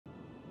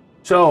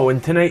So, in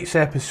tonight's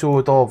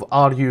episode of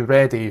Are You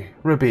Ready?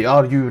 Ruby,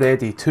 are you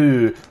ready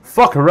to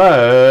fuck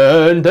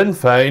around and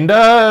find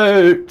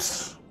out?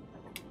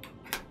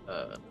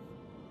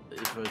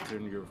 If I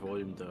turn your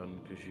volume down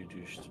because you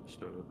just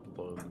started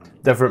blowing.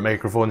 Different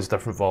microphones,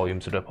 different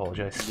volumes, I do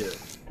apologise.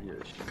 Yes, you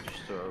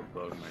just started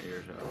blowing my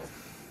ears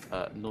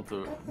out. Not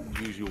the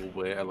usual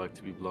way I like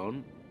to be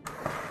blown,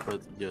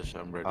 but yes,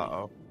 I'm ready.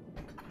 Uh-oh.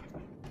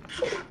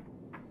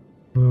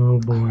 Oh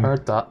boy.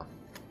 Heard that.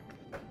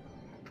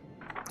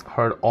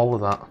 Heard all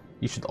of that.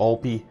 You should all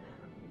be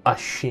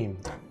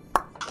ashamed.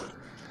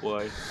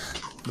 Why?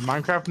 The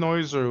Minecraft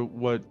noise or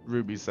what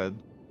Ruby said?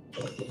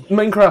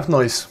 Minecraft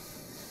noise.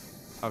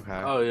 Okay.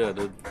 Oh yeah,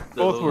 the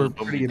Both were little pretty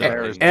bumblebee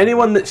embarrassing. thing.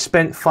 Anyone that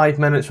spent 5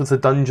 minutes with the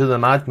Dungeon of the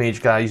Mad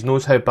Mage guys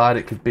knows how bad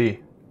it could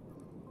be.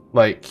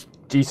 Like,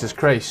 Jesus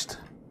Christ.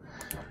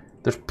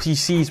 There's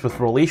PCs with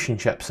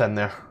relationships in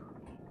there.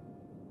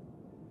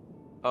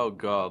 Oh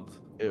god.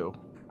 Ew.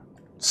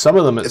 Some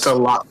of them It's a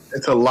lot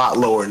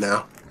lower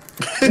now.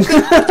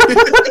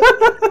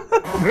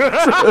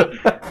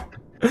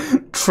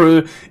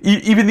 True.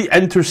 Even the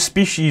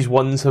interspecies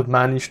ones have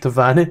managed to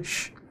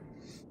vanish.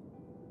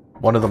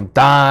 One of them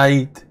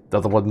died, the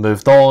other one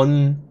moved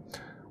on.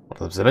 One of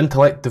them's an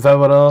intellect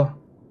devourer,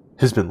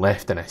 who's been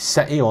left in a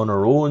city on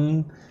her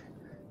own.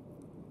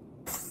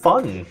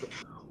 Fun.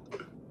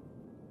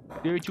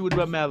 Did you would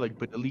about Malik,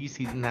 but at least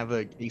he didn't have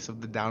a case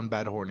of the down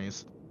bad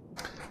hornies.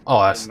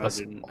 Oh, that's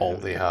Imagine- all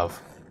they have.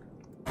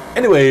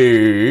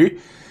 Anyway,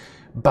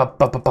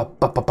 let's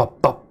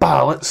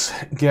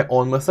get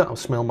on with it. I'll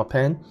smell my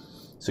pen.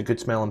 It's a good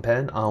smelling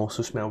pen. I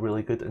also smell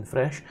really good and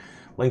fresh.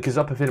 Link is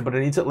up if anybody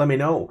needs it, let me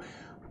know.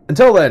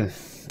 Until then,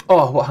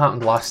 what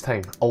happened last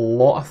time? A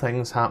lot of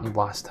things happened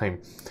last time.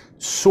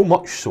 So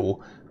much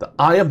so that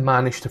I have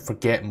managed to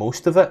forget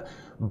most of it,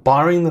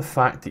 barring the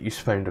fact that you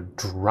found a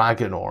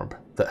Dragonorb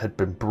that had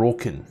been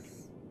broken.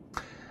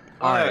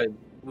 Alright.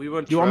 We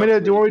went. Do you want me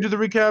to do the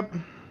recap?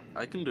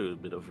 I can do a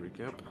bit of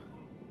recap.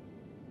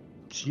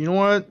 You know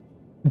what?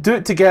 Do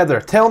it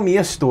together. Tell me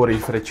a story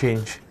for a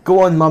change.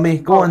 Go on, mummy.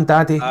 Go on,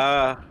 daddy.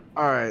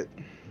 Alright.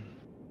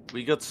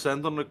 We got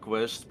sent on a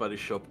quest by the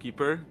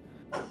shopkeeper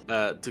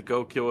to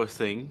go kill a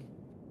thing,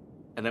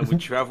 and then we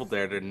traveled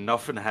there. Then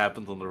nothing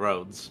happened on the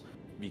roads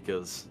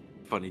because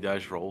funny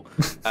dice roll.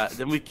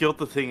 Then we killed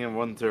the thing in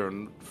one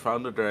turn,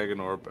 found the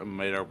Dragonorb, and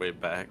made our way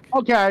back.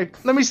 Okay,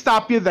 let me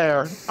stop you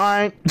there.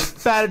 Alright.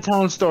 Bad at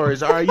telling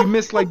stories. Alright, you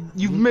just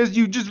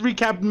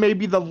recapped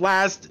maybe the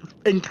last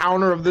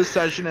encounter of this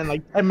session and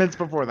like 10 minutes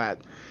before that.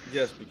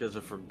 Yes, because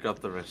I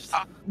forgot the rest.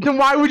 Then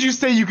why would you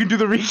say you can do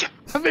the recap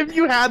if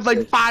you had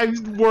like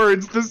 5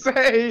 words to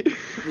say?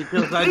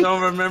 Because I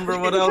don't remember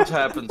what else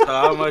happened. So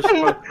how am I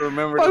supposed to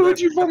remember? Why the would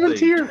you next thing?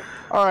 volunteer?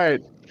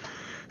 Alright.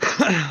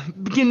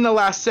 Beginning the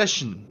last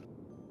session.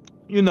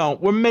 You know,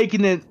 we're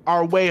making it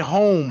our way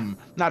home.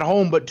 Not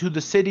home, but to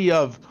the city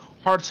of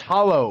Hearts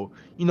Hollow.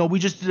 You know, we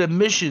just did a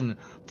mission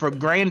for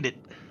Grandit.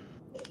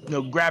 You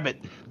know,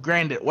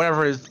 Grandit,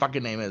 whatever his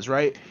fucking name is,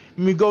 right?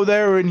 And we go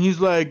there and he's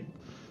like,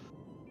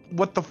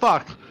 what the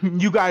fuck?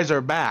 You guys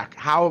are back.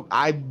 How?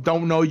 I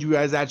don't know you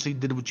guys actually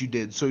did what you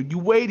did. So you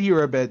wait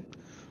here a bit.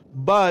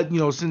 But, you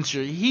know, since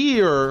you're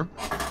here,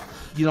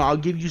 you know, I'll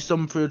give you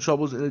some for your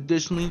troubles. And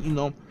additionally, you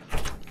know,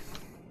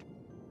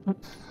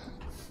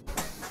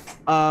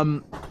 let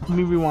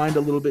me rewind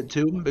a little bit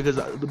too, because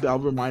I'll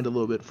rewind a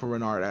little bit for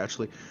Renard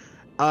actually.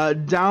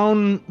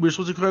 Down, we're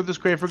supposed to clear up this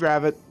crate for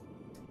Gravit.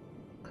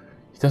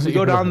 He doesn't We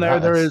go even know down who there,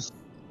 that there is...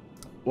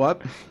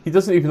 What? He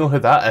doesn't even know who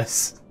that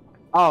is.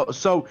 Oh,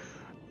 so,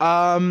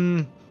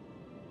 do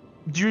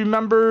you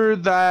remember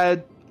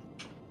that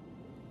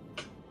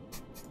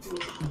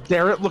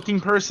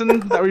Garrett-looking person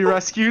that we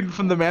rescued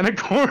from the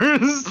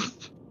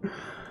Manticores?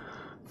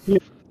 Yeah.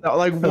 That,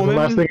 like, That's the woman?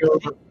 last thing I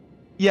remember.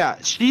 Yeah,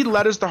 she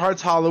led us to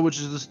Hearts Hollow, which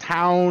is this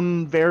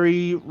town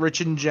very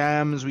rich in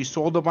gems. We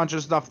sold a bunch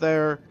of stuff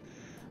there,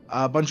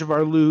 a bunch of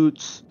our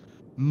loots.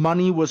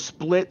 Money was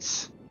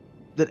split.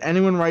 Did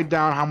anyone write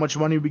down how much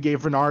money we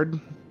gave Renard?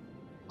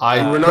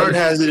 Renard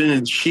has it in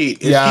his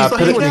sheet. Yeah, He's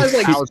put it he in has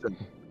his like 1,000.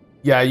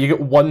 Yeah, you get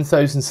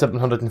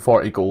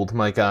 1,740 gold,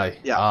 my guy.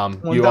 Yeah,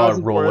 You are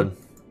 1,000 rolling.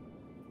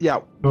 Yeah,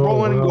 Oh,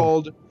 rolling in wow.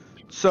 gold.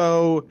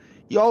 So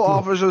he all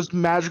offers us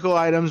magical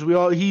items.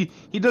 He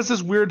does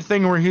this weird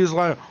thing where he's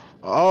like,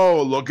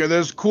 oh, look at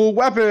this cool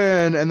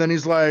weapon, and then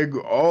he's like,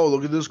 oh,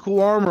 look at this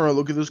cool armor,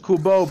 look at this cool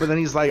bow, but then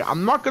he's like,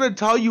 I'm not gonna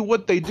tell you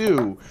what they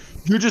do.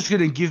 You're just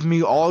gonna give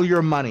me all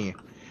your money,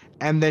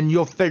 and then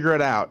you'll figure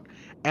it out.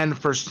 And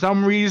for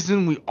some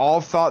reason, we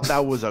all thought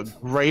that was a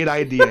great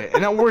idea,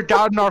 and it worked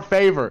out in our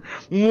favor.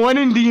 When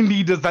in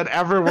D&D does that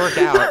ever work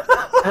out?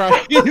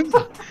 Right?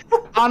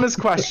 Honest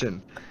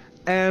question.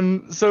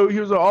 And so he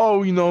was like,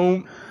 oh, you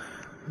know,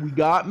 we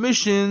got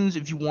missions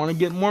if you want to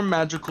get more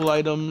magical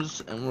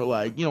items. And we're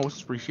like, you know,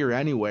 since we're here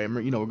anyway,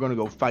 you know, we're going to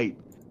go fight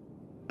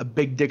a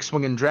big dick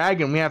swinging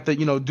dragon. We have to,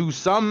 you know, do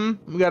something.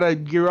 We got to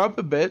gear up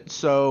a bit.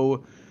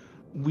 So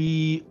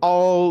we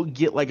all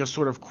get like a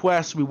sort of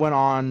quest. We went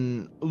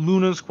on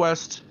Luna's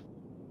quest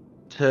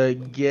to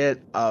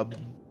get a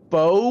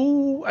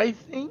bow, I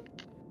think.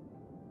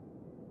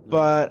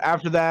 But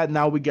after that,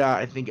 now we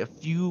got, I think, a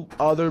few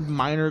other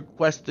minor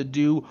quests to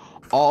do,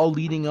 all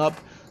leading up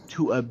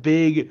to a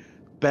big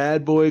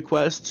bad boy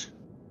quest.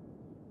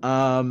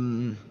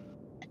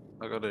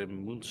 I got a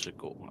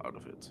moonsicle out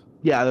of it.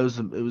 Yeah, it was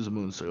a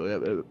moonsicle.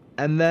 Yeah.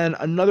 And then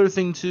another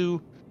thing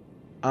too,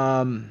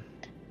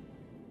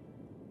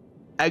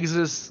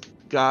 Exodus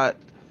got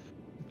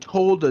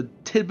told a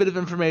tidbit of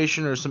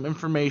information or some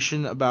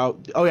information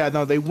about. Oh yeah,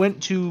 no, they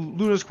went to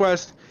Luna's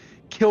quest,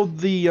 killed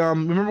the.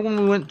 Remember when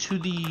we went to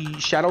the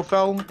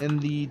Shadowfell in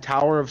the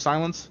Tower of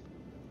Silence?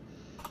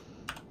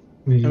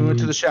 And we went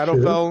to the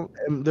Shadowfell,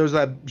 and there's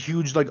that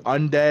huge like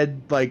undead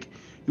like.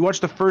 You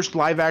watch the first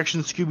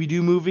live-action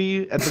Scooby-Doo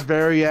movie at the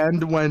very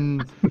end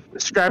when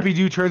Scrappy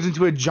Doo turns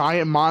into a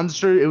giant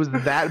monster. It was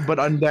that, but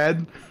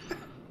undead.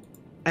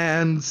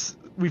 And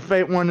we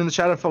fought one in the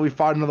Shadowfell. We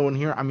fought another one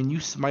here. I mean, you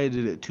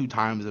smited it 2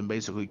 times and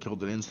basically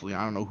killed it instantly.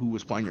 I don't know who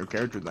was playing your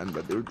character then,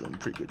 but they were doing a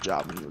pretty good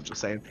job. I was just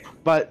saying.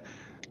 But,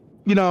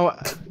 you know,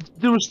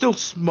 there was still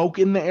smoke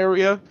in the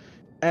area.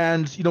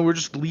 And, you know, we're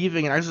just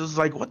leaving. And I was just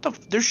like, what the...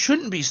 There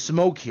shouldn't be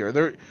smoke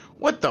here.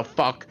 What the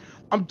fuck?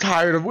 I'm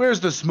tired of, where's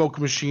the smoke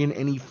machine?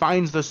 And he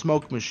finds the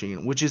smoke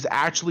machine, which is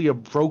actually a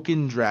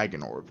broken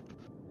Dragonorb.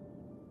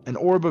 An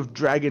orb of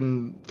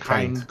dragon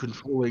kind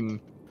controlling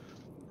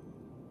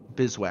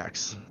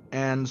Bizwax.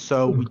 And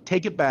so we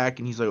take it back,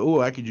 and he's like,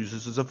 oh, I could use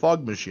this as a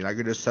fog machine. I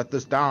could just set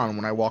this down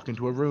when I walk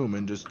into a room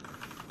and just,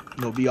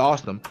 you know, be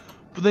awesome.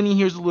 But then he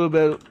hears a little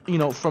bit, you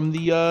know, from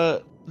the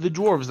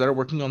dwarves that are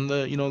working on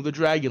the, you know, the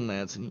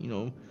Dragonlance. And, you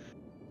know,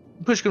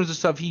 push comes to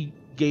stuff, he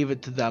gave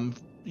it to them,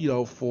 you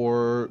know,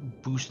 for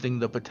boosting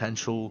the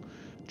potential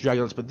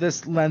Dragonlance. But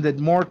this landed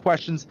more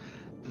questions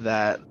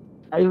that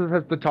I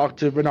have to talk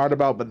to Bernard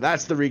about, but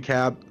that's the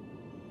recap.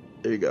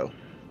 There you go.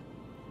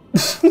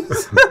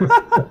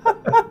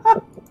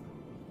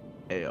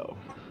 Ayo.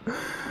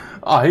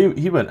 Oh,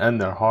 he went in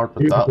there hard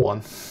with that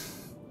one.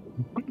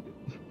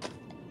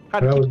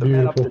 Gotta keep the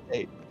man up to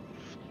date.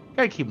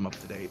 Gotta keep him up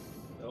to date.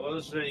 That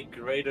was a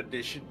great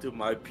addition to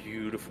my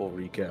beautiful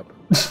recap.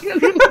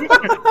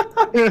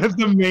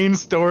 The main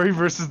story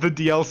versus the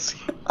DLC.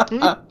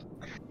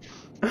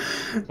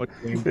 What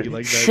game do you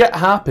like that? Shit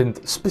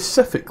happened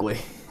specifically.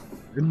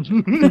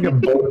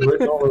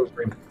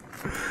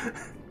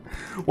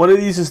 One of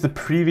these is the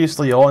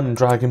previously on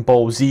Dragon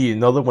Ball Z,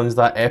 and the other one's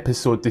that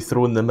episode they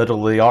throw in the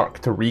middle of the arc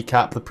to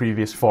recap the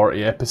previous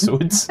 40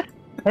 episodes.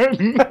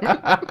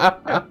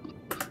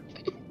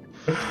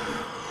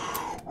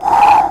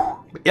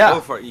 Yeah.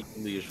 Both are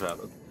equally as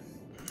valid.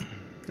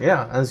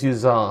 Yeah, as you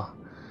oh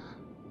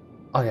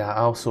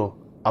yeah,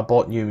 I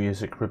bought new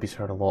music. Ruby's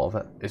heard a lot of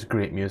it. It's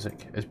great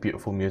music. It's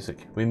beautiful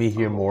music. We may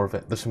hear more of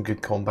it. There's some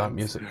good combat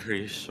music.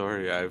 Very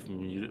sorry, I have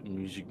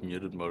music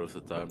muted most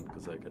of the time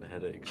because I got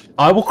headaches.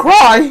 I will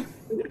cry!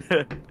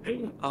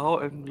 Oh,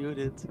 I'm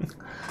muted.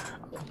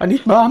 I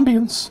need my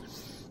ambience.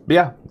 But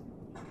yeah.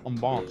 On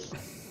bombs.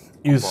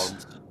 Use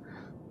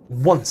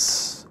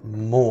once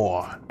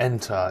more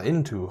enter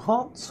into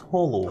Heart's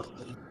Hollow,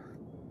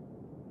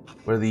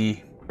 where the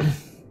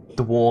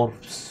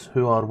dwarves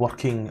who are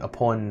working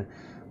upon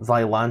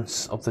thy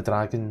lance of the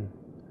dragon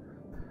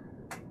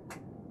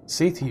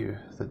say to you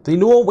that they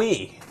know a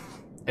way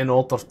in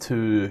order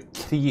to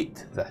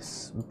create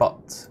this,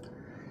 but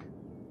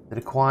they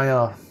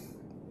require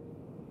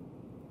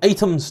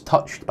items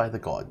touched by the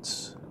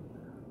gods.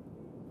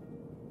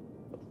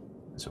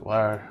 As it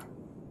were,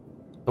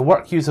 the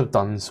work yous have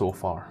done so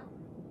far,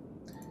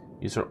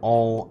 yous are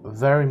all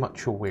very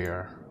much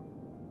aware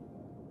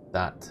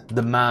that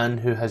the man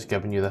who has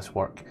given you this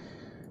work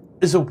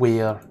is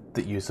aware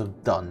that yous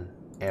have done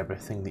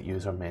everything that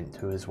yous are meant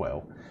to as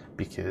well,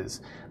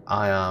 because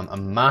I am a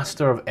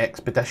master of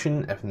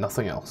expedition, if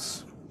nothing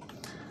else.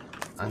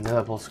 And then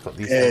I've also got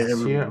these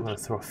things here. I'm going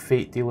to throw a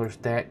Fate Dealer's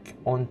deck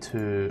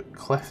onto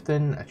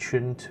Clifton,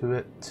 attune to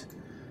it.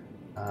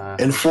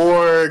 And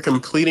for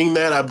completing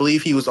that, I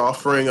believe he was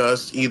offering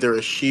us either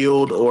a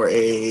shield or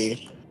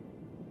a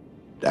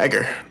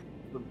dagger.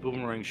 The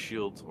boomerang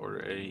shield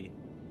or a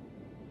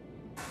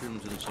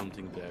crimson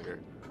something dagger.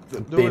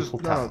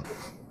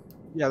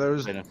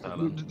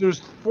 There's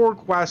 4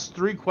 quests,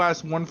 3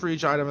 quests, 1 for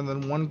each item, and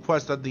then 1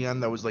 quest at the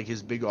end that was like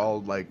his big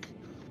all like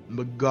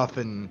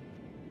MacGuffin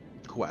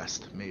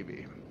quest,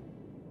 maybe.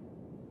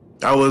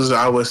 I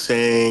was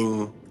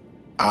saying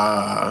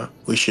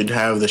we should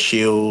have the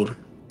shield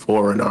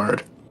for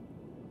Renard.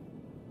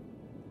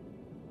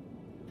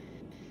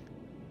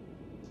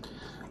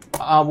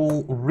 I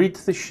will read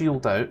the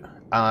shield out,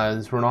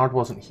 as Renard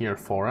wasn't here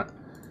for it,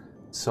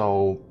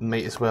 so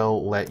might as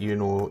well let you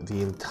know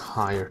the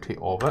entirety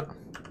of it.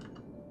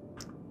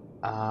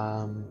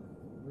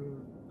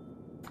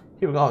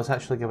 Here we go, I was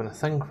actually given a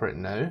thing for it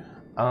now.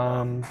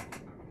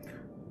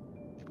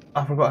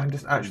 I forgot I can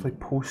just actually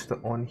post it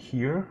on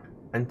here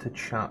into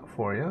chat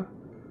for you.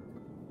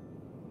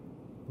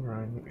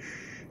 Rank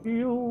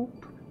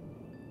shield.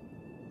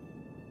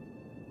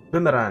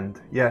 Boomerang.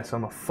 Yes,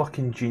 I'm a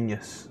fucking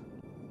genius.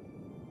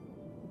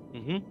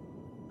 Mm-hmm.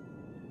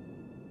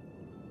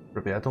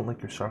 Ruby, I don't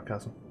like your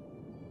sarcasm.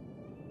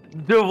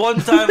 The one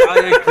time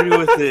I agree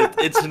with it,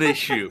 it's an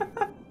issue.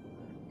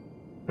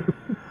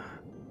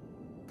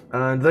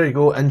 And there you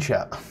go, in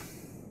chat.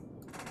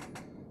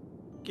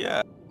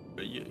 Yeah,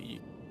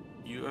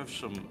 you have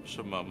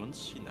some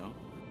moments, you know.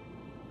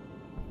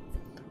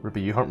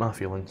 Ruby, you hurt my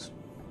feelings.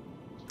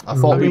 I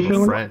thought we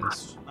were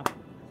friends.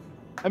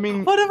 I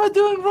mean, What am I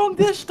doing wrong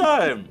this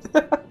time?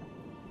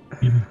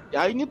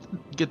 yeah, I can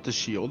get the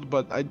shield,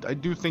 but I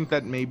do think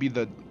that maybe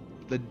the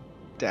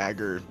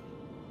dagger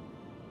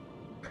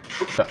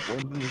more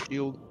than the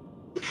shield.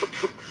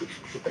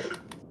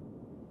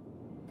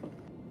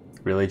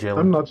 Really, Jalen?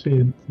 I'm not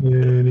seeing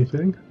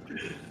anything.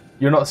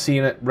 You're not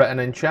seeing it written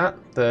in chat?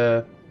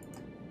 The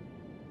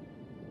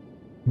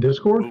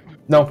Discord?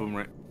 No.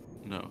 Boomerang.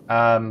 No.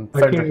 I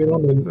can't get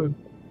on the...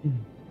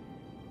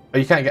 Oh,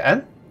 you can't get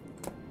in?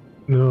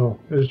 No,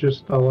 it's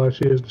just all I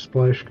see is the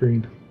splash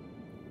screen.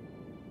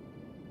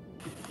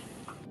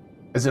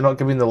 Is it not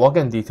giving the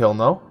login detail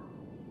now?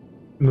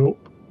 Nope.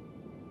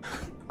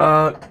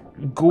 I'd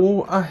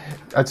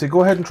say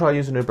go ahead and try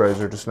using a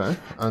browser just now,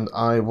 and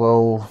I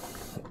will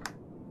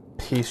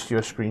paste you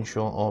a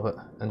screenshot of it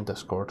in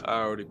Discord.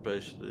 I already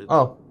pasted it.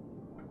 Oh.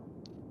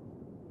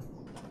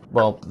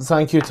 Well,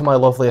 thank you to my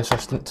lovely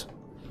assistant.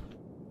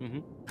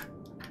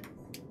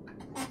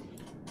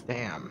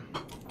 Damn.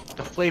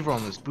 The flavor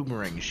on this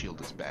boomerang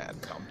shield is bad.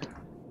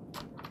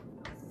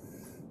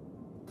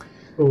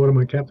 Oh, what am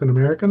I, Captain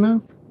America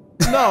now?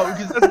 No,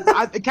 because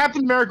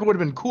Captain America would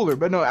have been cooler,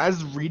 but no,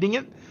 as reading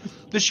it,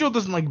 the shield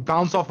doesn't like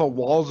bounce off the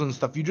walls and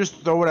stuff. You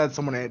just throw it at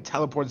someone and it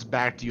teleports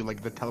back to you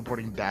like the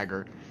teleporting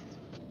dagger.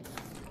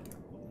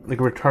 Like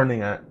a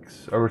returning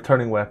axe, or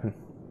returning weapon.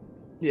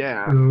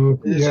 Yeah.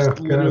 It's Yeah, just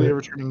literally a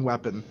returning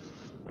weapon,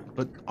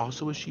 but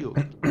also a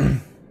shield.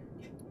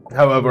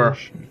 However,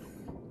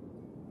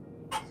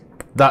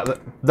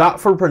 that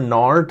for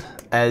Bernard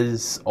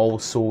is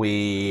also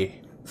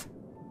a...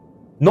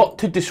 Not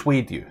to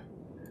dissuade you,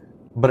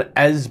 but it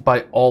is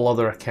by all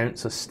other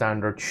accounts a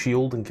standard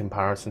shield in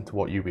comparison to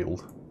what you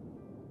wield.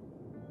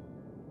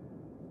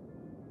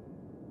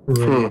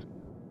 Right.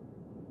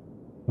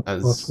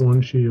 As, Plus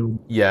one shield.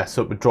 yeah,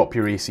 so it would drop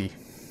your AC.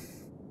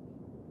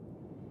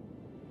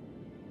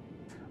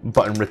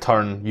 But in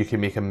return, you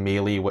can make a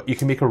melee... You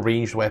can make a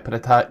ranged weapon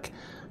attack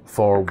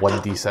for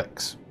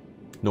 1d6.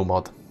 No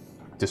mod.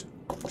 Just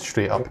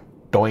straight up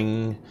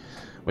doing,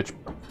 which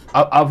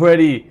I've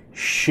already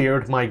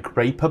shared my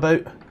gripe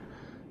about,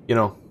 you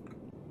know,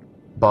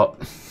 but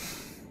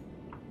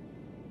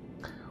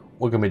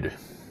what can we do?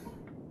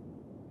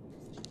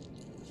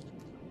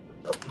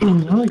 I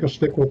think I'll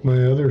stick with my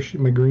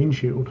my green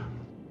shield.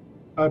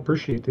 I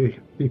appreciate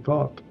the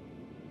thought.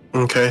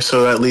 Okay,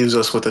 so that leaves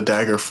us with a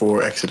dagger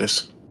for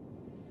Exodus.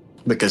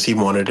 Because he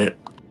wanted it.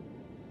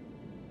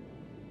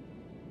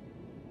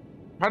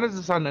 How does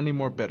it sound any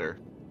more bitter?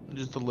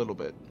 Just a little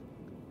bit.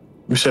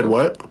 You said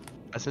what?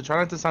 I said try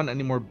not to sound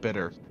any more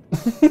bitter.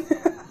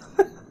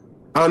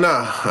 Oh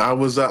no,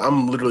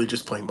 I'm literally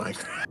just playing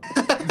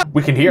Minecraft.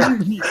 We can hear.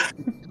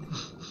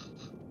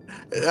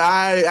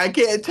 I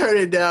can't turn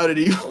it down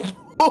anymore.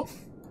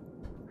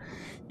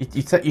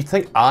 You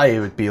think I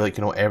would be like,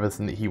 you know,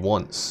 everything that he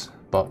wants,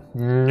 but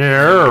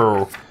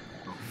no.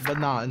 But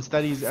nah,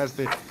 instead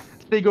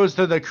he goes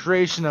to the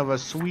creation of a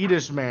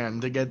Swedish man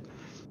to get,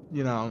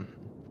 you know,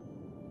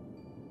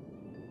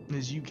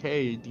 his UK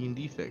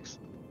D&D fix.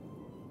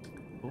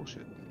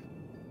 Bullshit.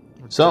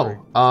 So,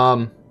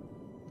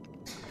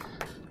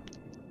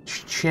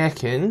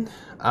 checking.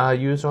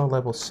 User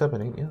level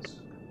 7, ain't yes?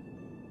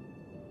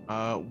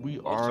 We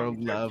are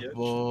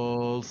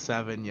level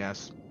 7,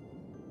 yes.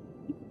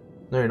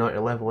 No, you're not.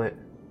 You're level 8.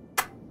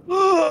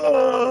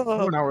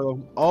 Oh, now we're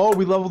level. Oh,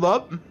 we leveled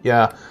up.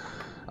 Yeah.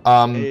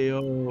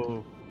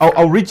 Ayo.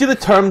 I'll read you the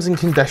terms and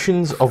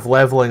conditions of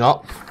leveling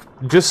up,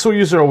 just so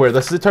you're aware.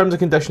 This is the terms and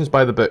conditions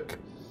by the book.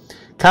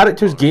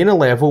 Characters gain a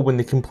level when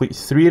they complete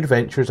 3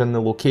 adventures in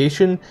the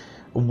location,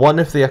 1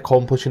 if they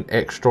accomplish an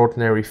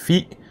extraordinary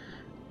feat,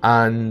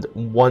 and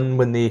 1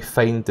 when they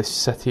find the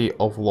City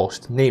of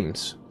Lost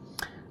Names.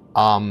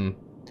 Well,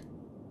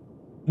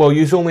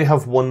 you only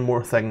have 1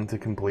 more thing to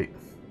complete.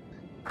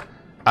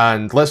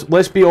 And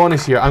let's be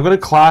honest here, I'm going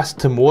to class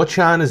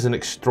Tomoa-chan as an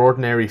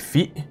extraordinary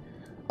feat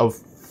of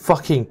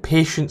fucking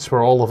patience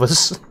for all of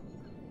us.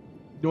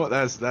 You know what?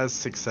 That's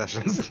 6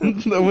 sessions.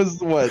 That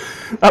was what?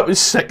 That was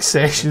 6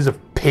 sessions of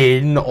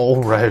pain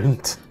all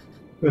round.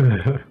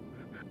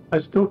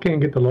 I still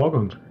can't get the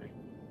logons.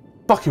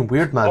 Fucking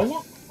weird, man.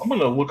 I'm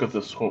gonna look at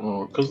this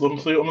because I'm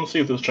gonna see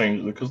if this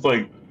changes it. Because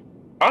like,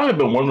 I have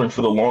been wondering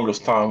for the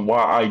longest time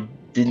why I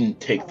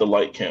didn't take the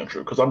light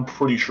cantrip, because I'm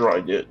pretty sure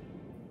I did.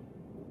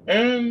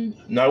 And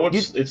now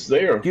it's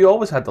there. You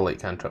always had the light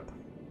cantrip.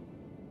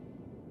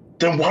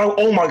 Then why?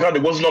 Oh my god!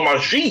 It wasn't on my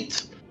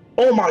sheet.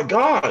 Oh my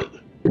god!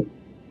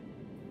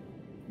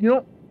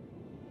 You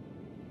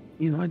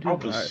know, I do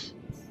that.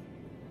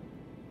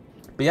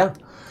 But yeah.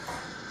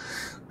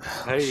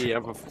 Hey, you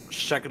have a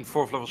second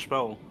 4th level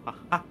spell.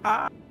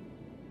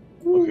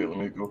 Okay, let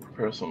me go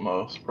prepare some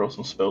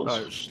spells.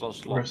 Nice,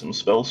 Prepare some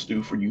spell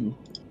stew for you.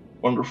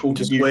 Wonderful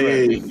Just to be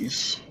wait.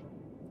 ladies.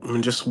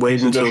 I'm just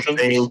waiting until Suggestions?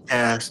 Fame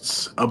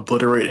casts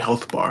Obliterate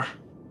Health Bar.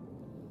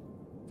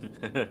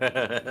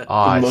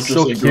 Ah, Let's it's just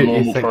so say cute your you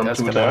normal think turn that's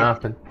to gonna attack.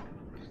 happen.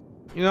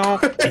 You know,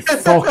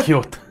 It's so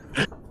cute.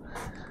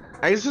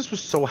 I just was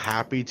so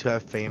happy to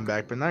have Fame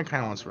back, but now I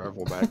kind of want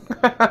Survival back.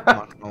 I'm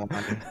not gonna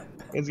lie.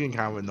 It's getting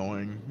kind of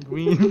annoying.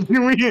 We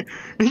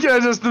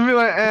gotta just be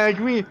like,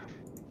 can we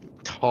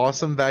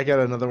toss him back at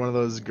another one of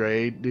those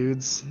gray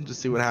dudes?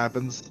 Just see what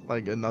happens.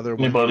 Like another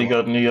one. Anybody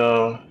got any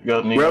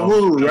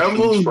Rebels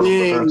suggestions for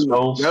prepared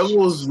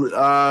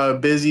spells?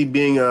 busy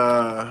being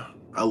a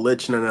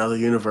lich in another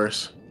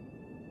universe.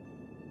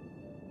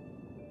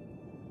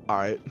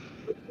 Alright.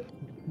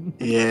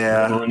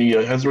 Yeah.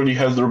 Has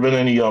there been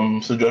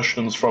any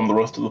suggestions from the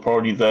rest of the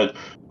party that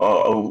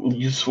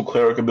useful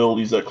cleric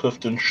abilities that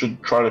Clifton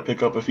should try to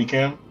pick up if he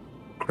can?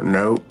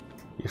 Nope.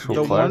 Useful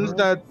The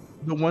cleric?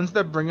 ones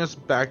that bring us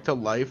back to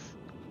life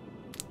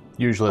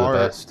Usually the are-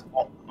 best.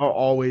 are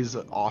always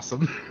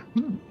awesome.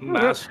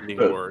 Mass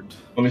healing word.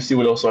 Let me see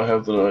what else I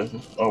have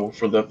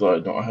for that I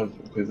don't have.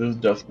 Okay, there's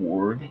Death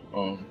Ward.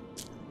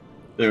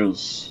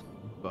 There's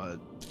But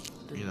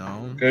you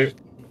know, okay.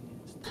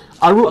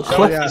 I wrote Now,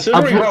 Cliff. yeah.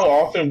 considering how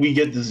often we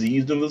get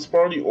diseased in this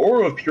party,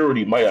 Aura of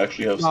Purity might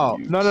actually have some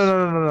use.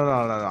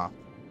 No.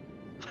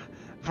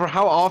 For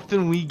how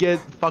often we get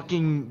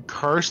fucking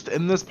cursed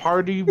in this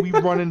party, we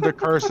run into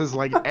curses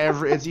like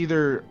it's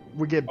either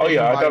we get. Oh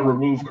yeah, I bitten got by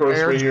remove curse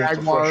bear, right here. It's a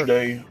jaguar. fresh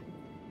day.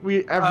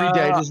 We every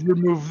day just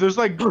remove. There's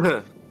like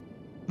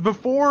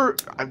before.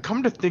 I've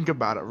come to think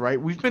about it,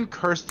 right? We've been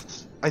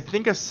cursed. I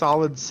think a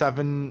solid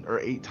 7 or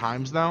 8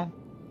 times now.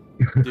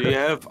 Do you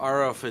have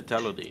Aura of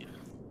Vitality?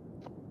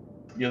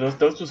 Yeah,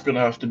 that's just gonna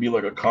have to be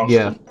like a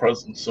constant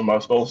presence in my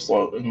spell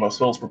slot. In my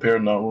spells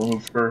prepared now.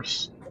 Remove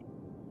curse.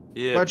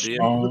 Yeah, But do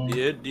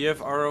you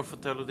have Aura of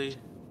Vitality?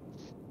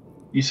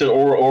 You said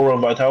Aura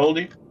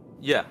Vitality?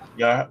 Yeah.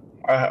 Yeah,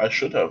 I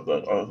should have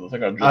that. I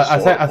think I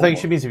just. I think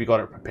she means if you got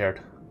it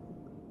prepared.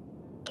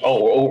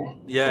 Oh,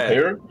 Yeah.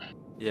 prepared?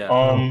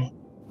 Yeah.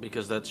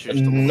 Because that's your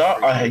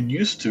Not. I had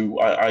used to.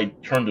 I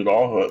turned it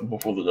off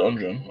before the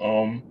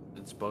dungeon.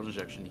 It's bonus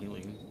action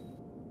healing.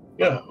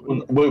 Yeah.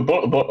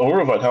 But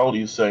Aura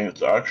Vitality is saying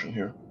it's action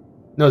here.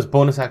 No, it's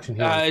bonus action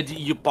healing.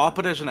 You pop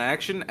it as an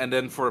action, and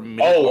then for a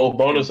minute. Oh,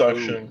 bonus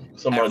action.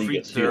 Somebody every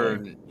gets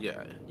turn. healing.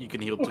 Yeah, you can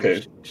heal.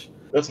 Okay. 2d6.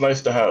 That's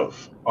nice to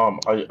have.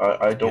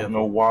 I don't Yeah.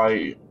 know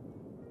why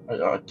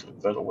I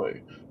took that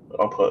away.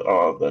 I'll put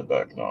that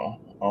back now.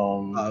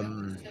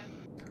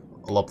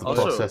 I love the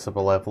Also, process of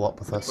a level up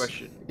with this.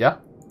 Question. Yeah?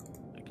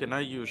 Can I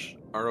use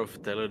Aura of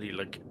Vitality,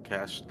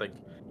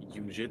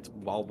 use it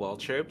while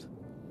wild shaped?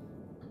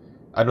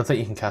 I don't think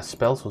you can cast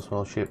spells with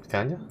well shaped,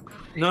 can you?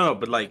 No,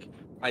 but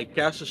I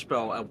cast a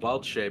spell at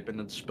wild shape, and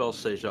then the spell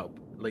stays up.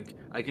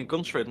 I can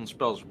concentrate on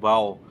spells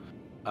while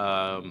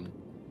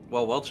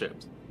wild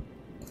shaped.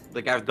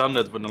 I've done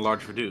that with a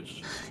large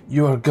reduce.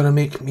 You are gonna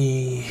make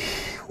me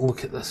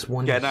look at this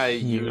one. Can I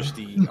here. use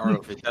the Aura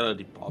of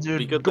Vitality pop? You're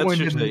Because that's going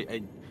just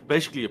to-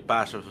 basically a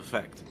passive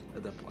effect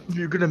at that point.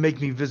 You're gonna make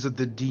me visit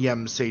the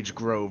DM Sage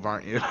Grove,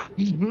 aren't you?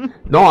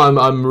 No,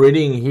 I'm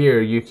reading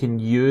here. You can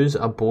use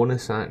a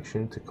bonus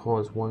action to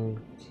cause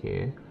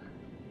 1k.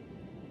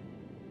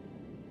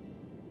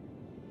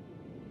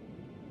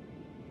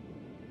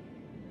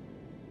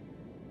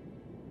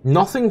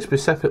 Nothing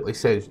specifically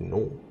says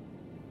no.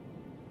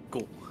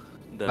 Cool.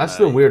 Then That's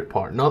the weird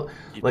part. Not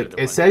keep like in it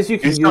mind. says you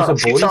can use a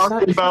bonus talking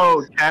action.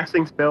 about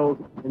casting spells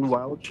in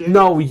wild shape?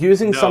 No,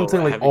 using No,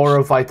 something like having-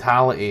 Aura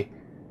Vitality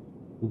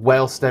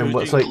whilst in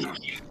what's like Using-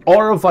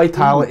 Aura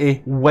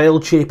Vitality,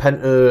 wild shape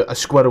into a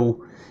squirrel,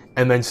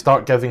 and then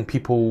start giving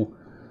people,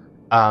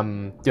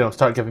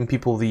 start giving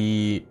people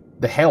the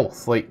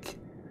health. Like,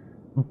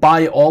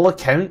 by all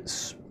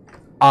accounts,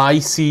 I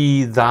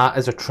see that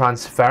as a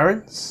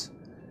transference.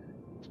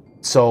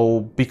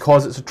 So,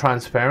 because it's a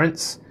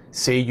transference,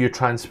 say you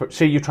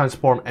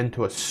transform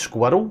into a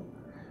squirrel,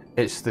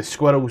 it's the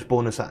squirrel's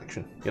bonus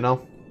action. You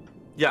know,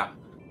 Yeah,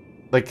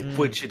 like.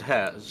 which it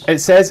has. It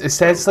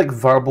says like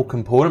verbal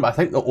component, but I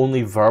think the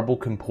only verbal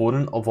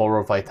component of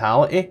Aura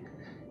Vitality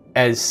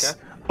is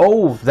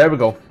oh, there we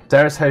go.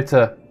 There's how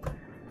to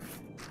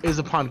Is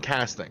upon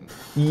casting.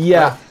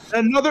 yeah.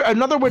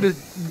 Another way to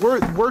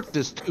work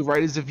this too,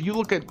 right? Is if you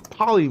look at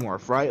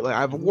polymorph, right? Like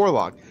I have a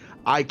warlock,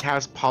 I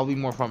cast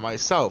polymorph on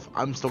myself.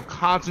 I'm still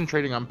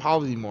concentrating on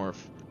polymorph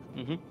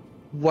Mhm.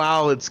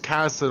 while it's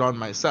casted on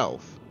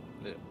myself.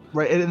 Yeah.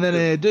 Right, and then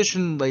in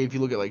addition, like if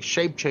you look at like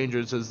shape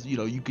changers, it says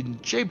you can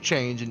shape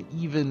change, and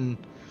even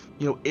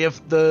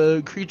if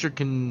the creature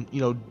can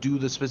do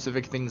the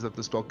specific things that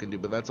the spell can do,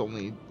 but that's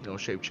only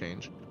shape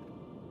change.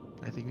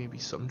 I think maybe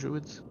some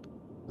druids.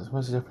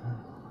 What's the difference?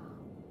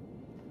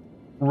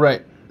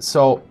 Right.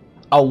 So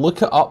I'll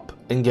look it up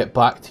and get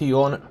back to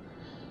you on it.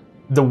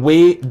 The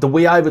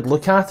way I would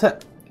look at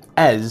it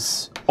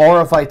is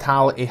Aura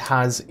Vitality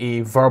has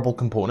a verbal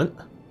component.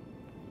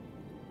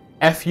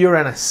 If you're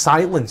in a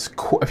silenced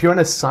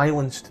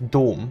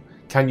dome,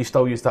 can you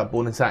still use that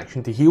bonus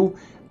action to heal?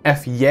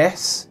 If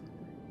yes,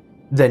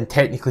 then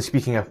technically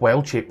speaking, if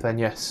wild shape, then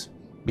yes,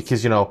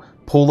 because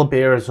polar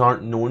bears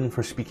aren't known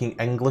for speaking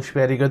English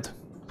very good.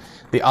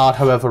 They are,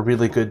 however,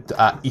 really good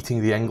at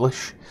eating the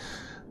English.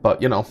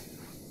 But, you know.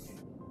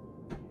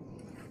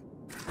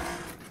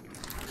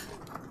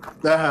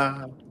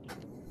 Ah.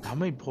 How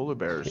many polar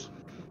bears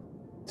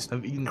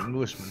have eaten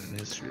Englishmen in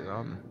history?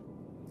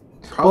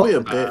 Probably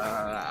a bit.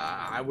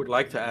 I would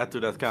like to add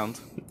to that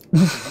count.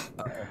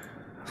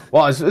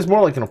 Well, it's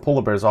more like, you know,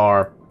 polar bears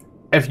are...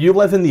 If you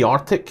live in the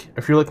Arctic,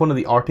 if you're like one of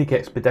the Arctic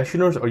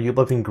expeditioners, or you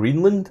live in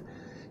Greenland,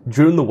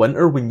 during the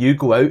winter when you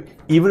go out,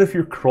 even if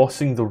you're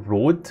crossing the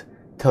road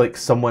to like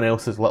someone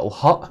else's little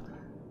hut,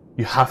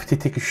 you have to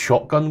take a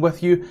shotgun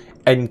with you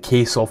in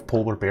case of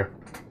polar bear.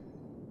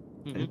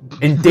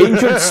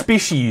 Endangered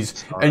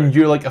species, and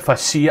you're like, if I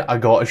see it, I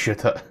gotta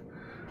shoot it.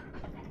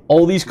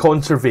 All these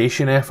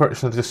conservation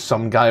efforts, and just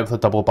some guy with a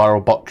double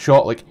barrel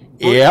buckshot, like,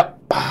 yep.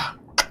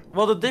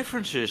 Well, the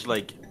difference is,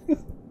 like,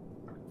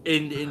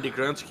 in the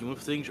grand scheme of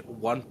things,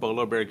 one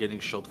polar bear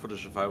getting shot for the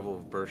survival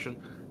of a person,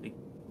 like,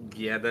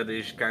 yeah, that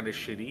is kind of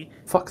shitty.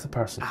 Fuck the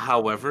person.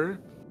 However,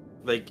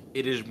 like,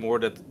 it is more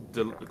that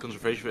the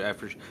conservation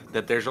efforts,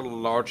 that there's a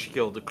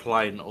large-scale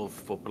decline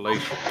of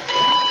population.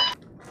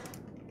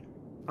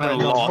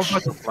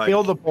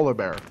 Kill the polar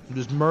bear.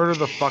 Just murder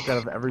the fuck out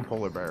of every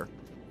polar bear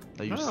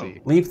that you see.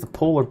 Leave the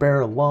polar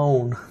bear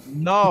alone.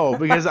 No,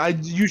 because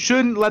you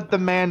shouldn't let the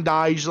man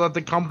die. You should let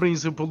the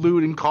companies who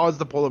pollute and cause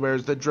the polar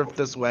bears to drift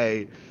this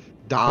way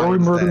die. Are we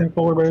instead. murdering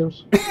polar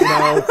bears?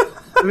 No.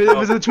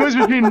 If it's a choice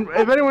between,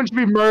 if anyone should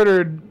be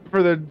murdered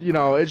for the, you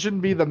know, it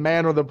shouldn't be the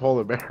man or the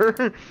polar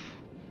bear.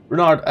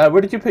 Renard,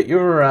 where did you put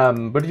your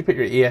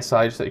ASI?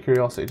 Just out of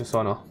curiosity, just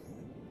so I know.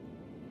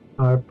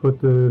 I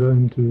put it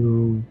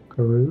into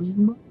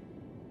charisma.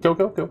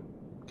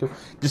 Cool.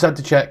 Just had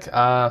to check.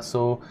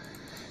 So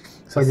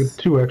I get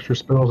 2 extra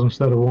spells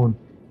instead of 1.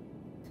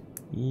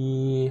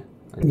 Yeah,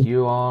 and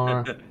you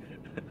are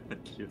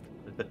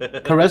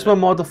charisma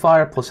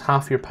modifier plus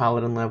half your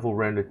paladin level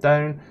rounded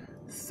down.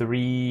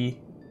 3,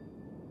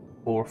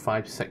 4,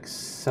 5, 6,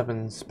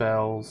 7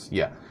 spells.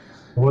 Yeah.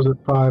 Was it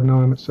 5?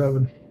 Now I'm at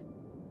 7.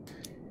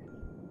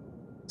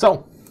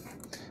 So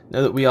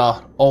now that we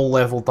are all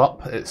leveled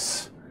up,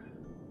 it's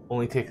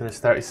only taken us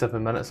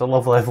 37 minutes. I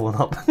love leveling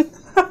up.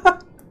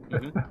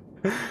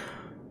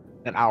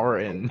 An hour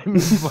in.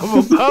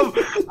 Leveled up.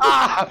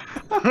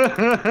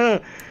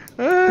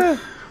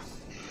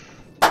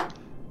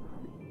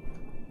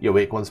 You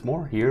awake once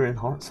more here in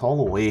Heart's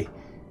Hollow. A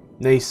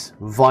nice,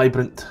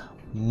 vibrant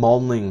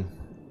morning.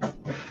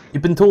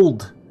 You've been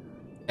told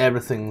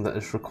everything that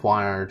is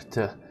required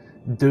to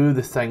do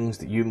the things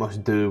that you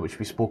must do, which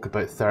we spoke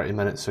about 30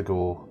 minutes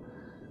ago.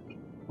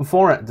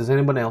 Before it, does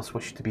anyone else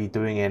wish to be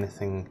doing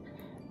anything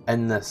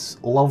in this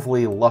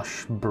lovely,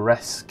 lush,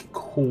 brisk,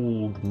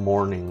 cold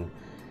morning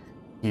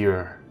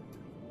here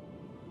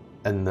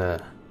in the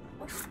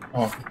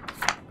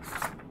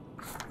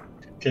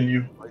Can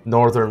you?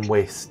 northern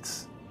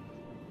wastes?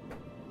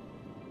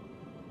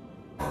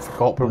 I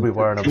forgot where we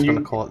were, and I was going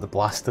to call it the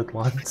Blasted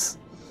Lands.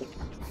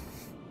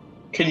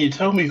 Can you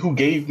tell me who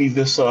gave me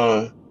this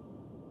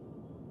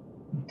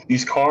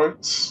these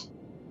cards?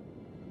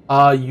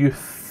 You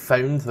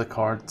found the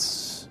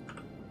cards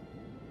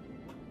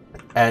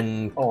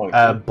in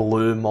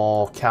Blue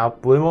Maw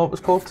Cave. Blue Maw, it was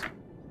called?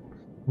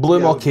 Blue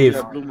Maw Cave.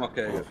 Yeah, Blue Maw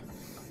Cave.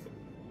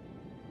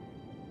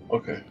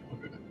 Okay.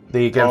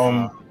 They give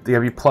you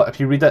if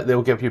you read it,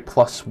 they'll give you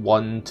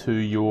 +1 to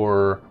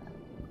your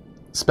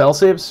spell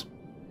saves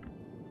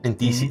in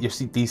DC. Your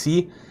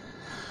DC.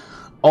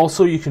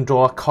 Also, you can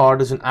draw a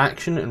card as an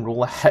action and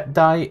roll a hit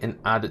die and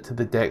add it to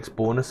the dex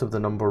bonus of the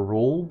number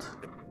rolled.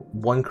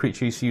 One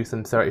creature you see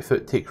within 30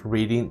 foot takes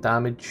radiant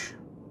damage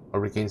or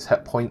regains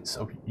hit points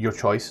of your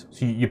choice.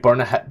 So you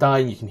burn a hit die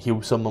and you can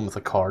heal someone with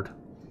a card.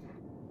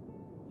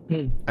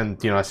 And,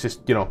 you know, it's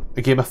just, you know,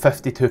 a game of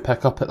 52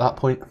 pickup at that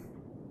point.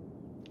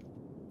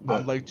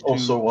 I'd like to...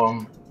 Also,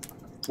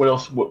 what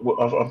else? What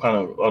I'm kind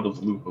of out of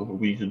the loop of what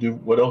we need to do.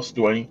 What else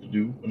do I need to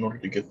do in order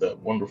to get that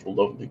wonderful,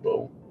 lovely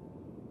bow?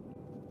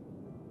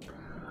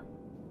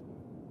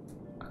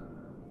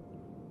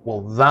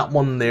 Well, that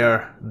one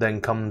there then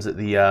comes at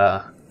the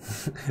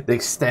the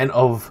extent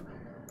of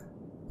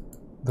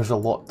there's a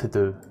lot to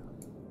do.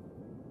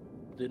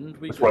 Didn't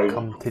we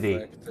come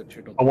today?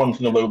 I wanted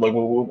to know, like,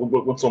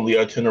 what's on the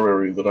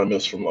itinerary that I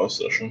missed from last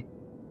session?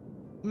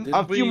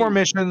 A few more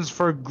missions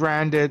for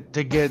Grandit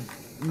to get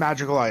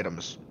magical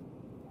items.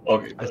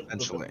 Okay.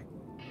 Essentially,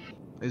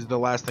 is the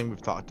last thing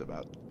we've talked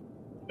about.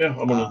 Yeah,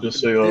 I'm gonna just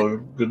say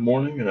good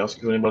morning and ask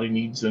if anybody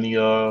needs any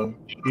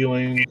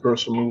healing,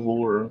 curse removal,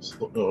 or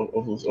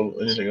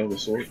of anything of the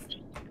sort.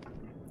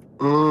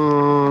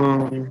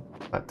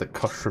 That the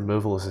curse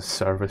removal is a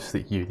service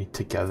that you need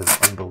to give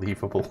is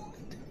unbelievable.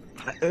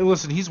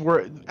 Listen,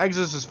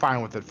 Exodus is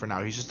fine with it for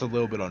now. He's just a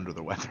little bit under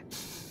the weather.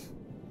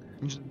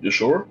 You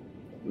sure?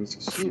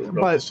 I've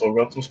got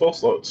some spell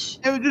slots.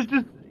 It was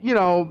just you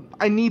know,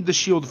 I need the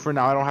shield for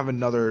now. I don't have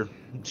another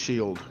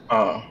shield.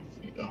 Yeah.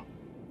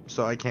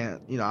 So I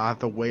can't, you know, I have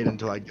to wait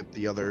until I get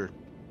the other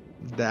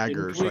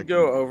daggers. Didn't we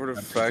go over the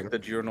fact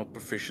that you're not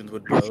proficient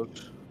with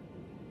bows?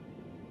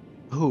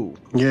 Who?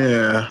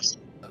 Yeah.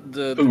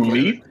 Who,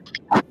 me?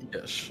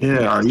 Yes.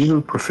 Yeah. Are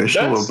you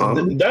proficient with bow?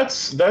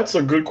 That's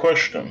a good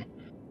question.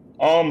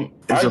 I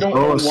Is a don't bow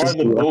know a why the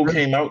system bow weapon?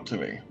 came out to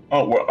me.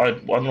 Oh, well, I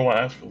don't know why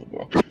I asked for the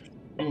bow.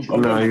 I'm No,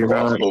 good with you're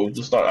not. crossbows,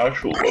 just not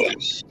actual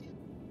bows.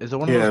 Is it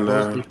one of Yeah, those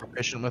bows no. to be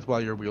proficient with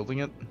while you're wielding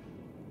it?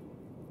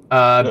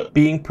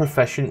 Being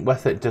proficient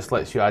with it just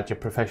lets you add your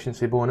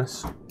proficiency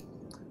bonus.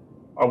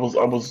 I was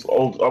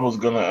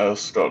gonna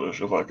ask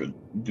Scottish if I could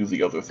do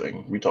the other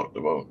thing we talked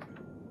about.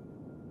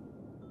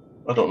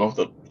 I don't know if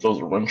that does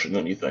a wrench in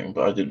anything,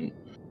 but I didn't.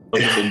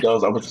 Like if it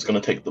does, I was just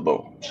gonna take the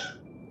bow.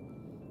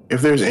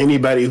 If there's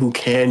anybody who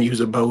can use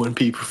a bow and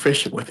be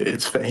proficient with it,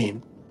 it's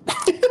Fane.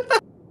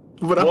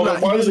 But I'm Well, not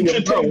then why using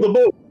didn't you a bow. take the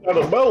bow?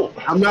 Got a belt.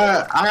 I'm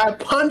not. I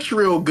punch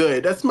real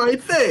good. That's my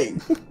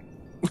thing.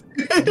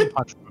 He do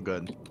punch real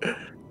good.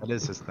 That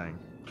is his thing.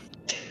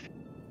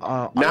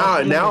 Now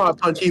I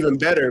punch even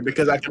better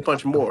because I can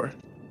punch more.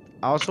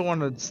 I also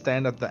want to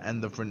stand at the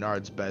end of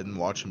Renard's bed and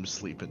watch him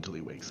sleep until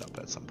he wakes up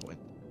at some point.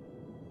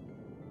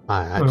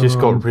 I just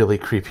got really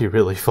creepy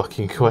really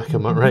fucking quick,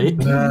 am I right?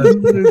 That's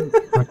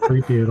not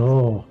creepy at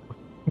all.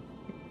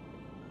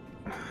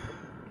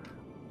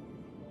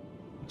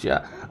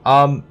 Yeah.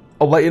 I'll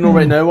let you know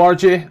right now,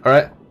 RJ. All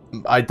right.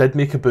 I did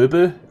make a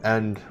boo-boo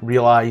and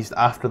realised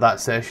after that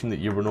session that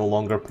you were no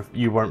longer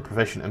you weren't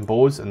proficient in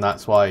bows, and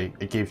that's why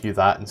I gave you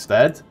that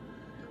instead,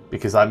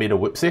 because I made a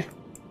whoopsie.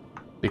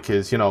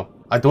 Because, you know,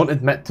 I don't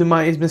admit to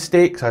my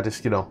mistakes. I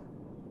just, you know,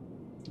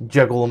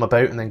 jiggle them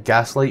about and then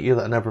gaslight you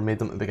that I never made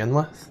them to begin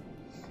with.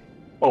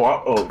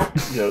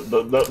 Yeah,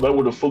 that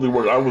would have fully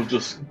worked. I was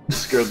just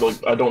scared.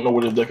 Like I don't know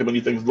what a deck of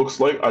many things looks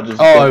like. I just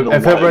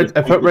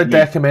if it were a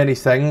deck of many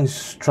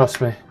things,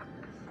 trust me.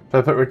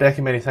 If it were a deck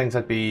of many things,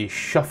 I'd be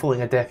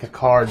shuffling a deck of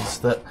cards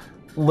that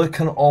look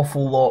an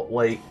awful lot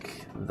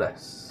like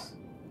this.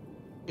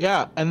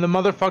 Yeah, and the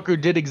motherfucker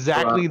did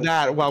exactly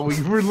that while we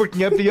were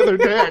looking at the other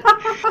deck.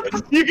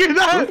 You get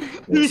that?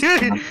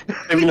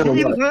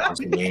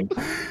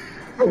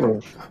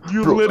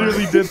 You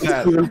literally did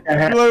that. You're like,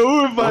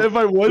 oh, if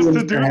I was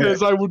to do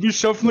this, I would be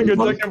shuffling a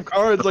deck of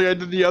cards like I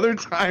did the other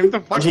time. The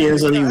fuck Auntie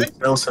Anne's doesn't even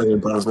sell Sunny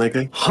Bows,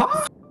 nigga.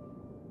 Huh?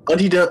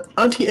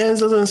 Auntie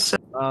Anne's doesn't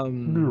sell.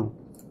 No.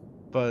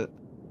 But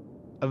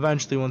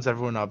eventually, once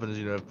everyone up, and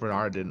if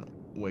Renard didn't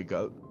wake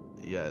up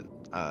yet,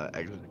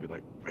 Eggs would be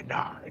like,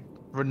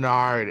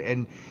 Renard,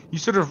 and you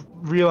sort of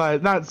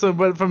realize, not so,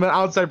 but from an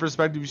outside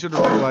perspective, you sort of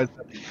realize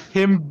that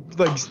him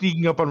like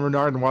sneaking up on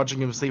Renard and watching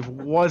him sleep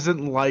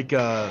wasn't like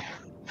a,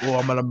 well,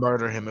 I'm gonna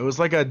murder him. It was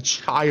like a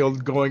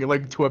child going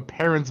like to a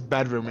parent's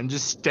bedroom and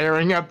just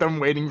staring at them,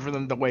 waiting for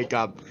them to wake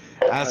up,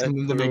 asking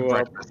them to make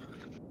breakfast.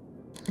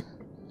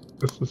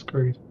 This is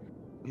crazy.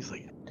 He's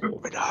like,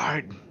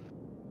 Renard.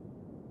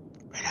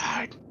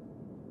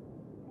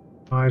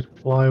 Eyes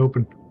fly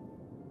open.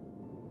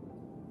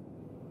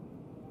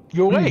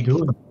 You're What are awake.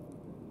 you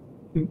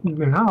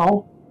doing?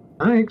 Now?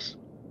 Thanks.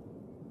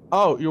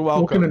 Oh, you're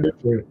What can I welcome. do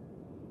for you?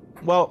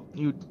 Well,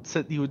 you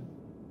would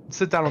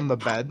sit down on the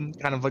bed,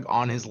 kind of like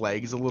on his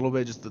legs a little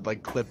bit, just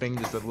like clipping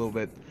just a little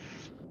bit.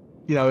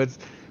 You know, it's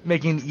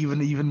making it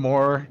even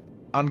more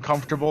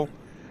uncomfortable.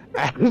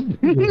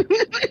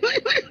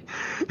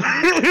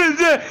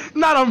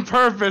 Not on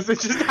purpose,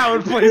 it's just how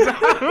it plays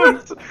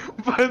out.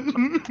 But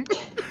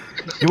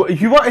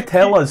You want to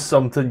tell us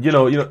something? You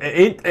know,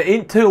 it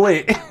ain't too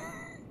late.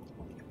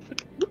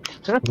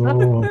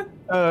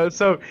 Oh,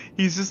 so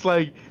he's just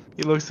like,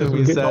 he looks at this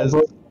me is and getting all says,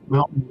 over the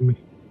mountain with me.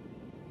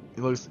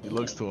 he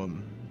looks to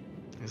him.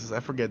 He says, I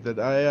forget that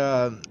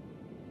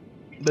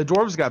the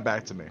dwarves got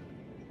back to me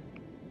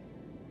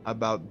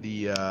about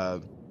the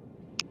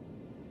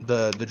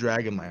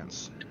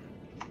Dragonlance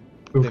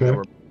thing Okay. that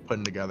we're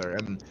putting together,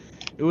 and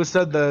it was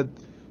said that,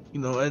 you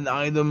know, an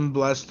item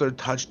blessed or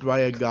touched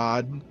by a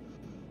god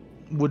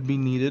would be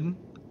needed.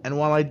 And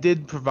while I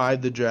did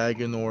provide the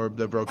Dragonorb,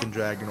 the broken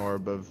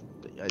Dragonorb of,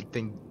 I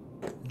think,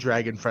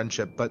 dragon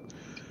friendship, but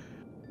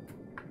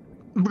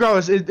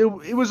regardless,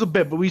 it was a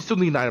bit, but we still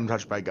need an item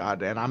touched by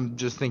god. And I'm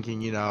just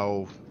thinking, you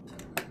know,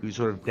 we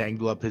sort of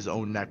dangle up his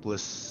own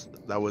necklace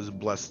that was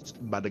blessed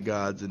by the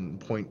gods and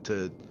point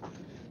to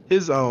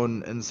his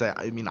own and say,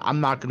 I mean,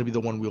 I'm not going to be the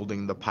one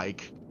wielding the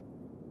pike.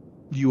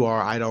 You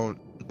are.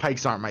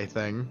 Pikes aren't my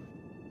thing.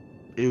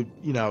 You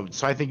know,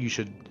 so I think you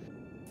should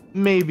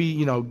maybe,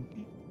 you know,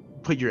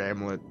 put your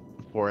amulet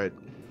for it.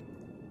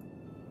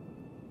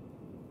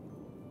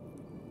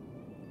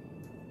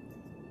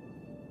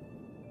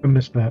 I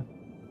missed that.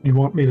 You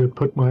want me to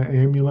put my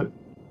amulet?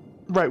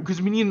 Right,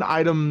 because we need an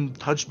item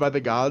touched by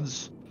the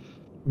gods.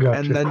 Gotcha.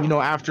 And then, you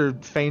know, after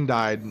Fane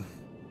died,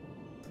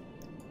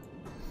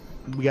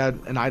 we got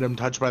an item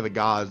touched by the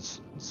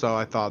gods. So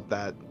I thought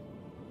that,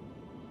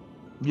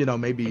 you know,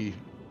 maybe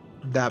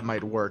that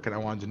might work. And I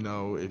wanted to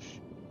know if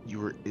you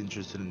were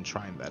interested in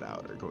trying that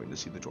out or going to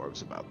see the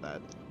dwarves about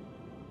that.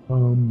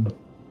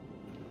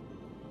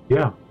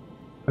 Yeah,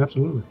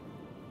 absolutely.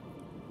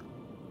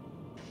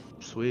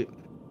 Sweet.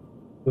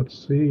 Let's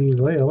see,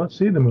 Leia. Let's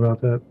see them about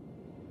that.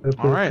 If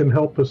All they right. can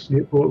help us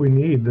get what we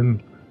need,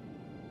 then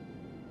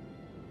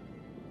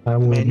I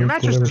will Man, your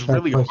make mattress whatever is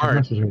really sacrifice is hard.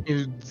 necessary.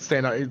 You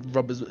stand out, you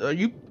rub his. Are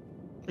you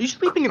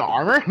sleeping in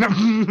armor?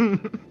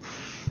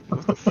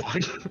 What the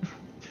fuck?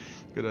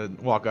 Gonna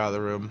walk out of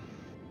the room.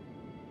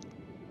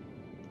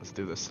 Let's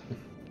do this.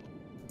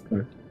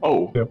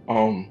 Oh, Yep.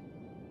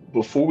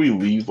 before we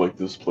leave like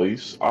this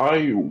place,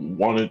 I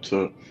wanted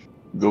to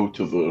go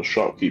to the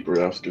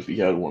shopkeeper, ask if he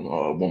had one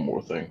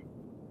more thing.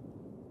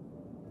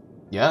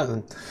 Yeah,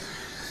 and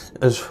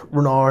as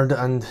Renard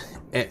and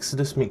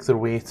Exodus make their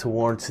way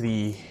towards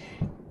the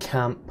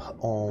camp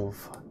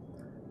of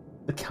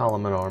the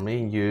Calaman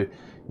army, you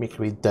make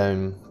your way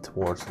down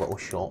towards the little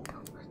shop.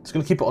 Just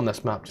going to keep it on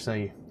this map just now.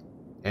 You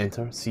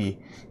enter, see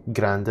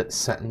Grandit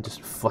sitting,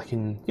 just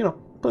flicking, you know,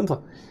 putting the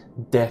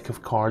deck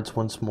of cards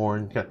once more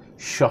and kind of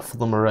shuffle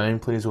them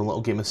around, playing his own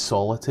little game of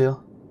solitaire.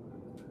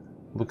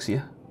 Looks at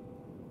you.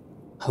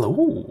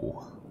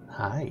 Hello.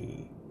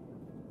 Hi.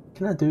 What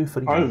can I do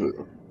for you? Hi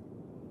there.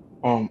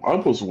 I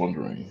was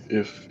wondering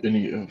if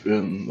any of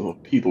the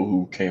people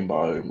who came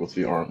by with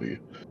the army,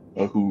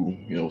 who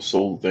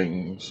sold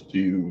things to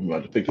you,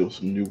 might have picked up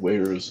some new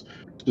wares,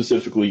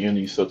 specifically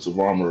any sets of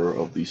armor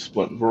of the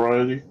splint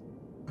variety.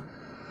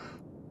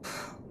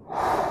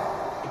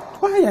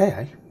 Why,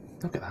 aye.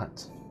 Look at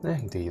that. I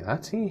can do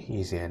that.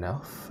 Easy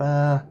enough.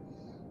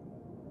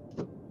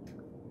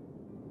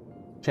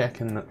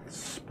 Checking that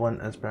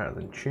splint is better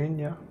than chain,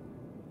 yeah?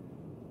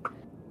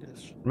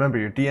 Yes. Remember,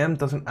 your DM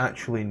doesn't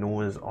actually know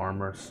his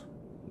armors.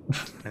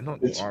 I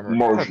don't It's armor.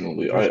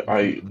 marginally.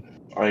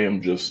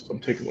 I'm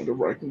taking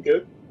whatever I can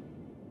get.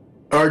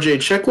 RJ,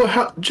 check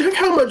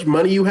how much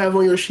money you have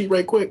on your sheet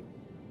right quick.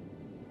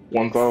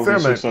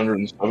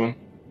 1,607.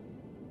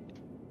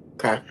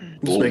 Okay,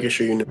 just Cool. making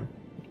sure you know.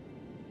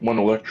 One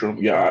electrum.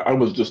 Yeah, I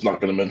was just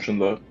not going to mention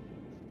that.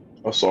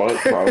 I saw it,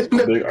 but I was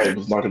so big. I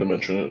was not going to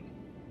mention it.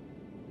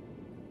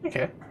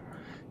 Okay.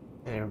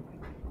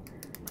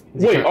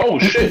 Wait, oh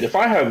shit, if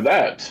I have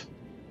that...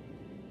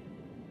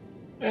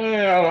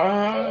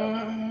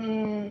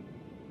 I'm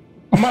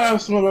gonna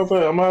ask him about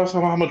that. I'm gonna ask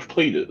him how much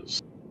plate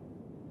is.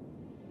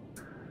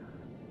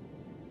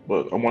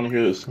 But I want to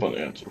hear this splint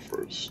answer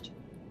first.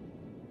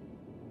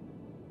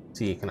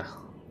 See, you kind of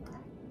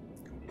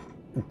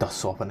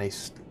dust off a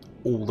nice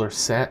older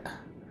set.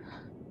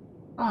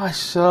 Ah,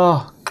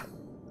 sure.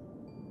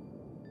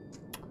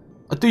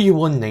 I'll do you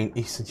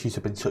 190 since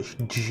you've been such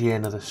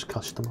generous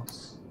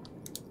customers.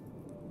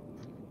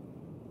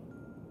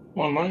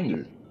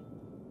 190.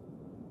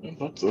 Yeah,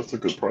 that's a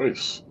good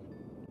price.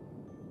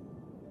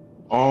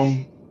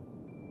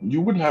 You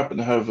wouldn't happen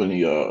to have any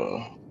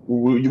you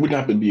wouldn't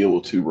happen to be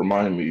able to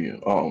remind me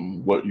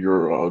what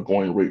your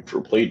going rate for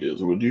plate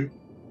is, would you?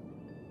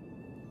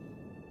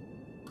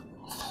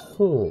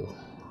 Oh.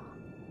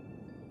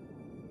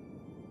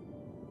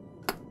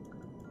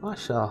 I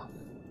shall.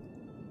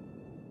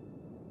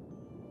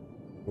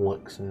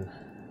 Looks and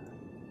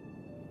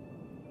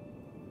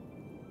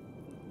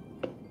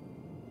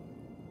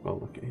oh,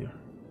 look at here.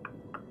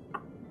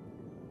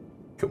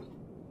 Cool.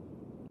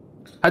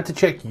 I had to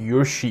check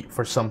your sheet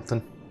for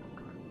something.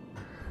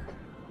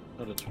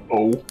 Oh, that's fine.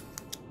 Oh,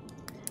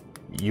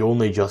 You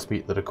only just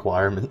meet the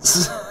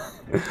requirements.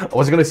 I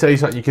was going to say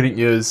something you couldn't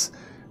use,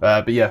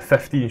 but yeah,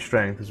 15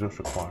 strength is what's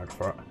required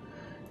for it.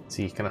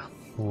 So you kind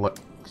of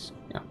looks,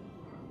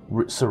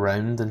 roots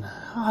around and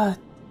I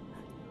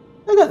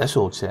got this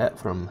old set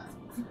from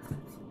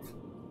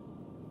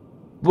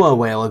a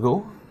while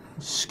ago.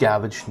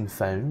 Scavenged and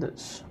found.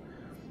 It's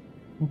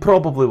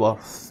probably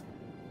worth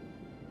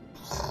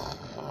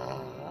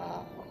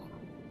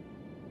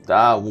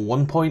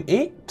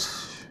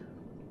 1.8.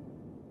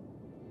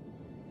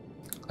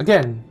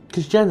 Again,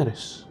 because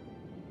generous.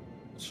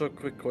 So,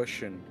 quick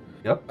question.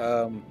 Yep.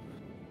 No,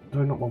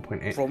 not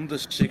 1.8. From the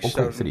 1.3.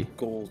 6,000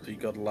 gold we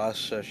got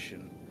last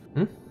session,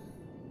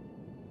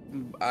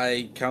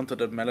 I counted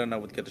that Melina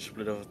would get a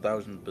split of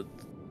 1,000, but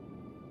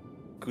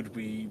could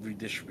we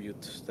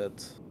redistribute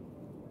that?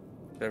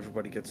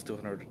 Everybody gets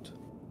 200.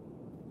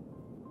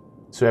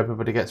 So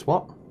everybody gets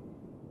what?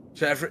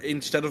 So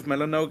instead of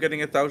Melino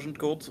getting 1,000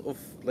 gold of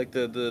like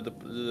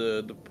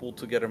the pool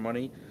together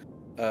money,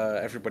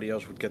 everybody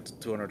else would get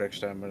 200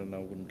 extra, and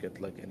Melino wouldn't get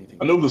like anything.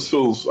 I know this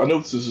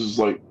is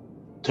like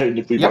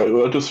technically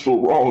right. I just feel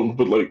wrong,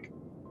 but like.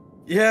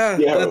 Yeah.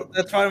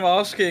 That's why I'm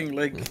asking.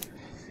 Like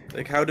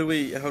how do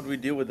we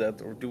deal with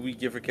that, or do we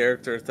give a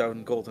character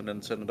 1,000 gold and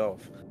then send it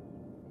off?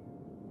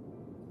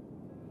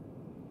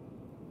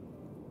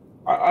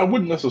 I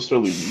wouldn't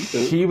necessarily need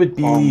it. She would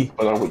be,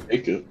 but I would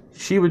take it.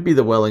 She would be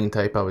the willing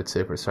type, I would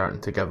say, for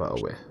certain, to give it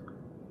away.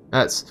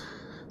 That's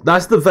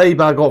the vibe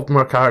I got from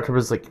her character,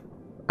 was like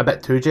a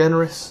bit too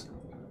generous.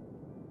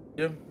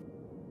 Yeah.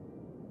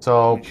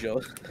 So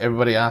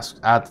everybody add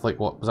like,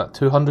 what was that,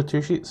 200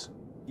 2 sheets?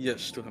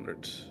 Yes,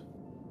 200.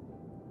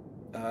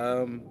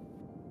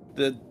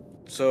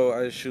 So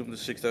I assume the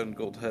 6,000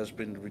 gold has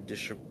been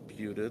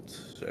redistributed.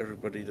 So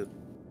everybody that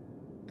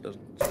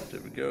doesn't,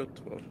 there we go,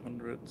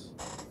 1,200.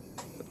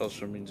 That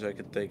also means I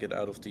can take it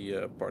out of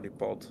the party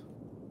pot.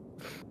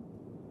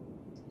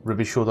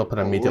 Ruby showed up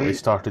and immediately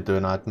started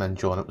doing admin,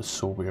 John. It was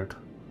so weird.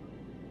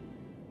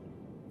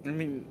 I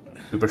mean,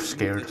 We were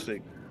scared.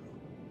 realistic.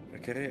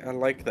 Okay, I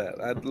like that.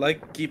 I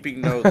like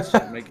keeping notes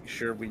and making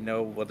sure we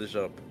know what is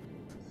up.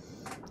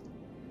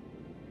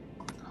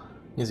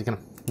 Yes, he kind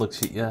of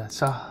looks at you.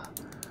 It's about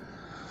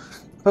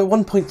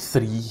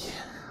 1.3.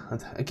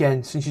 And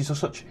again, since you are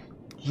such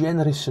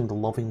generous and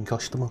loving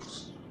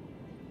customers,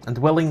 and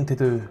willing to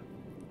do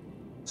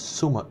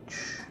so much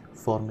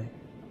for me.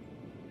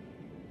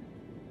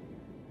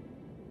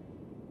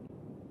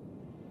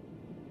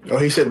 Oh,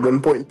 he said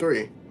 1.3.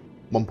 1.3.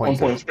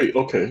 1.3.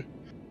 Okay.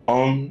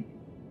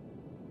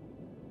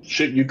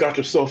 Shit, you got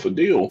yourself a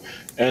deal,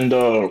 and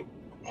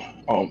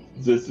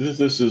this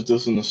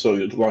doesn't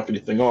necessarily lock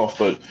anything off,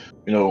 but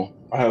you know,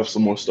 I have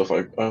some more stuff.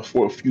 I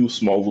for a few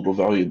small little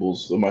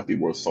valuables that might be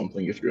worth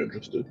something if you're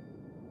interested.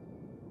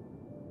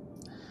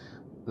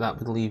 That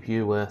would leave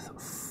you with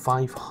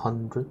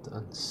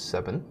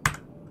 507.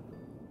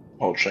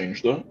 I'll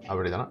change that. I've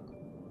already done it.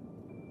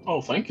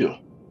 Oh, thank you.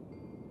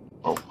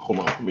 Oh, hold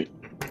on. Let me.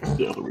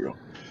 Yeah, there we go.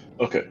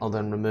 Okay. I'll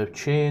then remove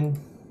chain.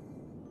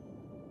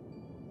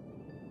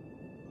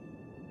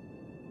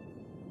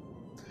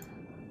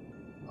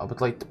 I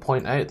would like to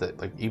point out that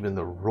like even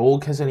the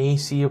rogue has an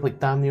AC of like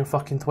damn near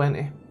fucking 20.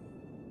 I'm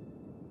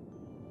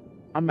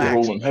You're max.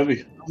 rolling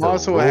heavy. I'm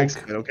also a rogue.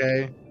 hexblade,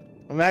 okay?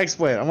 I'm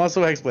hexblade. I'm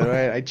also a hexblade,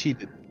 alright? I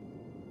cheated.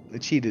 I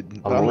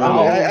cheated. But rogue.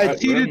 I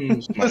cheated.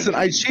 That's my Listen,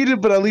 I cheat.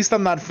 cheated, but at least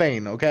I'm not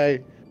Fane, okay?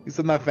 At least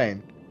I'm not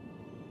Fane.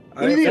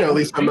 What do you mean? At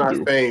least I'm not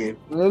do. Fane.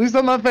 At least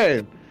I'm not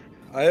Fane.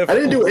 I have. I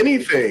didn't do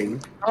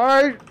anything.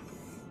 Alright.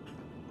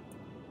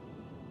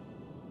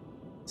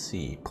 Let's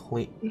see,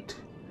 plate.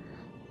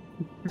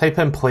 Type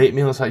in plate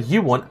meal. It's like,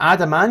 you want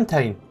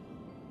adamantine?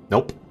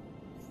 Nope.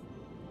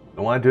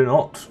 No, I do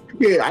not.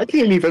 Yeah, I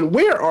can't even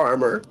wear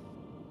armor.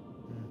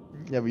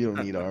 Yeah, but you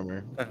don't need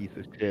armor. Piece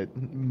of shit.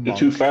 You're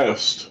too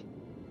fast.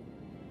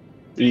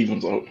 It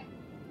evens out.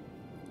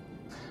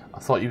 I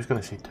thought you was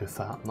gonna say too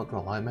fat. I'm not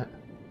gonna lie, mate.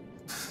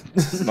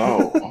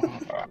 No.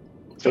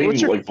 So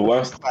what's your like the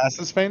last.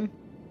 classes, Fane?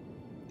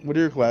 What are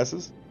your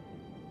classes?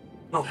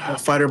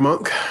 Fighter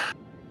monk.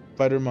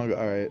 Fighter, monk,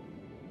 alright.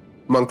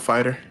 Monk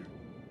fighter.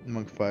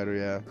 Monk, fighter,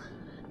 yeah.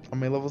 How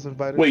many levels in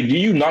fighter? Wait, do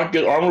you not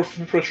get armor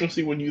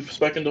proficiency when you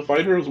spec into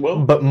fighter as well?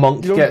 But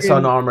monk You don't gets gain-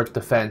 unarmored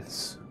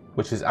defense,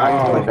 which is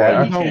actually right.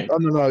 better. You don't, oh,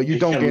 no, you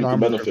don't can't gain reap the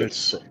armor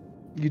benefits.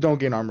 proficiency. You don't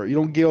gain armor. You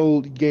don't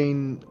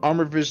gain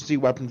armor proficiency,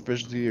 weapon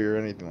proficiency, or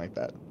anything like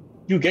that.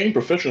 You gain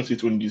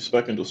proficiencies when you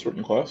spec into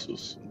certain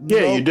classes. Yeah,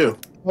 Nope. you do.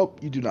 Nope,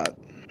 you do not.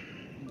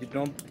 You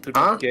don't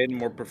Huh? gain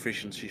more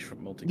proficiencies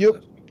from multi.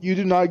 Yep. You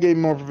do not gain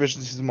more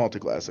proficiencies in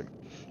multiclassing.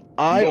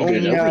 I You don't only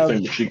gain everything,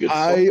 have but she gets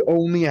I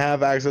only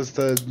have access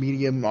to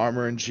medium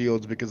armor and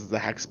shields because of the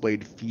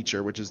hexblade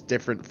feature, which is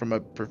different from a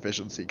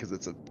proficiency because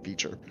it's a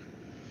feature.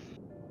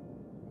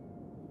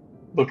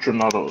 But you're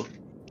not a.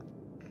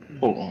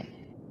 Hold on.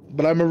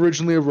 But I'm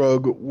originally a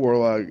rogue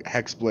warlock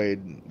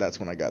hexblade. That's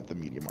when I got the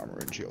medium armor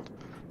and shield.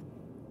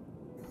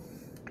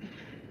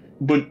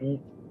 But.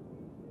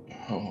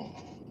 Oh,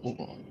 hold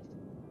on.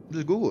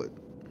 Just Google it.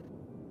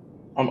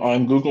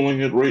 I'm googling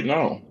it right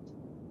now,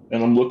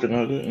 and I'm looking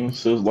at it, and it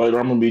says light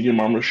armor, medium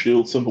armor,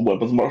 shield, simple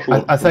weapons,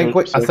 martial. I think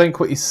weapons,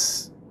 what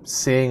he's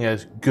saying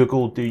is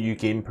Google, do you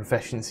gain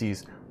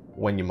proficiencies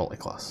when you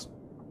multiclass?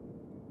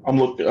 I'm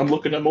looking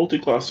at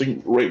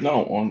multiclassing right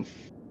now on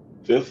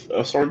 5th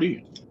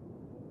SRD.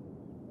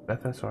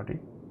 FSRD.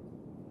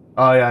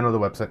 Oh yeah, I know the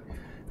website.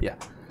 Yeah.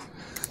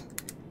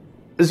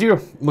 As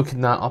you're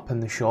looking that up in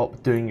the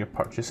shop, doing your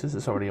purchases,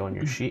 it's already on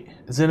your sheet.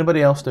 Is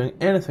anybody else doing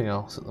anything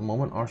else at the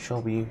moment, or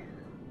shall we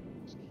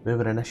move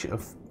an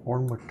initiative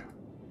onward?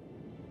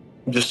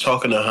 I'm just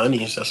talking to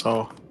honeys, that's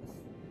all.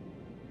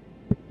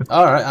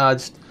 Alright,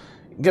 just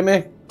give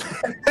me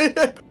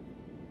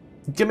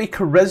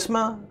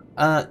charisma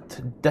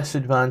at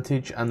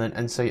disadvantage and then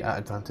insight at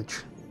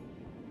advantage.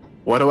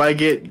 Why do I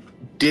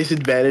get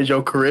disadvantage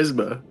on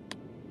charisma?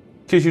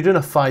 Because you're doing a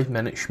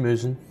 5-minute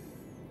schmoozing.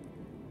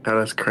 Oh,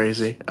 that's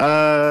crazy.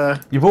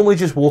 You've only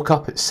just woke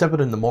up at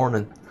 7 in the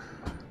morning.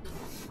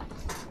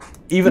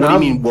 Even What do you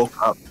I'm- mean woke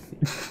up?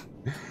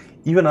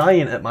 Even I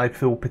ain't at my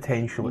full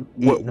potential at 8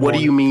 in the What do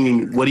you morning.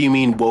 mean? What do you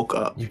mean woke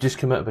up? You've just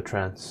come out of a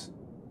trance.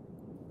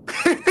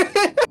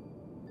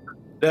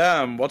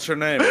 Damn, what's her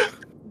name?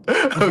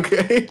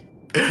 Okay.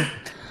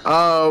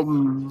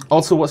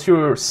 Also, what's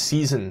your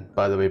season,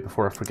 by the way,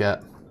 before I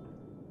forget?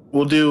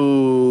 We'll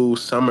do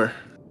summer.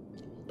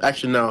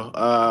 Actually,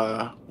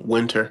 no.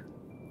 Winter.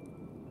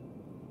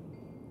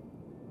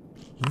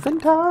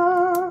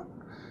 Winter!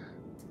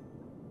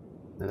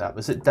 That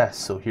was at this,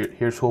 so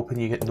here's hoping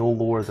you get no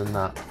lower than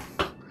that.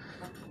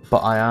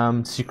 But I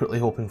am secretly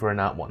hoping for a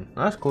nat 1.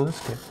 That's close,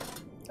 okay.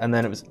 And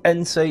then it was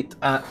insight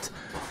at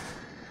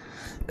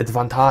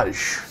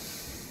advantage.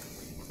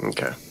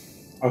 Okay.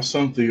 I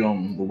sent the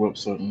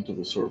website into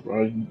the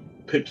server. I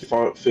picked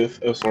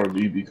 5th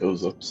SRD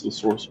because that's the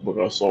source book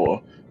I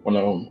saw when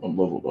I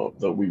leveled up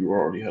that we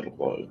already had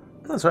applied.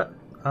 That's right.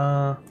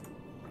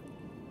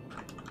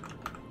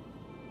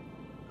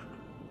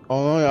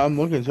 Oh yeah, I'm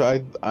looking.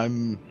 So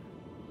I'm.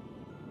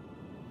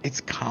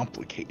 it's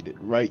complicated,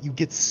 right? You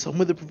get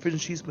some of the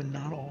proficiencies, but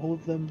not all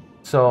of them.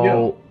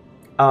 So,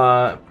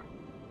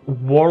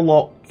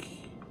 Warlock,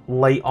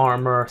 light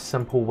armor,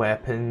 simple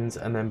weapons,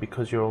 and then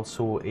because you're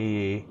also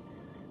a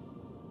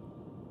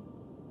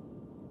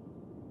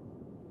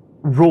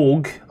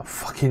rogue,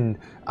 fucking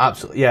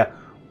absolutely, yeah.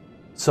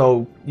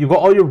 So, you've got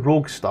all your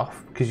rogue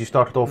stuff, because you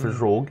started off as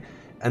rogue,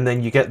 and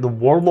then you get the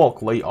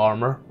Warlock light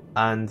armor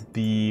and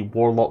the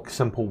Warlock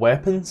simple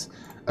weapons.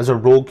 As a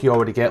rogue, you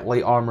already get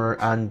light armor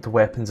and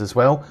weapons as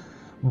well.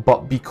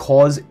 But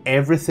because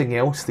everything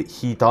else that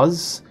he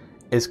does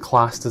is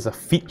classed as a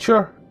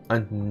feature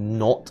and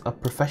not a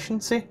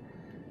proficiency.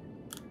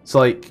 So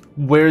like,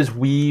 whereas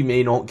we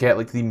may not get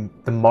like the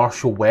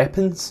martial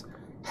weapons,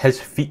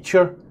 his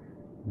feature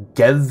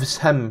gives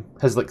him,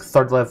 his like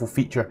 3rd level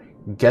feature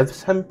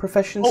gives him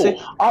proficiency.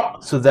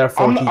 So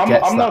therefore he gets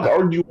that.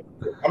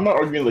 I'm not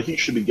arguing that he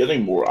should be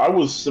getting more. I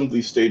was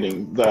simply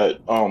stating that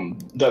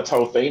that's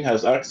how Thane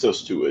has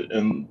access to it,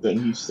 and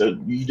then he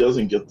said he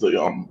doesn't get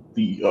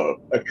the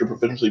extra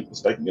proficiency for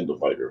stacking into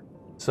fighter.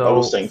 So I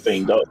was saying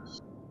Thane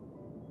does.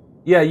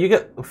 Yeah, you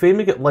get Thane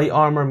would get light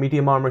armor,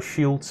 medium armor,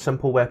 shield,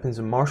 simple weapons,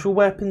 and martial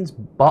weapons,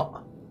 but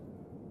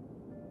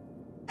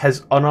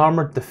his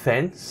unarmored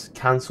defense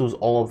cancels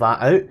all of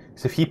that out.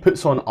 So if he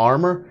puts on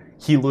armor,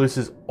 he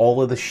loses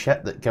all of the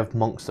shit that give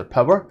monks their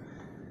power.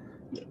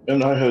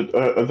 And I had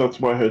that's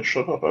why I had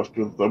shut up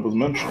after that was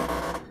mentioned.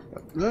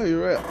 No,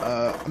 you're right.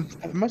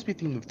 I must be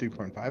thinking of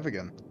 3.5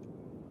 again.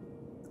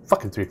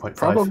 Fucking 3.5.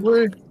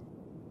 Probably.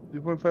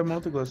 3.5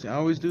 multiclassing. I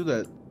always do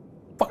that.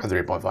 Fucking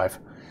 3.5.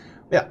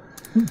 Yeah.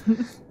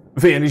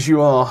 Then as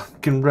you are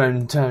going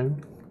round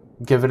town,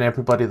 giving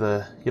everybody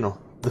the, you know,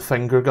 the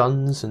finger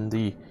guns and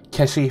the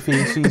kissy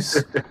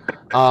faces.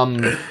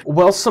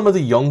 Well, some of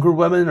the younger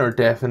women are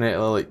definitely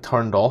like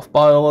turned off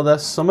by all of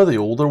this. Some of the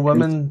older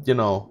women, you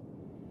know,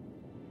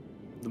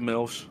 The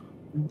MILFs.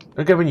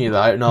 they're giving you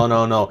that. No.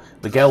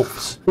 The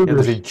GILFs. Yeah,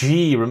 there's a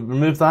G.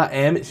 Remove that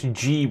M, it's a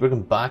G. We're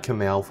going back in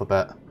the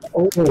alphabet.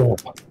 Oh,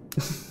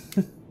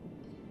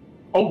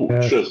 Oh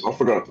Yes. shit! I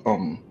forgot.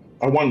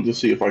 I wanted to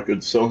see if I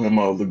could sell him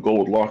the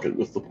gold locket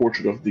with the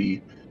portrait of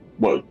the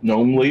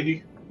gnome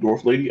lady,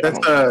 dwarf lady.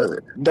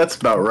 That's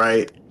about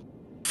right.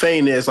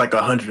 Fane is like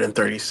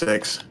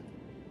 136.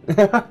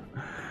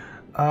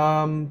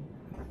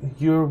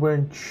 You're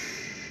wearing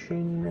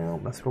chain now,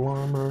 mithril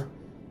armor.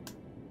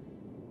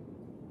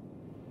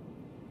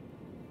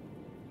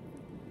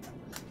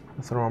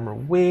 Mithril armor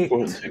weight. Go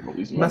ahead and take all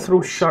these Mithril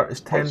medals. shirt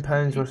is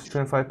 £10 versus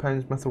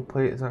 £25. Mithril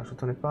plate is actually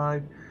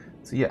 25.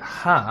 So yeah,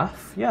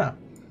 half. Yeah.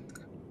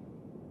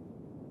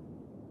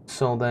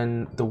 So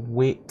then the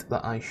weight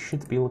that I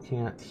should be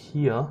looking at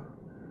here,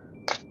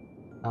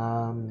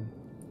 20.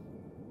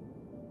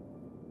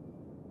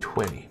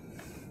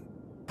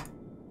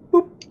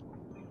 Boop.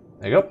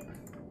 There you go.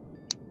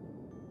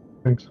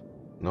 thanks.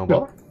 No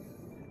bother.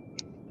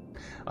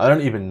 I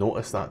didn't even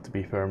notice that, to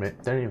be fair, mate.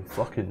 Didn't even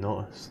fucking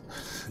notice.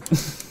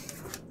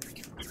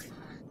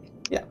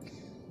 Yeah.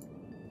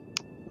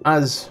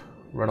 As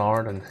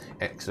Renard and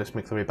Exodus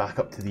make their way back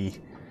up to the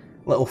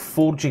little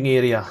forging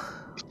area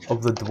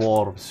of the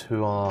dwarves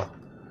who are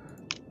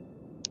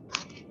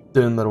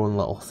doing their own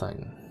little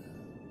thing,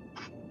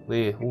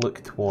 they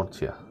look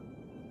towards you.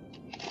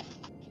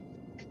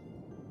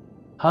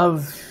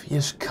 Have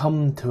you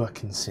come to a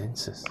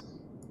consensus?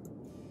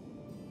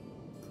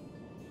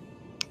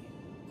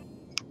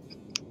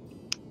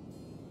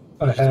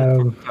 I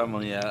have.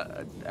 Family,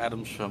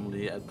 Adam's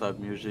family at type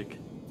music.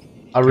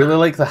 I really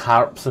like the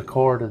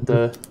harpsichord and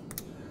the...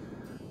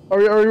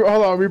 Hold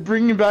on, are we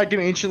bringing back an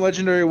ancient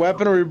legendary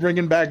weapon, or are we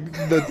bringing back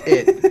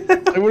it?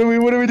 Like,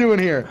 what are we doing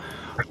here?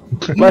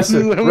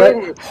 Listen, right,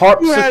 Who has the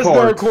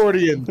harpsichord.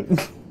 accordion? Who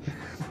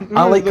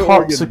I has like the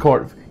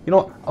harpsichord. You know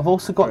what? I've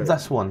also got Right.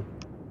 this one.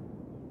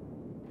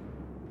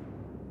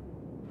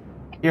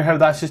 Hear how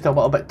that's just a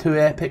little bit too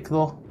epic,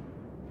 though?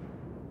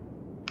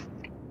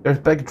 There's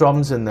big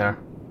drums in there.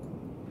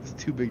 It's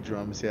two big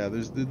drums. Yeah,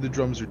 there's the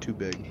drums are too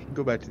big.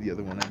 Go back to the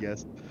other one, I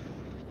guess.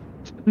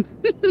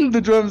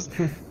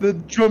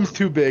 the drums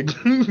too big.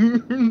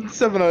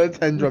 7 out of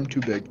 10 drum too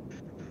big.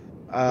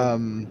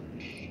 Yeah,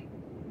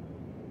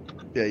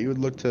 you would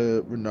look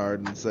to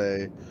Renard and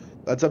say,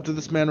 "That's up to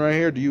this man right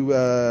here. Do you,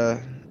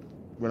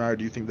 Renard?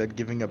 Do you think that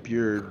giving up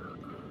your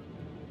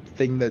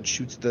thing that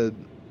shoots the,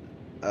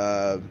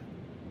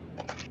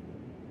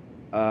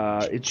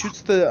 it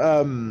shoots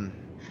the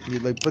he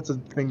like puts a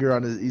finger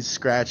on he's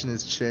scratching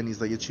his chin.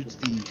 He's like, it shoots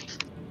the,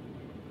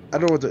 I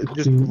don't know what to,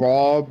 just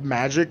raw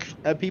magic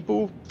at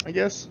people, I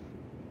guess.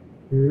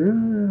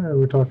 Yeah,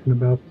 we're talking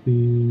about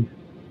the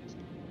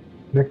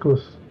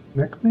necklace.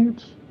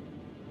 Neckmates?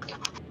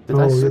 Did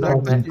I Oh, say you're that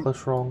talking-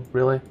 necklace wrong?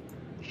 Really?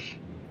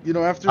 You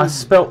know, after I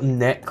spelt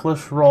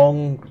necklace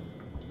wrong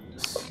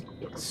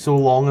so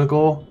long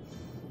ago.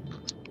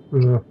 he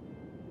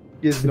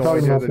has We're no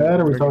talking idea about that,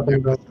 or we're talking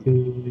necklace. about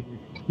the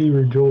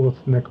Hero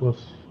Jolith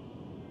necklace?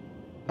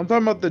 I'm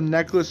talking about the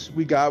necklace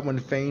we got when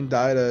Fane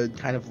died a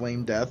kind of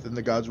lame death, and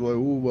the gods were like,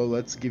 "Ooh, well,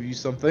 let's give you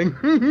something."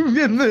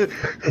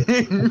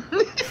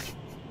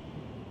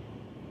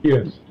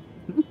 Yes.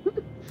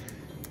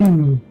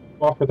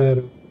 Offer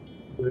that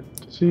to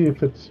see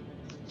if it's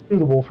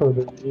suitable for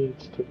their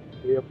needs to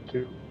be able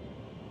to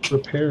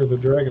repair the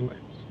Dragonlance.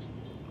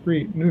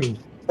 Create new.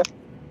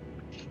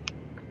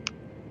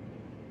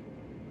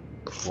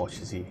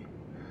 Watches he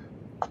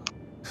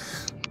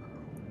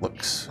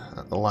looks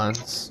at the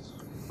lance,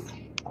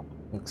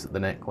 looks at the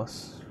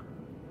necklace.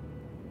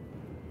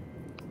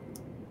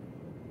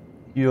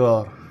 You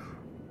are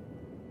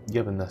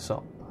giving this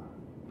up.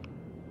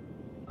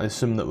 I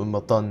assume that when we're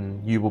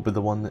done, you will be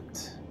the one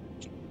that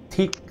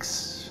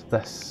takes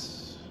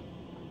this,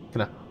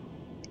 kind of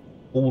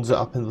holds it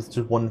up with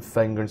just one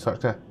finger and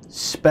starts kind of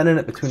spinning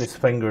it between his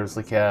fingers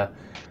like a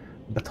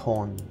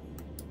baton.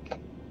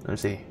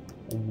 There's a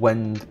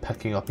wind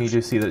picking up, and you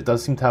do see that it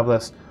does seem to have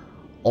this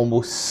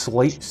almost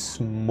slight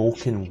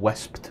smoking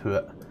wisp to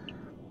it.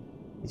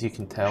 As you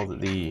can tell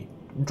that the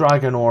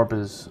Dragonorb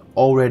has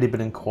already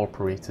been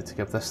incorporated to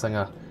give this thing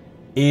a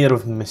air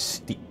of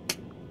mystique.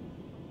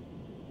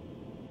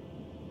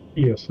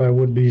 Yes, I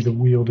would be the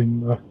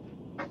wielding the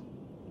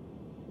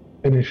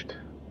finished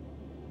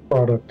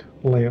product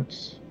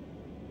lance.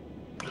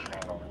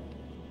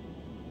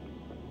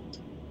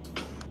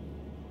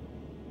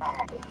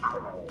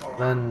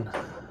 Then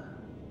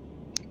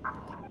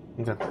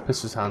I'm gonna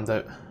push his hand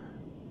out.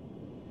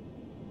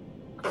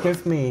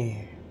 Give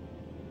me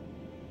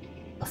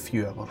a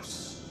few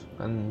hours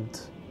and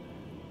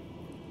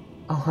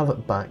I'll have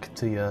it back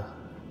to you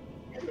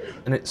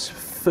in its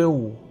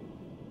full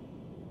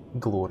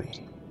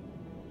glory.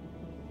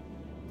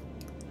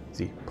 As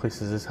he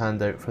places his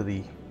hand out for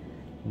the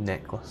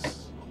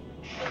necklace.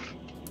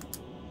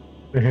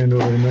 I hand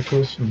over the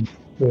necklace and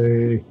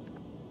say,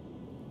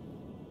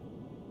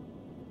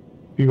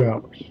 few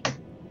hours.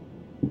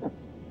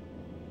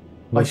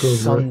 By What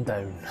goes right?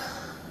 sundown.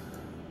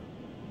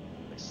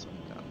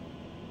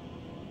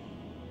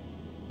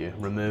 You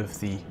remove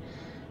the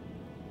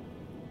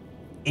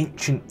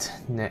ancient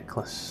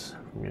necklace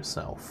from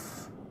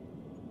yourself.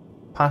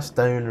 Passed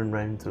down and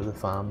round through the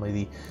family,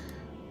 the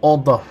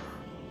order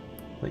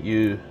that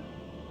you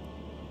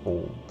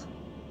hold.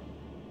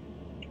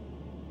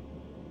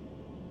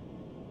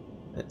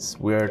 It's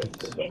weird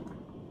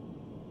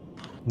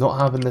not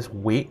having this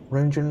weight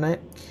round your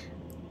neck.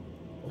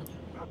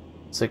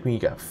 It's like when you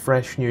get a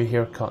fresh new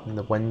haircut and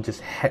the wind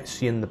just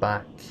hits you in the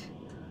back.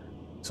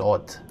 It's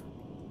odd.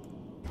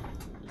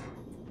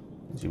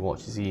 As you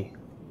watch as he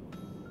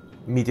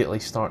immediately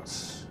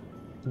starts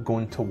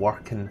going to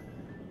work and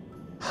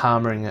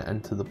hammering it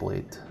into the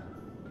blade.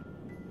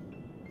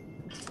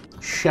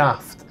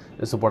 Shaft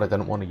is the word I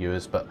didn't want to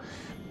use, but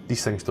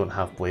these things don't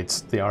have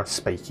blades, they are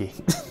spiky.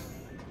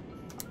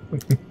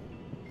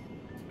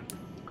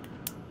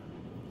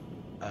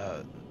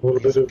 A little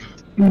bit of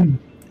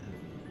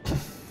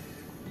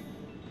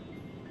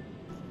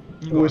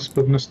wisp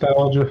of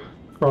nostalgia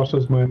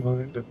crosses my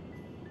mind. And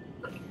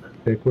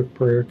a quick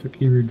prayer to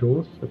Kiri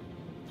Jolis.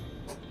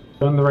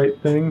 Done the right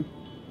thing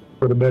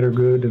for the better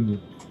good, and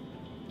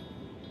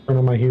turn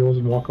on my heels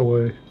and walk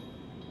away.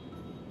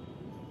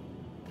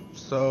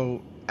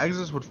 So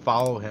Exodus would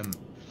follow him,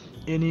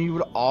 and he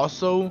would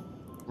also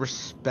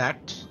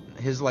respect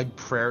his like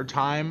prayer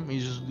time.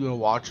 He's just gonna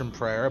watch him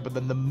prayer, but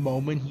then the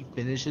moment he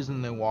finishes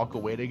and they walk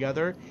away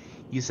together,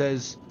 he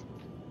says,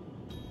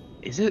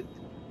 is it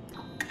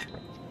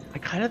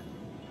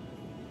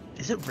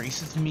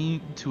racist of me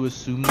to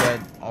assume that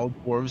all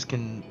dwarves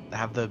can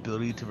have the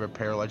ability to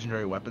repair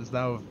legendary weapons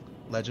now of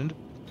legend?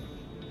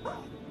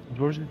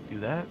 Dwarves can do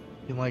that?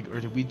 And like, or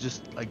did we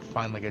just like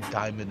find like a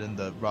diamond in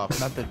the rough?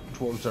 Not that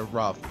dwarves are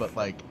rough, but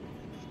like,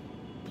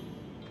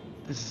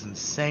 this is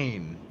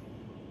insane.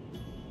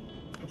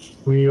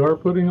 We are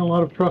putting a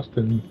lot of trust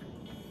in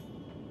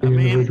the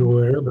individual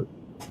there, but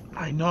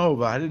I know,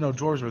 but I didn't know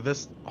dwarves were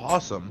this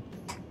awesome.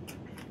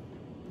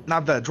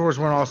 Not that dwarves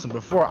weren't awesome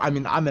before. I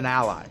mean, I'm an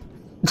ally,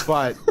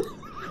 but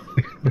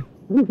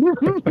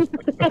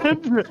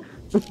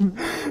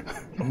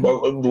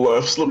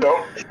Left, look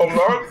out! I'm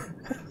not.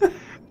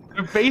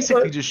 they're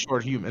basically just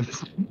short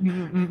humans.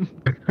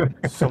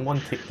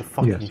 Someone take the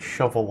fucking Yes.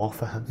 shovel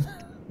off of him.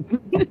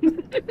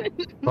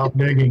 stop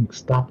digging.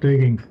 Stop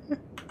digging.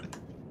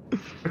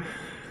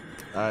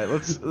 All right,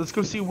 let's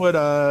go see what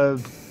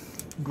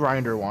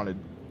Grinder wanted.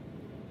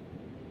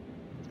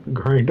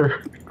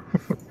 Grinder.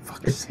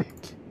 Fuck's sake.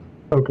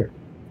 Okay.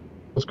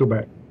 Let's go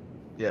back.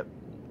 Yep,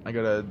 I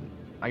guess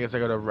I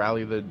gotta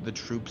rally the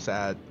troops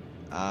at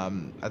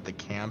the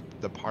camp,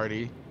 the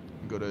party.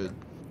 Go to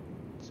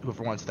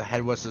whoever wants to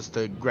head with us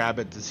to grab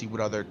it to see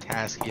what other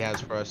task he has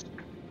for us.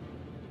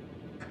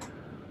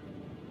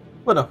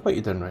 What are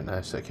you doing right now,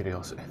 out of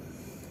curiosity?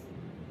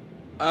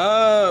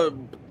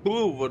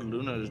 Cool what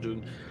Luna is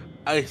doing.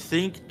 I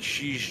think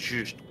she's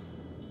just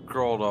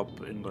crawled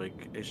up in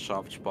like a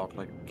soft spot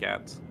like a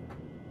cat,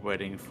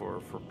 waiting for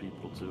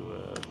people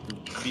to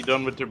be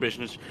done with their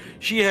business.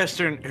 She has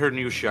her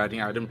new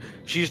shiny item.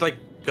 She's like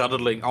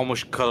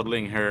almost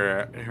cuddling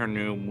her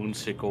new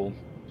moonsicle,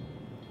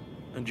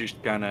 and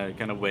just kind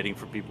of waiting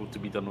for people to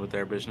be done with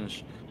their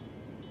business.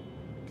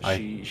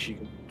 She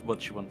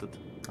what she wanted.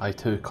 I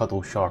too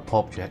cuddle sharp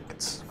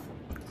objects.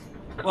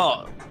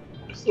 Well,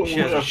 So she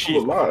has a sheep,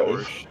 of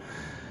course.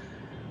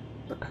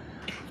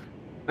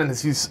 And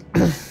as you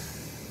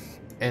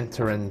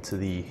enter into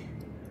the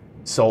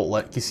salt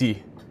lick, you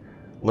see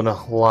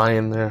Luna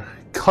lying there,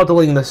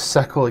 cuddling this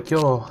sickle, like,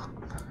 oh,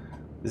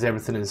 as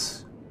everything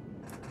is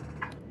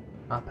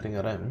happening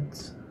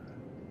around.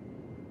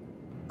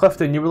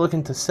 Clifton, you were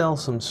looking to sell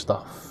some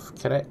stuff,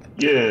 correct?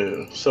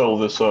 Yeah, sell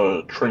this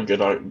trinket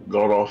I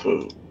got off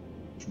of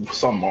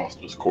some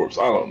monster's corpse.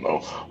 I don't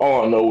know.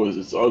 All I know is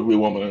it's an ugly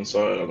woman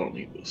inside. I don't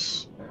need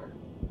this.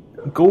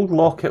 Gold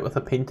locket with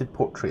a painted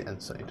portrait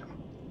inside.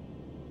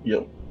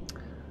 Yep.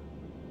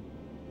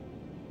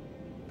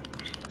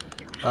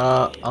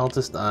 I'll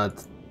just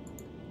add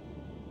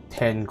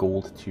 10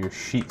 gold to your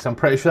sheets. I'm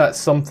pretty sure that's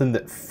something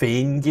that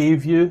Fane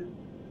gave you.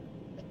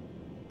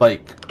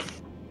 Like,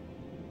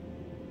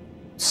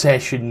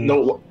 session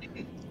No,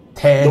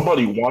 10.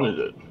 nobody wanted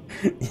it.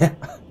 Yeah.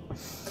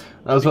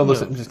 That was one of those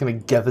things just kind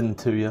of given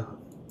to you.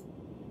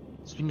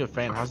 Speaking of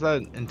Fane, how's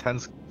that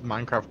intense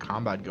Minecraft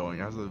combat going?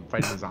 How's the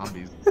fighting the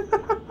zombies?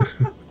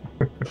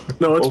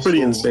 No, it's Also,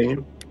 pretty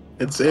insane.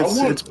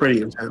 It's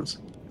pretty intense.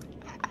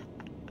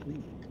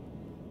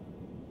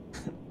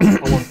 I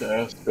want to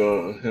ask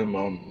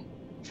him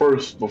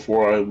first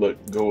before I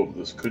let go of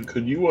this.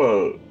 Could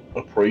you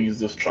appraise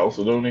this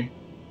Chalcedony?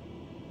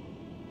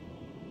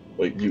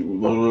 Like,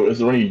 is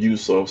there any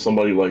use of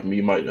somebody like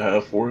me might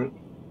have for it?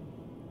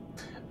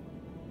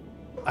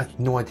 I had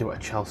no idea what a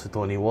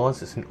chalcedony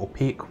was. It's an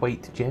opaque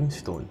white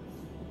gemstone.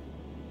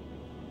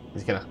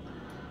 He's gonna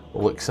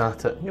looks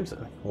at it, gives it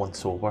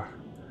once over.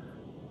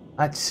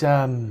 That's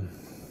that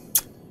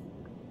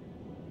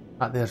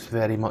there's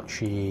very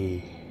much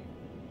a.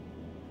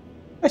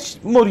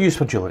 It's more used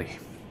for jewellery.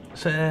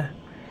 It's the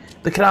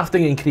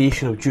crafting and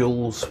creation of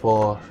jewels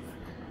for,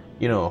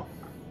 you know,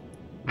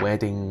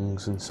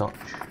 weddings and such.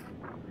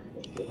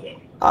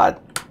 I'd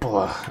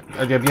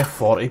give you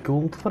 40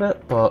 gold for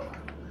it, but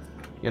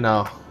you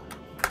know,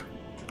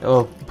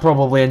 it'll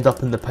probably end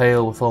up in the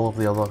pile with all of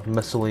the other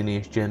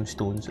miscellaneous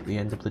gemstones at the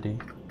end of the day.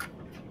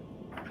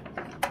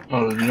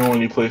 You know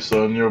any place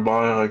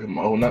nearby?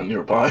 Oh, not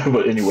nearby,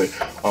 but anyway.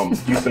 Do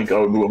you think I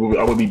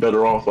would be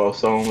better off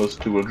selling this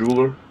to a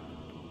jeweler?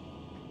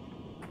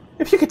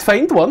 If you could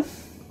find one.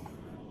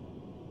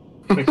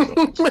 Makes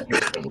sense.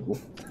 Understandable.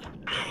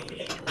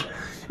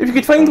 If you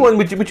could find one,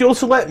 would you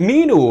also let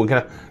me know?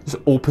 Kind of just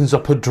opens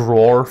up a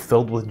drawer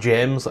filled with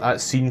gems, like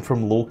that scene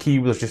from Loki,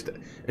 where there's just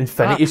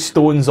infinity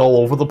stones all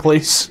over the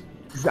place.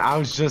 I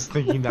was just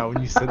thinking that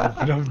when you said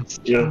that.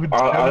 Yeah,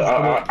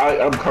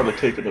 I'm kind of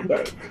taken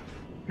aback.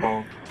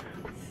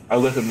 I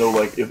let him know,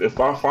 like, if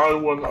I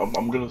find one,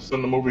 I'm gonna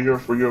send them over here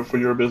for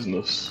your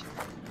business.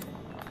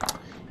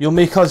 You'll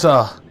make us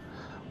a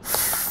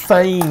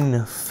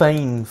fine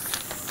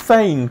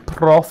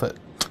profit.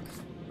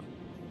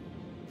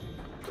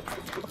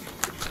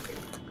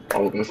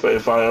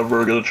 If I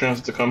ever get a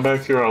chance to come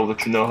back here, I'll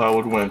let you know how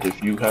it went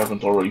if you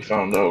haven't already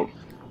found out.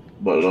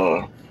 But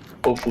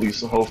hopefully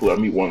I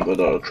meet one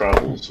that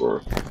travels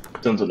or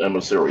sends an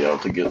emissary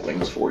out to get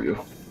things for you.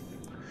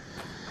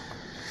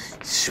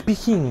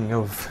 Speaking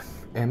of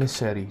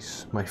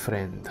emissaries, my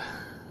friend.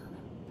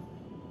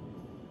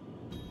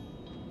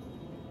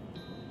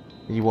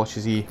 You watch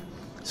as he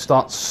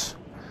starts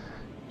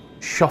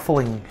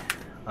shuffling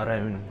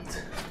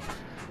around.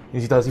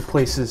 As he does, he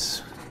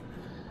places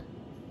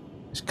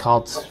his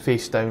cards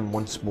face down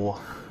once more.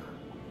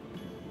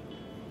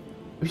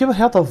 Have you ever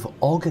heard of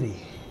augury?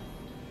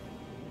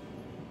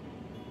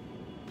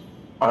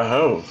 I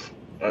have,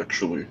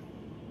 actually.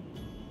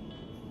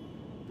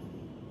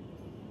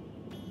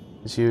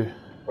 As you...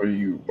 Are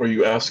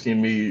you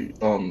asking me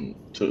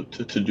to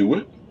do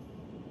it?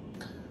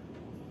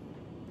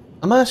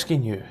 I'm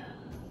asking you.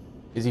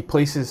 As he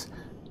places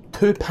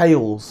 2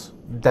 piles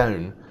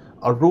down,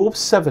 a row of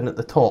 7 at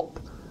the top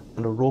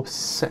and a row of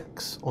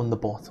 6 on the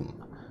bottom.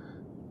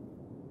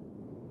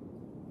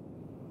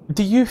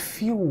 Do you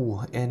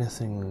feel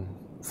anything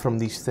from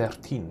these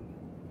 13?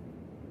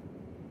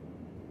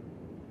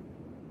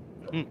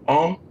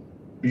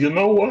 You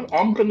know what?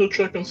 I'm gonna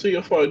check and see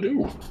if I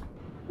do.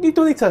 You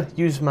don't need to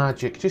use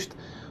magic, just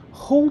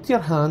hold your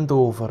hand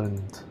over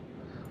and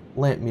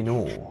let me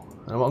know.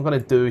 And what I'm going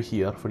to do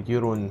here, for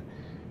your own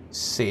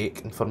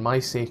sake, and for my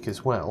sake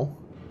as well,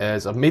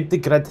 is I've made the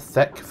grid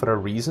thick for a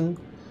reason,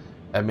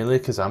 mainly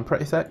because I'm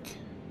pretty thick.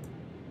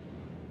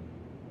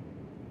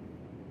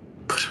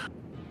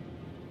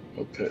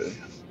 Okay.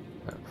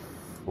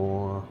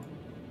 4,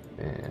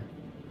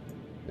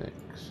 6,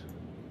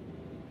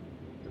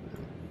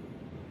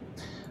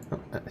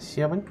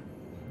 7,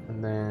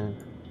 and then...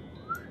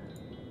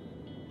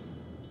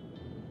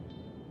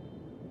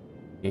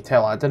 You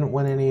tell I didn't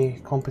win any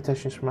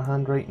competitions for my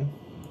handwriting.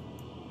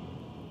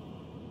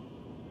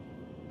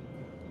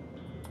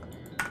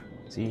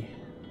 See,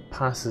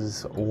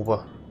 passes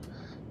over.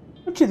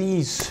 Which of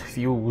these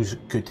feels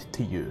good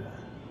to you?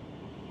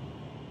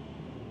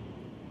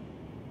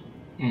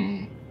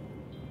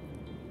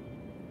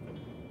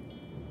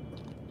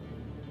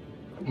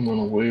 I'm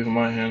gonna wave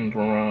my hand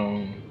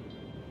around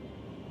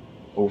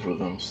over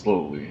them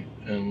slowly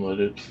and let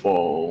it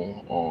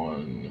fall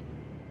on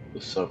the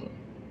 7.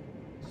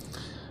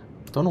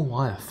 Don't know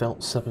why I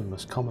felt 7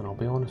 was coming, I'll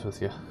be honest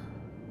with you.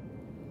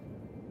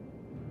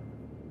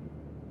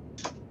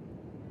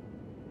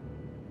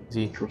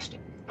 He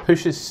Interesting.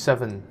 pushes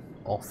 7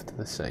 off to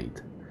the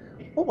side.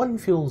 What one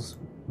feels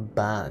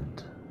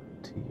bad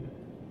to you?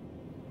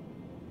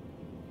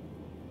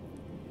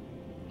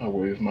 I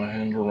wave my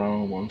hand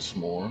around once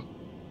more.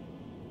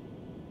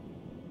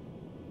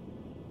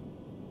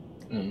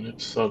 And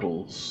it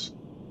settles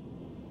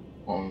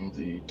on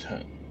the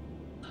 10.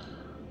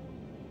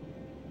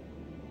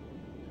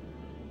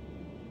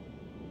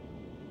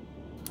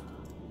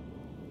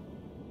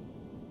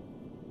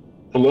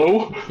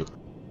 Hello?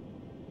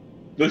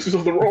 Did I see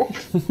something wrong?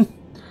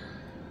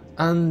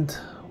 And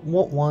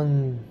what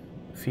one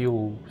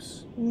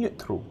feels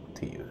neutral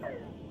to you?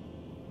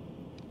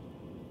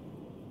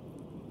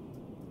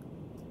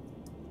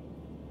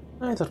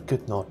 Neither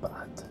good nor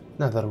bad,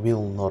 neither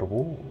weal nor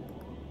woe.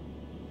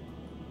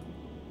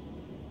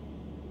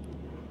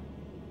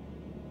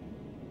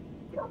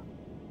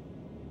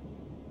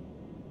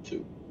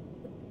 Two.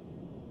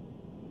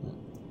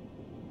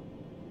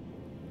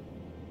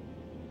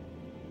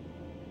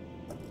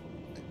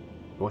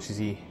 Watches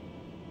he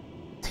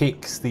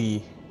takes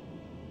the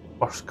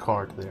first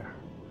card there.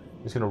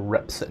 He's gonna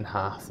rips it in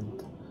half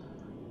and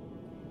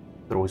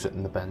throws it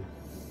in the bin.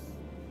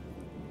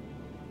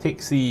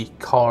 Takes the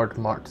card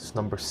marked as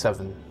number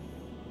 7,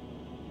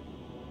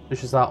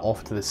 pushes that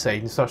off to the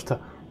side and starts to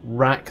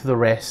rack the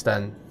rest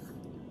in.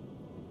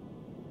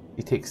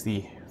 He takes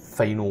the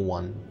final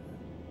one,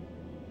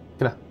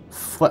 kinda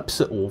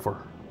flips it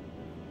over.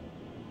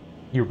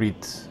 You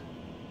read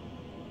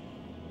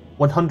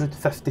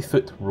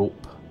 150-foot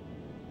rope.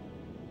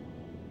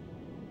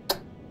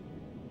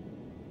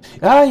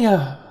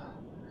 Yeah,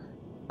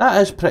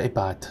 that is pretty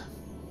bad.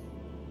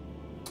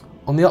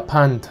 On the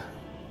uphand,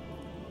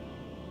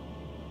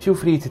 feel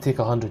free to take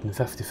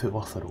 150 foot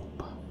worth of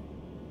rope.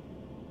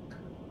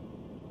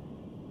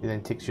 He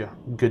then takes your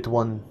good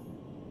one,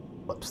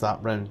 flips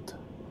that round.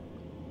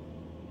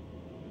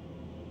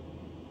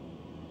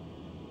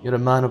 You're a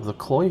man of the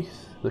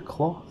cloth, the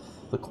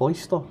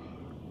cloister, or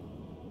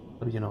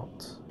are you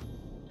not?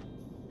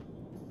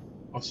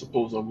 I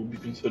suppose I would be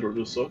considered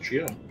as such,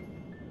 yeah.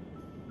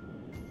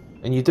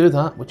 And you do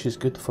that which is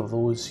good for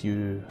those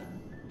you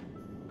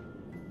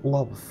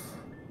love,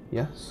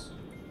 yes?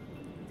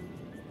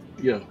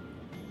 Yeah.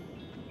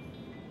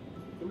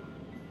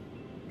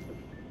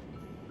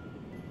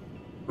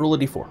 Roll a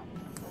d4.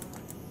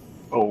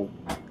 Oh,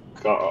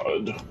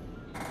 God.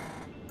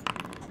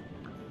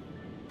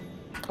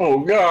 Oh,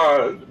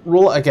 God.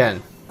 Roll it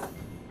again.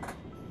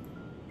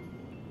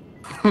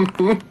 I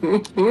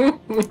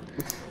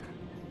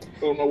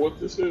don't know what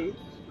this is.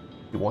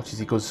 You watch as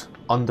he goes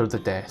under the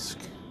desk,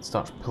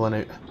 starts pulling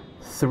out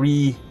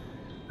 3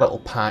 little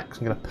packs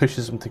and kind of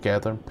pushes them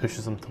together and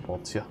pushes them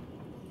towards you.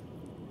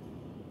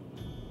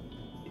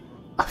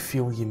 I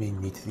feel you may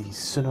need these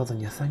sooner than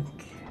you think.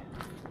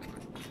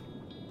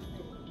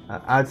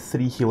 Add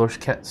 3 healers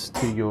kits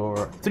to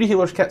your 3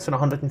 healers kits and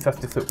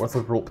 150 foot worth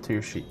of rope to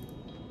your sheet.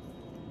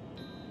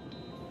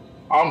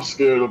 I'm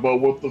scared about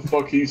what the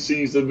fuck he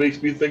sees that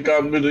makes me think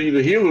I'm gonna need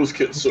a healer's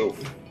kit soon.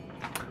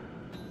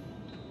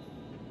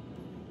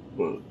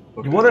 But,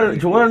 Do you want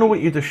to know what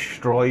you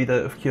destroyed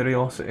out of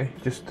curiosity,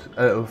 just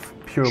out of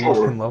pure Sure.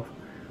 love and love?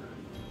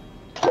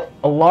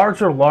 A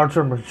larger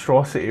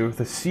monstrosity with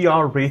a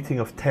CR rating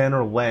of 10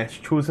 or less,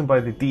 chosen by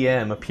the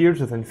DM,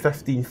 appears within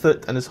 15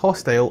 foot and is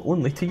hostile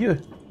only to you.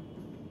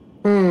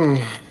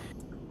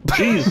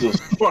 Jesus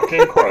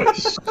fucking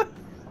Christ.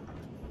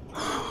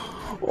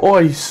 Oh,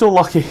 you're so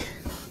lucky.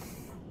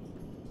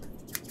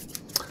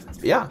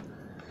 But yeah,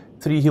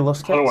 3 healers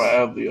kits. How do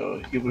I add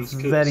the healer's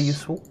kits? Very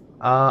useful.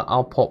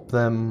 I'll pop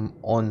them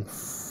on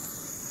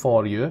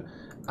for you.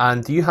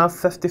 And do you have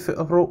 50 foot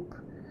of rope?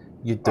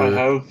 You do. I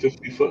have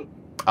 50 foot.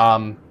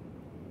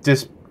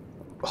 Just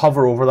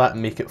hover over that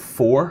and make it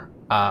 4.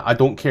 I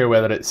don't care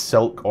whether it's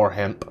silk or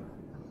hemp.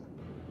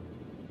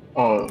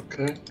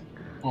 Okay.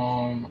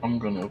 I'm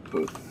gonna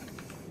put...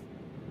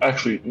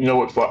 Actually, you know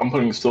what? I'm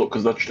putting silk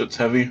because that shit's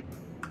heavy.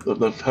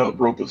 The hemp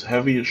rope is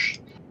heavy-ish.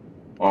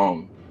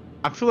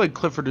 I feel like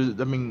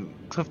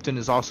Clifton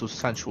is also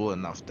sensual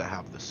enough to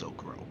have the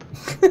silk rope.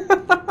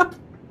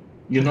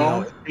 You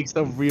know? It takes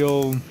a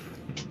real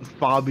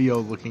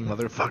Fabio-looking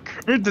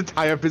motherfucker to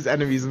tie up his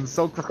enemies in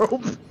silk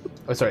rope.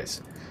 Oh, sorry,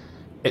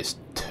 it's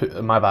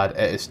 2. My bad.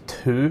 It is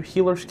 2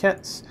 healers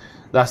kits.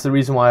 That's the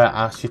reason why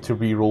I asked you to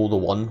re-roll the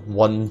 1.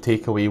 1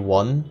 take away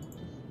 1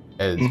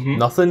 is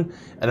nothing.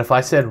 And if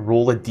I said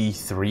roll a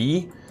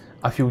d3,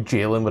 I feel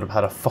Jalen would have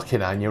had a fucking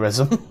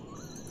aneurysm.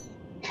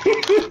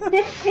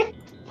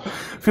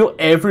 I feel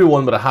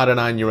everyone would have had an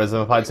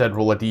aneurysm if I'd said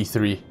roll a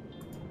d3.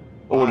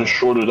 I would have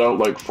shorted out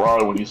like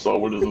Fry when he saw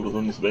what was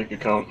in his bank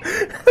account.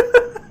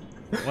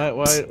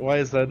 Why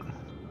is that?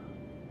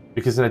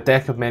 Because in a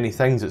deck of many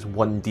things, it's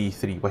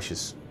 1d3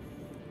 wishes.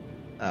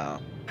 Oh.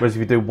 Whereas if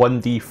you do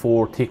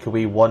 1d4, take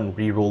away 1,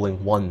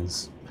 re-rolling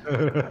ones.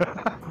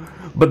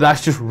 But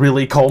that's just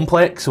really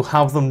complex, so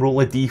have them roll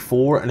a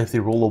d4, and if they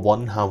roll a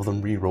 1, have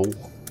them re-roll.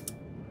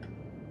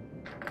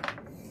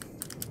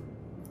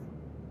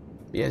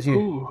 Yeah, as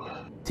you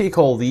take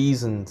all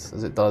these, and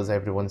as it does,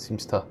 everyone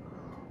seems to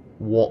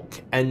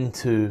walk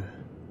into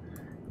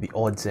the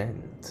odds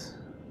end.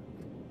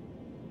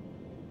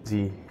 As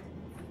he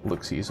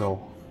looks at you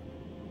all.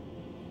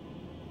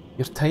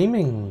 Your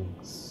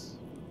timing's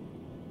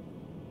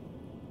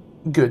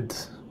good,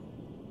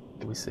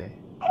 we say.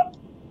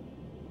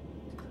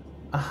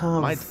 I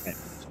have... My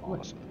timing's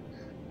awesome.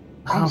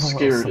 I'm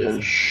scared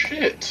as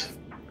shit.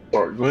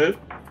 Sorry, go ahead.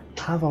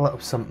 I have a little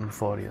something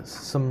for you.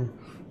 Some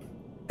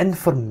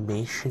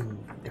information,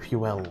 if you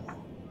will.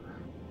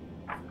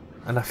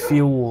 And I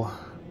feel,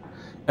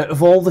 out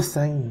of all the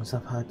things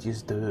I've had you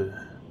do,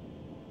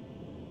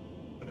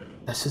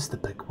 this is the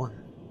big one.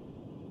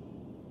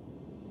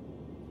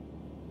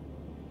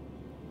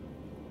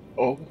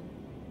 Oh.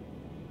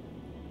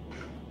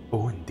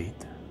 Oh, indeed.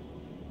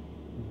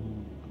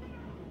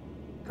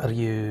 Are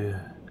you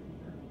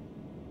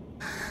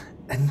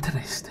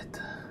interested?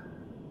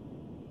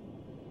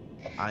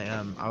 I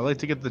am. I would like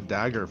to get the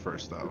dagger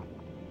first, though.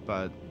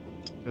 But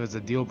if it's a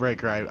deal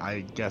breaker,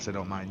 I guess I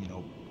don't mind, you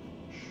know,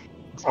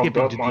 skipping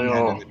got to my, the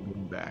end and then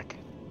going back.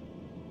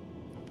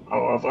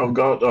 I've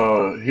got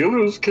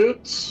healer's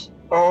kits.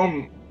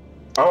 I'm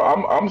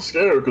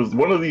scared because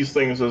one of these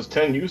things has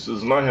 10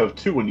 uses and I have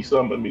 2 and he's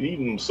I'm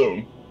needing them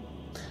soon.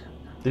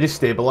 They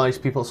just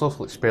stabilise people. It's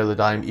also like spare the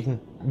dime. You can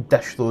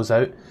dish those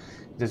out.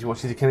 As you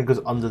watch, as he kind of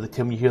goes under the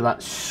tomb, you hear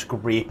that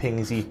scraping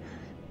as he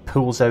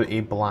pulls out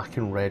a black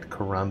and red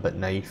karambit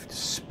knife,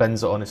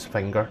 spins it on his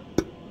finger.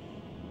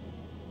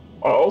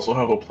 I also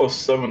have a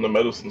 +7 to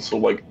medicine, so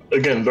like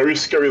again, very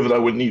scary that I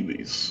would need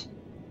these.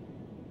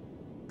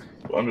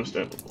 But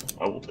understandable.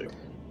 I will take them.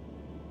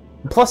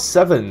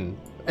 +7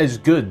 is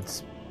good.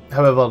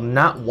 However,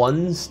 Nat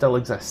 1 still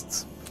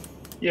exists.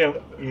 Yeah,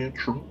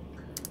 true.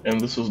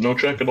 And this is no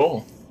check at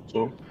all.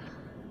 So,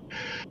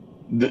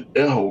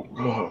 oh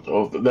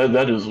god,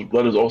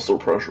 that is also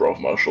pressure off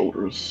my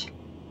shoulders.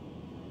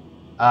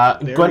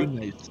 Very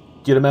nice.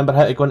 Do you remember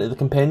how to go into the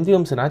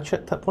compendiums and add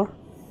shit, Tipler?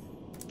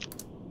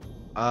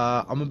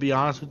 I'm gonna be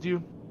honest with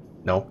you.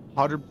 No.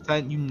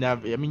 100%. You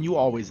never. I mean, you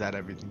always add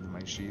everything to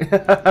my sheet.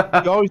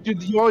 You always do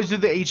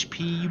the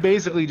HP. You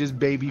basically just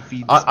baby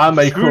feed. I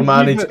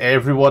micromanage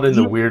everyone in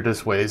the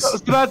weirdest ways. So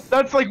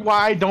that's like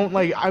why I don't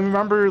like. I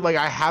remember like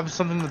I have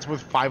something that's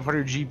worth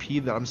 500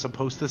 GP that I'm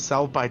supposed to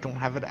sell, but I don't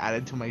have it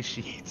added to my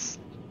sheets.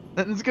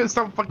 And it's gonna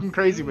sound fucking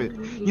crazy, but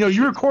you know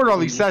you record all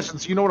these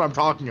sessions, so you know what I'm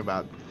talking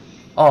about.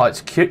 Oh,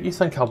 it's cute. You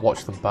think I'll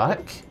watch them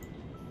back?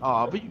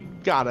 Oh, but you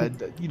gotta,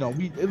 you know,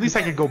 at least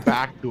I can go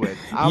back to it.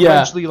 I'll Yeah.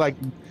 eventually, like,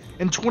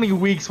 in 20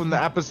 weeks when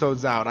the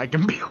episode's out, I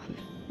can be.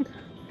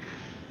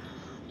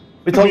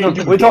 We talk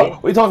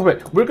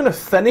about. We're gonna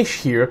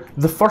finish here.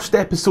 The first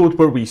episode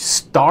where we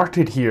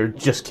started here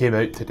just came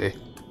out today.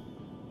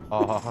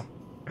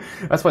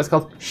 That's why it's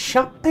called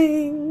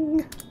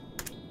shopping.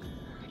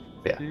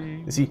 Yeah.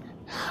 As he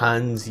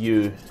hands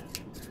you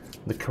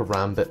the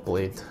karambit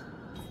blade.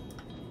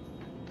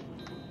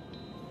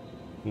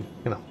 He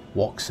kind of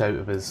walks out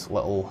of his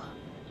little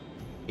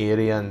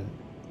area and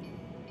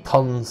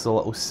turns the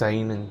little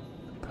sign and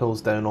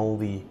pulls down all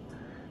the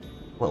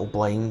little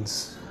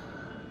blinds.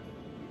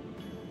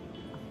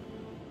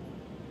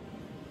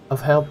 I've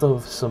heard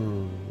of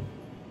some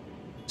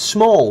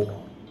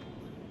small,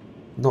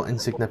 not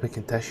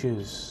insignificant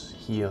issues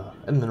here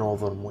in the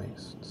Northern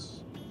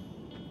Wastes.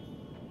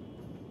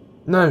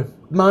 Now,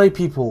 my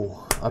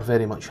people are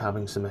very much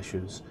having some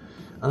issues,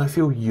 and I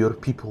feel your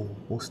people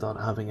will start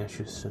having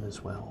issues soon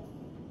as well.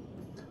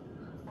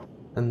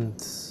 And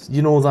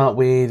you know that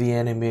way the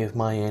enemy of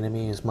my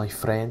enemy is my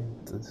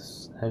friend,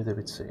 is how they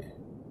would say.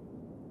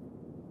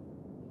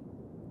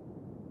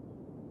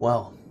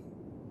 Well,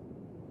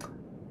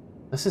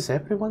 this is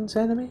everyone's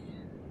enemy,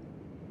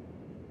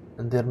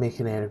 and they're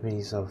making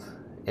enemies of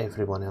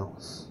everyone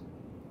else.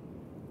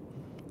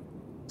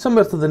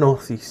 Somewhere to the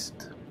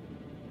northeast,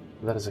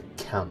 there is a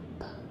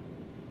camp.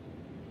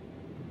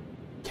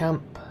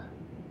 Camp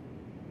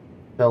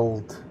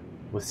filled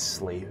with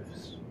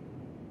slaves,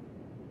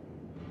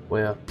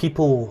 where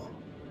people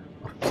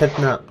are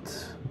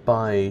kidnapped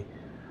by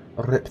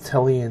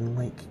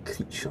reptilian-like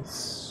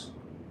creatures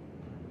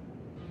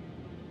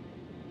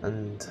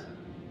and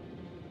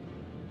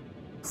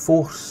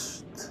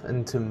forced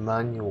into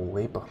manual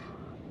labour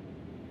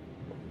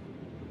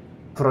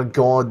for a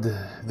god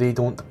they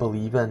don't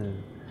believe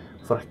in,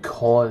 for a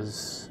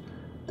cause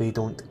they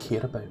don't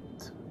care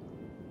about.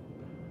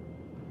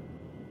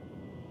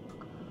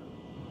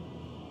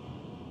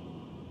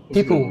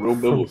 People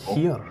from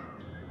here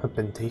have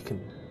been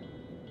taken.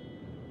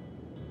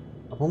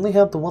 I've only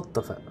heard the word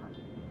of it,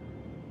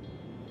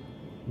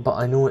 but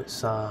I know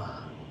it's a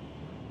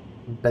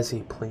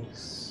busy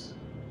place.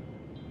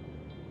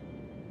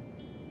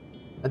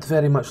 I'd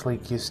very much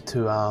like you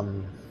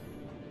to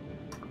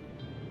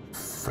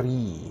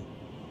free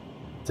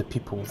the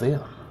people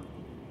there.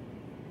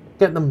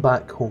 Get them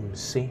back home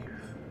safe.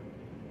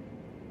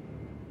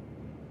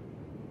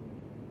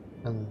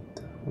 And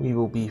we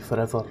will be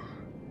forever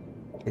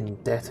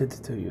indebted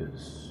to you.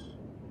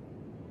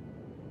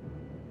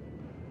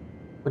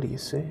 What do you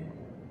say?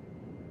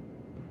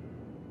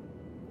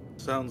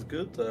 Sounds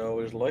good. I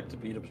always like to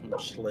beat up some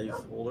slave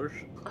holders.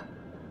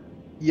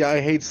 Yeah,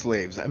 I hate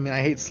slaves. I mean,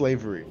 I hate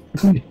slavery.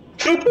 I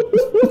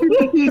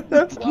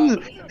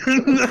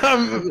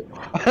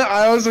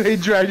also hate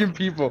dragon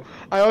people.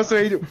 I also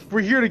hate it. We're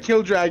here to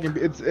kill dragon.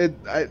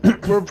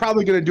 We're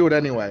probably gonna do it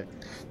anyway.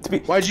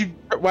 Why'd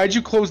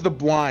you close the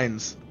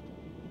blinds?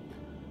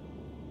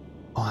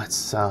 Oh,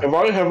 it's Have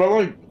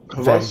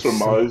I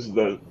surmised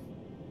that?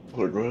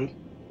 Oh, go ahead.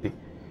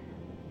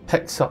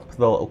 Picks up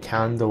the little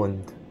candle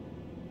and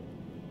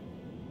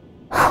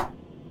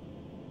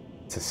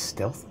it's a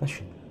stealth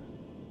mission.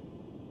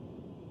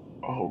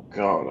 Oh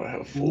god, I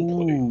have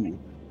full play.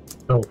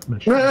 Stealth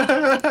mission.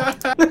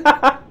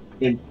 I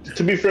mean,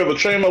 to be fair, the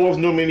chainmail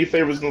wasn't doing me any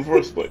favors in the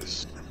first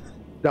place.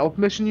 Stealth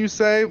mission, you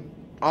say?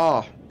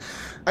 Oh,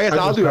 I guess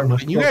I'll do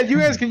it. You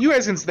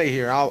guys can stay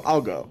here.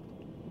 I'll go.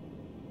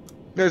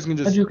 You guys can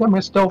just. How'd you got my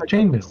stealth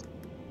chainmail?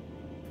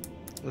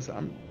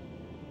 Listen,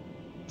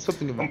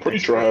 I'm pretty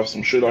sure I have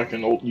some shit I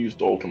can use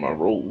to alter my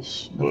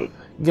rolls, but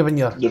Giving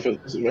your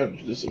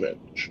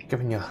disadvantage.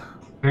 Giving your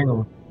Hang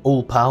on.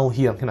 old pal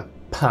here kind of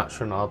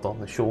pats Renard on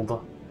the shoulder.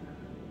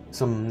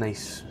 Some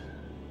nice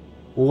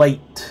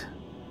light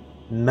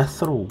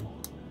mithril.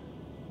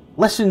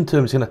 Listen to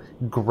him, kind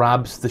of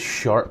grabs the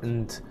shirt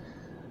and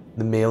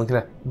the mail and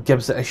kind of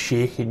gives it a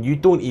shake, and you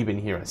don't even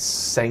hear a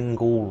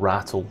single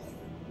rattle.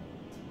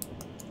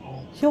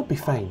 He'll be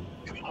fine.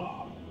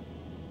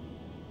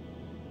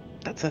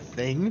 That's a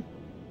thing?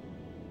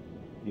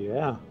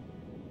 Yeah.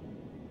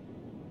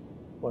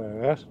 Why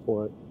I asked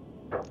for it.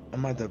 I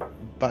might have to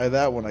buy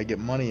that when I get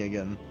money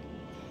again.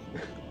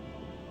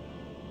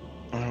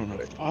 I don't know.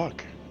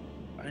 Fuck.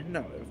 I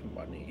know I have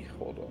money.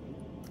 Hold on.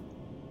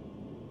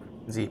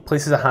 As he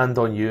places a hand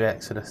on you,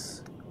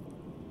 Exodus.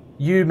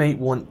 You might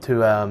want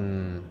to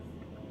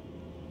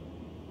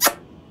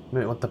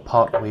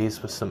part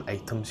ways with some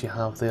items you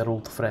have there,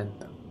 old friend.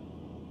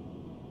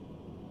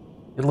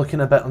 You're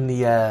looking a bit on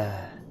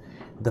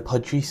the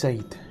pudgy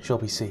side, shall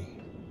we say.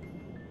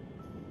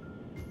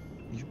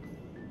 You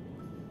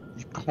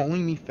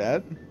calling me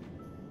fat?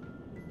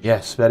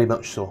 Yes, very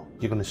much so.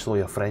 You're going to slow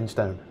your friends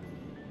down.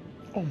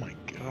 Oh my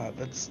god,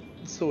 that's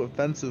so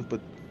offensive,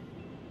 but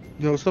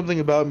you know, something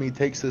about me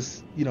takes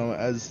this, you know,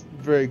 as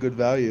very good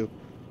value.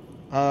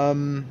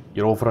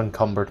 You're over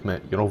encumbered,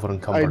 mate. You're over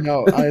encumbered.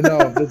 I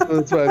know.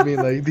 That's what I mean.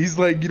 Like, he's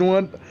like, you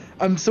know what?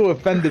 I'm so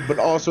offended, but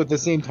also at the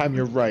same time,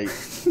 you're right.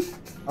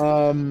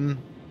 I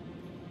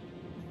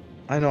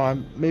know,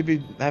 I'm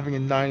maybe having a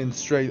 9 in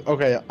straight.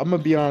 Okay, I'm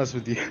gonna be honest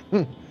with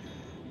you.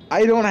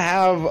 I don't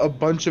have a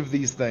bunch of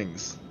these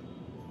things.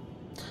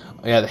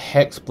 Yeah, the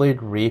Hexblade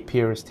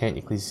Rapier is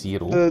technically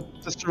 0.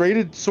 The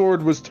serrated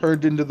sword was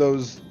turned into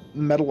those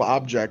metal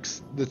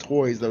objects, the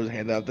toys that was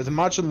handed out. The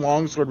Tamachin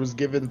longsword was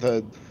given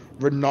to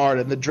Renard,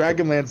 and the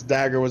Dragonlance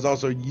dagger was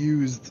also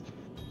used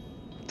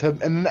to.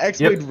 And the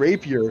Hexblade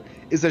Rapier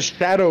is a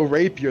shadow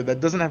rapier that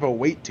doesn't have a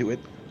weight to it.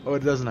 Oh,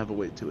 it doesn't have a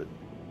weight to it.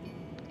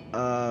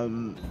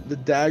 The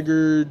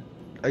dagger,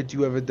 I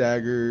do have a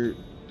dagger.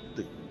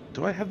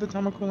 Do I have the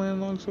Tamachin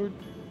longsword?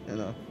 I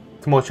know.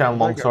 Tamachin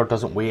longsword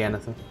doesn't weigh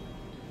anything.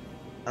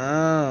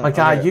 My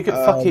God, okay. You get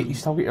fuck it. You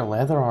still get your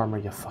leather armor,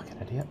 you fucking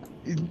idiot.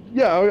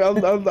 Yeah,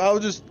 I'll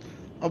just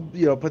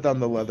you know, put down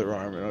the leather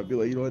armor and I'll be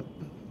like, you know what,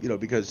 you know,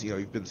 because you know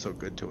you've been so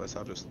good to us,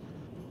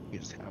 you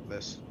just have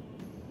this.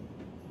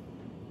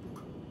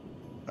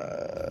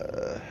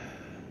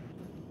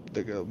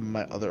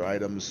 My other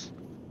items.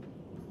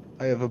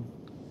 I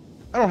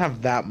don't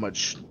have that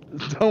much.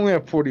 I only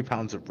have 40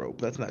 pounds of rope.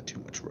 That's not too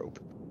much rope.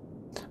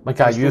 My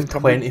God, you have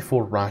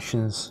 24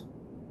 rations.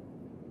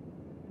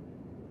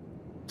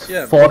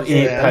 Yeah,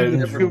 48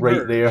 pounds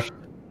right there.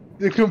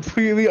 They're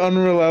completely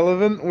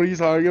irrelevant. What are you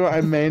talking about?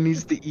 A man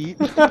needs to eat.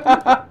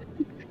 Oh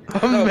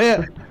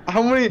man,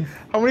 how many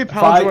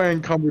pounds am I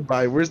encumbered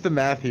by? Where's the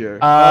math here?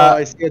 Oh,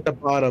 I see at the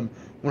bottom.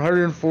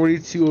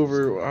 142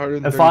 over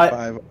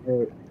 135.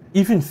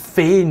 Even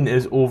Fane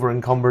is over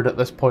encumbered at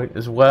this point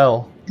as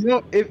well. You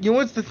know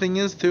what's the thing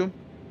is too?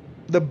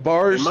 The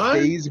bar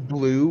stays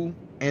blue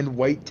and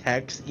white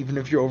text even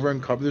if you're over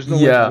encumbered. There's no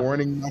like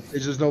warning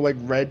message. There's no like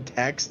red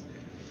text.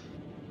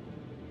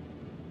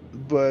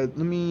 But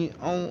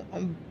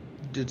I'll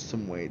do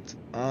some weight.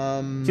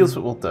 Here's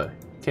what we'll do,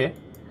 okay?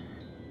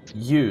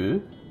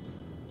 You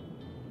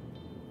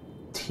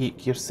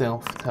take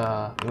yourself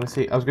to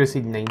I was gonna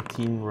say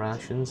 19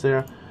 rations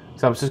there.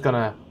 So I was just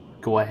gonna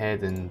go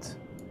ahead and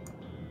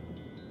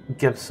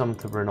give some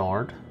to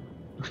Renard.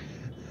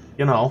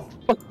 You know.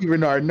 Fuck you,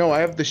 Renard. No, I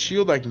have the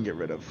shield I can get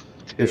rid of.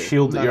 Too. The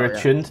shield that you're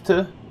attuned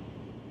to?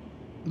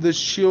 The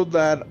shield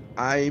that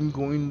I'm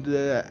going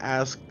to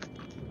ask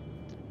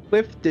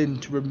Clifton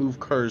to remove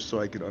curse so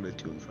I can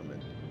unattune from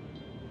it.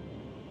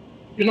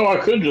 You know, I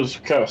could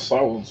just cast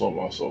silence on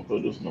myself,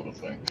 that is another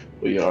thing.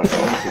 But yeah, I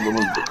can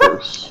remove the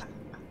curse.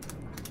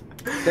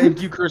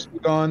 Thank you, Curse Be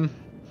Gone.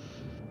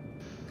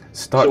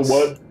 Starts. So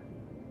what?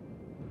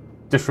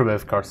 Just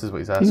remove curse is what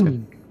he's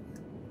asking.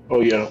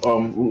 Oh yeah.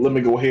 Let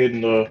me go ahead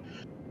and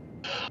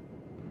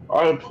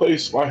I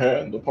place my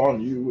hand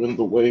upon you in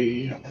the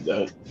way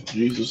that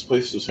Jesus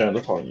placed his hand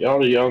upon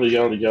yada yada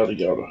yada yada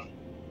yada.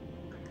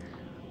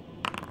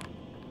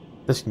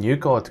 This new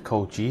god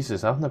called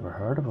Jesus, I've never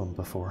heard of him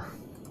before.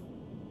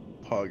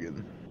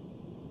 Poggin.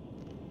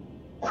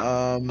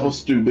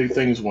 Let's do big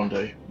things one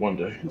day. One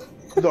day.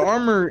 The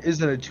armor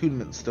is an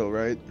attunement still,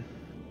 right?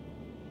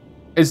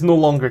 It's no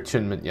longer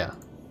attunement, yeah.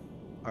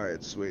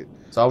 Alright, sweet.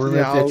 So I'll remove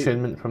Yeah, the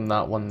attunement from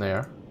that one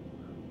there.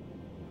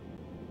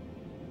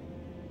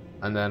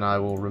 And then I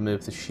will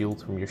remove the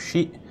shield from your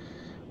sheet,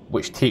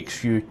 which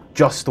takes you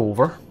just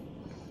over.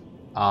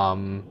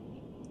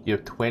 You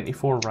have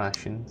 24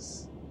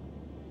 rations.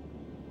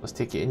 Let's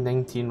take it in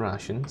 19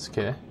 rations,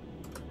 okay?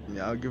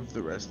 Yeah, I'll give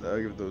the rest.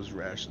 I'll give those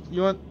rations.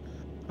 You want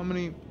how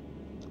many?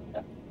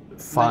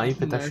 5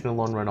 19 additional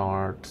on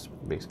Renard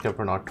makes give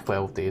Renard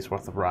 12 days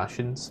worth of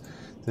rations,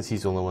 since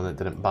he's the only one that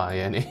didn't buy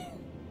any.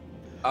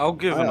 I'll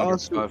give I another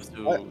also- 5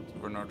 to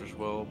Bernard as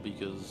well,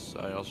 because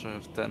I also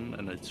have 10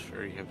 and it's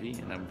very heavy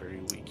and I'm very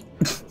weak.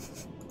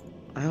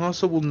 I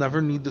also will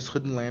never need this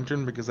hidden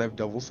lantern because I have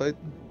double sight.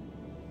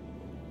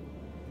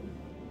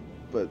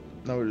 But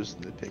no, we're just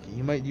nitpicking.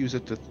 He might use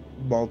it to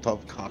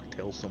Molotov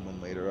cocktail someone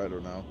later. I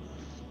don't know.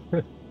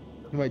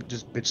 He might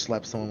just bitch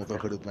slap someone with a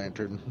hooded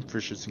lantern for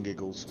shits and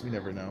giggles. We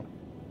never know.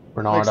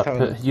 Renard, Next I time.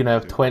 put, you now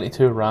have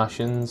 22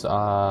 rations.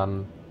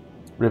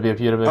 Ruby, have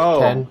you removed Oh.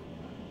 10?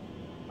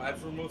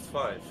 I've removed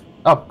 5.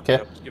 Oh, okay.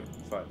 Yep, give it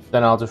 5.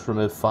 Then I'll just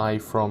remove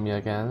 5 from you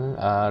again.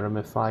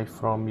 Remove 5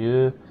 from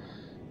you.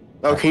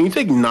 Oh, can you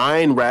take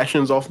 9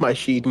 rations off my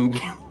sheet and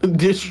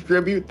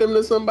distribute them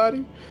to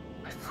somebody?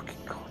 My fucking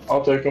god.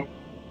 I'll take them.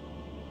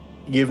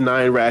 Give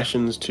 9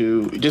 rations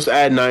to. Just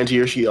add 9 to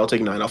your sheet. I'll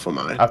take 9 off of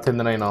mine. I've taken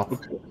the 9 off.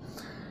 Okay.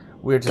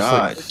 We're just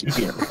God. like...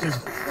 Yeah.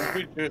 Don't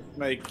we just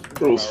make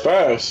It was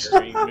fast.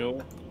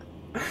 meal?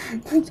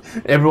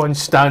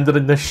 Everyone's standing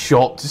in the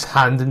shop just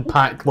handing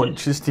packed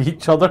lunches to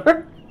each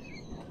other.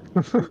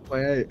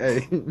 Like,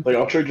 hey. Like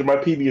I'll trade you my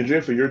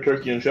PB&J for your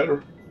turkey and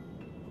cheddar.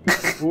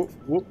 Whoop,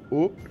 whoop,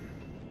 whoop.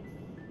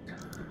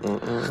 I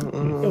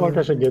feel like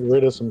I should get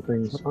rid of some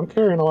things. I'm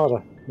carrying a lot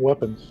of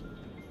weapons.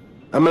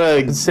 I'm I've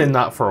gonna. been saying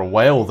that for a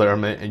while there,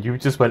 mate, and you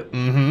just went,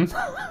 mm-hmm.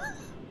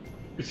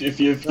 If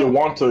you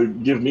want to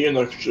give me an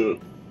extra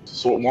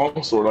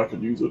long sword, I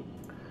could use it.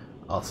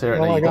 I'll say right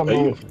Well, now, I you got got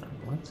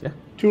my 2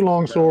 2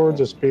 long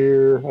swords, a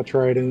spear, a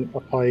trident, a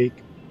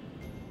pike.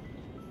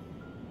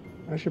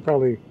 I should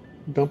probably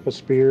dump a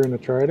spear and a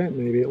trident,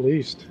 maybe at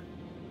least.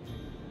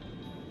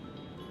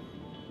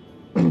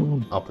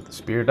 I'll put the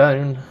spear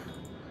down.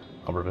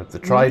 I'll remove the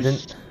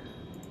trident.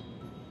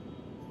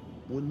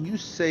 When you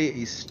say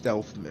a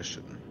stealth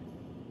mission,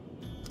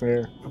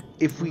 There,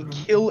 if we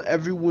kill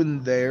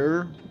everyone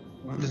there,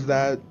 does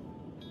that,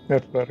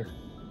 that's better.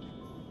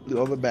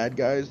 all the bad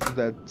guys, does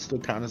that still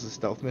count as a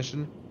stealth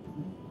mission?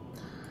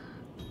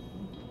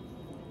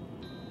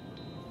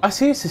 I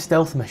say it's a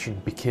stealth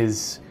mission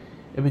because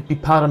it would be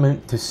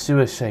paramount to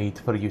suicide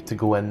for you to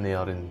go in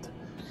there and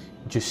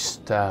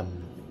just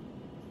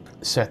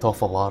set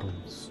off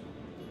alarms.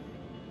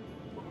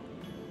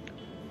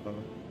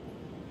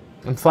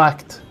 In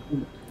fact,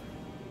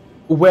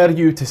 were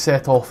you to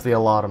set off the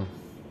alarm,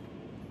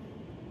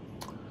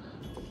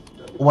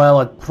 well,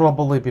 I'd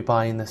probably be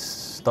buying this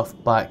stuff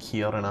back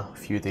here in a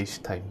few days'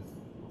 time.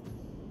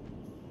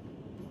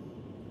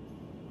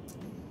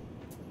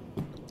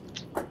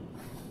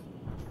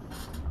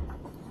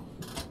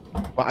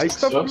 Buy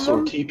stuff from Success or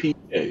them?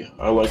 TPA?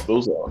 I like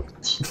those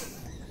odds.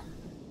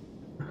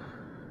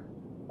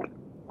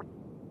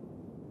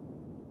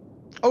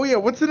 Oh yeah,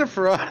 what's in it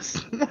for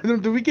us?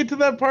 Did we get to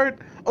that part?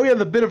 Oh yeah,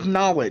 the bit of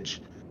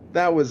knowledge.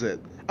 That was it.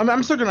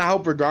 I'm still gonna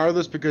help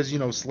regardless because, you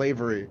know,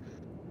 slavery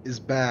is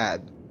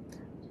bad.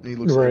 And he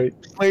looks Right.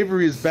 like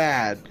slavery is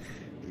bad.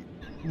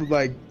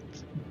 Like,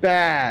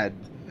 bad.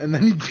 And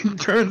then he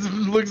turns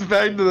and looks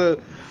back to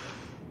the...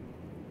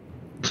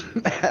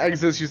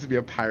 Axis used to be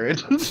a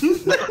pirate.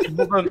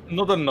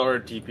 Not another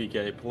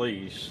TPK,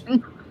 please.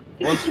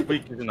 Once a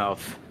week is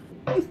enough.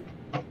 What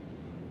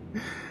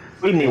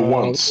do you mean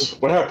once?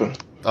 What happened?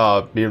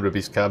 Me and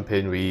Ruby's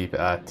campaign, we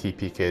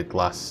TPK'd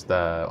last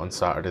on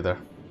Saturday there.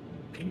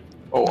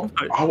 Oh,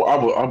 I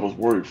was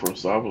worried for a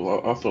second.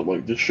 I thought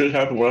like this shit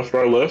happened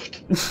after I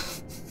left.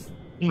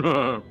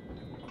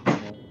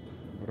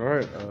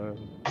 Alright,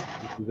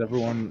 is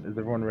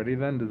everyone ready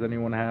then? Does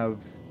anyone have,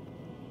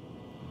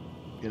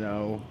 you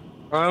know...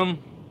 I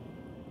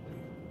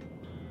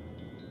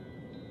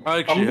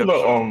actually I'm have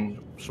gonna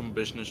some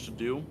business to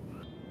do.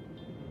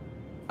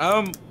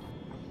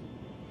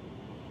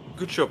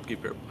 Good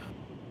shopkeeper.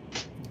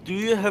 Do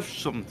you have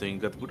something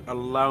that would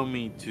allow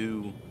me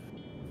to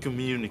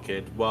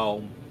communicate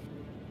while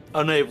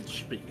unable to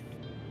speak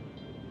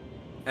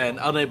and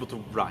unable to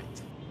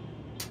write?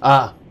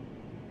 Ah,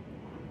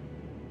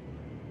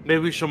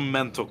 Maybe some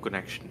mental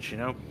connections, you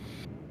know?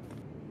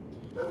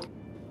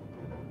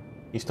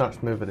 He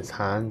starts moving his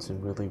hands in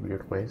really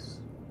weird ways.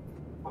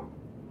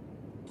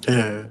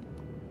 Yeah.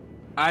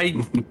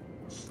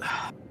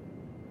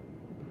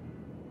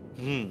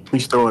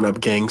 He's throwing up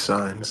gang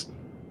signs.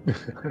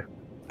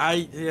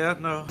 Yeah,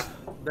 no.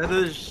 That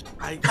is,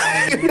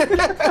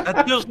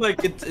 that feels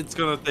like it's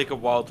gonna take a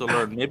while to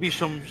learn. Maybe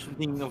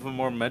something of a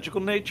more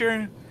magical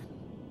nature.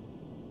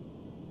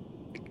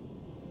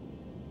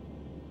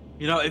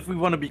 You know, if we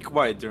want to be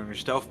quiet during a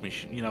stealth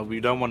mission, you know, we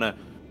don't want to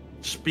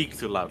speak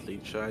too loudly.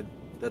 So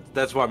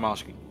that's why I'm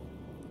asking.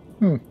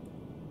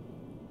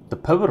 The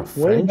power of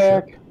Way friendship.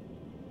 back.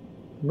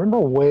 Remember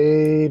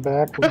way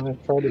back when I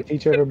tried to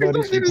teach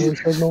everybody some hand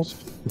signals?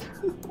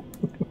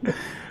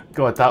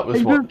 God, that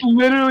was I what. just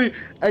literally,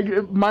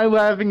 my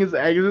laughing is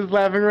Agnes is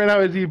laughing right now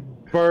as he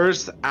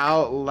bursts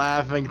out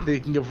laughing,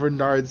 thinking of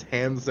Renard's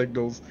hand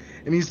signals,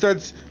 and he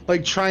starts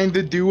like trying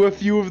to do a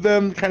few of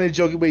them, kind of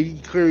joking, but he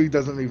clearly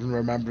doesn't even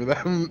remember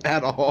them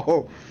at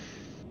all.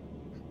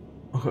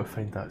 I gotta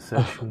find that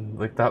session.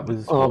 Like that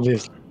was.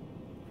 Obviously.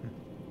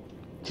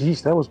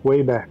 Jeez, that was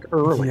way back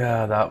early.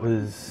 Yeah, that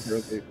was.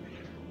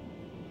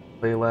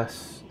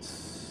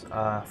 Playlists,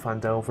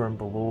 Phandelver and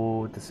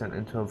Below, Descent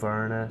into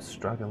Avernus,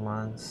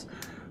 Dragonlance.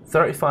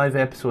 35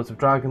 episodes of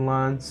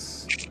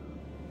Dragonlance.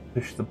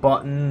 Push the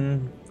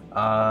Button.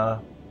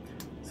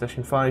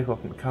 Session 5,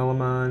 Welcome to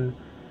Calaman.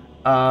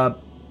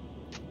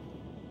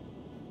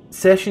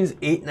 Sessions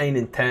 8, 9,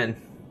 and 10.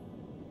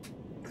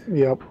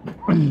 Yep.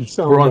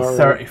 We're on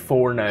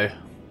 34 now.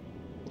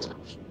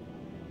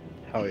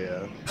 Hell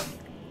yeah.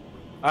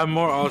 I'm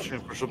more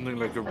asking for something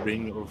like a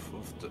ring of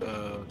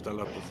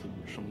telepathy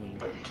or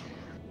something.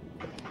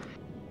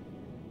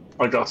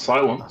 I got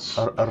silence.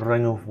 A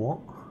ring of what?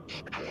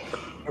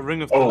 A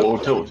ring of Oh,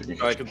 telepathy. telepathy.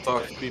 So I can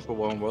talk to people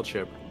while I'm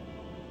watching.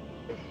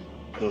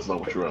 That's not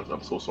what you're at.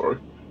 I'm so sorry.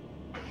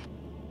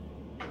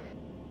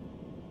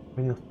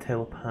 Ring of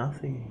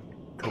telepathy.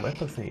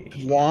 Telepathy.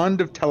 Wand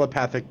of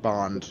telepathic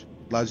bond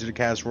allows you to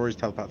cast Rory's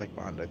telepathic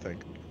bond. I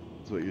think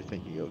is what you're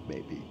thinking of,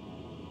 maybe.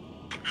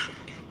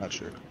 Not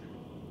sure.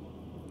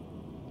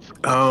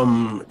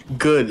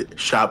 Good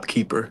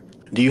shopkeeper.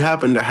 Do you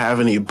happen to have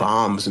any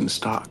bombs in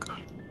stock?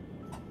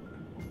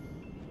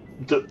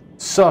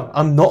 Sir,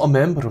 I'm not a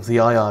member of the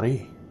IRA.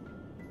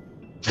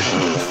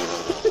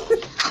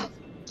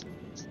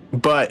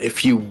 But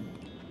if you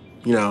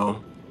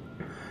know.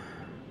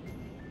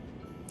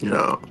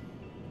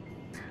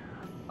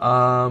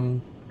 I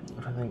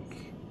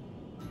think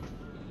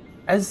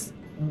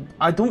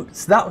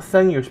that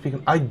thing you're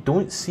speaking. I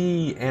don't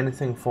see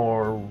anything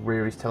for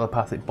Rary's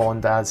telepathic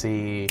bond as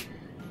an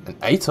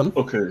item.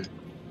 Okay.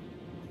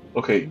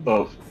 Okay.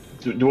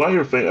 Do I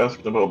hear Faye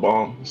asking about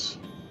bombs?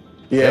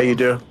 Yeah, Yep. you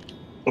do.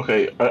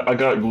 Okay. I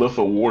got Glyph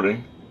of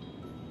Warding.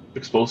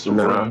 Explosive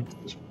No. round.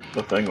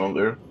 The thing on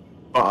there.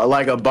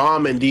 Like a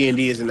bomb in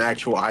D&D is an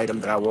actual item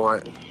that I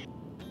want.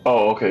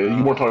 Oh, okay.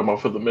 You weren't talking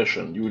about for the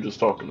mission. You were just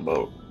talking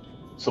about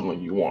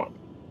something you want.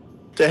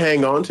 To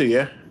hang on to,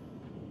 yeah.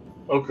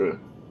 Okay.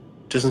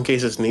 Just in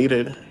case it's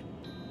needed.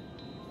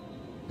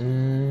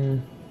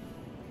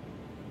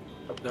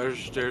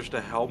 There's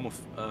the helm of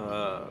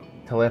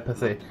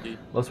Telepathy.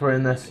 Once we're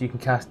in this, you can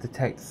cast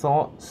Detect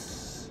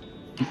Thoughts.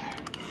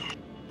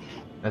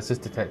 That's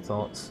just Detect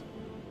Thoughts.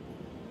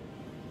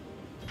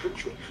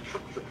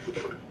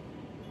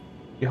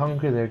 You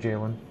hungry there,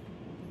 Jalen?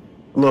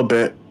 A little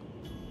bit.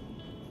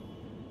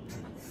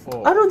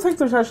 I don't think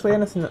there's actually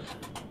anything that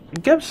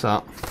gives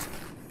that.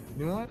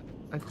 You know what?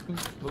 I think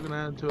looking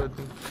at it too, I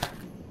think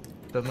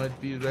that might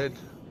be right.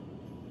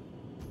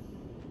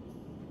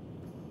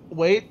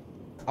 Wait,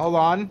 hold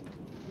on.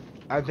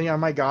 I think I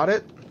might got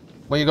it.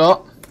 What you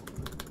got?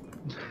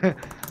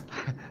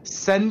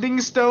 Sending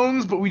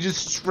stones, but we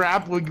just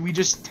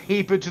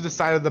tape it to the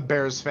side of the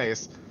bear's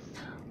face.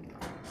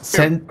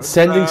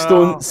 Sending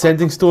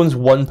stones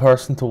one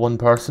person to one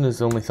person is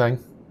the only thing.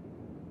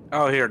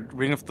 Oh, here,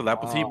 Ring of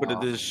Telepathy, but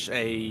it is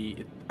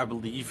I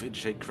believe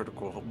it's a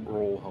critical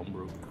role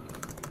homebrew.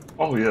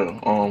 Oh yeah.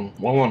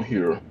 While I'm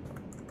here,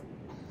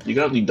 you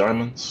got any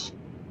diamonds?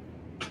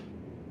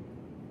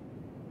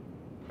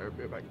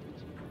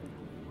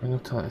 Ring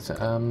of Telepathy.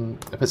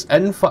 If it's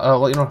in, I'll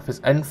let you know if it's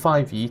in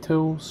 5e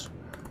tools.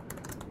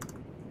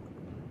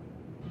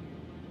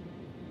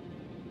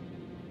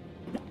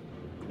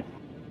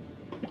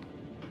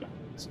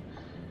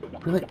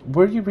 Really,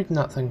 where are you reading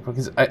that thing from?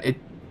 Because I'd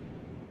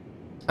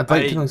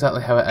like to know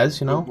exactly how it is,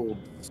 you know?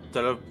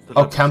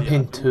 Oh,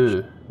 campaign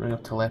 2. Ring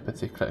of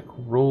Telepathy,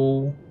 critical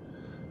role.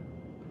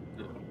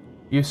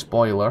 View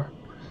spoiler.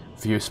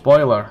 View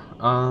spoiler.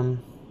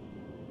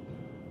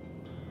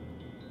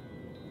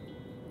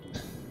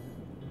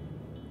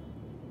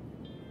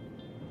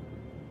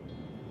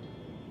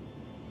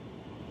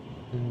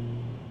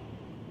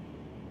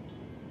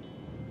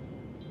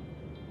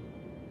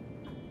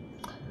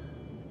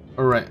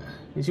 Alright,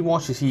 as you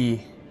watch as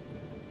he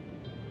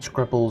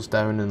scribbles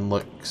down and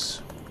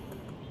looks,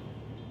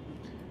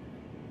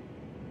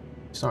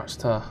 starts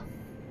to,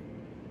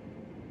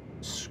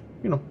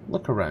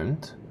 look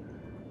around.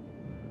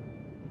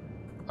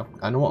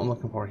 I know what I'm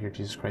looking for here,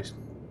 Jesus Christ.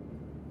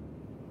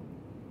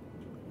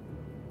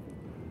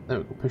 There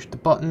we go, push the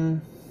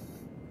button.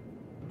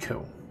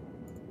 Cool.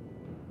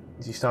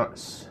 As he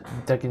starts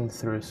digging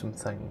through some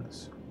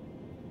things.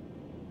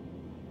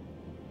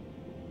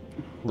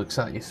 Looks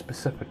at you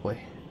specifically.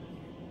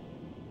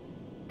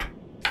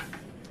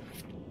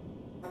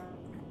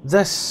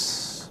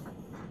 This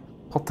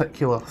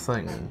particular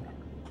thing.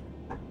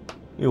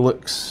 He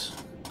looks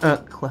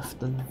at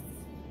Clifton.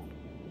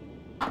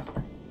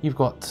 You've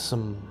got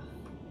some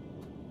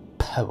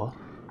power.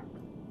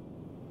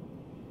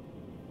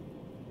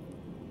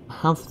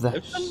 Have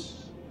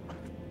this.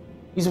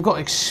 He's got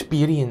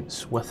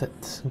experience with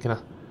it. And kind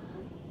of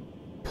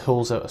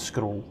pulls out a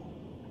scroll.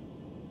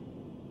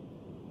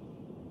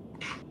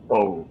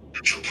 Oh.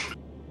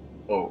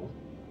 Oh.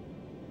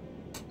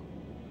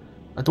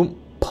 I don't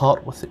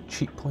part with it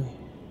cheaply.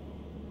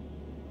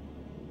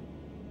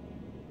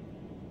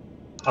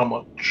 How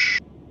much?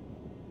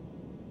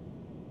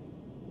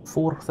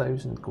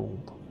 4,000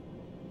 gold.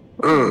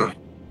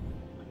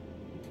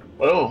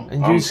 Well,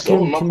 And you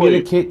can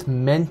communicate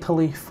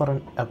mentally for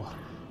an hour.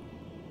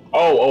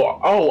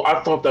 Oh,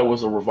 I thought that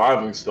was a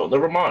reviving skill.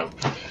 Never mind.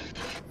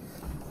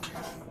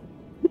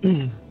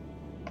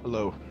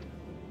 Hello.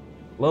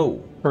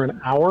 Hello. For an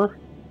hour?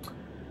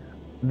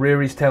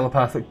 Rary's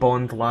telepathic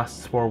bond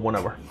lasts for 1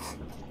 hour.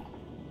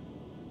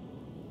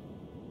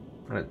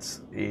 And it's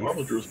a... Why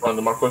would you respond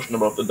to my question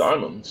about the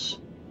diamonds?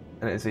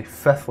 And it is a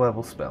 5th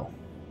level spell.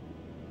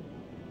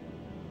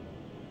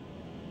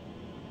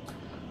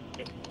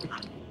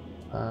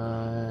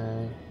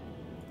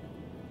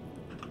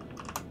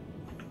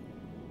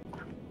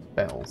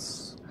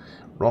 Spells.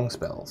 Wrong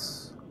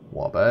spells.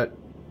 What about?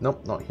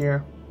 Nope, not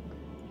here.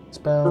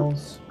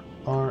 Spells.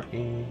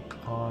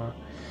 R-A-R.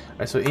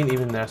 Right, so it ain't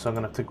even there, so I'm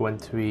gonna have to go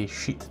into a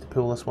sheet to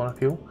pull this one up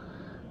here.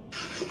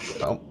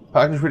 Oh,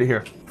 I can just read it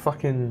here.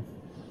 Fucking...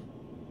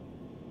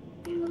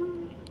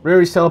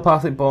 Rary's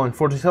telepathic bond.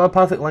 Forges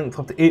telepathic link with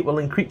up to 8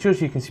 willing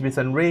creatures you can see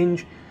within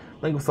range.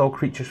 Link with all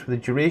creatures for the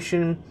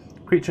duration.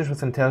 Creatures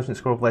with intelligence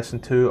score of less than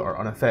 2 are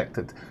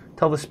unaffected.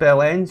 Till the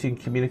spell ends, you can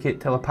communicate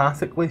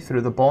telepathically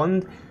through the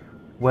bond,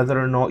 whether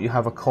or not you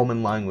have a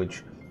common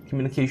language.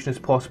 Communication is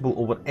possible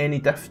over any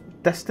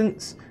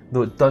distance,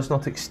 though it does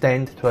not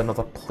extend to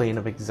another plane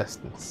of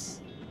existence.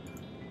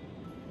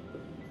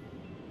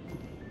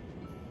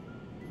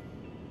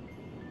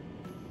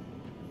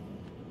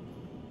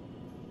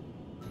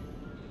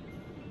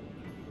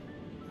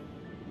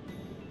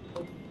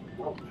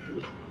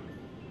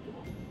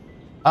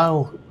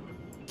 I'll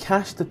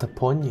cast it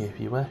upon you if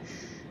you wish.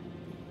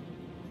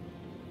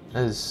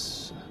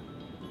 As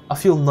I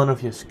feel none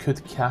of you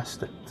could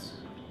cast it.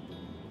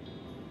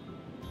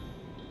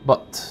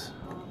 But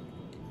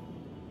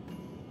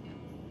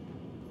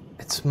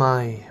it's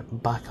my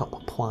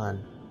backup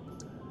plan.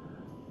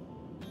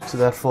 So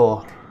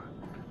therefore,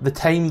 the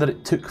time that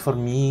it took for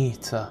me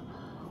to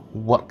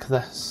work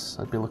this,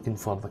 I'd be looking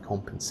for the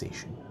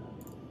compensation.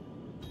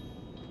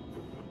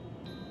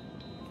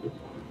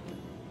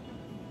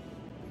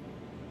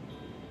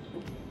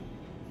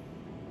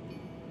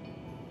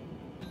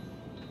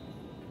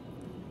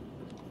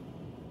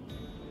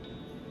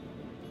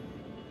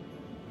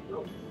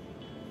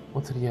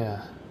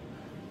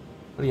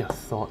 What are your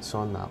thoughts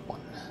on that one?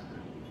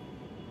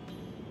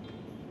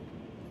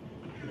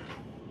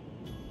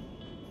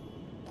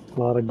 A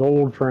lot of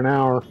gold for an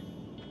hour.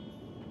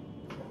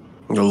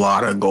 A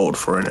lot of gold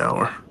for an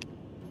hour.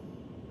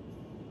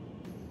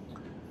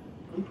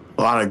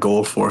 A lot of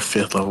gold for a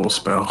 5th level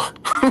spell.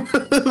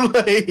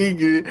 Like,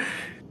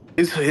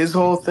 his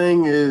whole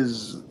thing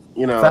is,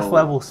 you know, 5th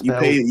level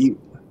spell. 5th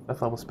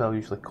level spell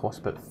usually costs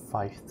about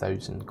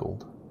 5,000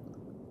 gold.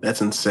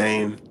 That's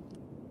insane.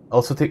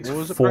 Also takes What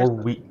was the 4 price?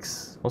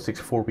 weeks. Also takes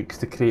 4 weeks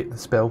to create the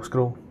spell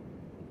scroll.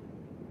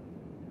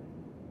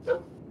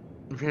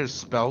 If you had a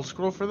spell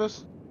scroll for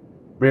this?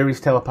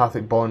 Rary's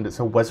telepathic bond. It's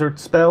a wizard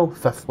spell,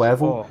 5th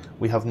level. Oh.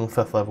 We have no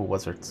 5th level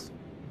wizards.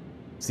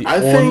 It's the I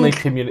only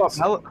think- community.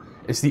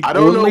 It's the I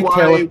don't know only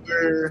why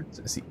we're...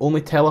 It's the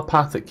only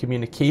telepathic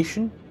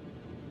communication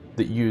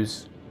that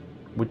yous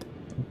would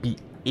be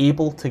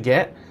able to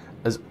get,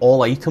 as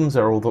all items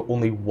are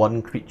only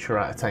one creature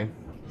at a time.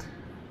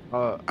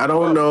 I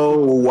don't know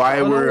why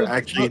Melano we're is-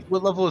 actually...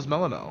 What level is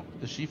Melano?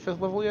 Is she 5th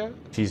level yet?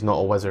 She's not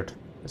a wizard.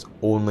 It's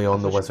only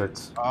on the I thought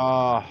wizards.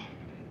 Ow.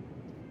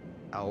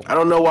 I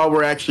don't know why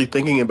we're actually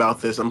thinking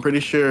about this. I'm pretty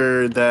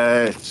sure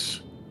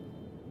that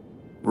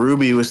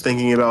Ruby was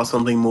thinking about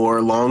something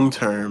more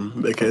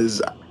long-term,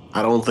 because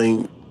I don't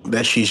think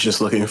that she's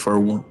just looking for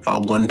a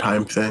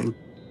one-time thing.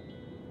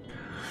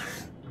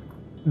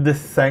 The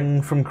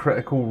thing from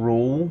Critical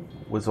Role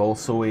was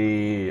also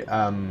a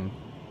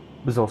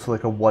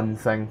like a one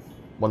thing,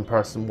 one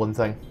person, one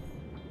thing.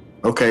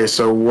 Okay,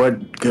 so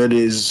what good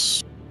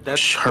is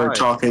That's her fine.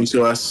 talking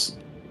to us?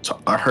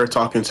 Her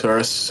talking to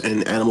us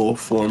in animal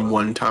form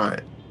one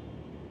time,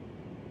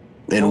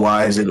 and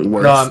why is it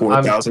worth No, I'm-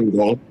 4,000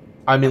 gold?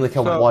 I mean like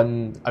a So-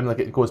 one. I mean like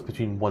it goes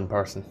between one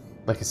person,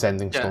 like a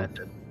sending Yeah,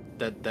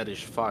 stone. that is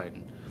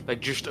fine. Like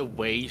just a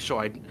way so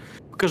I,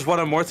 Because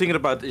what I'm more thinking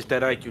about is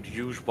that I could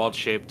use wild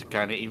shape to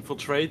kind of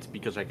infiltrate,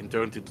 because I can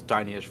turn into the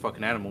tiniest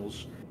fucking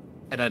animals,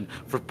 and then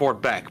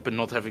report back, but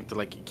not having to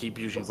like keep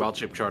using wild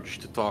shape charges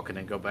to talk and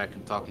then go back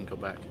and talk and go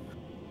back.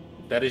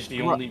 That is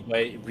the only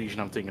reason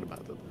I'm thinking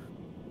about it.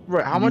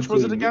 Right. How much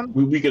was it again?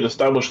 We could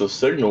establish a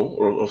signal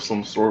or of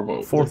some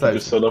sort. 4,000.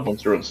 Just set up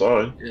once you're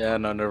inside. Yeah,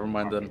 no, never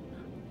mind then.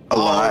 A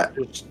lot.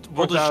 We'll just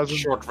 4,000.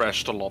 short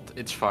rest a lot.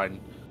 It's fine.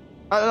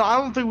 I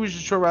don't think we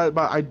should short rest,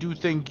 but I do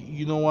think,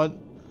 you know what?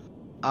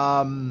 It's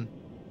a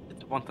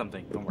one-time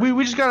thing. Don't worry.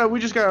 We just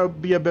gotta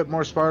be a bit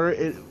more smarter.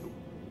 It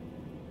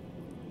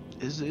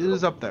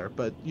is up there,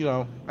 but you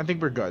know, I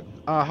think we're good.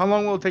 How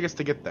long will it take us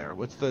to get there?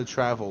 What's the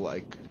travel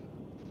like?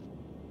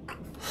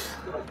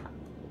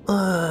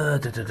 For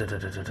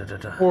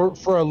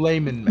a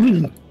layman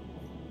man.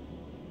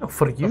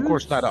 For you, Of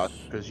course, not us,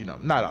 because you know,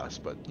 not us,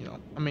 but you know,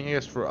 I mean, I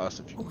guess for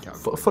us, if you can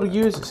count. for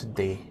you, it's a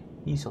day,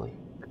 easily.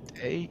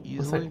 A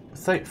easily.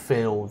 Without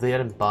fail, there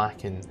and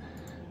back in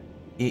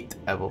 8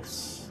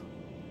 hours.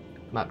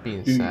 That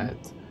being said,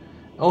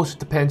 it also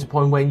depends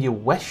upon when you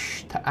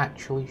wish to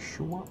actually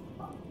show up.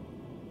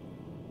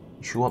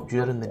 You show up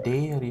during the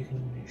day, or you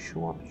can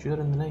show up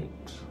during the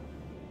night.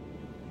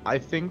 I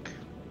think,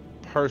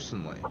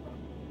 personally,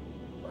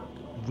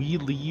 we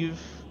leave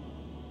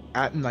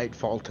at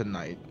nightfall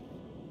tonight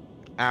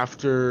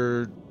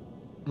after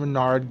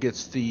Renard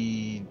gets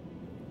the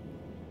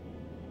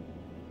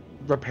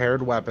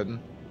repaired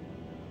weapon,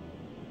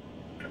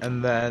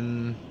 and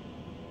then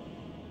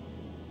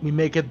we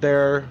make it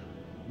there.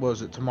 What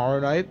was it, tomorrow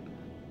night?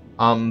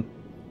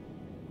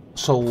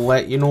 So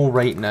let you know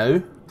right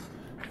now,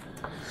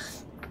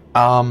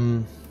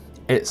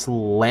 it's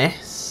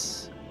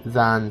less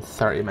than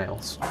 30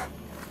 miles,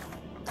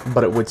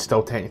 but it would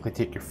still technically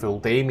take your full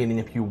day, meaning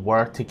if you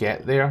were to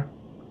get there,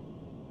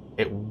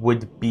 it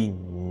would be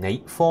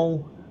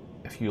nightfall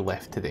if you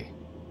left today.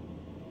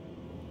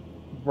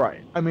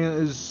 Right. I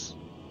mean,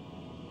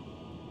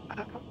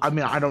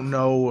 I don't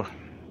know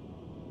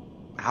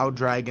how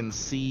dragons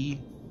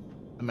see.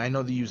 I mean, I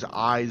know they use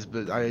eyes,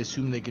 but I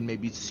assume they can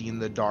maybe see in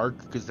the dark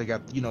because they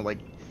got, you know,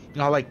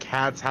 how like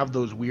cats have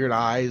those weird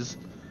eyes.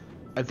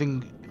 I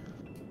think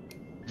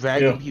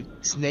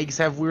snakes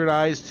have weird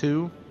eyes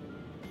too.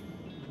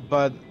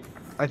 But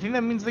I think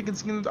that means they can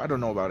see in the, I don't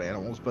know about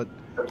animals, but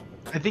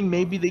I think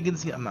maybe they can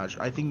see. I'm not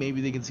sure. I think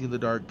maybe they can see in the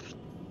dark,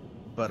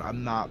 but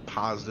I'm not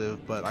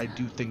positive. But I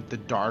do think the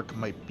dark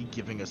might be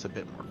giving us a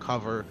bit more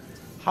cover.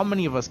 How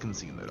many of us can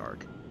see in the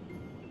dark?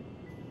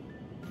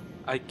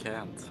 I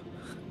can't.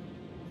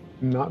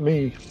 Not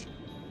me.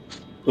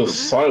 The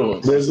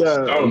silence. There's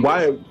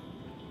why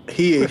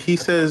he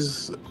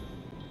says,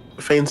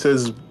 Fane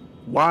says,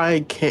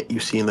 why can't you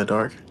see in the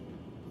dark?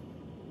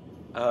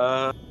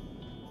 Why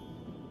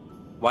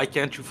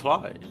can't you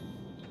fly?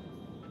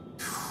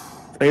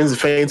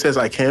 Fane says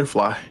I can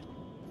fly.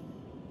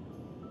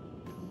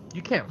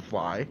 You can't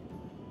fly.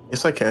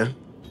 Yes, I can.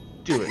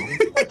 Do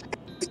it.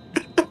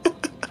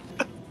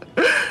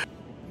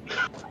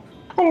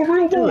 Oh,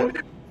 real boy.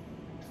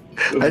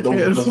 I Don't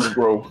can't doesn't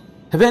grow.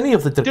 Have any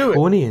of the Do it.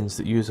 draconians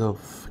that you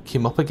have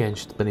came up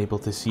against been able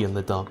to see in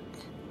the dark?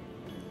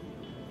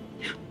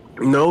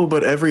 No,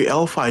 but every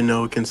elf I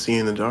know can see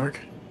in the dark.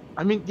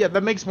 I mean, yeah,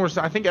 that makes more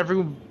sense. I think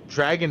every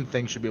dragon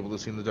thing should be able to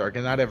see in the dark,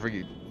 and not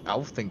every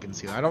elf thing can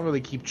see. I don't really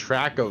keep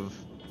track of.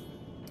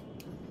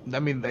 I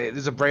mean,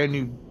 there's a brand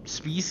new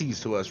species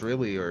to us,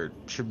 really, or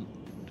should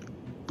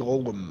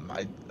golem.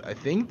 I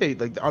think they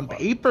on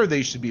paper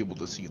they should be able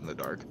to see in the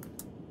dark.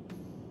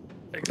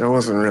 I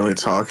wasn't really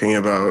talking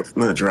about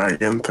the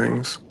dragon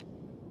things.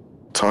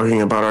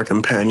 Talking about our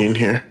companion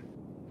here.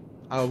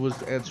 I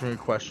was answering a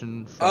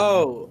question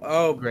from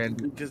Grand.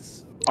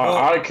 Because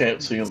I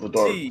can't see in the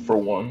dark, for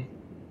one.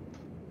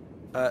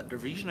 The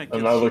reason I can't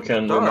And neither see can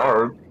in the dark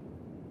Renard.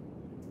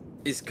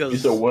 is You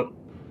because said what?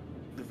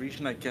 the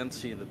reason I can't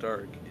see in the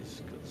dark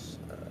is because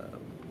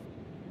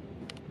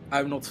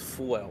I'm not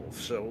full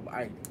elf, so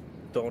I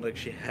don't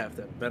actually have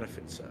that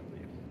benefit, sadly.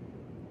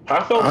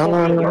 Half elf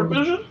have dark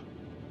vision?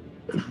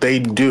 They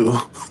do.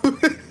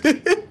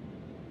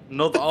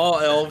 Not all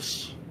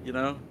elves, you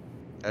know.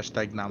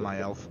 Hashtag not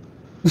my elf.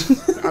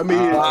 I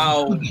mean,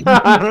 Wow.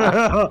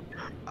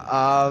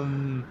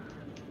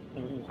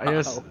 I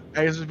guess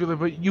it's really,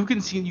 but you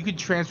can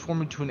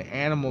transform into an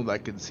animal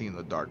that can see in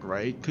the dark,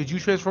 right? Could you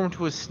transform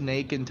into a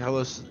snake and tell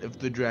us if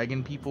the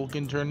dragon people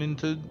can turn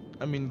into?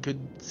 I mean, could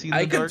see in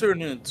the dark.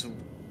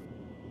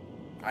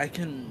 I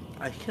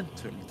can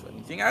turn into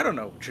anything. I don't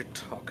know what you're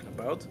talking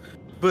about.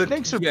 But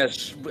Snakes are-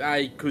 yes,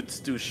 I could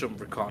do some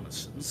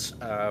reconnaissance.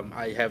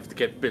 I have the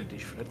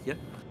capabilities for that, yeah.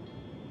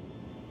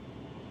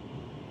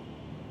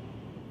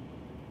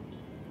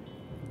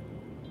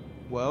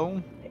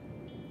 Well,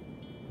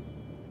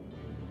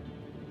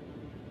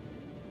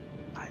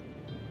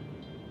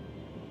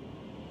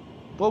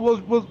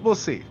 we'll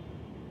see.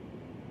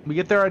 We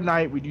get there at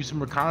night. We do some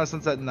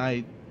reconnaissance at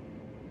night.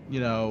 You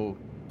know,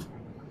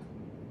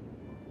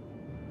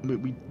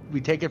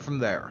 we take it from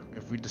there.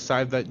 If we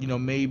decide that,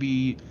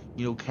 maybe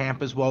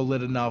camp is well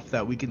lit enough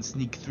that we can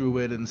sneak through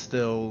it and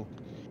still,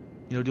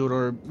 do it,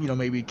 or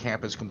maybe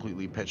camp is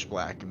completely pitch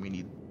black and we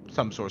need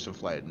some source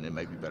of light, and it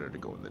might be better to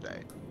go in the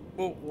day.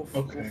 We'll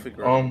Okay.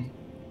 figure it out.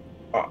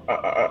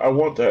 I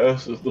want to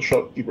ask if the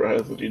shopkeeper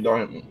has any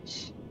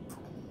diamonds.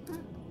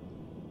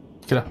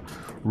 Kind of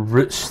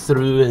roots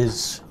through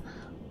his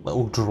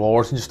little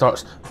drawers and just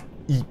starts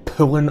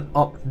pulling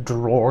up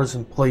drawers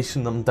and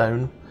placing them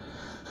down.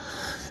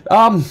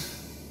 I've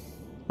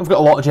got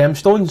a lot of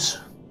gemstones.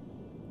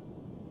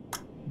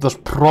 There's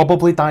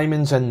probably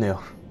diamonds in there.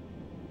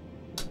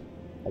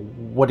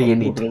 What do you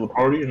need? Moving to the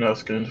party and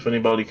asking if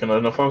anybody can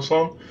identify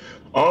some.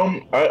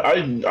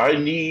 I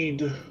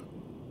need.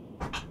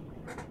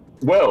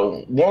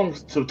 Well,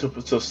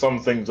 to sum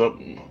things up,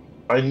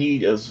 I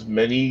need as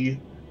many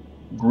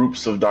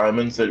groups of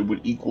diamonds that would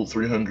equal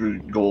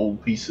 300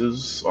 gold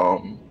pieces,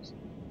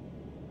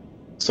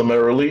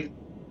 summarily,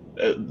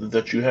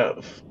 that you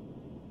have,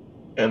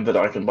 and that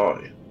I can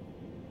buy.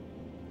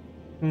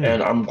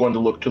 And I'm going to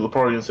look to the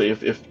party and say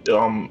if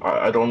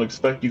I don't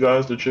expect you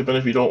guys to chip in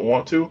if you don't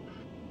want to,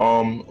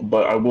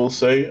 but I will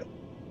say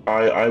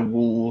I'll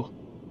do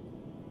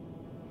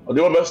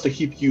my best to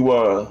keep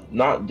you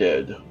not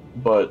dead,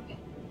 but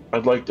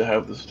I'd like to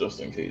have this just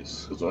in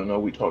case, because I know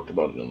we talked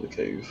about it in the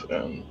cave,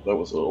 and that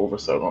was an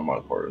oversight on my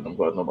part, and I'm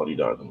glad nobody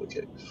died in the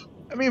cave.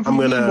 I mean, if we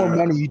need more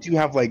money, you do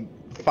have like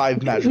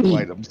 5 magical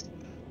items.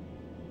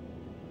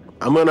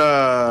 I'm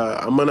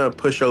gonna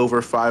push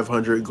over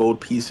 500 gold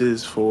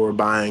pieces for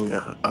buying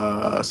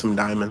some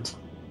diamonds.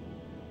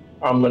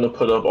 I'm gonna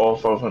put up all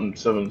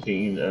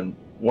 517 and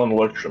 1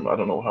 electrum. I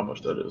don't know how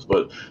much that is,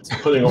 but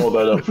putting all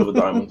that up for the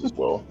diamonds as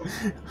well.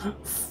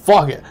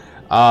 Fuck it.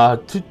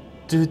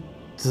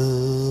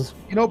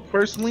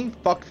 Personally,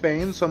 fuck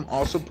Fane, so I'm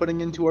also putting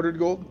in 200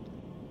 gold.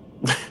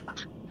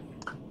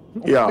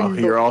 Yeah,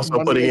 you're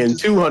also putting in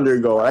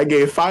 200 gold. I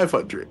gave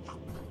 500.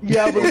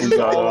 Yeah, but this is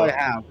all I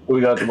have. We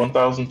got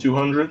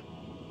 1,200.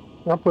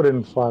 I put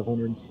in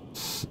 500.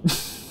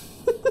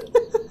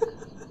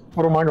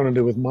 What am I going to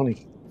do with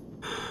money?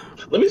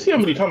 Let me see how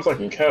many times I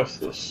can cast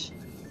this.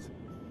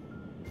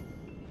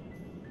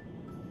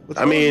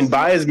 I mean,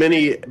 buy as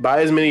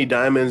many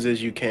diamonds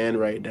as you can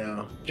right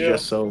now,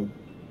 just so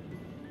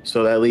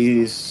that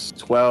leaves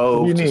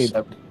 12 You to need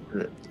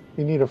 700.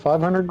 You need a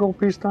 500 gold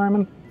piece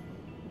diamond?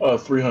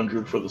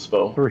 300 for the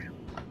spell. 3.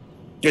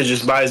 Yeah,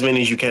 just buy as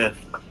many as you can.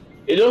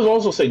 It does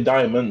also say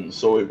diamonds,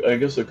 so I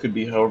guess it could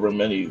be however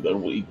many that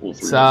will equal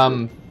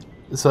 300.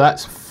 So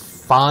that's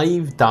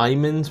 5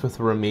 diamonds with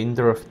a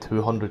remainder of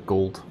 200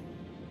 gold.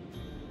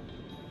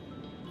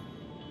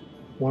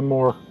 One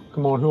more.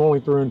 Come on, who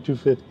only threw in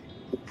 250?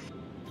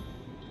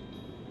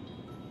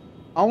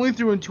 I only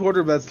threw in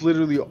 200, but that's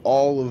literally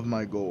all of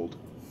my gold.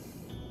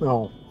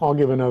 No, I'll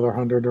give another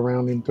 100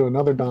 around into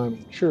another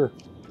diamond. Sure.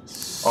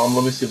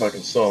 Let me see if I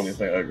can sell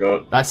anything I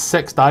got. That's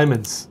 6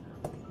 diamonds.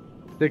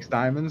 6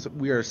 diamonds,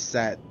 we are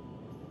set.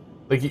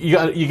 Like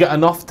you get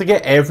enough to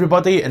get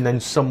everybody and then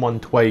someone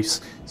twice.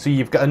 So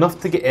you've got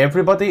enough to get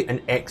everybody and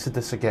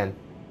Exodus again.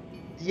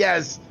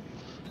 Yes.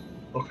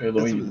 Okay,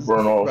 let me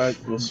burn off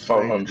this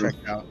 500.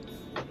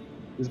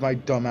 This is my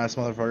dumbass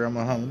motherfucker. I'm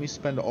like, let me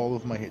spend all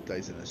of my hit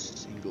dice in a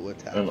single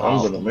attack. And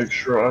I'm gonna make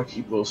sure I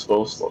keep those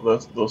spell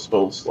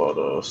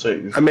slot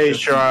saved. I made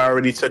sure I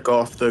already took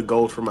off the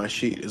gold from my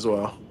sheet as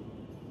well.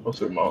 I'll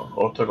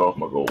take off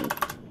my gold.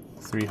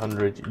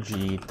 300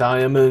 G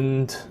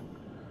diamond.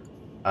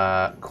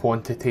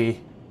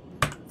 Quantity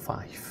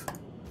 5.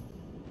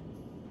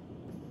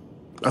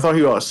 I thought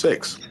he got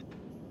 6.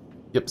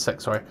 Yep,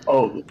 6. Sorry.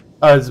 Oh.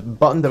 As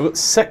buttoned, I've got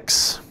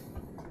 6.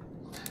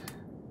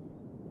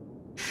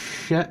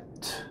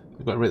 Shit.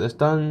 I've got to write this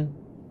down.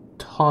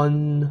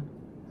 Ton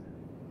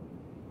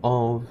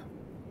of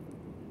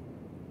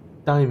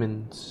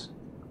diamonds.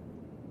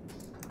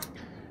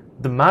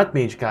 The Mad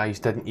Mage guys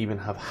didn't even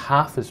have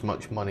half as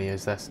much money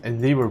as this,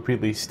 and they were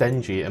really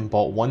stingy and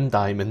bought 1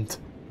 diamond.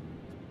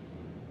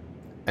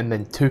 And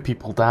then 2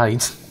 people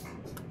died.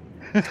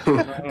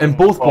 And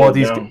both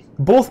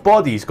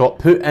bodies got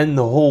put in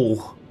the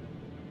hole.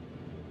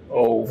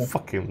 Oh.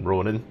 Fucking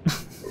Ronan.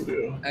 Oh,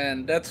 yeah.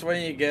 And that's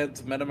when you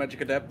get Meta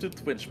Magic Adapt to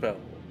Twin Spell.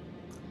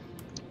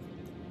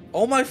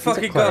 Oh my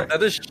fucking god,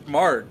 that is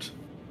smart.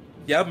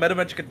 Yeah, Meta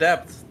Magic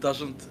Adapt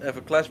doesn't have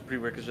a class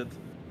prerequisite.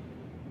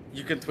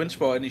 You can twin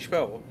spell any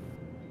spell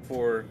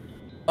for...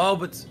 Oh,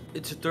 but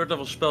it's a 3rd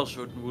level spell,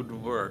 so it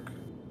wouldn't work.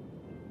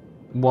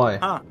 Why?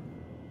 Huh.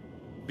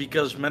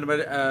 Because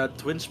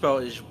twin spell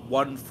is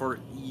 1 for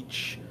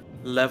each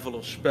level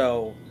of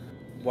spell,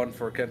 1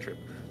 for a cantrip.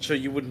 So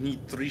you would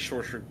need 3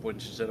 sorcery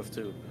points instead of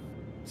 2.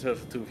 Instead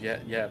of 2 if you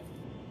have.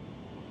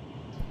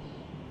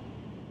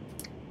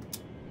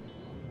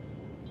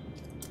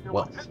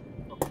 Well.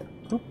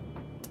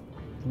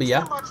 But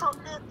yeah.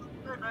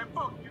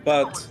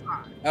 But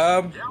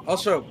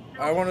also,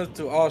 I wanted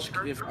to ask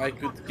if I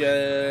could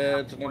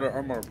get another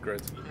armor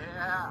upgrade.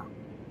 Yeah.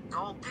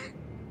 Go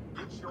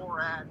get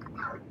your ass.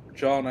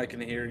 John, I can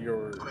hear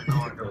your...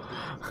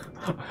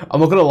 I'm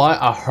not gonna lie,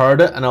 I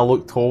heard it and I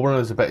looked over and I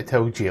was about to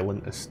tell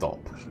Jalen to stop.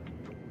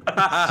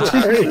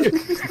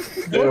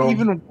 What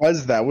even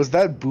was that? Was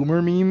that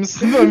boomer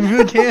memes?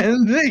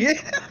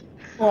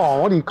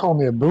 Oh, what do you call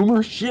me, a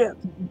boomer? Shit.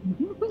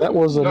 That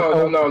was an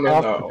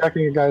elf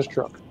attacking a guy's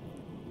truck.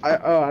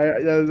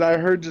 I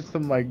heard just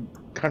some like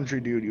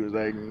country dude. He was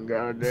like,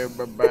 "God damn,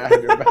 some like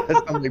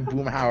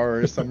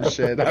boomhauer or some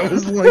shit." I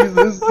was like,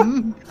 "This."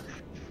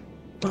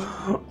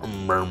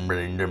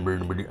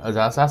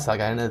 That's that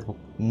guy that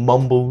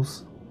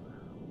mumbles.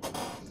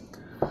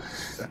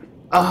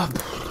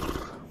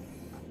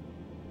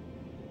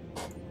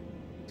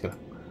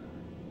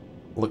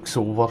 Looks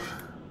over.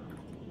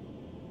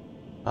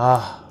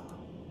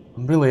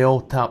 I'm really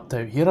all tapped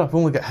out here. I've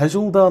only got his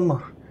old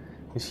armour,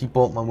 because he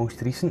bought my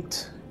most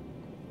recent.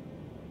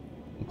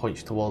 And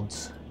points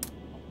towards.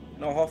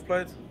 No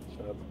half-blade?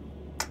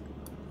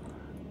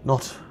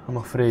 Not, I'm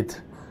afraid.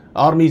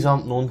 Armies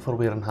aren't known for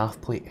wearing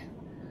half-plate.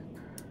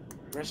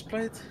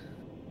 Breastplate?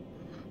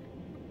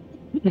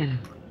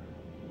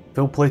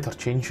 Full plate or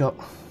chain shot.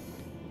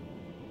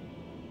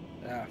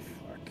 Ah,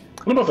 fuck.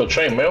 What about the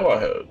chainmail I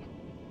had?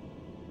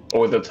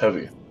 Oh, that's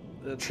heavy.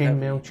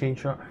 Chainmail, chain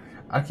shot.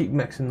 I keep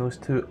mixing those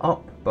two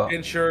up, but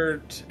Chain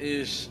shirt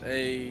is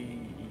a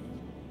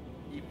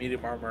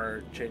medium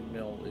armor,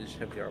 chainmail is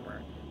heavy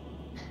armor.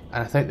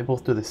 and I think they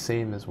both do the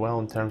same as well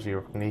in terms of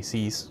your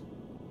ACs.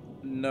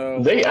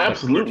 No. They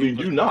absolutely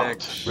do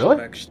not. Really?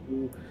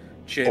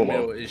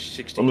 Chainmail is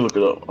 60. Let me look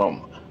it up.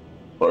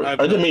 Sorry. I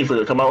didn't mean for it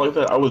to come out like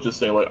that. I was just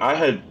saying, like, I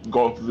had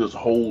gone through this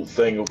whole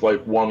thing of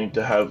like wanting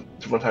to have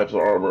different types of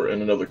armor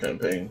in another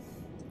campaign,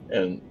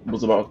 and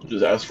was about to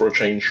just ask for a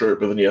chain shirt,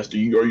 but then he asked, "Are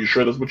you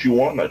sure that's what you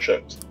want?" And I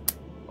checked.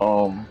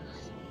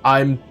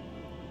 I'm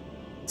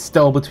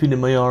still between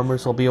my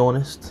armors, I'll be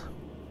honest.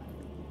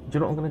 Do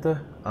you know what I'm gonna do?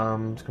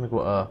 I'm just gonna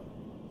go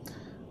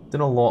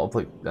doing a lot of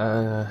like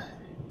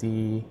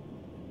D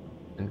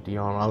and D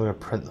armor. I'm gonna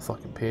print the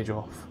fucking page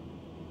off.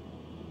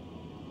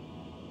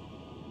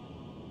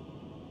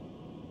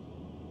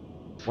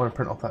 I want to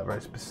print off that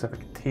very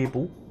specific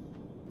table.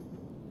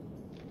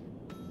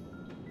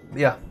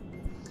 Yeah,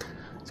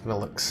 it's gonna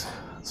looks.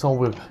 That's all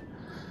we've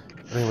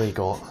really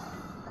got.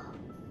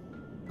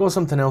 Got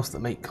something else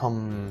that might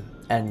come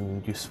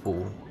in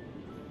useful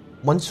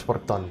once we're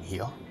done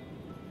here.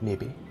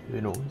 Maybe,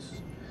 who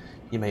knows?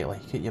 You might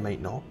like it, you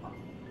might not.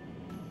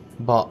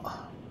 But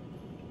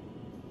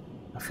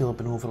I feel I've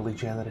been overly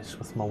generous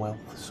with my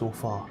wealth so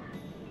far.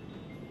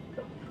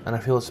 And I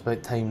feel it's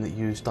about time that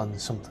you've done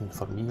something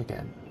for me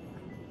again.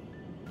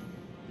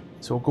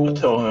 So go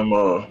tell him,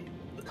 go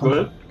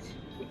ahead.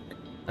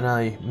 And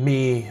I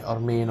may or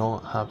may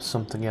not have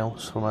something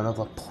else from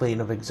another plane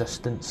of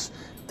existence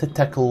to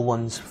tickle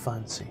one's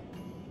fancy.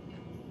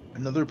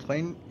 Another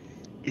plane?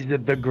 Is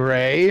it the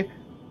Gray?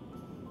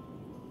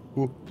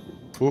 I'm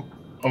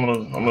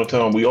gonna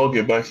tell him we all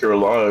get back here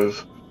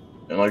alive,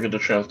 and I get the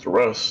chance to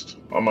rest.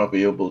 I might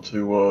be able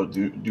to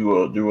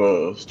do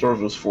a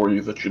service for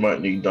you that you might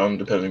need done,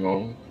 depending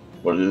on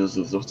what it is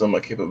that's within my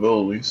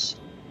capabilities.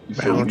 You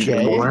feel you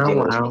can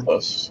go with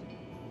us.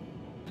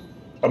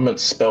 I meant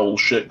spell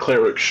shit,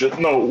 cleric shit.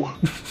 No.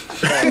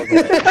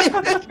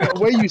 The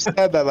way you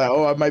said that, like,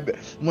 oh, I might be,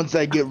 once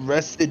I get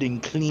rested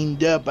and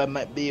cleaned up, I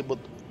might be able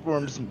to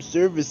perform some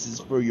services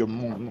for your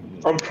mom.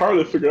 I'm trying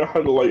to figure out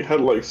how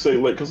to say,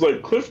 like, cause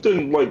like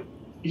Clifton, like,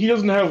 he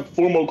doesn't have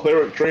formal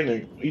cleric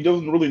training. He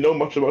doesn't really know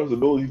much about his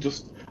ability.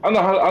 Just I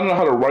don't know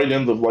how to write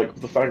in the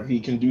fact that he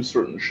can do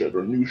certain shit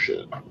or new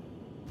shit.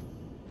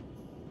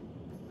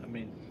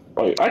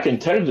 Like, I can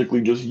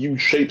technically just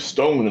use shape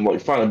stone and like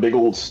find a big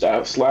old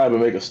slab and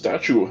make a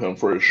statue of him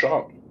for his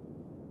shop.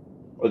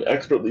 An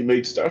expertly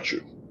made statue.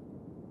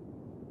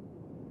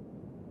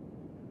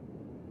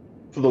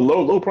 For the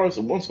low price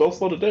of one spell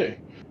slot a day.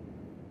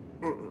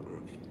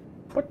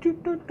 I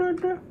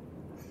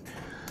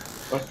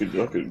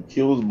could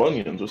kill his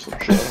bunions or some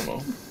shit, I don't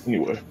know.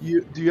 Anyway.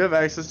 Do you have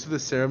access to the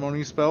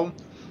ceremony spell?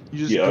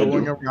 You just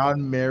going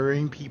around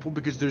marrying people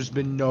because there's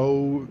been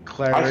no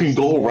clarity. I can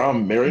go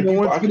around marrying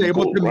people. No one's been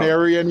able to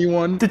marry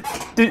anyone.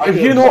 Have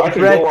you not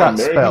read that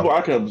spell?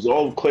 I can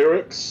absolve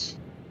clerics.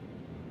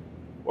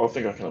 Well, I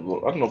think I can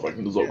absolve. I don't know if I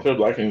can absolve clerics,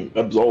 but I can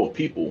absolve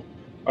people.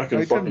 I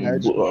can fucking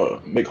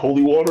make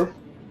holy water.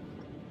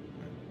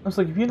 I was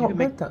like, have you not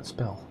read that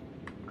spell?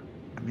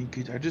 I mean,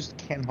 I just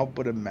can't help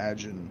but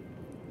imagine,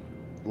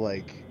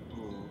 like,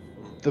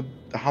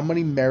 how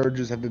many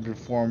marriages have been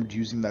performed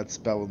using that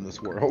spell in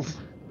this world.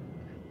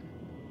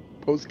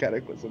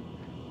 Post-cataclysm.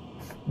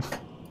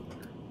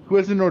 Who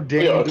has an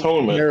ordained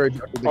marriage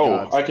under the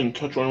gods? I can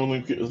touch one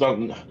living creature. It's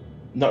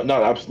not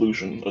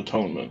absolution,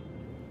 atonement.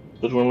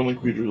 Touch one living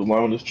creature's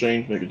alignment is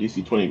changed, make a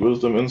DC 20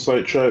 wisdom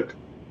insight check.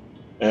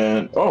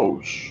 And,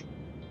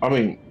 I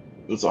mean,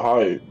 it's a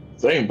high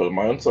thing, but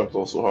my insight's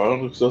also high.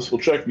 On a successful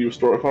check, you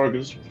restore a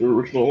target's to your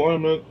original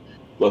alignment.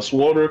 Less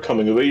water,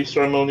 coming of age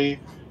ceremony,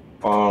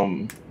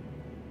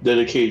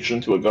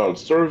 dedication to a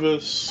god's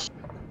service,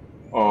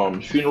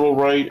 funeral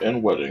rite,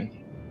 and wedding.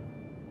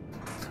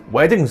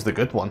 Wedding's the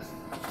good one.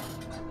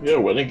 Yeah,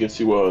 wedding gets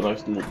you a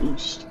nice little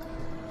boost.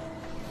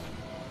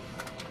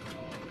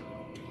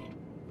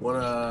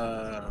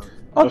 Wanna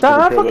Oh, Let's take damn,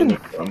 care of that fucking...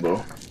 next time, though.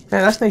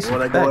 Yeah, that's nice.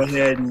 Want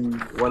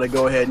to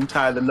go ahead and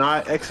tie the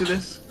knot,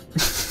 Exodus?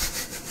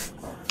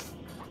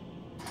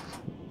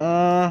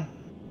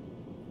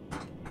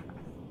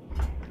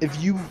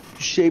 If you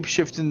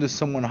shapeshift into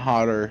someone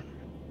hotter,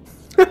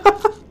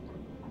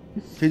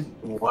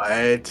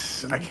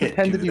 What? I can't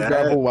pretend do to be that.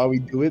 Rebel while we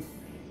do it.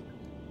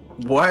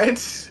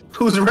 What?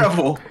 Who's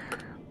Rebel?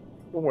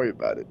 Don't worry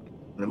about it.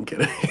 I'm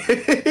kidding.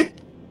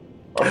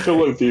 I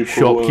feel like the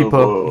Shopkeeper.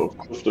 equivalent of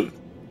Clifton.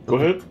 Go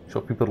ahead.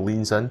 Shopkeeper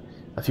leans in.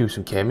 I feel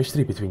some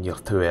chemistry between your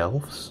two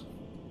elves.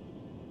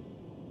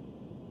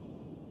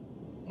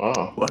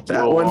 Ah, What,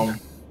 that one?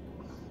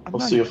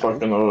 Let's see if I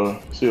can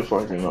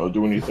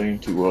do anything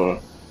to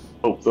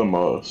help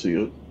them see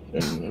it.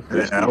 And if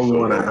they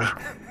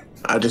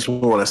I just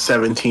want a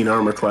 17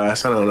 armor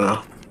class. I don't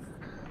know.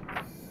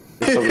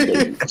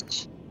 I'm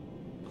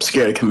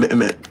scared of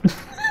commitment.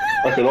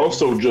 I could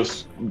also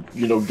just,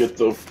 get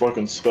the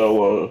fucking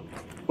spell.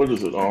 What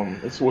is it?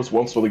 It's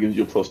one spell that gives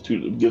you a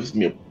 +2. It gives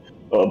me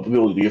a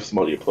ability to give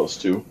somebody a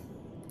 +2.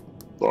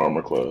 The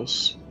armor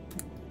class,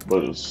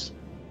 but it's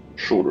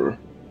shorter.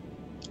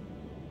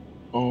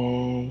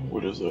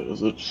 What is that?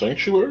 Is it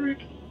Sanctuary?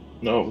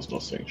 No, it's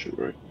not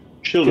Sanctuary.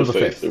 Shield of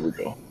Faith. There we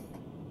go.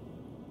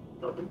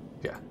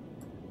 Yeah.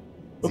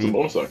 That's a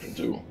bonus action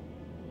too.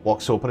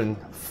 Walks over and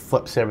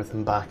flips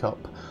everything back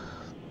up.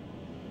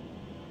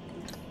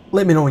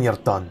 Let me know when you're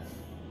done.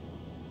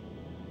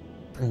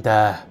 And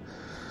I'll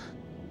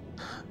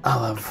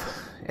have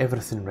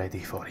everything ready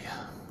for you.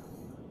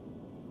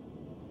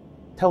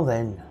 Till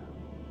then,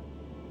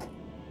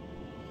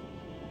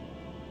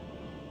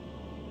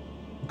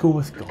 go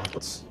with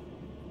gods.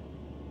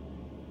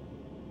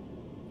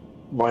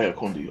 Vaya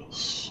con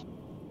Dios.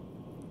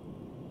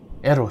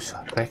 Eros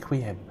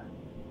Requiem.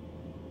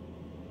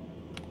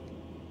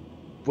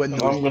 When I'm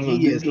gonna he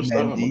do is just that.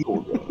 I'm a Mendy.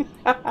 cool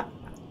guy.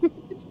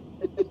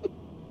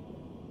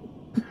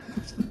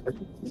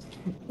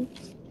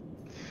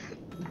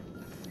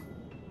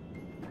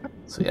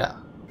 So yeah,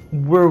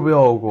 where are we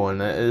all going?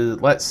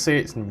 Let's say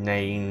it's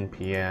 9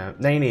 p.m.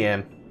 9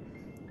 a.m.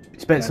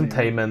 Spent some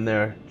time in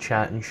there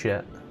chatting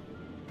shit.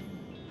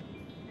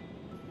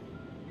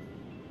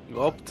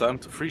 Well, time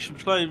to free some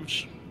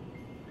slaves.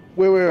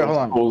 Wait, I hold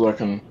on. suppose I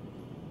can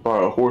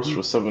buy a horse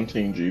for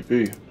 17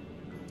 GP.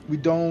 We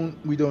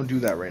don't do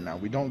that right now.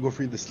 We don't go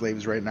free the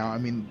slaves right now. I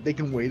mean, they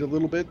can wait a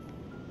little bit.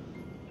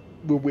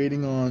 We're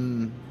waiting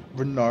on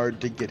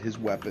Renard to get his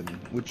weapon,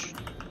 which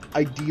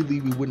ideally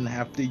we wouldn't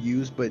have to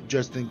use, but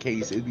just in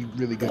case, it'd be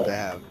really good to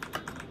have.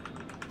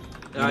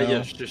 Ah, You know?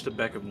 yes, just a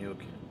backup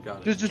nuke.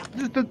 Got it.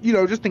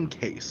 Just in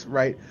case,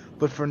 right?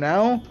 But for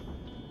now,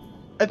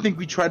 I think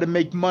we try to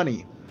make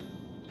money.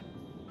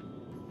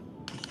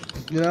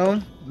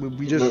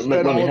 We just Make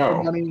spend money all of how?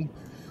 our money.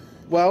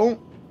 Well,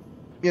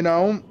 do you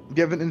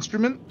have an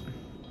instrument?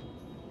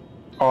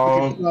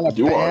 on a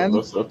Do I? band?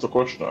 That's the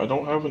question. I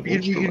don't have an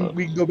instrument.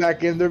 We can go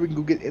back in there. We can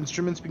go get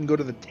instruments. We can go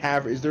to the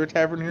tavern. Is there a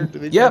tavern here? Do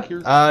they Yeah,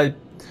 drink here?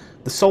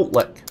 the Salt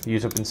Lick.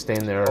 You've been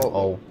staying there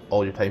Oh.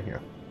 all your time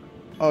here.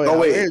 Oh, yeah. Oh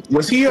wait,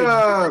 was he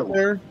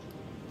there?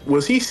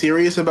 was he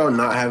serious about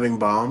not having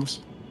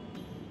bombs?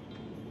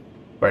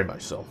 Very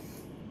much so.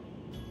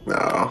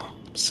 No,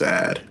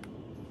 sad.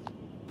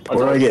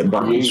 Where do I get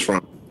bombs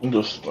from? I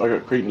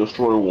got create and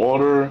destroy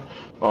water.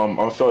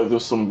 I feel like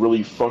there's some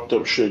really fucked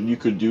up shit you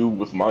could do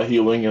with my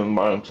healing and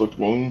my inflict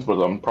wounds,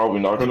 but I'm probably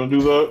not gonna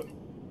do that.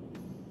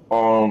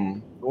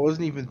 I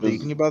wasn't even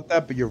thinking about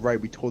that, but you're right.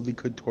 We totally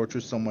could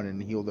torture someone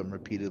and heal them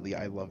repeatedly.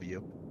 I love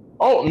you.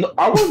 Oh no,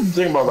 I wasn't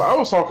thinking about that. I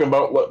was talking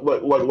about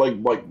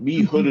like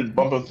me hooded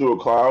bumping through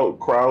a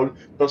crowd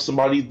of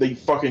somebody, they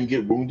fucking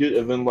get wounded,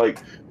 and then like,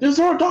 is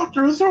there a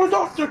doctor? Is there a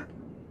doctor?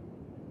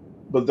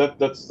 But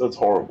that's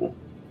horrible.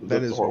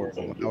 That That's is a horrible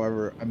horrible. thing to do.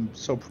 However, I'm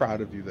so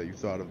proud of you that you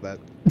thought of that.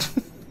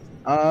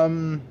 I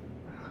mean,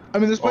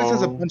 this place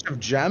has a bunch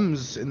of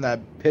gems in that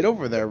pit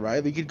over there,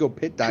 right? We could go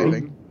pit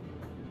diving.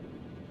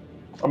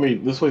 I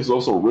mean, this place is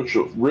also rich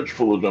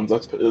full of gems.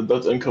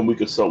 That's income we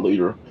could sell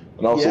later.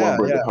 And I also want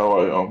to bring up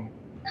how I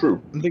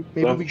true. I think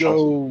maybe we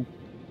go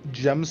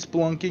gem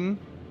splunking,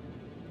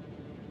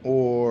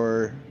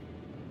 or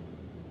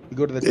we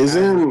go to the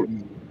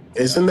tavern.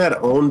 Isn't that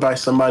owned by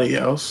somebody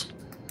else?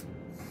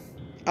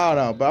 I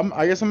don't know, but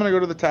I guess I'm gonna go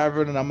to the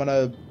tavern and I'm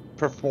gonna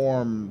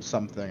perform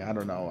something. I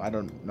don't know. I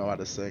don't know how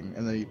to sing.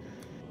 And then he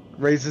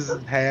raises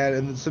his hand,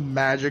 and then some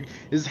magic.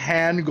 His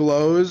hand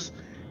glows,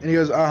 and he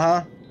goes,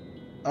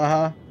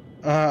 and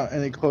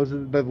he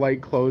closes. The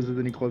light closes,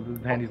 and he closes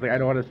his hand. He's like, I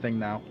know how to sing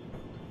now.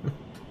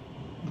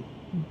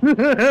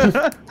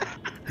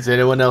 Is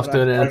anyone else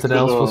doing anything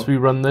else once we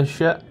run this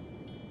shit?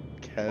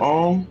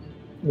 No,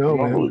 No, I'm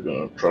not man. really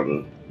gonna try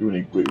to do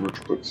any great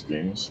rich quick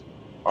schemes.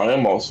 I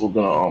am also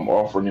gonna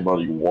offer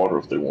anybody water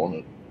if they want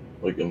it,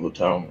 like in the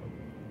town.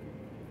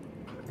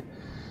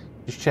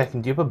 Just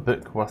checking, do you have a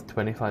book worth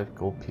 25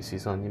 gold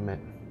pieces on you, mate?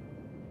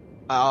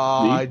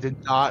 Oh, Me? I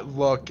did not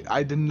look.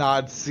 I did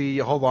not see.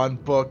 Hold on,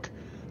 book.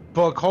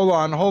 Hold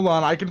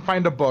on. I can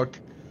find a book.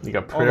 You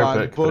got a prayer on,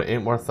 book, but it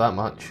ain't worth that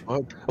much.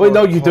 Book, Wait,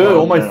 no, you do. hold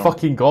Oh on my now.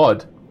 fucking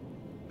god.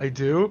 I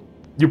do.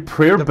 Your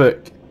prayer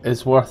book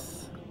is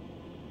worth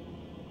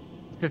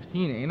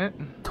 15, ain't it?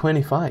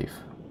 25.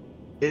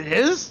 It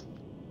is?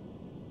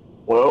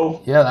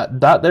 Well, Yeah,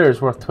 that there is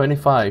worth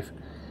 25.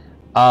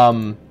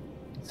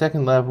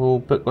 Second level,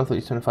 book worth at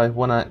least 25,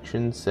 one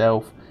action,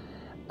 self.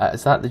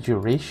 Is that the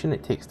duration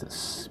it takes to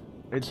cast?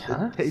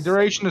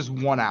 Duration is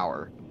 1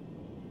 hour.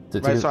 Does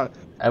it Right, take so an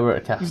hour to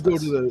you cast go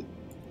this? to the.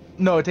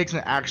 No, it takes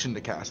an action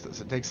to cast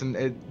this.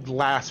 It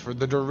lasts for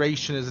the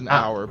duration is an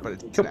hour, but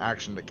it takes an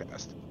action to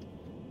cast.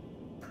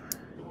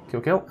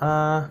 Cool.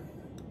 Yeah,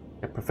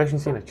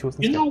 proficiency in a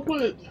chosen you know skill.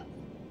 what?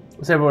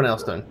 What's everyone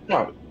else doing?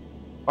 Yeah.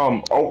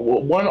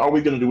 One, are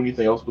we gonna do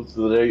anything else with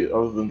the day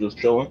other than just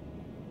chilling?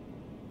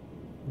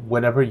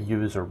 Whenever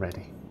you are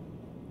ready.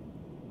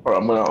 All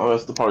right, I'm gonna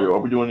ask the party. Are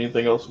we doing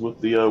anything else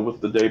with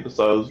the day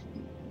besides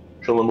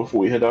chilling before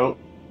we head out?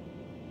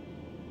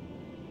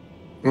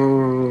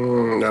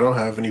 I don't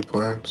have any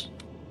plans.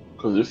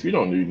 Because if you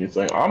don't do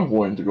anything, I'm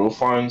going to go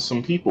find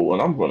some people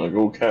and I'm going to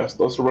go cast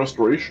Lesser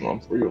Restoration on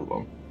 3 of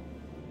them.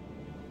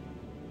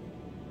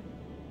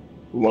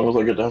 As long as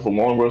I get to have a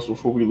long rest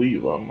before we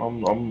leave,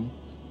 I'm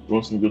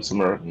doing some good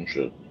Samaritan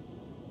shit.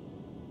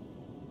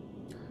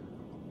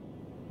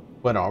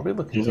 When are we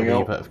looking to Anything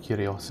leave else? out of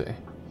curiosity?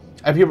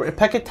 If you were to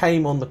pick a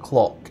time on the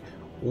clock,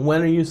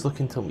 when are you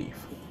looking to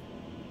leave?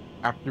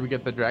 After we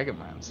get the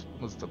Dragonlance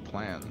was the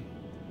plan,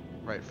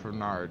 right, for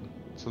Nard.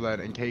 So that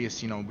in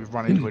case, we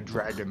run into a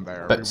dragon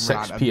there, About we're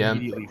 6 not PM.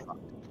 immediately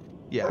fucked.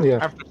 Yeah, Yeah.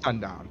 after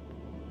sundown.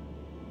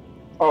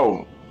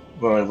 Oh,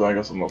 then I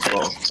guess I'm not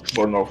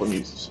more than off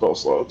needs spell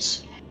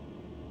slots.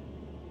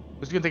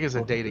 It's gonna take us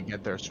a day to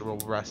get there, so we'll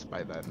rest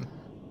by then.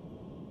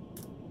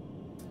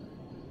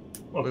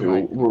 Okay,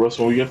 we'll rest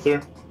when we get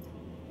there?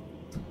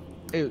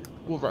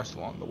 We'll rest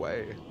along the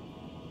way.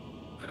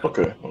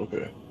 Okay.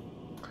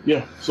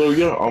 Yeah, so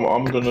yeah,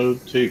 I'm gonna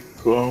take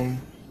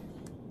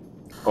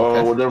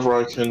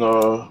whatever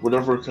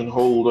can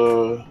hold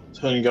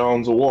 10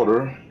 gallons of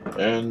water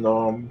and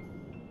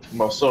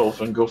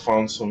myself and go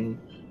find some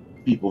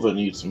people that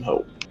need some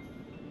help.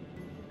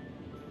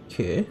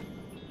 Okay.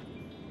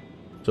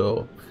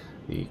 So,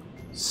 the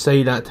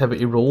side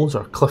activity roles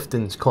are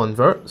Clifton's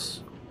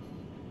Converts,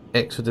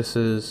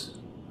 Exodus's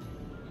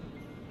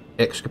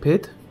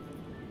Escapade.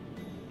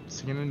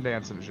 Singing and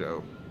dancing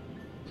show.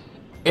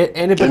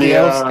 Anybody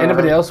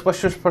else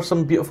wishes for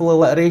some beautiful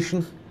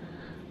alliteration?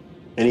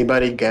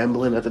 Anybody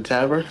gambling at the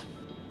tavern?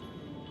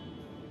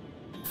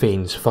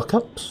 Fane's Fuck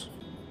Ups.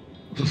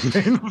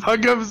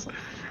 Fuck-ups.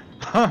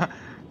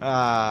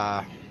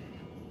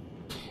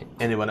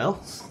 Anyone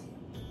else?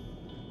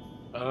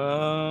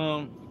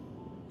 I'm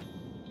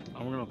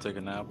gonna take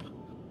a nap.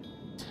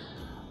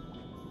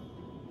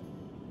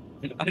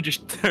 I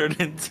just turn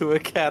into a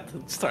cat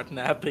and start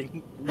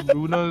napping.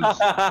 Luna's.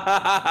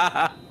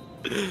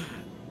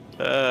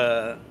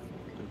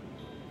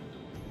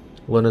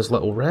 Luna's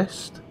Little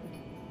Rest.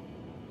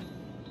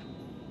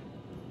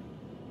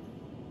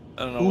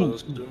 I don't know what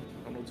else to do.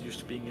 I'm not used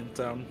to being in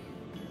town.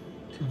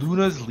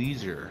 Luna's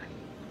leisure.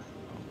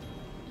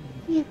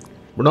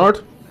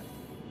 Bernard,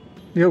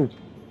 Yo,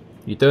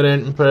 you doing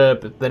anything for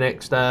the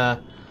next,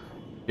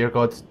 dear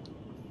God,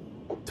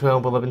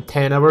 12, 11,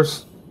 10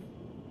 hours?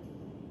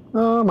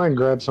 I might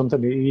grab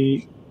something to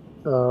eat.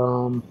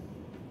 Cruise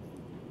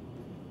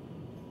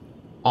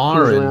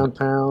around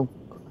town.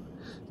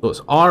 So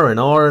it's R.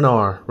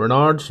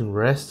 Renards and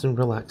rests and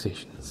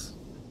relaxations.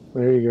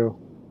 There you go.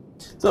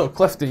 So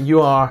Clifton,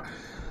 you are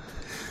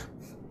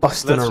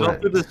busting Let's around.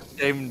 not do the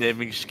same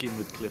naming scheme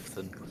with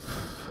Clifton.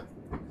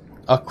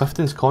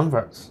 Clifton's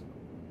Converts.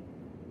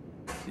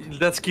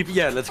 Let's keep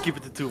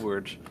it to 2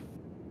 words.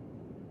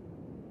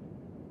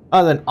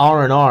 And then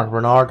R,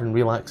 Renard and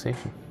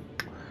relaxation.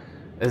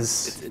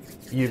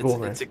 You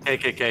go It's a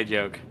KKK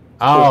joke.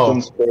 Oh,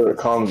 Clifton Spirit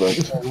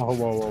Convent.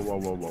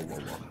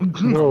 Whoa.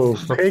 No,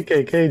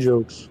 KKK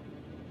jokes.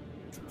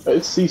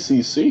 It's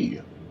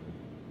CCC.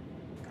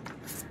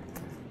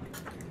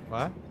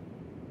 What?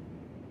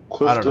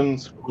 Clifton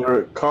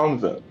Spirit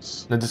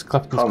Convents. no, just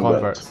Clifton's Convent.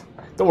 Converts.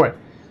 Don't worry.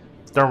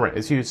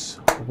 It's you just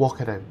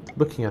walking around,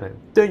 looking around,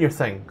 doing your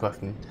thing,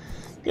 Clifton.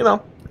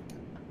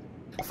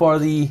 For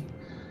the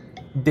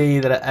day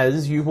that it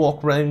is, you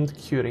walk around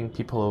curing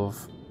people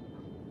of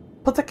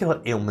particular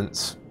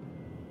ailments.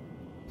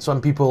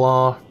 Some people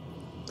are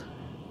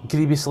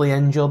grievously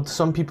injured,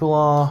 some people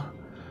are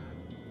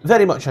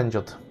very much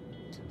injured.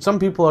 Some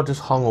people are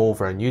just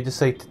hungover and you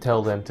decide to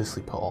tell them to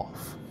sleep it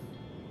off.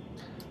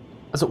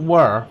 As it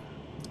were,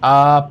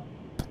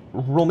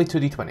 roll me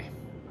 2d20.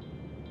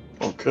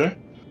 Okay.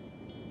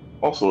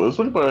 Also, is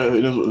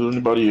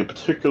anybody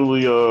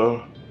particularly am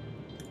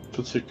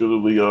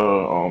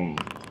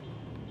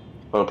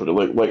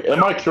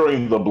I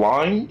curing the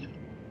blind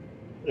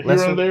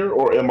here and there,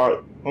 or am I?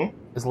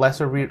 Is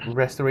lesser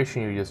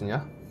restoration you're using,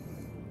 yeah?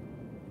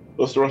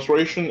 Lesser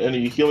restoration.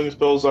 Any healing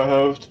spells I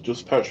have to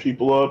just patch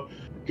people up,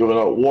 giving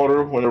out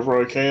water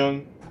whenever I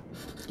can,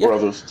 or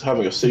rather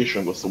having a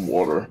station with some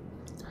water,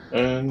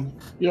 and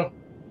yeah.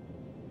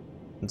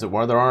 As it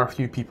were, there are a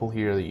few people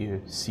here that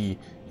you see.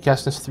 You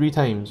cast this 3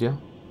 times, yeah?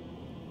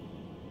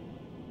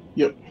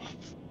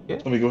 Yeah.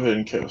 Let me go ahead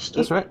and cast it.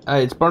 That's right.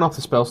 It's burn off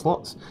the spell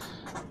slots.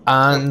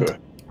 And Okay.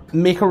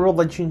 make a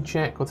religion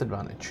check with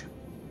advantage.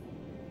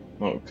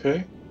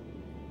 Okay.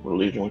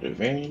 Religion with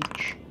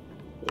advantage.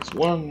 That's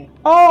 1.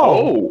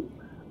 Oh!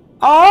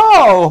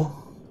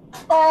 Oh!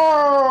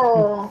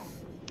 Oh!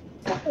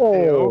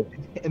 Oh.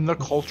 In the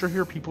culture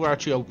here, people are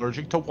actually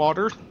allergic to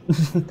water.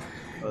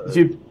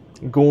 You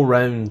go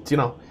around,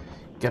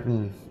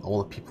 giving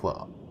all the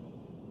people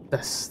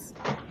this,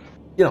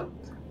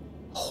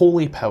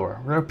 holy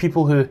power. There are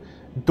people who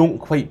don't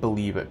quite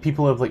believe it.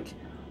 People have like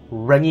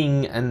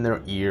ringing in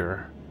their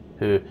ear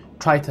who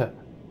try to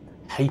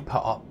hype it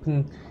up,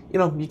 and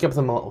you give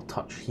them a little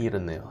touch here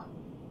and there.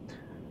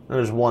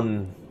 There's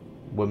one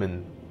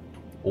woman,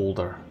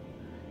 older,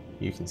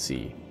 you can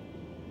see.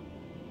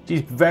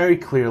 She's very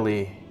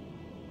clearly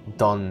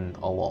done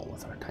a lot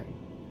with her time,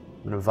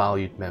 and a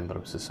valued member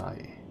of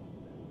society.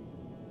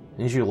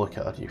 And as you look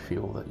at her, you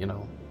feel that,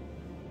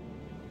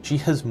 she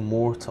has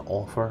more to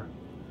offer.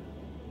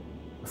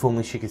 If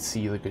only she could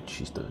see the good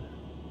she's doing.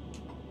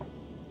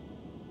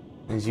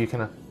 As you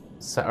kind of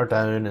sit her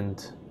down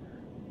and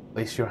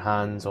place your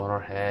hands on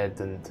her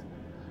head and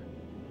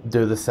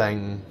do the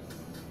thing,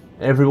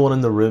 everyone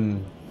in the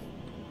room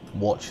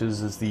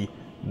watches as the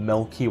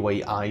milky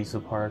white eyes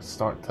of hers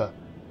start to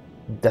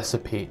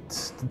dissipate,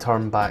 to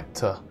turn back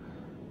to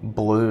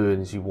blue,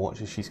 and as you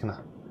watch as she's kind of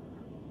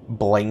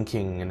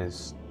blinking, and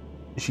as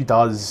she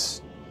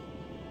does,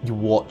 you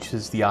watch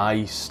as the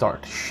eyes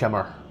start to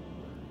shimmer.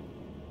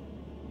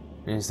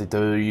 And as they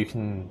do, you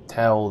can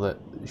tell that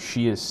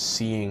she is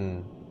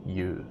seeing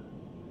you,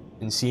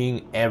 and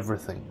seeing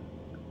everything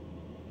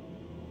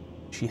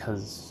she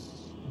has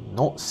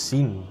not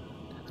seen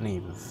in a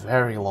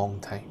very long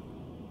time.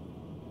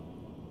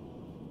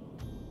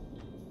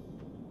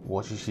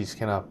 Watch as she's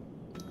kind of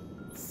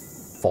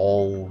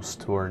falls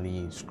to her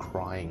knees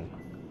crying.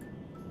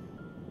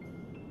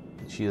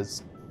 She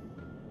has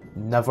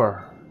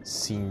never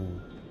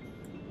seen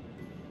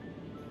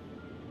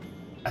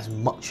as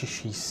much as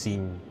she's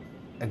seen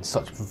in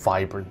such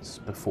vibrance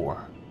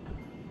before.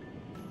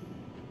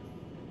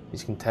 You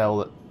can tell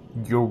that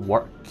your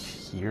work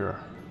here,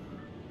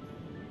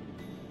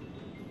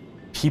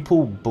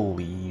 people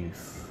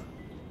believe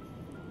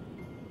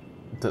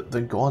that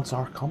the gods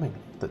are coming,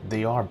 that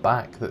they are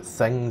back, that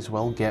things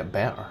will get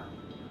better.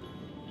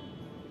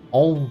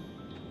 All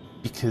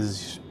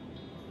because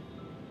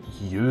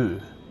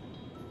you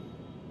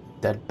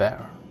did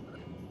better.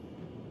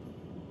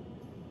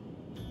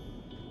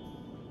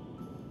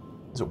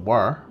 As it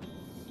were,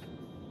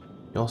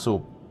 you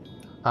also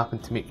happen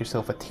to make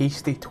yourself a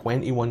tasty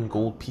 21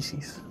 gold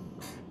pieces.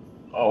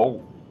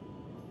 Oh.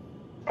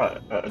 I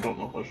don't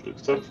know if I should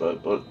accept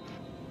that, but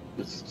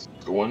it's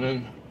going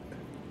in.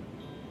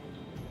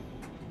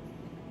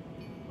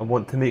 I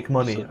want to make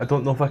money. I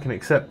don't know if I can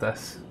accept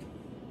this.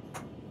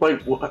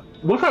 Like,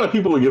 what kind of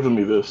people are giving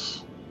me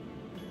this?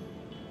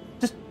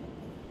 It's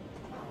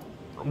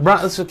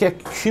like an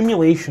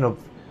accumulation of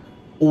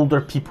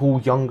older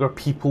people, younger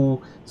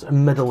people, sort of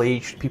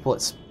middle-aged people.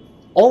 It's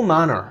all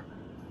manner.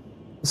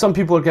 Some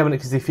people are giving it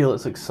because they feel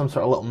it's like some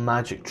sort of little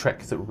magic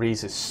trick that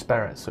raises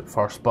spirits at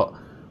first, but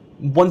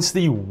once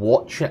they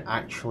watch it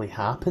actually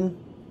happen,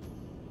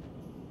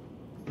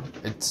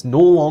 it's no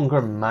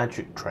longer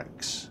magic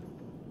tricks.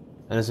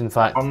 It is in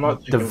fact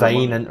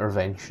divine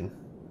intervention.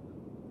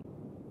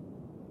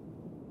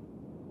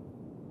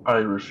 I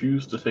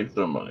refuse to take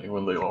their money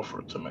when they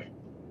offer it to me.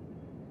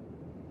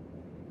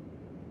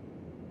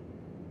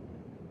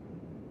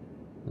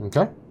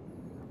 Okay. I'm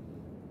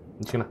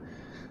just gonna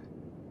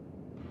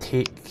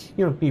take,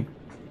 we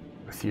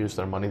refuse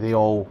their money. They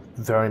all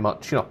very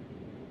much,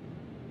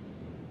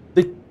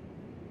 they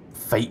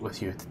fight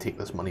with you to take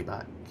this money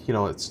back.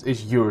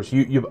 It's yours.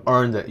 You've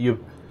earned it.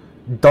 You've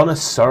done a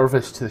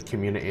service to the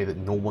community that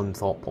no one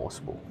thought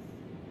possible.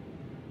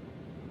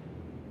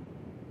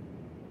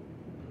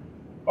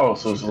 Oh,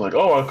 so it's like,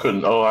 oh, I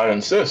couldn't. Oh, I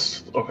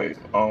insist. Okay.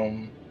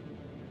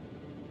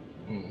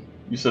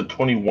 You said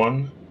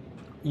 21?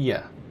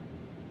 Yeah.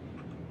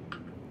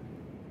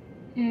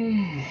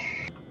 I'm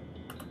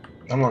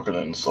not gonna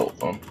insult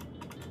them,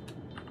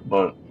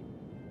 but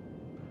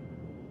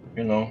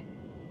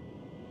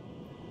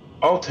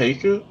I'll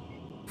take it.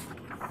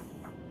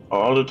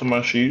 I'll add it to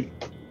my sheet.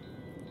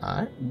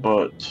 Alright.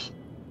 But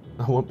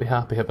I won't be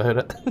happy about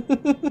it.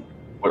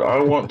 what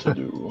I want to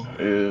do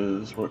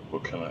is what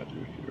can I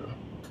do here?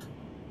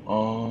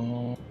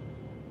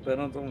 Spend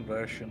it on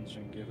rations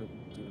and give it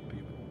to the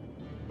people.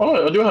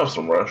 Oh, I do have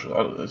some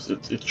rations.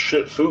 It's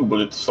shit food, but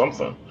it's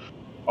something.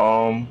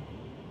 I'm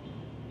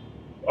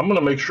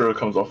gonna make sure it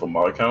comes off of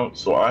my account.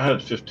 So I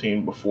had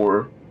 15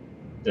 before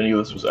any of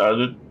this was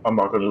added. I'm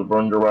not gonna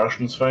burn your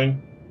rations,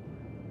 Fane.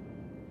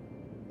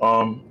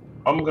 I'm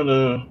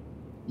gonna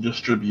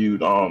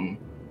distribute.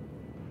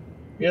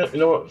 Yeah, you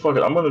know what? Fuck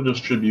it. I'm gonna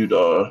distribute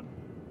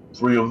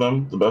 3 of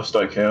them the best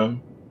I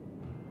can,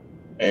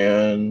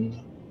 and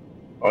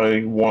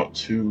I want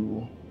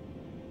to.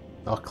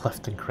 Oh,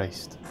 Clifton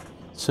Christ,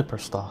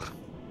 superstar.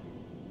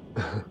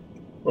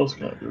 What else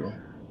can I do?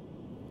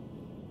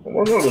 I'm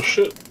running out of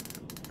shit.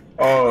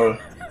 I'm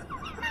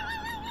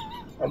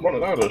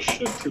running out of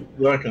shit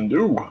that I can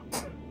do.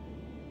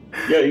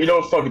 Yeah, you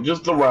know, fuck it,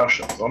 just the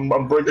rations. I'm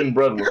breaking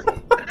bread with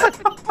them.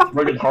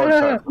 Breaking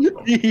hardtack.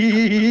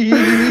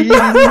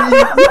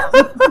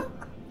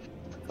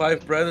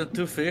 5 bread and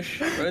 2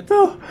 fish, right?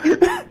 No.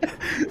 Look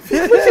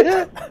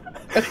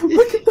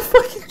at the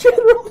fucking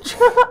general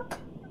chat.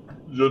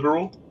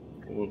 General?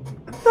 I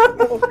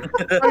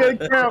got a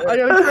cramp. I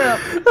got a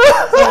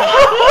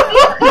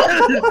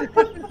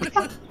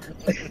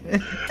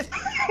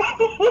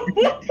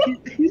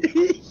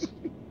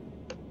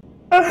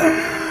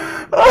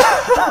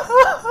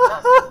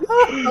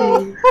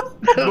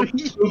No,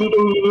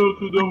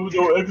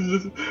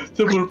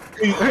 Timber,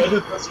 please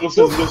edit this was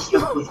his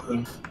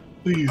Mr.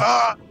 Please.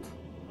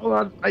 Hold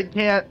on, I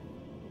can't.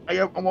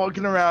 I'm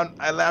walking around.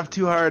 I laughed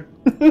too hard.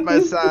 My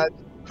side.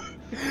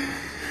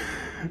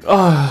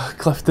 Ah,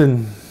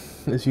 Clifton,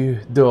 as you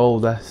do all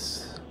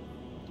this,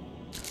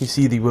 you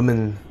see the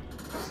woman,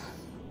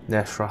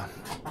 Neshra.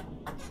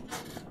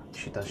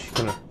 She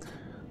kind of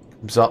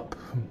comes up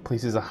and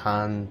places a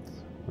hand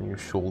on your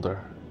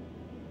shoulder.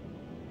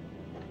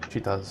 She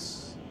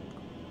does.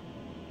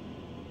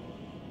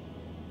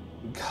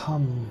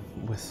 Come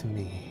with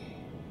me,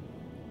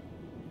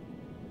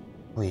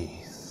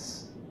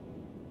 please.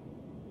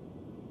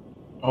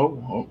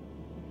 Oh,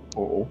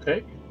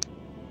 okay.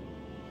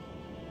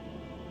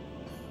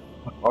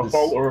 I'll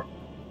follow her.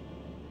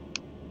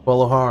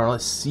 Follow her.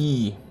 Let's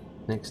see.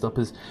 Next up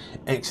is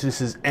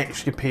Exodus's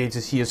escapades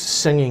as he is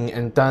singing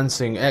and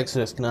dancing.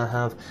 Exodus, can I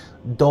have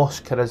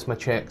DOS charisma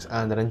checks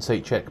and an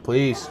insight check,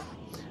 please?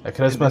 A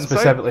charisma,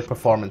 specifically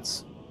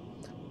performance.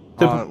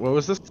 What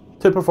was this?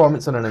 2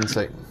 performance and an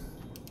insight.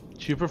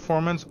 2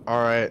 performance.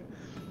 All right.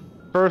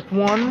 First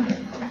one.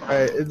 All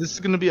right. This is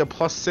gonna be a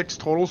 +6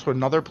 total, so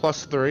another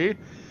 +3.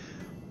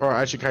 Or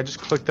actually, can I just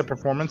click the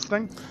performance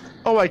thing?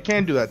 Oh, I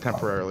can do that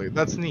temporarily.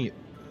 That's neat.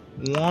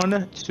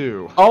 1,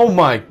 2. Oh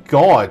my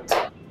god!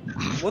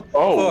 What the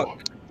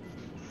fuck?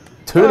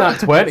 2 nat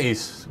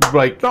 20s.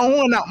 Like,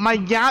 Throwing out my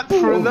yacht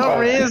for the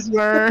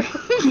razor.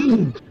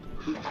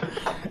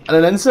 and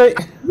an insight?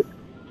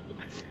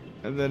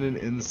 And then an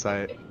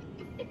insight.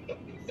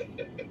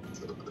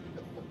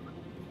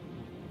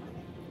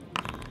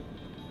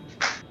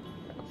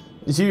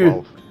 As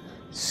you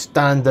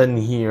stand in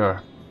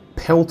here,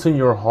 pelting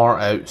your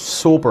heart out,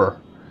 sober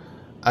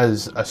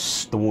as a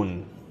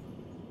stone,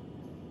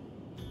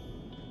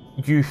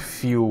 you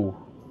feel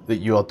that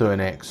you are doing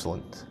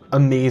excellent.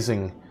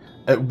 Amazing.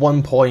 At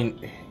one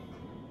point,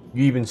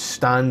 you even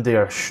stand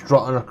there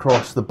strutting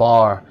across the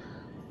bar.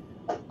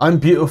 I'm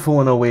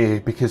beautiful in a way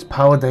because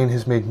Paladine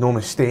has made no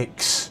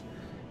mistakes.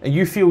 And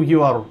you feel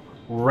you are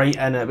right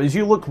in it. But as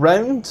you look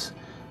round,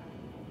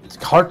 it's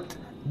hard.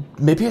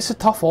 Maybe it's a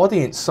tough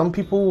audience. Some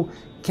people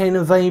kind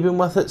of vibing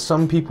with it.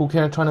 Some people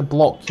kind of trying to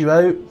block you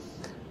out.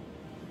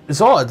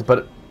 It's odd,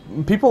 but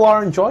people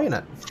are enjoying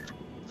it.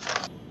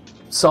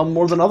 Some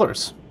more than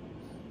others.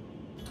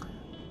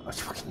 Oh, you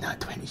fucking nat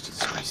 20,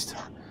 Jesus Christ.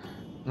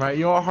 Right,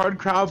 you know, a hard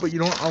crowd, but you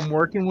know what? I'm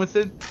working with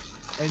it.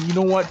 And you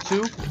know what,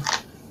 too?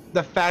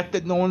 The fact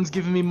that no one's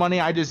giving me money,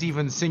 I just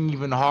even sing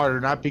even harder.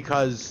 Not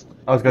because...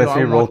 I was going to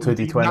say roll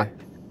 2d20.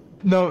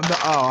 No,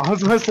 I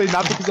was going to say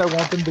not because I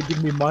want them to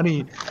give me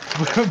money,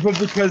 but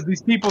because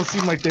these people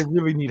seem like they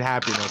really need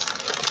happiness.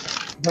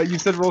 But you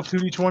said roll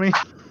 2d20?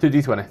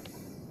 2d20.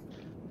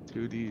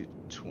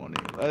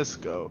 2d20. Let's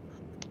go.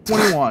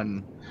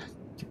 21.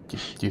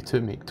 You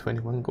two make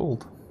 21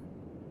 gold.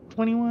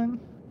 21?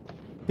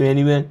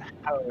 21?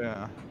 Oh,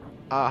 yeah.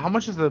 How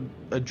much is a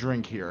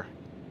drink here?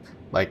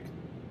 Like,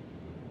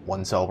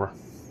 1 silver.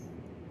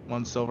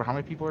 1 silver. How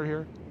many people are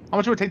here? How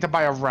much would it take to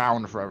buy a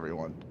round for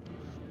everyone?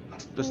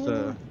 Just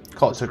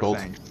Call it 2 gold.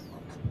 Thanks.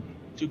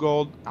 2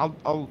 gold.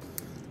 I'll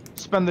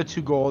spend the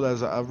 2 gold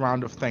as a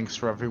round of thanks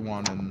for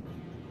everyone, and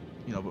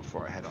you know,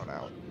 before I head on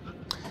out.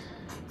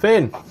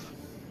 Fane,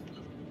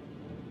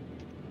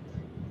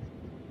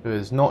 who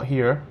is not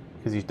here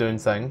because he's doing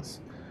things,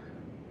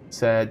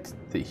 said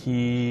that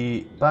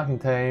he, back in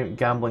time,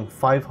 gambling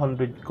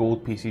 500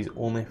 gold pieces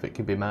only if it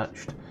can be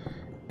matched.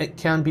 It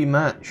can be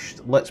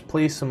matched. Let's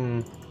play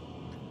some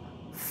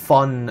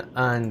fun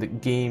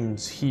and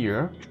games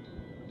here.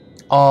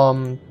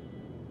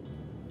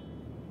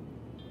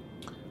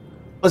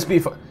 Let's be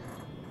fun.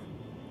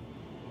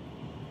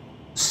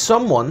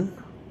 Someone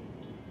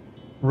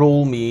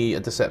roll me a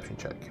deception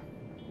check.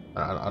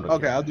 I don't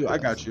Okay, care. I'll do. I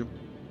got you.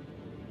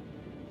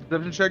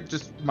 Deception check,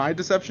 just my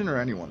deception or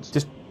anyone's?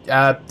 Just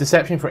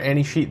deception for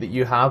any sheet that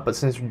you have, but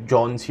since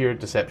John's here,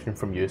 deception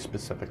from you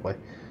specifically.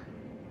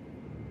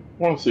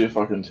 I want to see if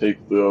I can take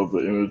the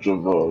image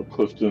of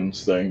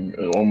Clifton's thing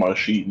on my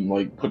sheet and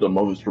like put a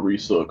Mother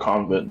Teresa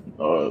convent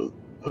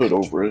hood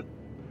over it.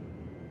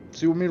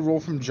 So you want me to roll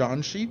from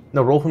John's sheet?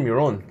 No, roll from your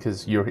own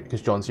because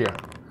John's here.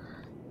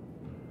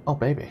 Oh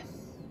baby.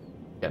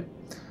 Yep.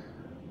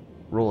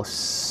 Roll a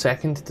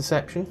second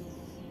deception.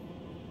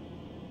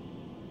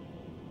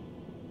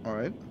 All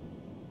right.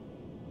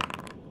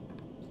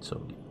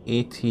 So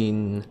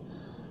 18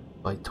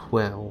 by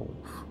 12,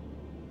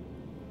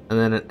 and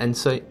then an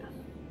insight.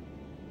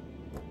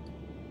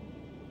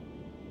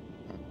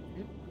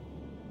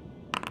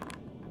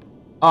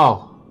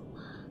 Oh,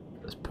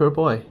 this poor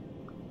boy.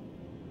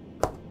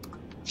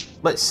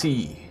 Let's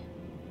see.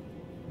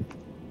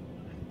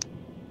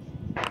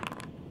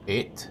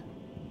 8,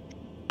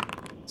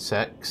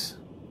 6.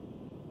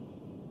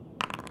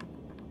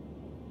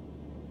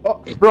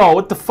 Oh. Bro,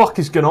 what the fuck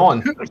is going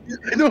on?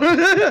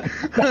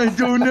 I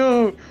don't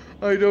know.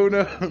 I don't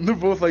know. They're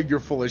both like, you're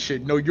full of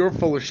shit. No, you're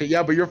full of shit.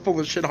 Yeah, but you're full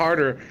of shit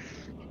harder.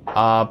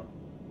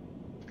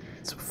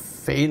 So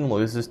Fane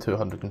loses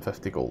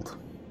 250 gold.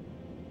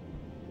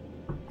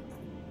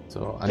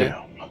 So I need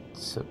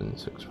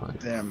 765.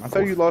 Damn, I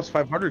thought you lost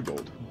 500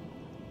 gold.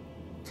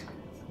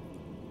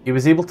 He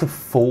was able to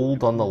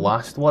fold on the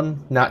last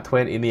one, nat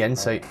 20 in the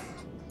insight.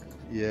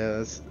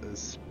 Yeah,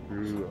 that's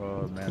true.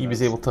 Oh man. He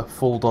was able to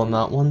fold on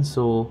that one,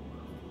 so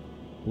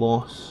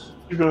loss.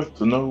 You got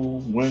to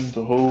know when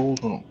to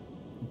hold on.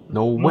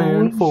 Know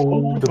when to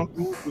fold.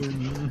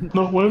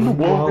 Know when to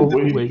walk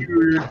away.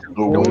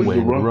 Know when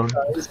to run.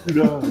 You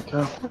gotta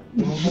count.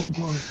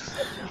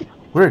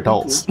 We're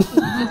adults.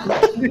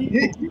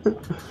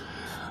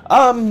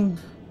 Oh,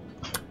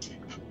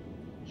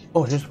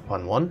 here's a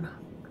fun one.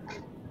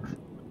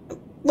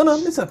 No,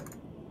 it's a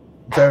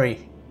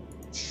very.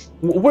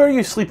 Where are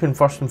you sleeping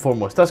first and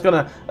foremost? That's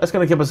gonna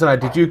give us an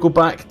idea. Did you go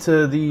back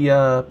to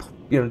the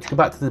did you go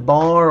back to the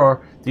bar,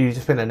 or did you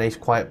just find a nice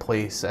quiet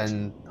place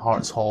in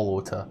Hearts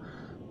Hollow to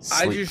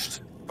sleep? I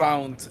just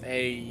found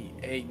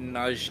a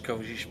nice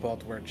cozy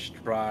spot where to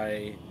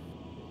try.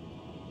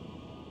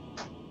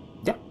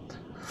 Yeah.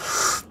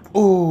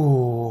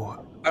 Ooh.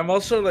 I'm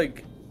also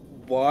like,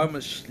 while I'm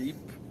asleep,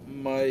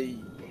 my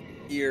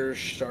ears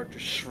start to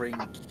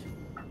shrink,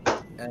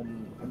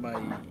 and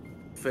my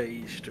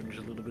face turns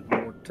a little bit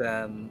more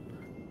tan.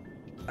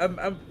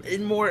 I'm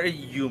in more a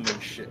human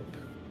shape.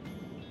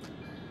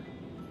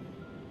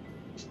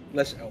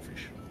 Less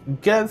elfish.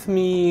 Give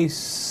me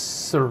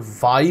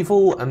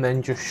survival and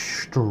then just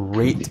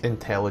straight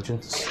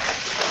intelligence.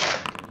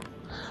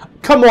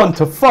 Come on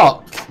to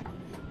fuck!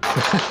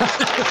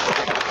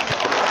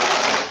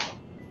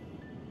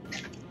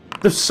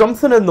 There's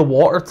something in the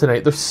water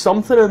tonight. There's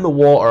something in the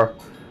water.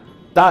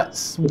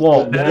 That's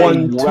what?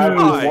 1,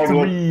 2,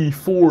 3,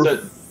 4,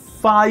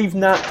 5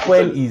 nat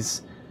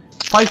 20s.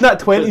 5 nat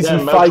 20s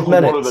in 5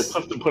 minutes.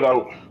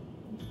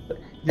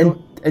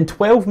 In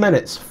 12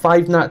 minutes,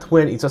 5 nat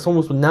 20s. That's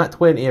almost a nat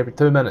 20 every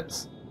 2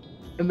 minutes.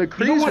 And the You know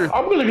crazier, what?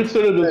 I'm gonna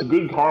consider this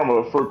good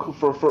karma for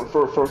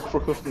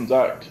Clifton's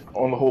act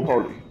on the whole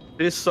party.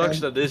 This sucks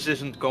that this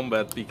isn't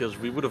combat because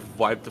we would have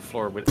wiped the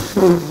floor with.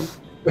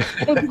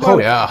 Oh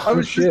yeah. I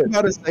was just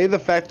about to say the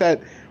fact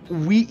that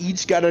we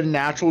each got a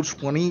natural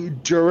 20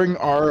 during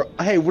our,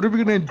 hey, what are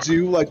we gonna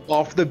do, like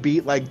off the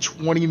beat, like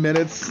 20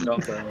 minutes?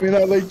 Nothing. You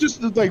know, like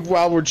just like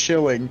while we're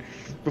chilling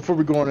before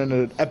we go on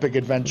an epic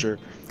adventure.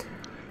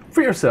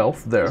 For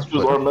yourself, there. This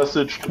was our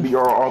message to be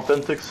our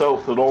authentic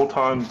self at all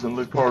times in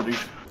the party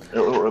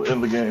or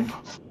in the game.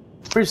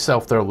 For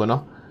yourself there,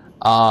 Luna.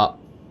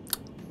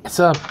 It's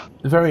a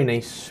very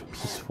nice,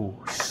 peaceful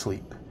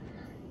sleep.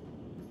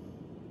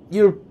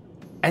 Your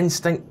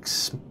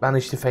instincts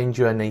manage to find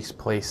you a nice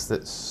place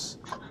that's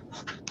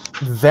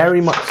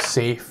very much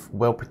safe,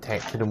 well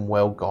protected and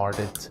well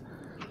guarded.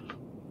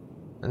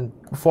 And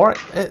for it,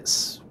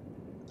 it's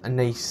a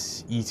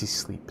nice, easy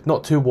sleep.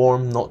 Not too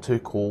warm, not too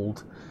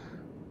cold.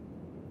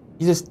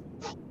 You just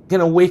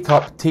wake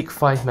up, take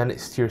 5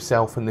 minutes to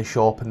yourself in the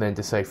shop, and then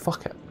decide,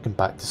 fuck it, I'm going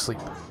back to sleep.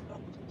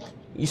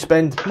 You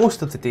spend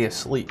most of the day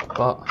asleep,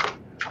 but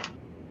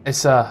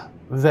it's a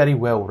very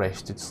well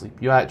rested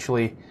sleep. You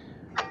actually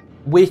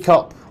wake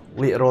up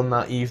later on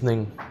that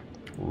evening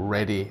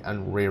ready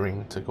and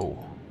raring to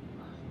go.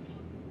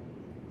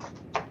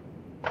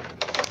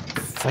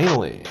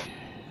 Finally,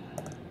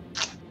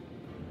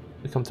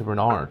 we come to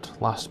Bernard,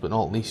 last but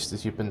not least,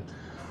 as you've been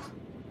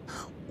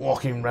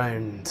walking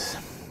round,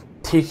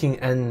 taking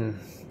in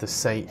the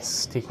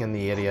sights, taking in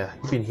the area.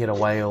 You've been here a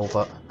while,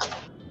 but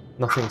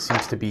nothing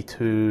seems to be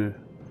too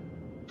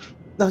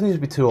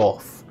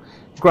off.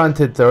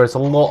 Granted, there is a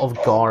lot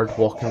of guard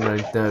walking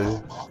around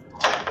now,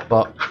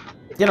 but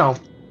you know,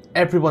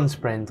 everyone's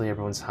friendly,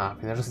 everyone's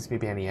happy. There doesn't seem to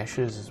be any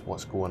issues as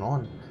what's going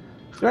on.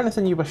 Is there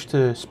anything you wish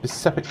to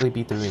specifically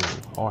be doing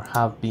or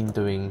have been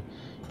doing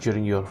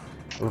during your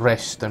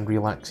rest and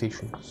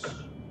relaxations?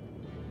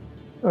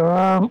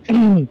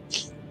 Feel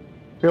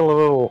a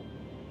little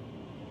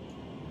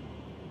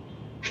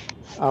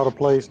out of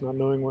place, not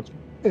knowing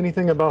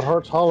anything about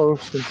Hearts Hollow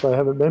since I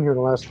haven't been here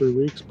the last 3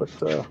 weeks, but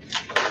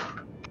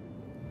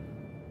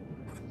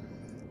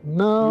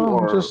no,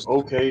 I'm just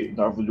okay.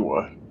 Neither do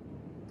I.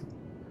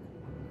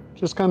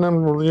 Just kind of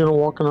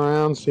walking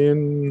around,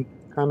 seeing,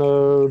 kind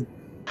of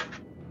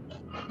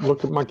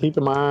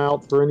keeping my eye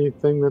out for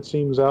anything that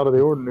seems out of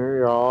the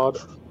ordinary, odd,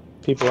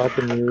 people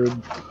acting weird,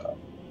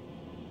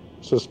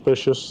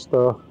 suspicious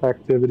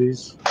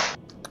activities.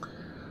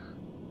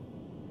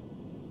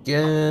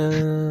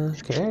 Yeah.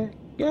 Okay.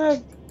 Yeah.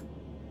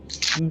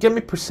 Give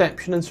me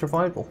perception and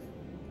survival.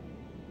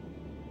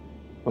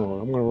 Oh,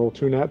 I'm gonna roll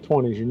 2 nat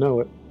 20s. You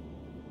know it.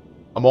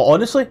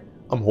 Honestly,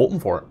 I'm hoping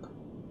for it.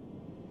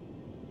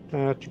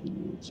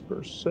 Attributes,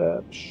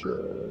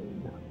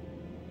 perception.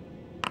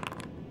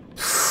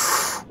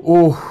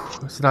 Oh,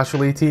 it's a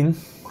natural 18.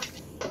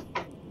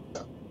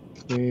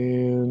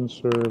 And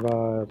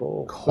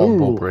survival.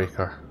 Combo Ooh.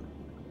 breaker.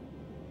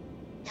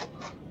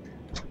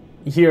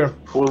 Here,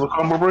 What was the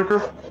combo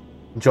breaker?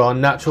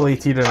 John, natural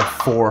 18 and a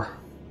 4.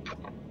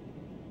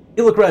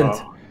 You look round.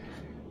 Oh.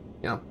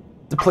 You know,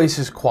 the place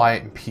is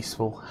quiet and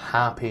peaceful,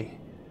 happy.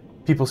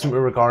 People seem to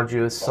regard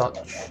you as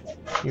such.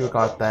 You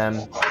regard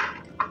them.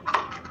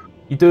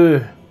 You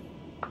do,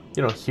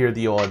 you know, hear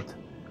the odd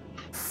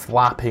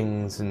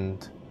flappings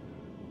and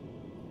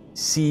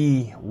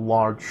see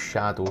large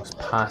shadows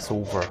pass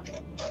over.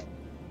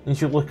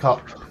 As you look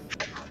up,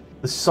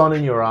 the sun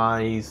in your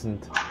eyes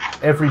and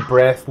every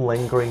breath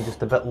lingering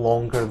just a bit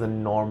longer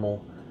than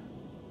normal.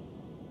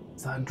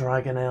 Is that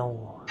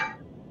Dragonelle?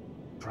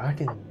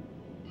 Dragon?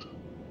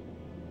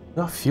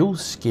 I feel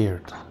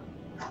scared.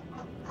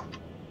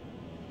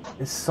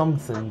 It's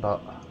something,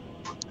 but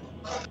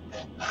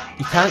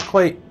you can't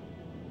quite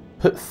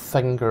put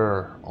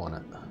finger on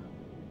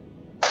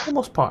it. For the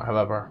most part,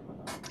 however,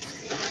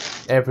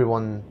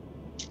 everyone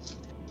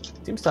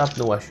seems to have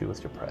no issue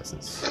with your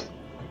presence.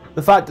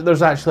 The fact that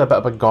there's actually a bit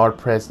of a guard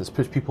presence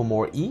puts people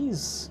more at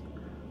ease.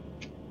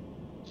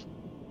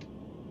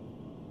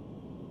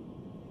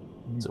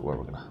 So where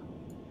we're gonna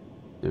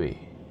do a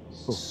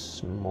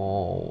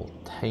small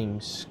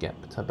time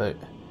skip to about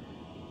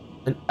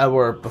an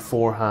hour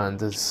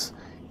beforehand, as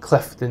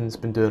Clifton's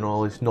been doing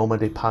all his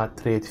Nomade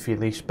Patria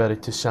Fili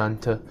Spiritu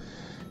Santa.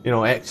 You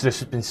know, Exodus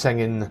has been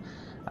singing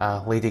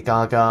Lady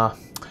Gaga.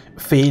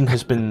 Fane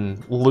has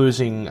been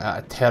losing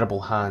a terrible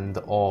hand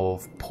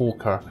of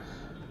poker.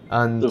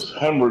 And Just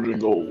hemorrhaging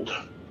gold.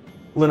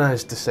 Luna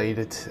has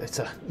decided it's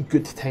a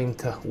good time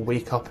to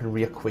wake up and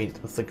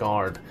reacquaint with the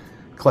guard.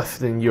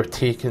 Clifton, you're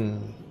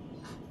taken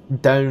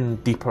down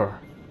deeper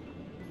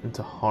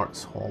into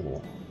Heart's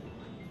Hollow.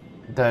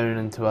 Down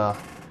into a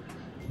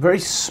very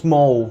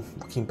small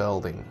looking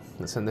building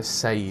that's in the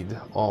side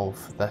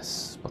of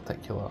this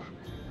particular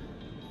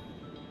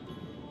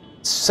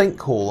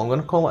sinkhole. I'm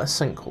going to call it a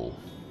sinkhole.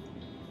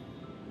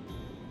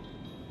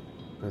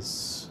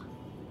 As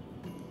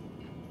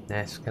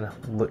Ness kind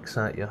of looks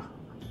at you.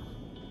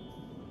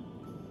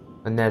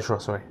 And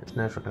Nezra, sorry.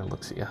 Nezra kind of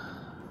looks at you.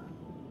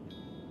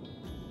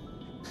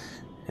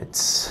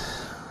 It's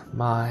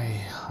my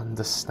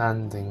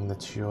understanding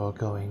that you're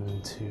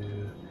going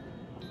to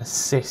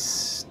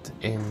assist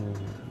in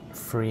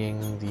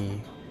freeing the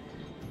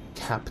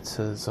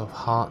captors of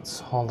Heart's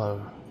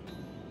Hollow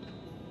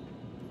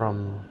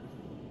from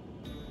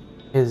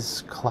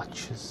his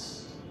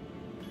clutches.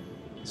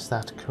 Is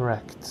that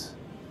correct?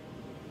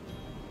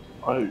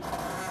 I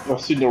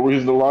see no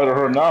reason to lie to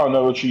her now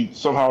that she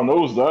somehow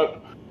knows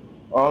that.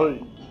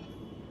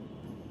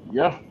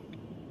 Yeah.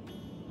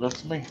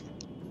 That's me.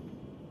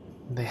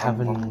 They have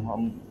an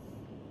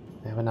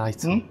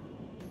item.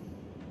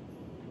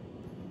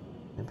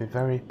 A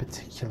very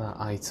particular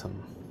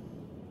item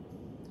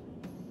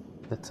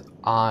that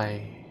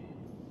I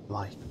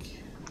like.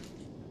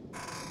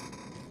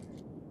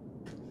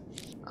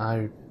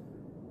 I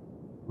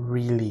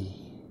really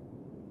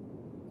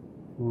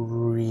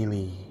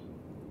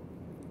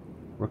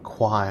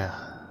require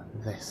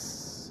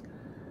this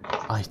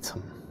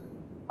item.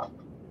 It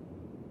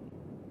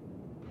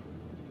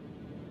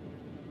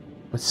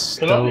was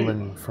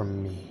stolen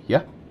from me.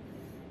 Yeah?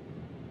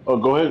 Oh,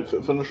 go ahead,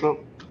 finish up.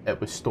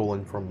 It was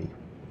stolen from me.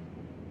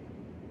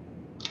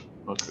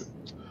 Okay.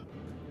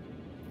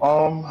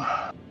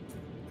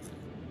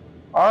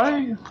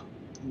 I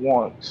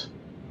want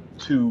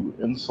to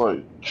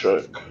insight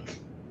check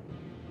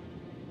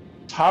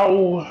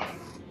how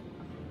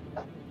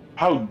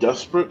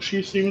desperate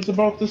she seems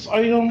about this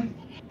item,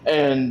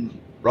 and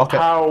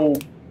how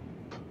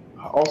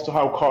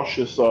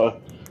cautious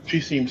she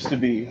seems to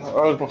be. I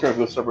was preparing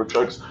for the separate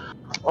checks.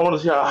 I want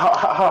to see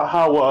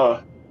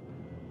how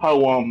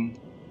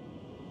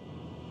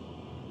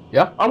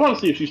yeah. I want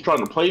to see if she's trying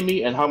to play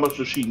me, and how much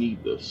does she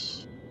need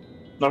this?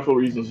 Not for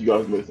reasons you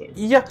guys may think.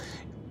 Yeah.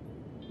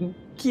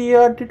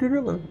 Yeah.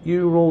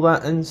 You roll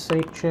that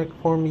insight check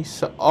for me.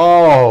 So,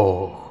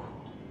 oh.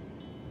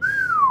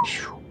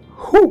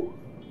 Whew.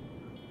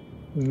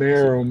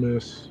 Narrow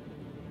miss.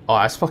 Oh,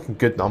 that's fucking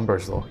good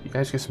numbers, though. You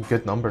guys get some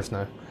good numbers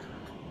now.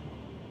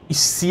 You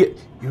see it.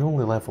 You're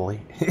only level 8.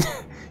 You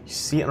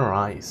see it in her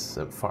eyes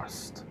at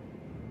first.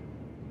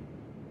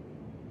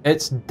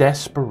 It's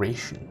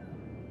desperation.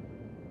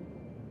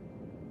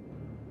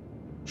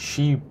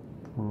 She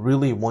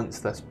really wants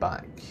this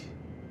back.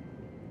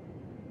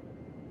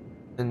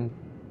 And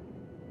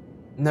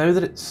now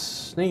that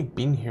it's now you've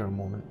been here a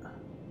moment,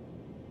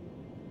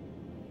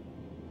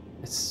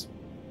 it's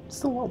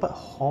still a little bit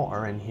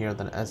hotter in here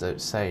than it is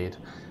outside.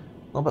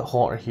 A little bit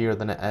hotter here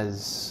than it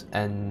is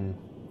in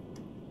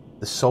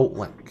the Salt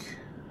Lake.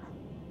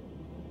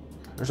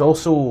 There's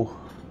also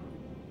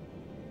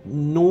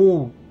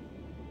no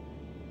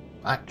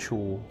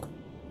actual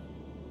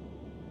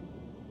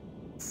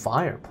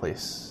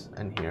fireplace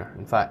in here.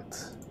 In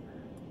fact,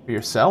 for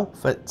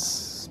yourself,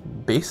 it's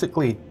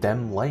basically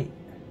dim light.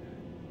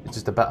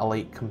 Just a bit of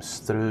light comes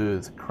through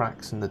the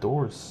cracks in the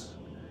doors.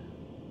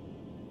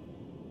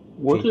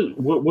 What do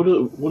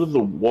the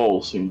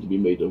walls seem to be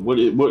made of? What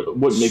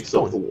makes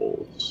up the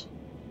walls?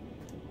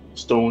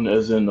 Stone,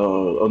 as in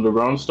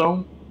underground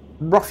stone?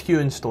 Rough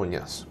hewn stone,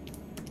 yes.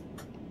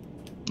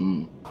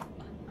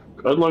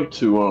 I'd like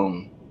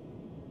to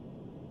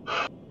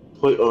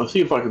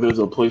see if there's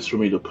a place for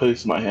me to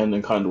place my hand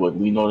and kind of like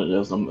lean on it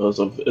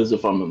as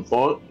if I'm in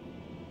thought.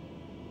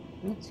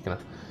 Just gonna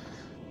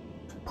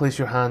place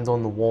your hand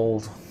on the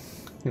wall,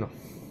 you know,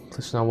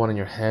 place that one in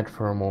your head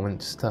for a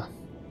moment just to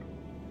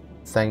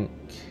think.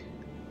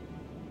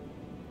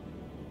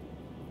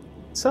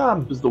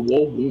 Sam, is the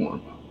wall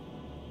warm?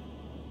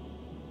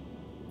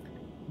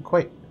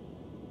 Quite.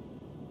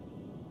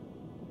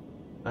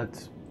 I'd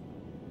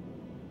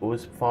go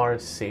as far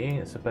as saying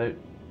it's about,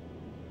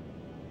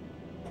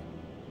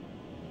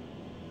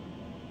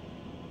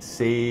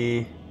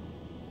 say,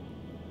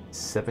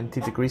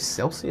 70 degrees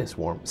Celsius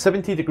warm.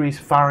 70 degrees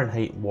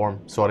Fahrenheit warm,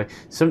 sorry.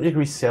 70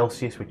 degrees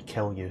Celsius would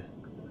kill you.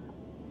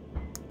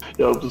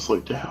 Yeah, I'm just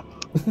like, damn.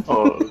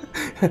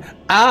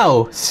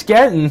 Ow!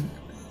 Skenton!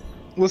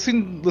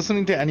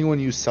 Listening to anyone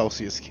use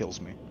Celsius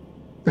kills me.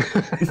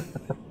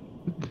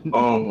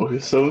 Okay,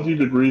 70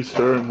 degrees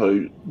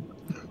Fahrenheit.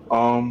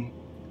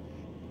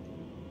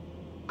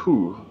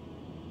 Pooh.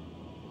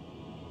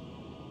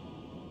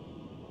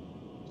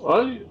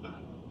 I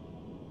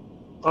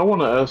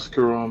want to ask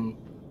her,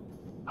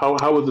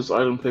 how was this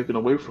item taken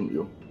away from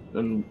you,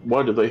 and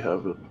why do they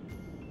have it?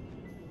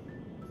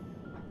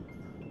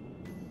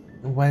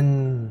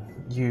 When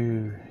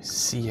you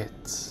see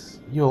it,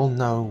 you'll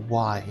know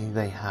why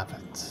they have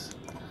it.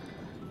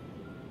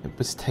 It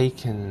was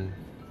taken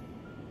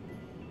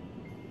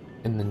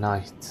in the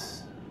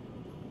night,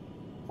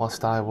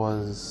 whilst I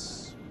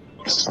was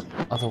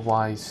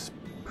otherwise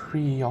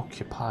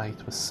preoccupied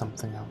with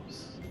something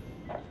else.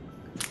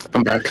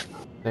 I'm back.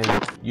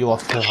 You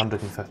lost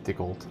 250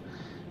 gold.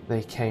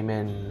 They came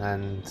in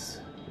and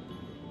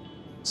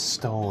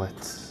stole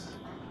it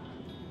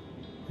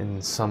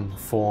in some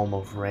form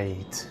of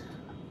raid.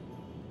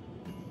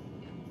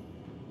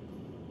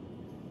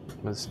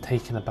 It was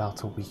taken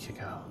about a week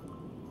ago.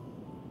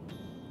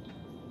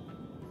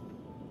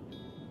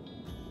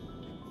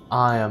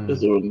 I am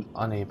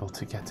unable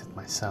to get it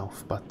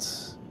myself,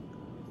 but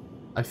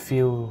I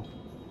feel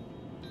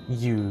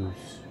you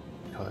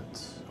could,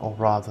 or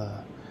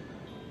rather,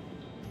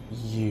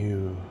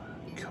 you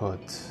could.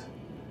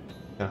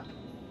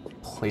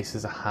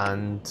 Places a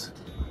hand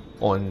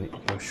on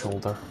your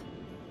shoulder.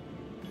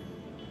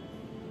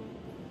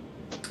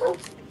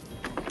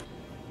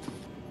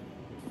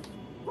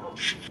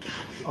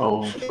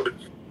 I'll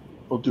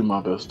do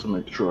my best to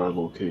make sure I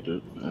locate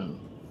it and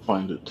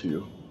find it to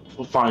you.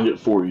 I'll find it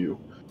for you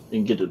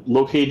and get it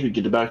located,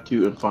 get it back to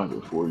you, and find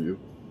it for you.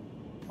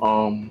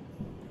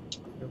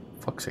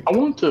 Fuck's sake. I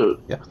want to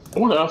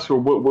ask her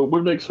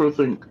what makes her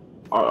think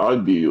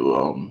I'd be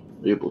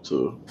able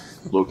to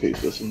locate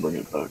this and bring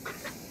it back.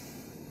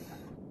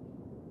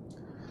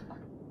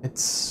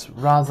 It's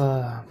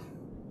rather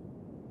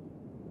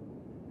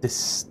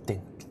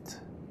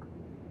distinct,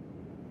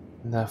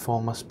 and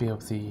therefore must be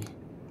of the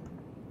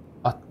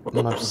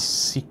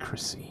utmost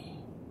secrecy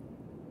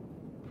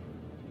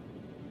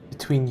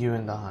between you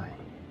and I.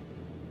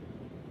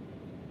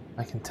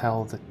 I can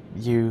tell that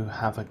you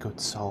have a good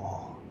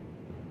soul,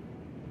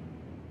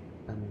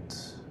 and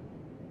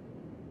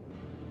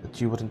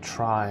that you wouldn't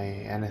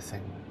try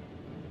anything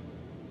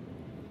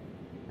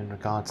in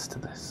regards to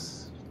this.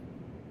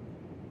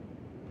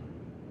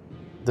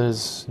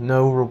 There's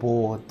no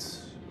reward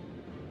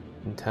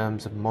in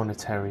terms of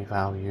monetary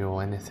value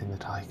or anything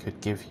that I could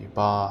give you,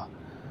 bar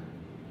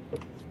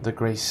the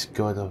grace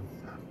good of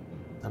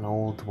an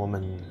old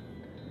woman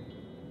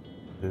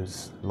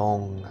who's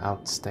long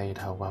outstayed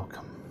her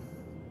welcome.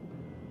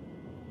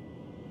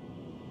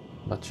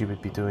 But you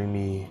would be doing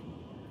me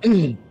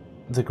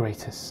the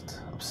greatest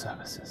of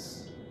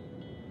services.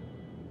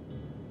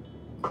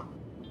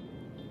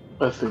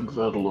 I think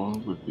that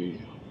alone would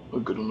be a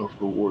good enough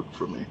reward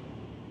for me.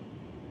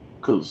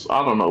 Because,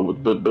 I don't know,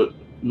 but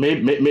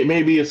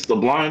maybe it's the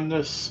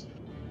blindness,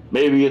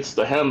 maybe it's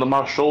the hand on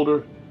my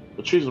shoulder,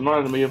 but she's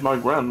reminding me of my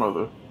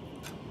grandmother.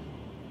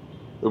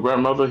 The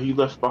grandmother he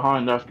left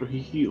behind after he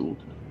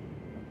healed.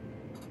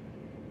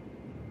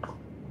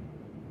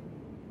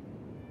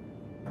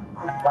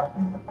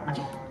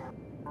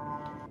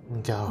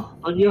 Go.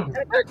 Yeah.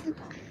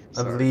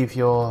 I believe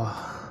your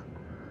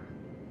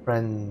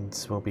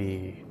friends will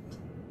be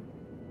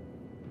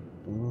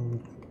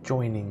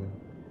joining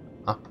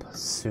up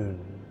soon,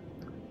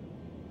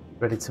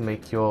 ready to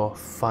make your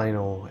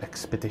final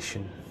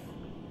expedition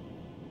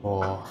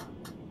for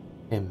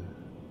him.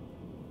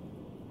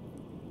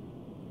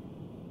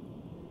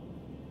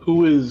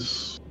 Who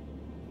is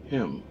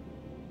him?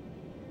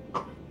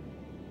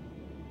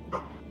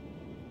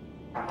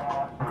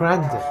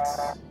 Granted,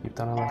 you've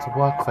done a lot of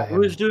work for him.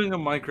 Who is doing a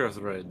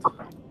Minecraft raid?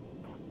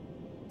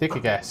 Take a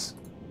guess.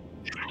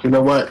 You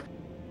know what?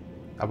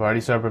 I've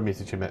already server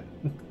messaged him it.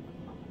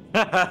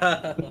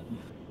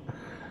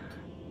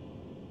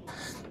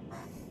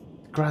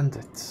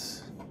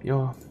 Grandit,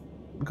 your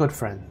good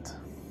friend.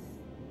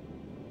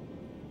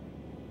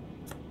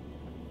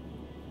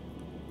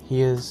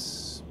 He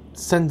is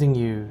sending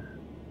you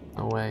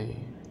away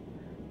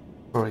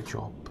for a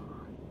job.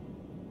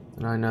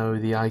 And I know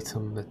the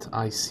item that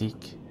I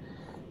seek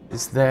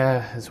is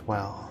there as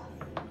well.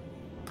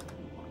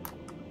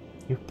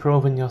 You've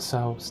proven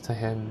yourselves to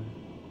him,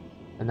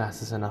 and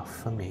that is enough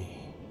for me.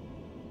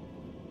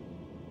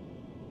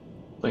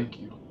 Thank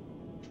you.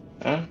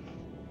 And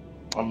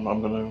I'm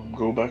gonna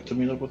go back to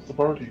meet up with the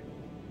party.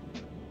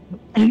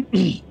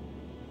 And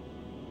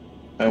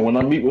when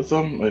I meet with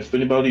them, if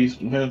anybody's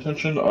paying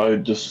attention, I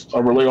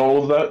relay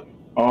all of that.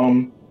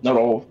 Not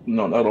all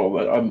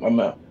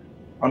that.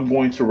 I'm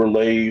going to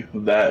relay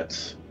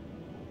that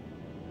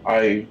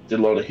I did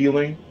a lot of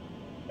healing,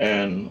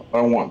 and I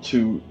want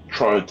to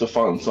try to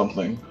find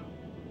something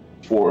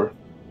for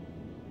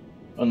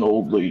an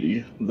old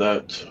lady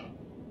that,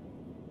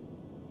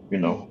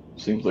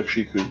 seems like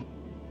she could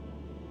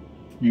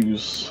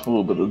use a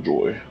little bit of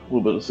joy, a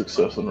little bit of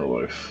success in her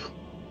life.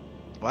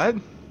 What?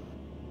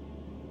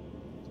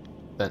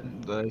 That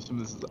I assume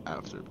this is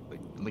after,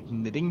 like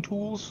knitting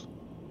tools?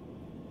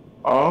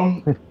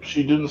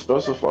 She didn't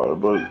specify,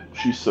 but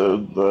she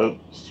said that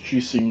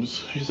she seemed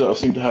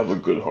to have a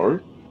good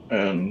heart,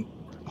 and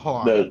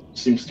Hold on. that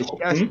seems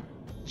to.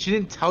 She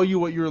didn't tell you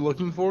what you were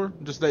looking for?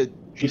 Just that.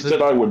 She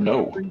said I would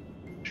know.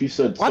 She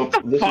said What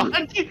the fuck?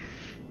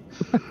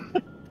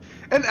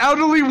 An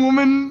elderly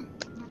woman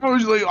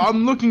was like,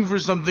 I'm looking for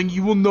something,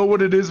 you will know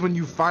what it is when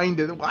you find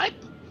it. What?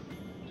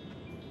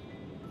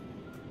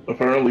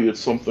 Apparently it's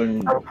something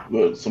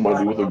that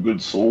somebody with a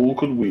good soul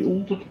could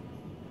wield.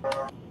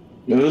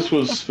 And this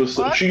was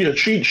specific.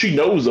 She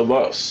knows of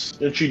us,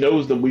 and she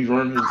knows that we've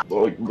earned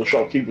the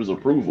shopkeeper's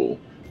approval.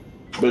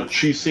 But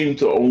she seemed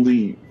to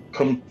only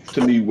come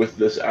to me with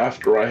this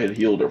after I had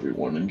healed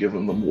everyone and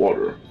given them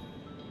water.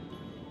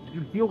 Did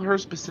you heal her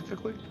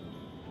specifically?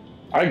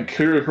 I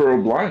cured her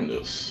of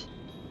blindness.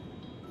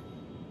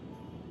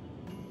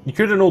 you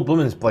cured an old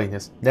woman's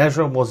blindness.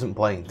 Nezra wasn't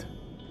blind.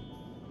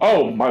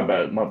 Oh, my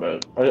bad.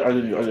 I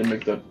didn't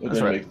make that.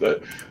 Make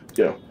that.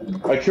 Yeah,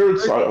 I cured.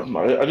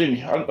 I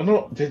didn't. I don't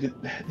know. Did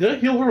I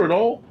heal her at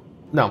all?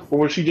 No. Or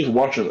was she just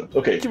watching it?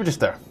 Okay. You were just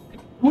there.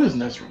 Who is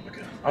Nezra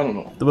again? I don't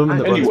know. The woman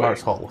that runs Anyway.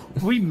 Mars Hollow.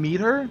 Did we meet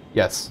her?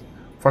 Yes.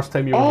 First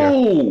time you were here.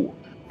 Oh,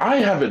 I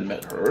haven't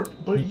met her,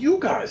 but you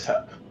guys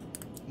have.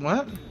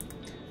 What?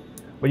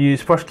 When you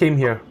first came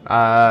here,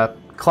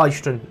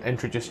 Clystron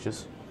introduced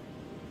us.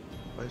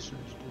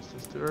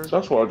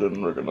 That's why I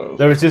didn't recognize.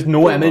 There was just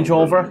no image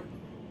of her.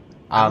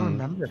 I don't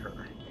remember her.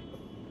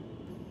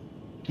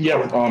 Yeah,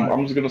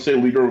 I'm just gonna say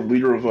leader of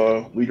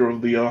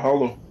the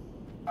Hollow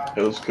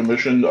has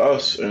commissioned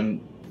us,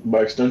 and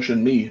by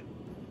extension me,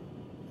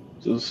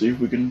 to see if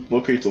we can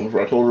locate them.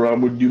 I told her I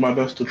would do my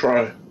best to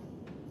try.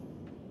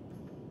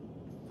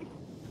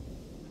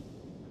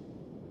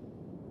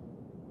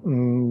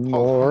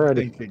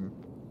 Alrighty.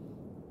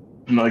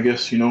 And I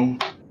guess,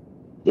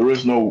 there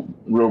is no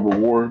real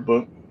reward,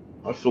 but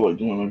I feel like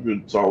doing a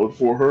good solid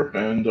for her,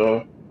 and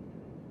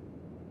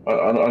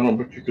I don't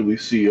particularly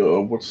see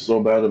what's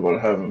so bad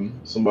about having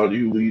somebody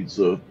who leads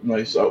a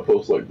nice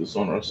outpost like this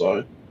on our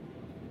side.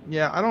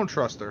 Yeah, I don't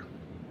trust her.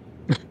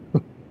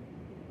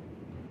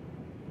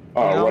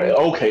 Right,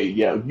 okay,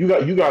 yeah,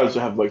 you guys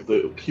have like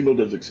the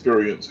cumulative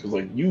experience because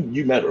like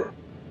you met her.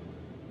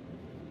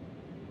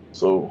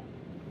 So,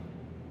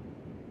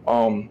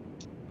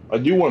 I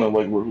do want to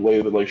like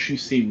relay that like she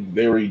seemed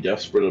very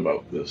desperate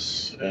about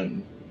this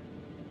and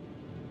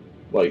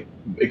like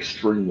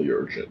extremely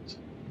urgent.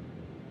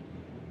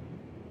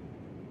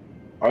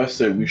 I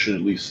say we should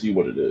at least see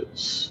what it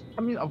is.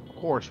 I mean, of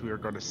course we are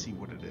going to see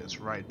what it is,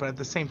 right? But at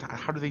the same time,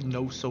 how do they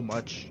know so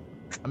much?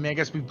 I mean, I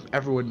guess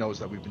everyone knows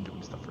that we've been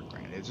doing stuff for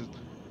granted. It's just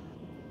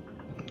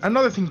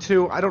another thing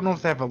too. I don't know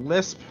if they have a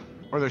lisp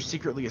or they're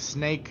secretly a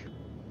snake,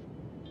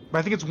 but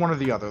I think it's one or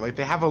the other. Like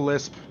they have a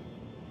lisp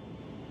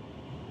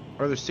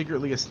or they're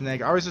secretly a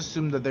snake. I always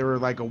assumed that they were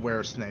like a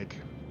were snake.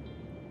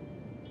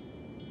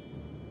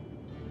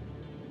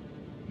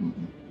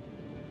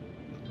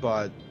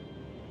 But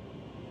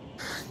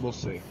we'll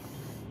see.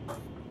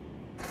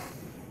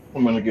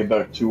 I'm gonna get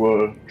back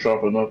to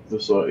chopping up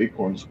this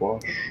acorn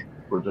squash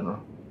for dinner.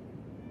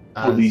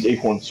 Or these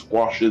acorn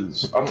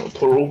squashes. I don't know,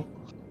 plural.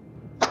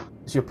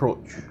 As you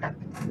approach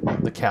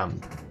the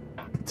camp,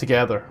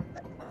 together,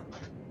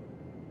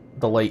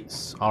 the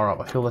lights are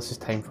up. I feel this is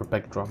time for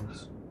big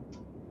drums.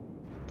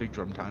 Big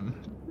drum time.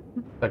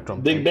 Big drum.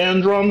 Big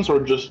band drums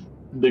or just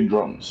big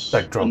drums?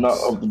 Big drums. And not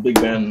of the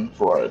big band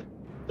variety.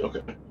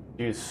 Okay.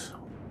 You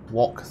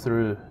walk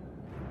through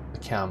the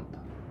camp.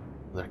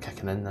 They're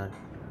kicking in now.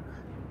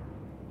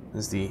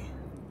 As the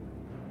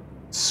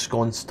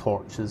sconce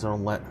torches are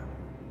lit.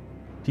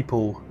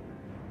 People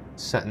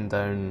sitting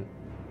down,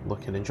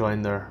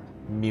 enjoying their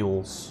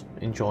meals,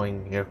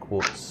 enjoying air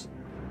quotes.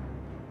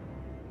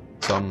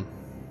 Some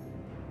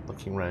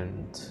looking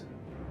round.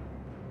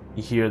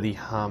 You hear the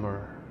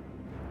hammer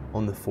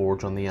on the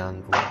forge on the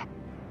anvil.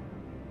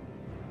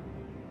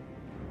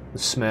 The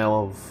smell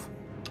of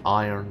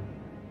iron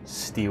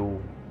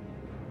steel,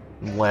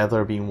 and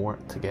leather being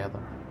worked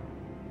together.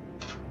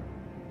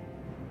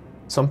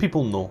 Some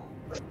people know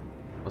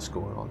what's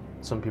going on.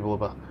 Some people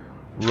have a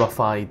rough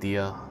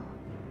idea.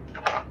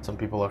 Some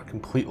people are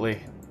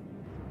completely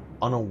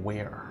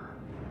unaware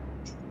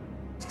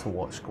as to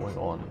what's going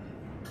on.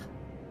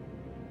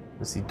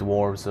 As the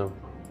dwarves have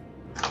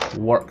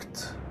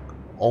worked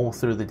all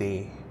through the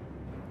day,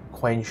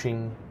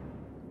 quenching,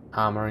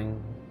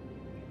 hammering,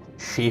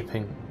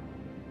 shaping,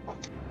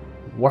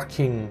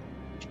 working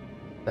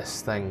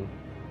this thing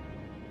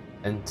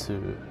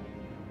into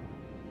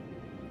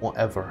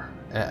whatever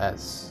it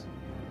is.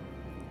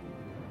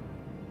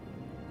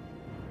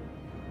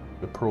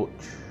 Approach.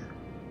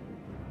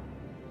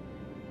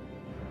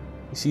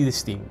 You see the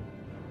steam.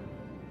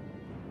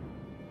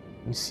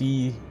 You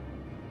see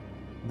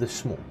the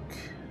smoke.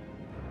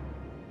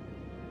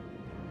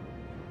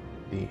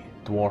 The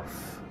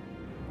dwarf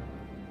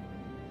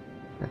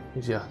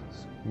gives you a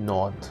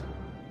nod.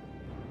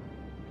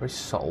 Very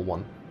subtle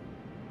one.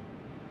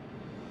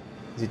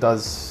 As he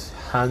does,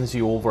 hands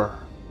you over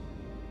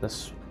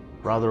this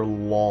rather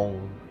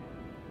long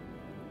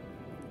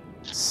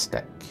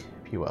stick,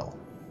 if you will,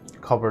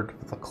 covered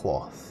with a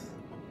cloth.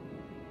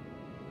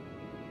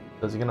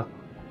 As he kind of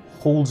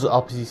holds it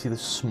up, as you see the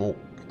smoke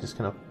just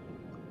kind of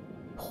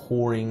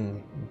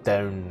pouring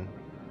down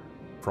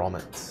from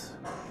it.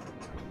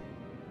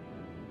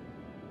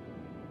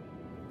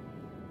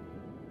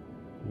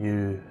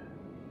 You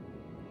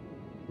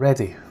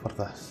ready for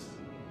this?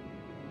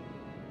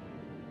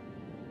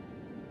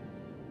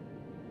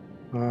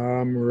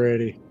 I'm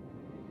ready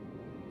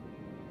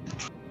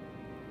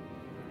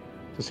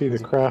to see the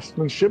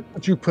craftsmanship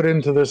that you put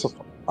into this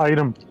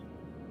item.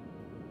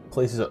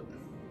 Places it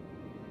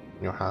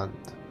in your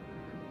hand,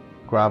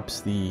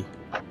 grabs the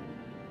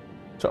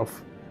sort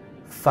of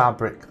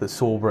fabric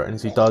that's over it, and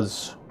as he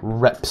does,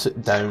 rips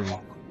it down.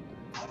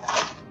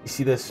 You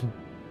see this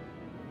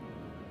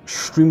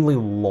extremely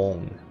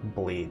long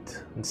blade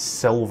and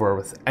silver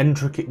with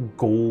intricate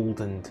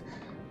gold and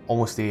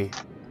almost a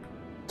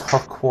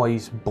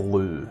turquoise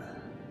blue.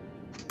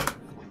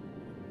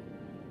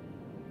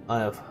 I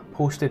have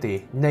posted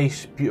a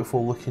nice,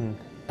 beautiful looking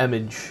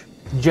image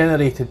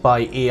generated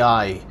by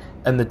AI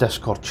in the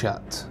Discord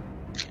chat.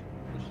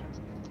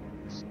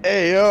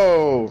 Hey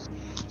yo!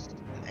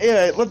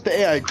 AI, let the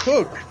AI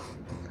cook!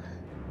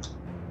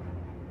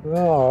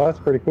 Oh, that's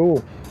pretty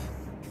cool.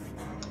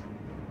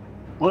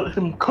 Let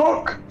him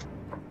cook!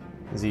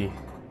 As he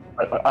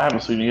I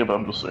haven't seen it yet, but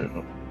I'm just saying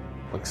it.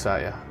 looks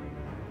at you.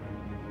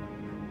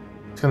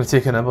 It's going to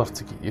take an hour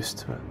to get used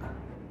to it.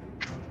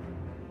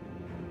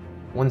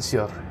 Once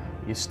you're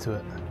used to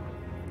it,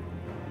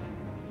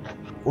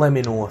 let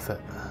me know if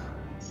it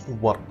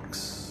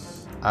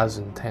works as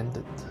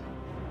intended,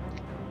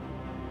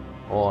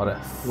 or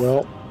if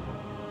Well,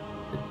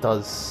 it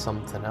does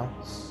something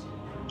else.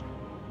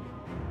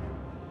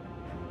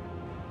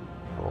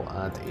 We'll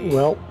add a...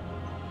 well,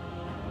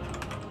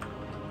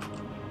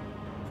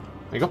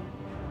 there you go.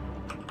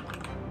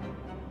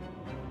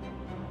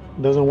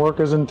 doesn't work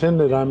as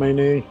intended.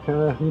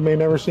 You may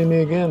never see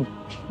me again.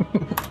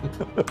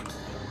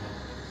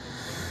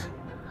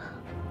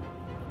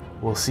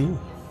 We'll see.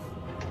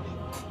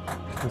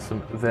 That's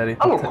some very...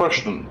 I have a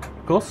question.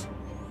 Of course.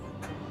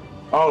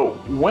 Oh,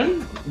 when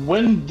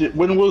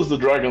was the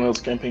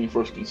Dragonlance campaign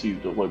first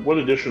conceived? Like, what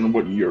edition and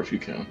what year, if you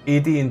can?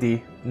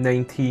 AD&D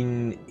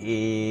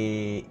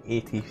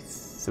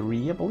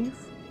 1983, I believe.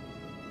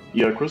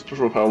 Yeah,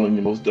 Christopher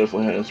Paolini most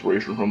definitely had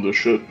inspiration from this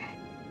shit.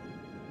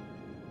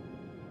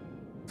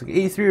 It's like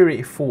 83 or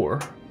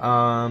 84,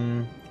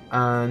 and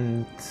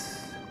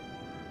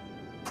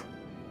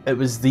it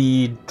was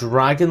the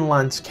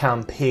Dragonlance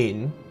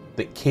campaign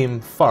that came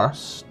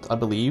first, I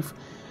believe,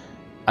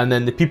 and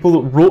then the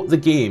people that wrote the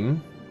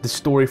game, the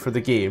story for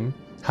the game,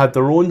 had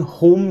their own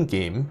home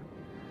game,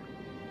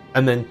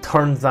 and then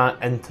turned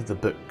that into the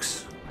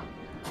books.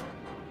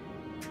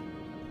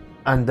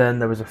 And then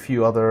there was a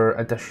few other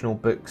additional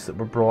books that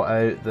were brought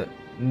out that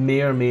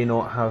may or may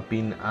not have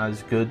been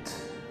as good.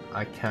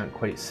 I can't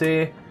quite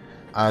say,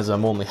 as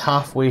I'm only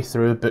halfway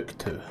through book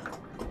 2.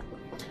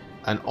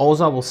 And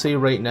all I will say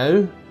right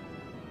now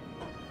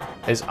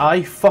is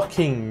I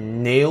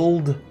fucking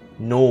nailed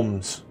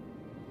gnomes.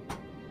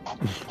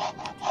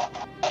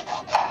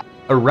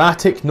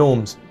 Erratic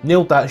gnomes.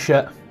 Nailed that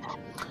shit.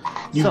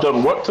 You've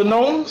done what to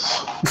gnomes?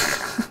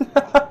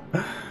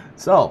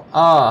 So,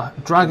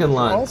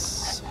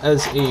 Dragonlance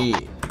is a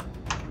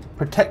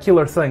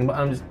particular thing, but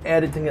I'm just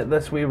editing it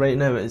this way right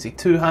now. It is a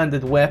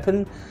two-handed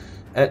weapon.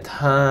 It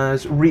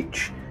has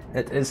reach.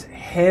 It is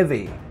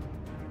heavy.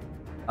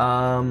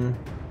 Oh,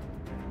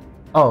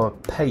 a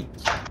pike.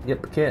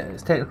 Yep, okay,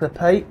 it's technically a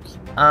pike,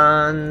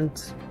 and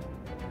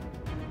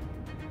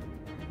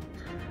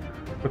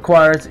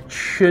requires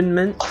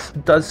attunement,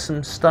 does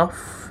some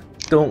stuff.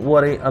 Don't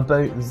worry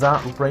about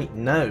that right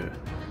now.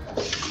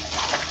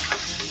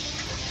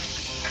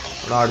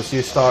 Bernard, as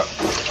you start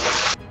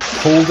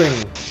holding...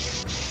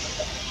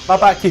 My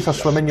back teeth are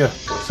swimming you.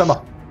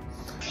 Simmer.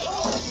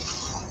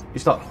 You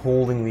start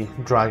holding the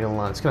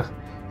Dragonlance, kind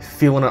of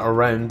feeling it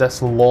around.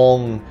 This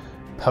long,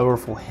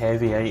 powerful,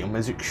 heavy item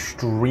is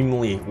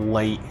extremely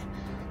light,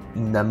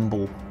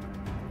 nimble.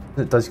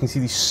 It does. You can see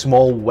these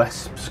small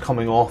wisps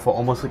coming off it,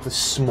 almost like the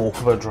smoke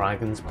of a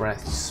dragon's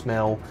breath. You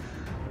smell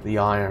the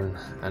iron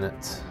in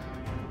it,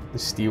 the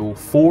steel,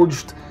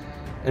 forged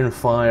in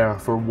fire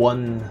for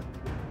one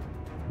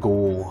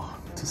goal: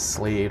 to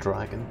slay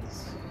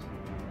dragons.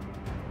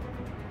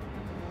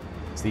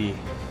 It's the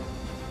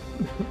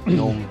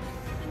gnome.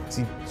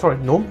 Sorry,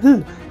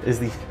 gnome? As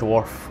the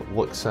dwarf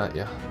looks at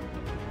you.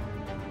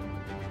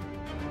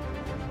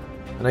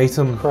 An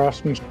item.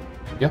 Craftsmanship.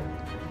 Yeah.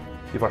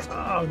 You first.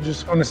 I was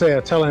just going to say, I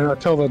tell the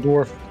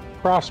dwarf,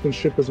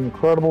 craftsmanship is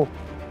incredible.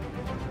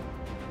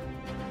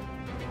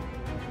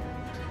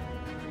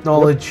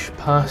 Knowledge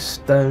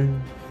passed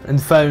down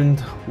and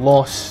found,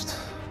 lost,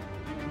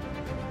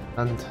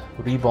 and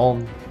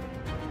reborn.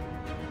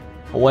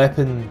 A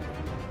weapon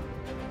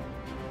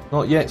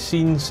not yet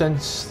seen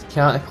since the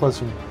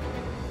Cataclysm,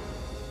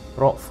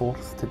 brought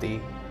forth today.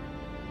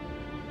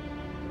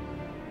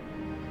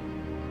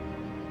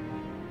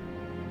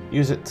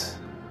 Use it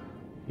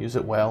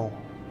well.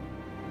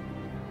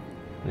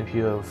 And if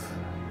you have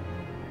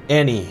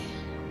any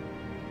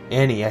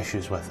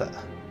issues with it,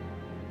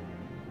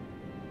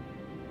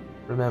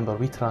 remember,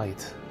 we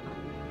tried.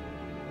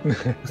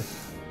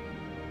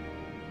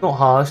 Not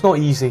hard, it's not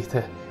easy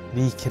to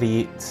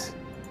recreate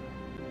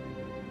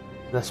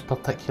this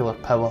particular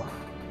power.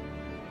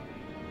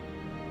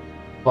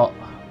 But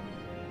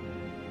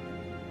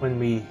when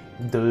we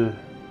do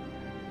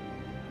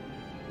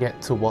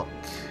get to work,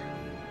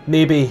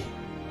 maybe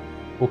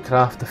we'll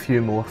craft a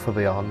few more for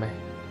the army.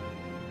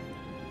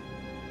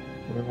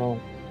 Well,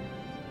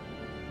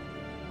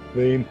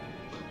 they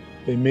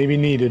may be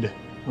needed,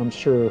 I'm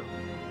sure.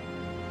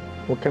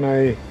 What do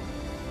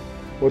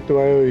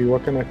I owe you?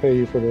 What can I pay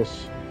you for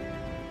this?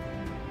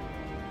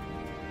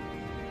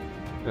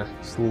 Yeah,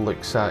 just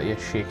looks at you,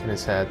 shaking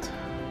his head.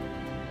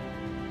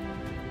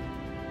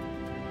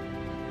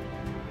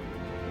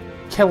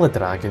 Kill a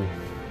dragon.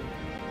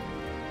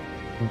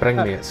 Bring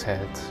me its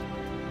head.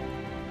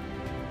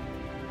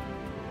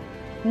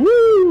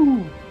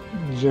 Woo!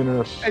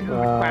 Generous. That's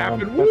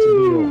a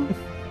deal.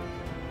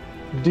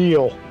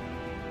 Deal.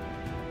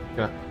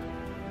 Yeah.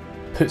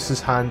 Puts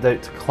his hand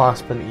out to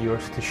clasp into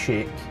yours to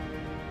shake.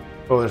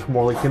 Oh, it's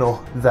more like, you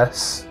know,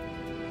 this.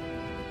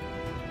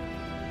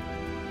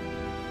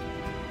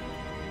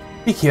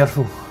 Be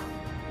careful.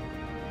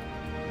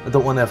 I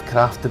don't want to have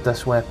crafted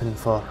this weapon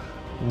for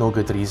no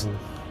good reason.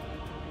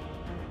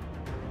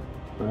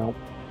 Well,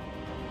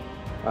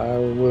 I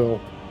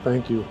will.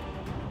 Thank you.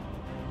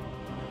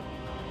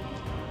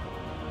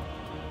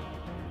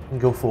 And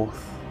go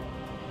forth.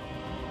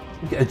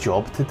 You get a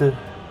job to do.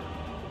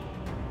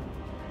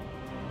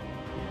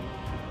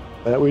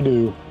 That we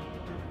do.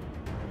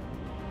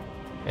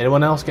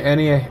 Anyone else got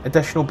any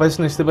additional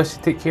business they wish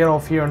to take care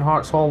of here in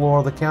Hearts Hall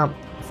or the camp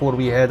before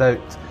we head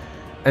out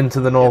into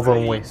the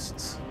northern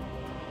wastes?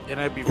 Can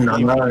I be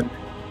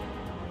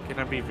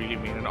really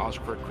mean and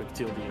ask for a quick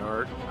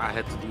TLDR? I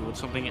had to deal with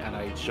something and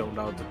I zoned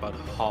out about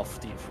half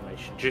the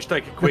information. Just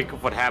like a quick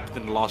of what happened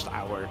in the last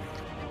hour.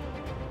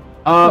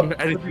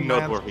 Anything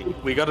noteworthy.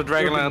 We got a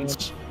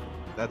Dragonlance.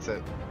 That's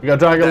it. We got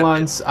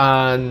Dragonlance,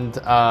 and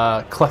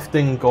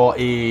Clifton got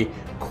a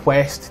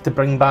quest to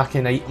bring back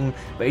an item,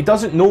 but he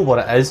doesn't know what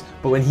it is,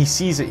 but when he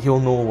sees it, he'll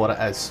know what it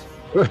is.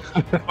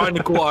 Find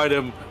a cool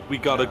item, we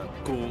got a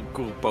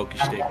cool pokey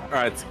stick.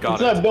 Alright, got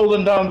It's it. that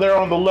building down there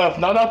on the left,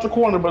 not out the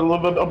corner, but a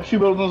little bit, a few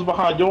buildings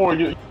behind yours.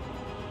 You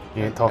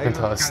ain't talking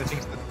to us. I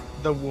think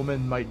the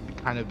woman might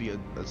kind of be a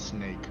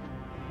snake.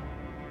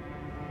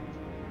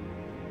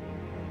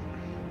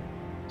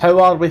 How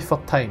are we for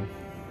time?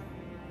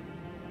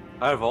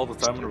 I have all the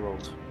time in the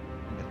world.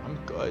 I mean, I'm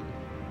good,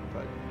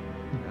 but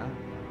yeah.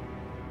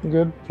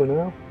 Good for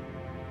now.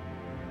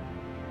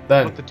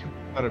 Then, What the two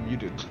that are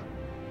muted?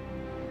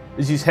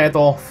 as you head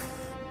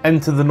off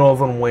into the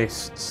northern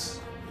wastes,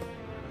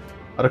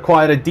 I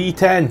require a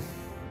D10.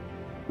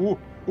 Ooh.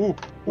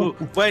 Ooh,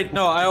 wait,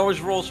 no, I always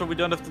roll so we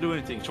don't have to do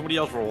anything. Somebody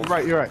else rolls.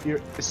 You're right.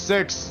 You're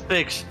 6.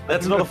 6.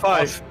 That's not a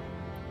 5.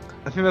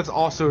 I think that's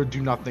also a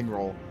do nothing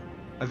roll.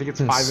 I think it's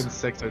 5 and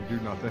 6 are do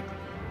nothing.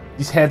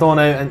 You head on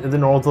out into the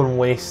northern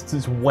wastes.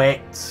 It's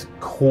wet,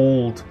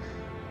 cold.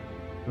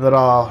 There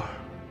are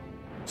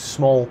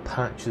small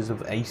patches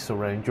of ice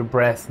around. Your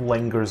breath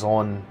lingers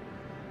on,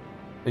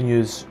 and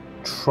you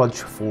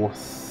trudge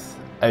forth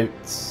out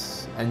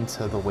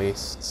into the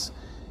wastes.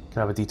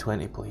 Can I have a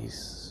D20,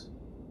 please?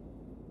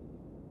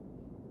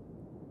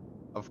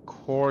 Of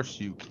course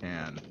you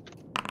can.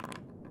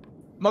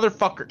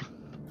 Motherfucker.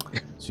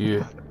 So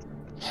you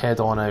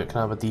head on out. Can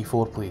I have a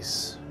D4,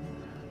 please?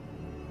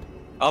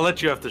 I'll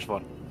let you have this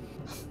one.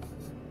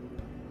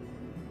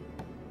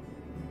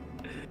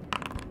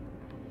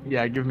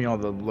 Yeah, give me all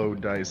the low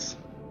dice.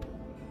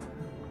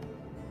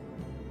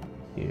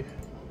 You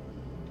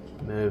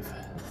move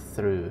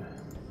through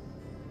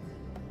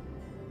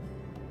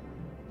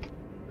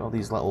all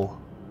these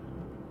little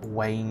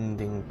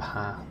winding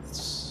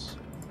paths.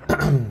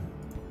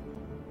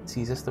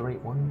 See, is this the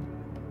right one?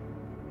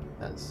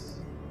 Yes.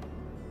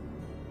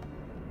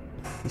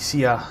 You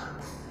see a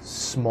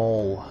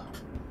small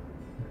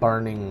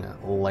burning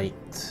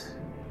light.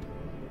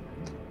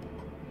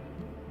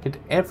 Could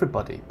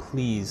everybody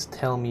please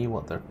tell me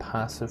what their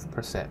passive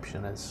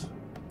perception is?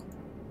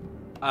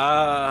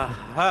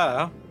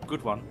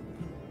 Good one.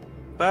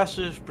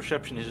 Passive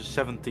perception is a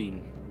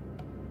 17.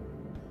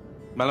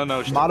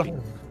 Melano is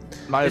 13.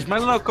 Is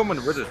Melano coming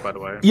with us, by the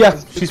way? Yeah,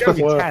 She's she's with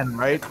be 10,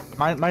 right?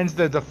 Mine's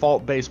the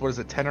default base. What is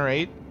it, 10 or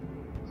 8?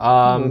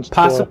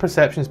 Passive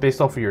perception is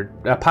based off of your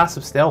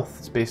passive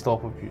stealth. Is based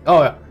off of your.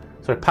 Oh yeah,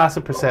 sorry.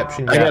 Passive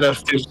perception. I Yeah. got a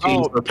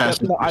 15 for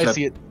passive No, I perception.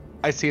 see it.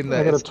 I see it in the.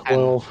 I got a it's 10.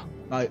 12.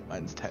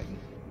 Mine's 10.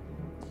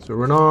 So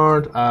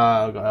Renard,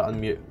 gotta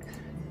unmute.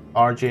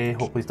 RJ,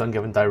 hopefully he's done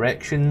giving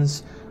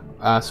directions.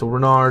 So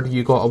Renard,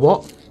 you got a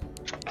what?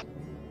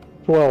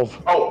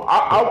 12. Oh,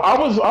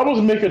 I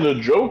was making a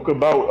joke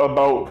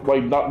about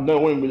like not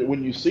knowing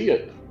when you see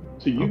it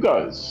to you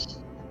guys.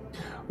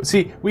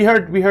 See, we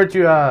heard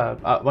you. When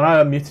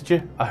I unmuted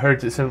you, I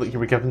heard it sounded like you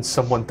were giving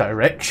someone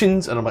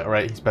directions, and I'm like,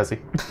 alright, he's busy.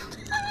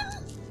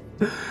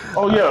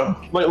 Oh yeah,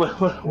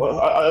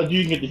 I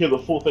didn't get to hear the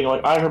full thing.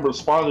 Like I have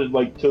responded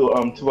like to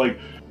like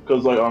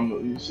because like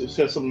you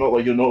said something about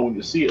like you know when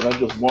you see it, and I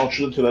just launched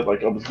into that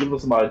like I was giving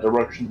some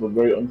directions but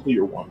very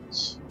unclear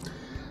ones.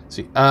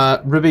 See,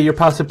 Ruby, your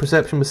passive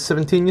perception was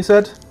 17. You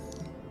said.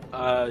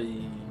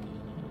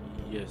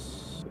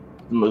 Yes.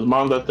 Is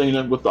mine that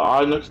thing with the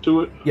eye next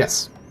to it?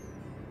 Yes.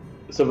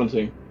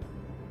 17.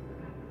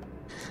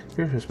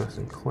 Here's who's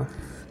missing.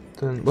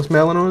 Clifton. What's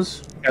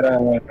Melano's?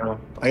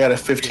 I got a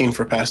 15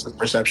 for passive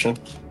perception.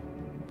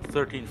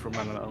 13 for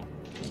Melano.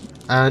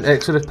 And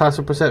Exodus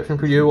passive perception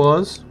for you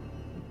was.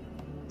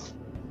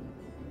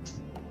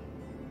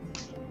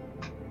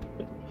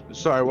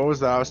 Sorry, what was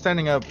that? I was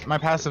standing up. My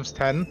passive's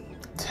 10.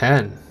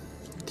 10.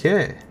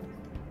 Okay.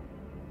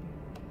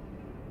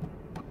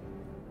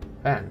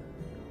 Ben.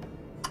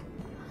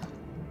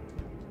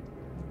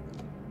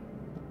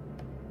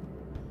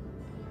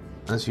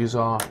 As you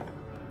are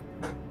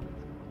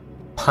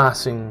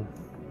passing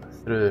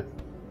through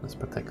this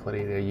particular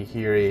area, you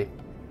hear a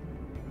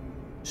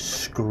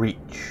screech.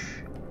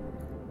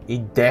 A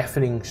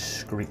deafening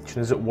screech. And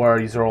as it were,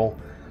 you're all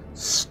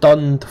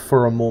stunned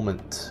for a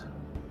moment.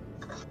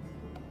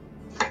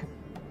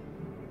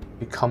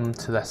 You come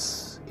to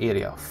this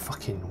area.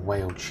 Fucking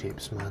wild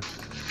shapes, man.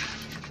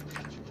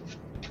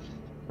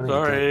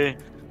 Sorry.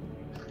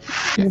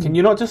 Yeah, can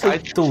you not just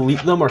like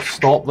delete them or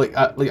stop? Like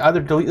either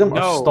delete them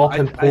or stop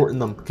importing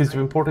them because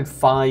you've imported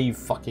 5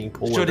 fucking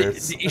polar So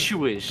bears. the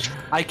issue is,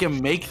 I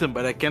can make them,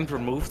 but I can't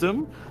remove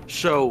them.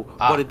 So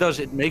what it does,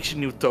 it makes a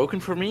new token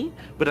for me,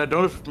 but I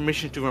don't have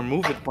permission to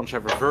remove it once I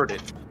revert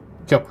it.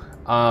 Cool.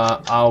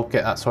 I'll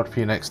get that sorted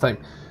for you next time.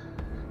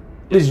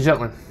 Ladies and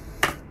gentlemen,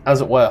 as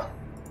it were,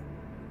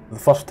 the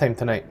first time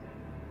tonight,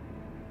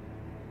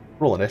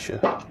 roll an issue.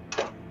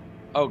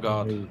 Oh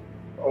god.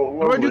 How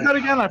do I do that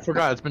again? I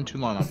forgot. It's been too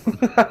long.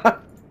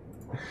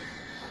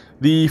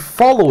 The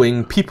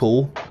following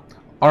people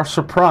are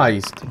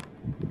surprised.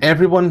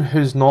 Everyone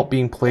who's not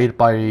being played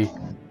by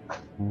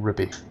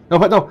Ruby. No,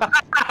 but no.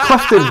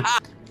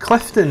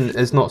 Clifton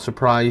is not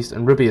surprised,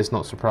 and Ruby is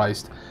not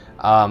surprised.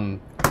 Luna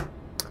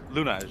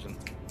isn't.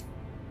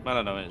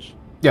 Melano is.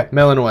 Yeah,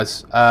 Melano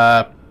is.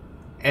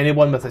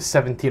 Anyone with a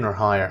 17 or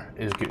higher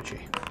is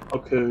Gucci.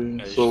 Okay,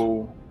 Nice.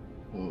 so.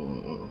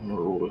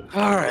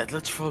 Alright,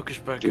 let's focus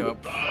back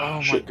up. Oh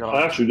my Shit, god.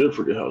 I actually did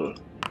forget how to.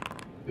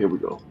 Here we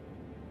go.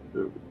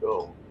 There we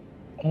go.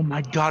 Oh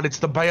my god, it's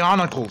the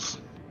Bionicles.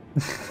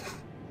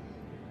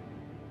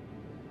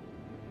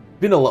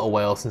 Been a little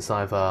while since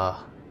I've I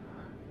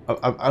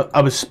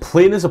was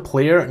playing as a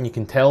player, and you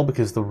can tell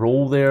because the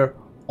role there,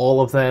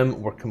 all of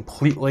them were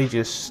completely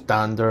just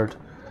standard,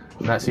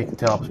 and that's how you can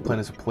tell I was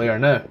playing as a player.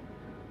 Now,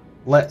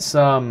 let's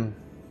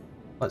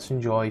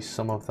enjoy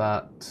some of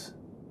that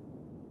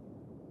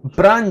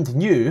brand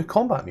new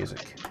combat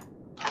music.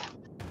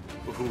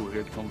 Ooh, here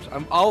it comes.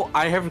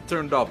 I have it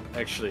turned up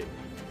actually.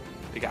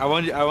 Like, I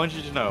want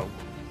you to know.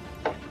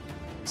 I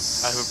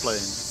have it playing.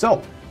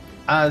 So,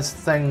 as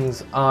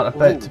things are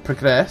about to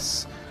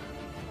progress,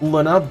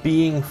 Luna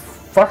being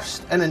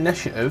first in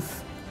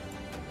initiative,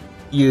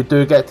 you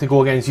do get to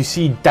go against. You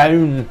see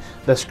down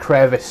this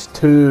crevice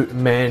 2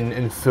 men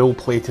in full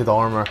plated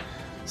armor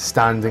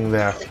standing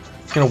there.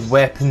 Kind of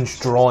weapons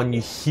drawn,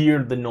 you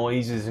hear the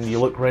noises and you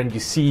look around, you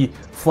see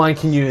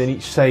flanking you on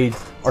each side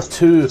are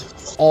 2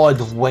 odd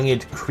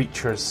winged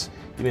creatures.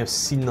 You may have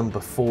seen them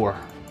before.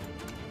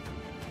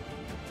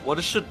 What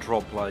is the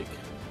drop like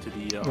to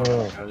the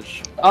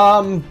house?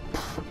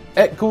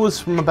 It goes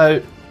from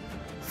about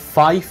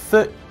 5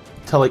 foot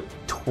to like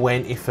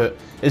 20 foot.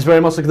 It's very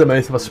much like the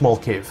mouth of a small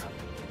cave.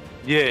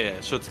 Yeah,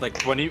 so it's like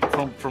 20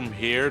 from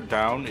here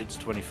down. It's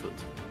 20 foot.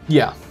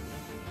 Yeah.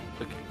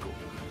 Okay, cool.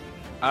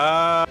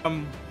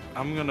 I'm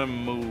gonna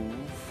move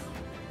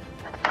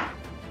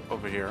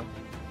over here.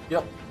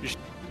 Yep.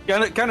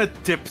 Kind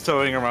of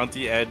tiptoeing around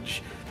the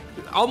edge,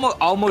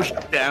 almost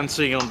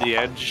dancing on the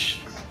edge,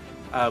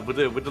 with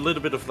a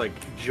little bit of like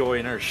joy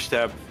in her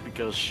step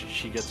because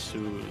she gets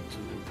to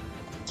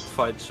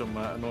fight some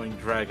annoying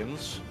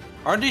dragons.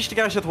 Aren't these the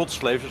guys that hold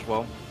slaves as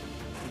well?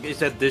 Is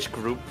that this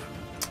group?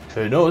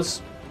 Who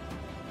knows?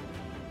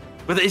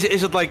 But is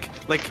it like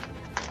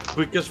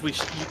because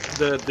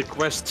the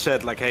quest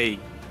said like, hey,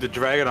 the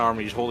dragon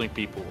army is holding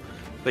people.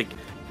 Like,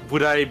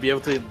 would I be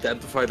able to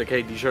identify like,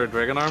 hey, these are a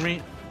dragon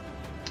army?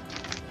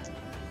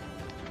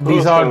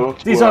 These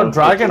are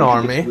Dragon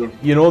Army.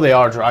 You know they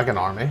are Dragon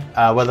Army.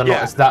 Whether or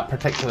not it's that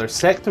particular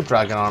sect of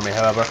Dragon Army,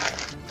 however,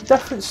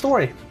 different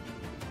story.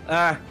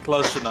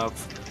 Close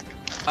enough.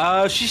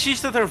 She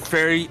sees that they're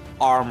very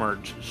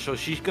armored, so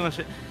she's gonna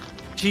say,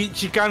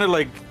 she kind of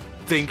like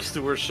thinks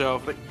to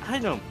herself, like, I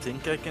don't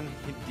think I can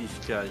hit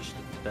these guys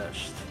the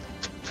best.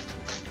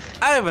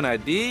 I have an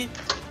idea,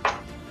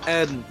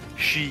 and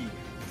she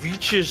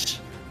reaches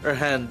her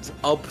hand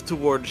up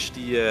towards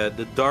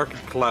the dark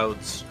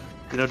clouds,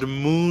 you know, the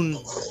moon,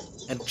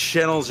 and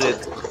channels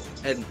it,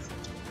 and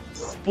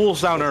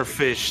pulls down her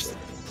fist,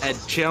 and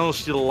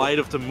channels the light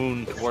of the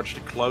moon towards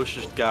the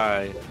closest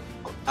guy.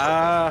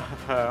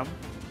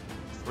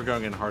 We're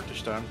going in hard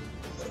this time.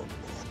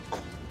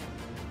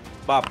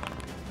 Bop.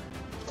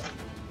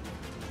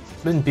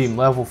 Moonbeam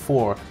level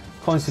 4.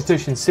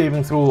 Constitution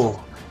saving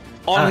throw.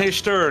 On his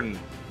turn.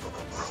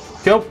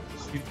 Cool.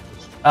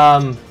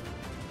 Well,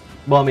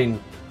 I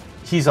mean,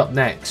 he's up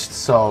next,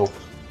 so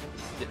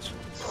Yes.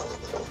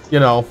 you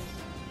know,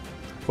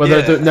 whether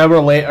I do it now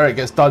or later, it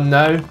gets done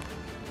now.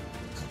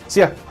 So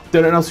yeah,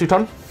 doing it else your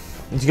turn.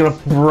 You're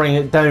gonna bring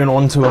it down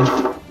onto him.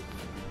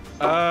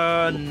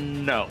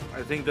 No.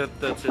 I think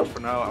that's it for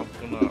now. I'm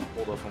gonna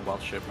hold off on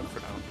wild shaping for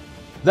now.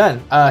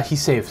 Then he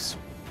saves.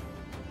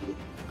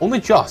 Only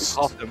just.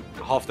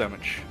 Half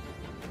damage.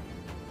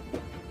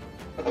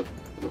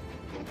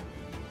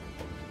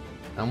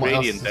 And what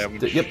else Radiant is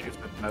damage. yep. If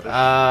that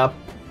matters.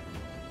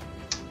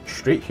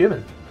 Straight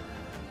human.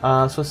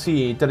 So let's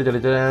see.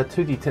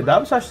 2d10. That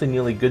was actually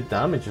nearly good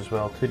damage as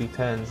well.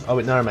 2d10. Oh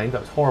wait, never mind.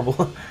 That was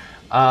horrible.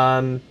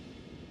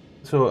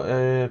 So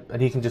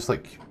and he can just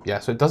like, yeah.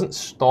 So it doesn't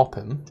stop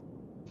him.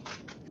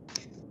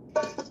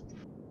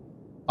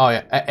 Oh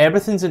yeah,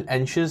 everything's in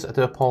inches. I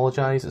do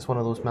apologise. It's one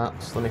of those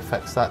maps. Let me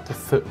fix that to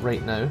foot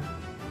right now.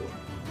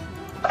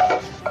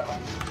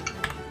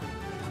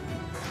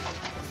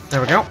 There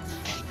we go.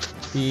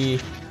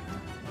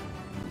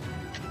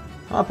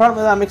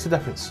 Apparently that makes a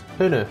difference.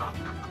 Who knew?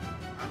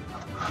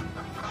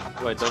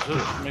 Wait, does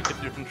it make a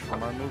difference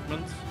from our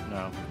movements?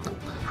 No.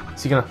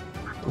 So he kind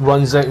of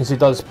runs out, and as he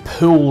does,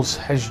 pulls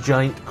his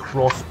giant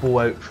crossbow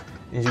out.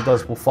 As he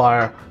does, will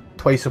fire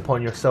twice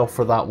upon yourself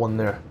for that one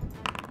there.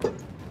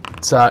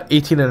 It's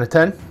 18 and a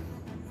 10.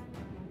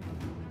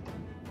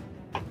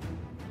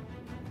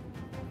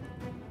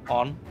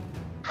 On.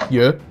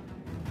 Yeah.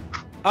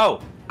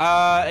 Oh,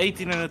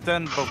 18 and a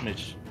 10, both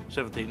miss.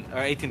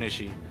 18 is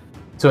she.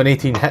 So an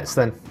 18 hits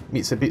then.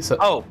 Meets it, beats it.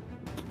 Oh,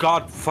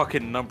 god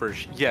fucking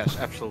numbers. Yes,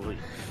 absolutely.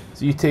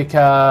 So you take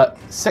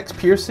 6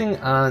 piercing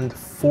and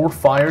 4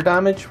 fire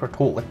damage for a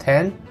total of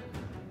 10.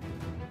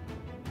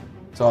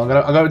 So I'm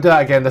gonna do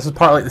that again. This is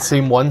part of like the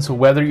same one, so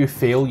whether you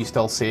fail, you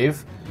still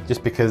save.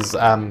 Just because,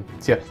 so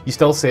yeah, you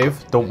still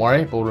save, don't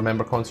worry. We'll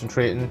remember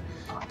concentrating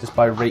just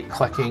by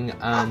right-clicking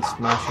and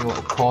smashing a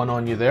little con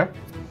on you there.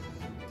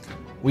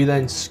 We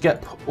then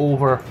skip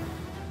over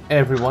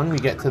everyone. We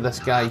get to this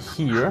guy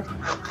here,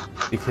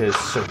 because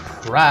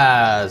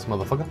surprise,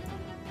 motherfucker.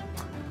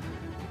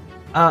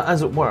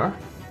 As it were.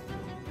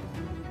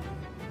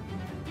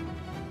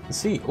 Let's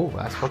see. Oh,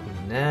 that's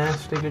fucking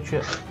nasty good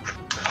shit.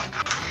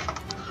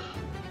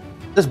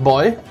 This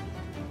boy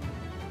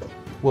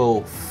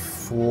will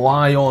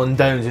fly on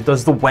down as he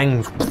does the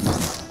wings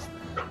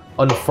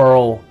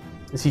unfurl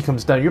as he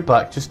comes down your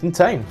back just in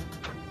time.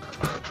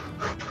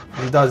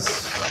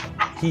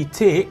 He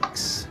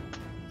takes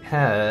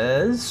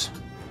his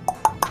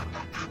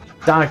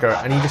dagger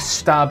and he just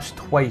stabs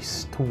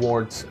twice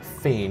towards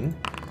Fane.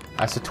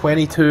 That's a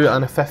 22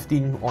 and a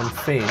 15 on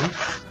Fane.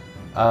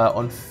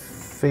 On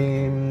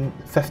Fane,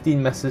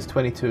 15 misses,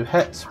 22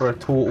 hits for a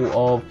total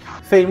of...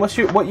 Fane, what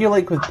you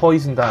like with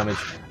poison damage?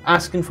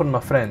 Asking for my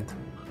friend.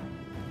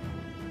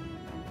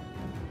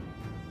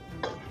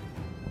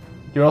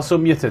 You're also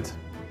muted.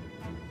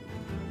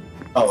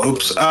 Oh,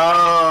 oops.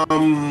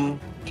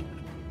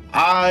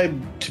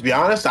 To be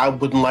honest, I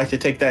wouldn't like to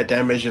take that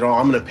damage at all.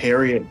 I'm gonna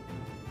parry it.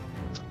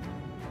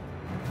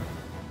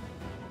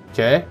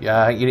 Okay,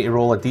 yeah, I think you need to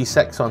roll a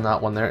d6 on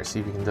that one there to see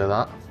if you can do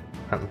that.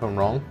 Correct me if I'm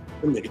wrong.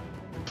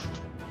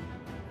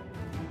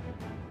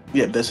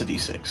 Yeah, that's a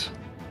d6.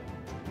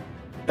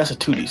 That's a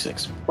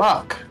 2d6.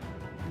 Fuck.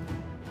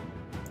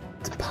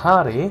 To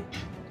parry,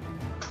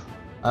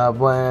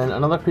 when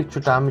another creature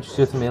damages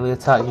you with a melee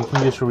attack, you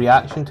can use a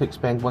reaction to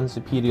expend one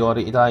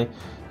superiority die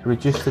to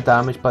reduce the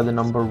damage by the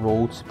number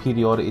rolled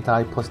superiority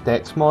die plus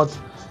dex mod.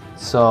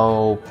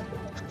 So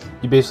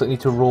you basically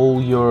need to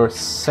roll your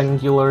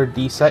singular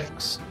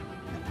d6.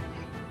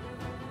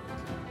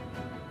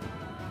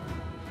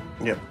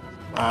 Yep,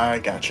 I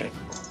gotcha.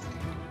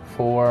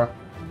 For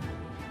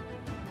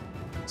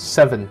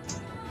 7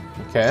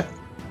 Okay.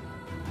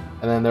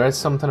 And then there is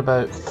something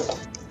about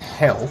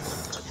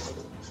health,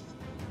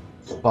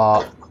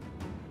 but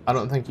I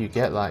don't think you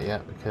get that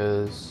yet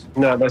because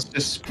No, that's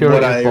just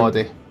purity what of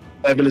body.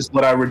 11 is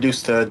what I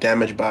reduced the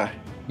damage by.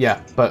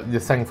 Yeah, but the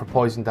thing for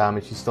poison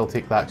damage, you still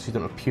take that because you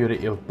don't have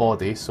purity of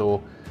body,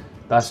 so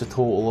that's a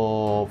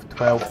total of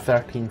 12,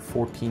 13,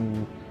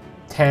 14,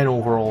 10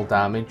 overall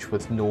damage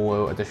with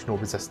no additional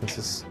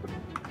resistances.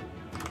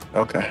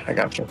 Okay, I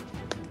got you.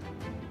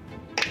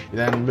 We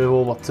then move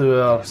over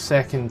to our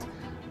second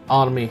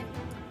army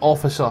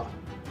officer,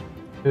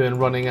 who then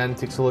running in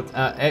takes a look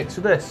at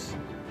Exodus.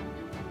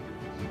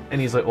 And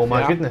he's like, oh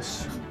my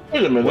goodness,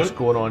 Wait a minute. what's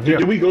going on here?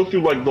 Did we go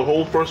through like the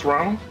whole first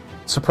round?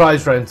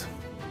 Surprise round.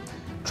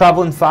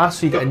 Traveling fast,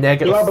 so you get a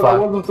negative Yeah, but I 5.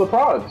 wasn't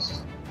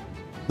surprised.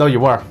 No, you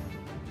were.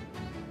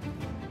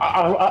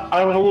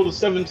 I rolled a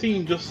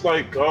 17 just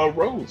like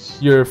Rose.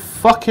 You're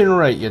fucking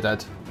right, you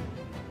did.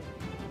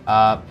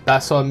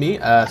 That's on me.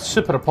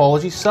 Super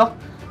apologies, sir.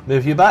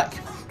 Move you back.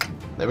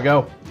 There we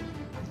go.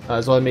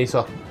 That's on me,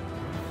 sir.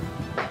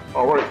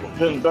 Alright,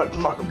 heading back to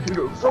my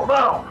computer. Throw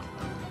down!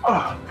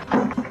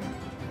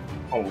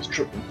 Almost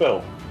tripped and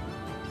fell.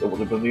 That would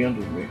have been the end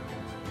of me.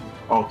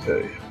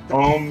 Okay.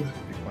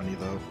 Be funny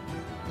though.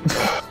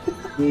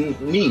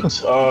 Neat.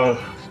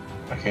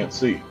 I can't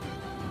see.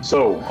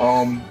 So,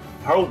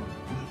 how?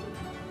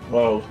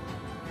 Well,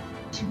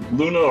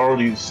 Luna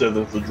already said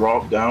that the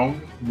drop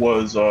down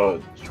was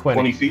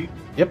 20 feet.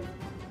 Yep.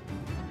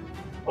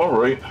 All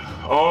right.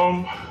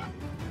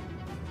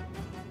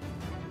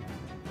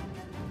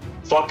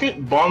 Fuck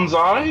it,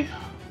 bonsai.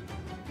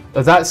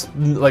 That's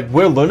like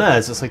where Luna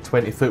is. It's like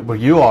 20 foot. Where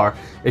you are,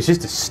 it's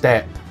just a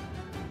step.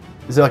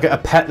 Is it like a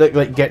pit that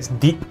like gets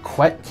deep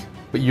quick?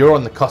 But you're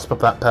on the cusp of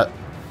that pit.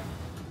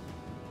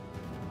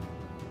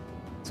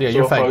 So yeah, So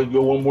you're if fine. I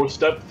go one more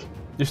step.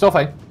 You're still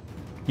fine.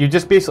 You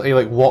just basically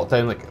like walk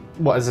down like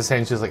what is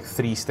essentially like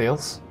 3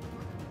 stairs.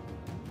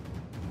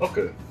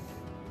 Okay.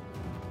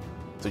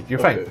 So you're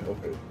fine.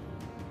 Okay.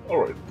 All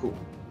right. Cool.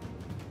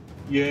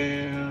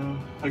 Yeah,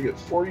 I get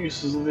 4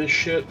 uses of this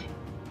shit.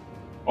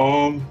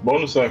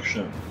 Bonus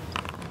action.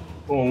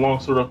 Pull a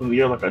longsword up in the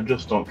air like I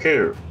just don't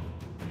care.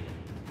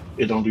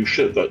 It don't do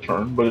shit that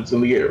turn, but it's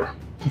in the air.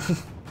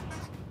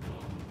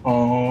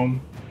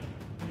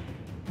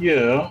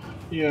 Yeah.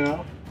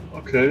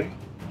 Okay.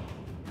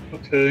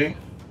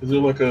 Is there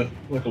like a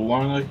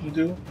line I can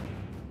do?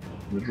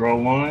 Can we draw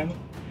a line?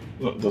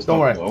 No, that's Don't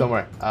not worry. Don't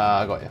worry.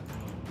 I got you.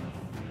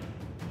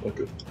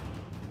 Okay.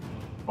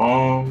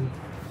 Hold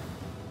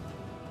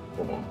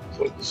on. It's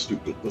like that's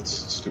stupid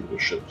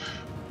as shit.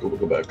 Go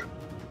back.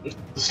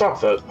 Stop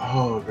that.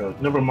 Oh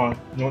god. Never mind.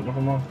 No,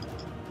 never mind.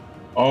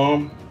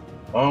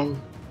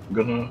 I'm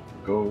gonna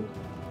go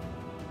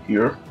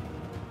here.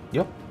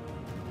 Yep.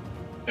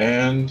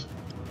 And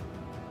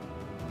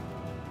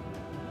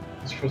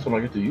it's the first time I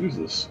get to use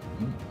this.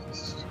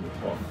 This is gonna be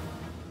fun.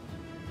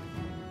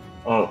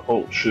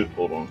 Oh shit,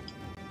 hold on.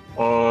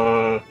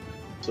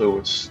 So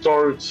it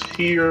starts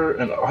here,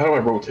 and how do I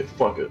rotate?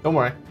 Fuck it. Don't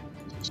worry.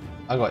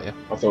 I got you.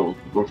 I thought it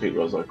would rotate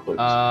as I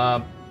clicked.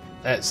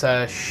 It's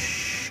a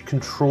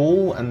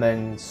control and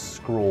then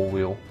scroll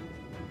wheel.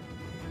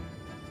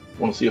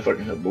 Want to see if I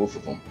can hit both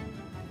of them.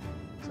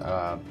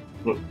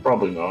 But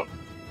probably not.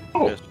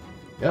 Oh. Yes.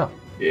 Yeah.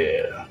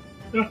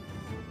 Yeah.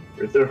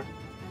 Right there.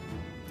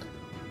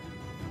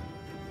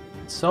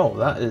 So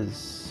that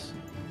is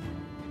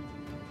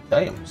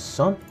damn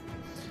son.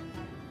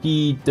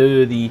 He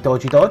do the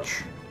dodgy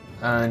dodge,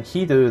 and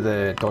he do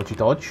the dodgy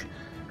dodge.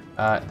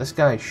 This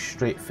guy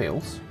straight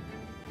fails.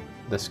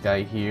 This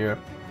guy here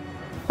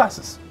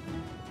passes.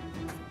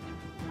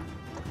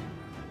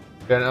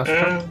 Fair enough.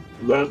 And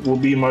that will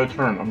be my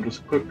turn. I'm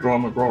just quick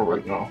drawing my draw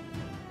right now.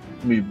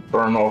 Let me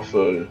burn off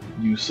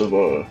use of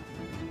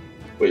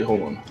Wait,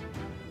 hold on.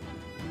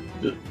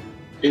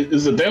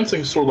 Is the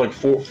dancing sword like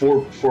four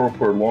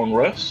per long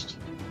rest?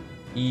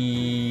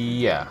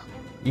 Yeah.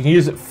 You can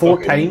use it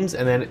 4 times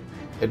and then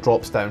it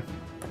drops down.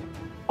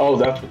 Oh,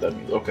 that's what that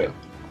means. Okay.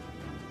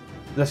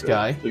 This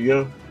guy So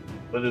yeah,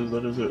 that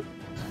is it.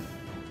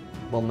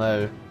 will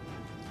now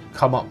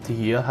come up to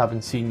here,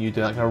 having seen you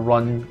do like a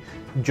run,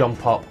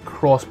 jump up,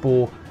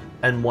 crossbow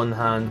in one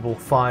hand, will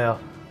fire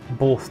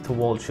both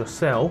towards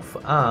yourself.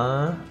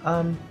 Okay,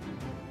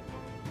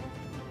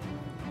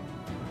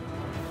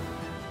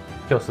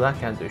 so that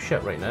can't do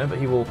shit right now, but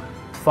he will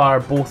fire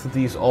both of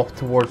these off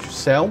towards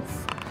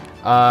yourself.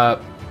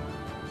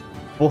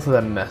 Both of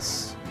them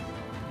miss.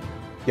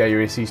 Yeah,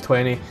 your AC is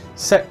 20.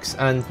 6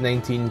 and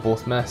 19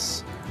 both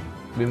miss.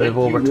 We move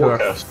over to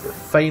our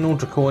final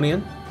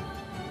Draconian.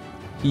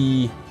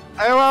 He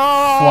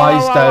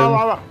flies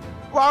down.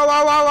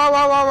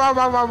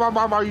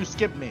 You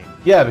skipped me.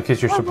 Yeah,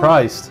 because you're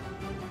surprised.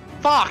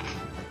 Fuck!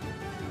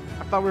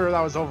 I thought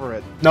that was over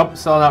it. Nope,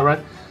 still on that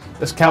run.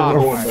 This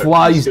Cavalier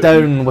flies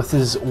down with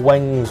his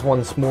wings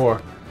once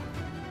more.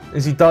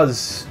 As he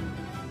does,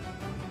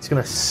 he's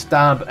going to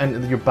stab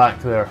into your back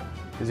there.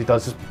 As he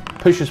does, just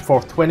pushes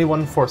forth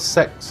 21 for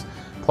 6,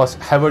 plus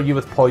how are you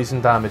with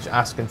poison damage,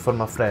 asking for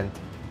my friend.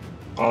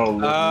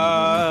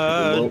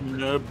 Oh,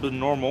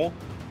 normal.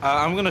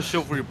 I'm gonna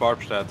silver your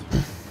barb stat.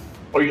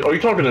 are you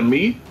talking to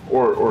me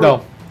or?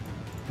 No.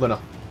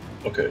 Luna.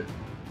 Okay.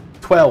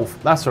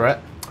 12. That's alright.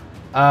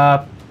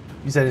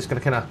 He said he's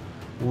gonna kind of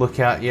look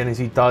at you, and as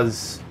he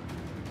does,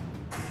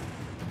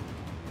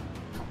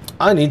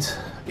 I need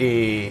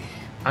a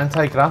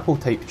anti-grapple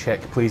type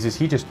check, please. As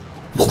he just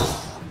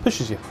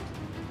pushes you.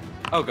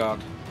 Oh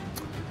god.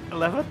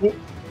 11.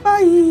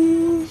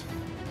 Bye.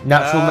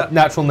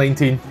 Natural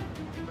 19.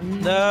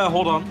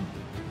 Hold on.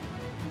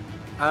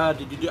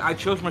 I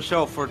chose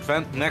myself for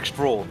next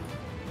roll.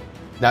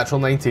 Natural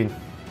 19.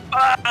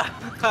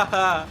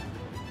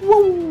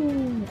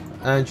 Woo!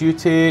 And you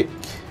take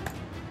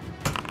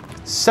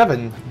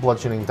 7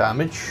 bludgeoning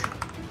damage.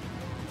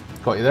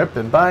 Got you there,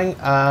 bim bang,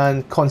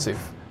 and con save.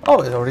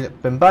 Oh, it's already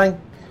bim bang.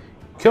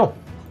 Cool.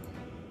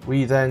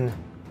 We then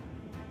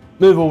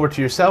move over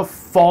to yourself,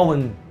 fall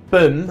and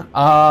boom.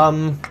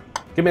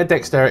 Give me a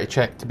dexterity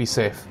check to be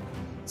safe.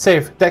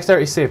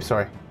 Dexterity save,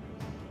 sorry.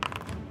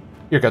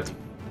 You're good.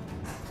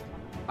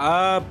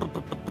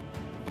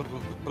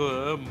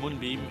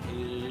 Moonbeam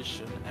is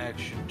an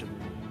action to...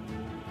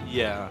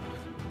 Yeah.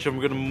 So I'm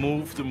gonna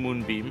move the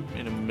Moonbeam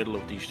in the middle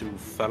of these two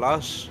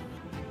fellas.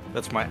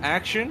 That's my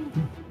action.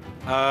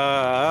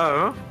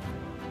 How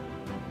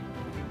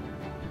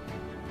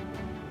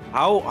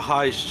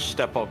high is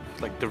step up?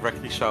 Like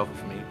directly south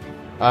of me?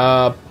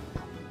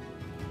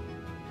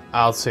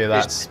 I'll say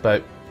that's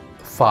about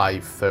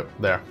 5 foot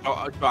there.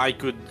 Oh, I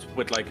could,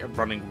 with like a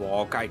running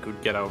walk, I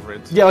could get over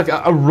it. Yeah, like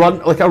a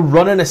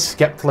run and a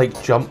skipped like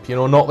jump, you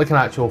know, not like an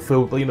actual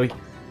full, you know,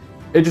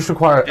 it just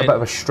requires a bit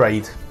of a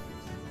stride.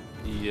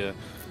 Yeah,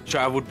 so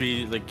I would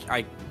be like,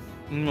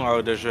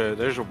 no, there's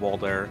a wall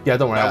there. Yeah,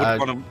 don't worry. I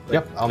would want to,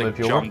 yep, I'll move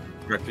you jump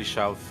over. directly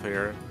south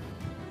here.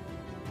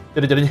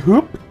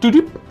 Hoop,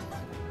 doop.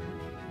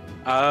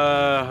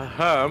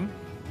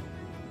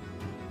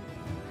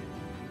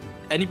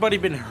 Anybody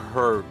been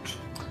hurt?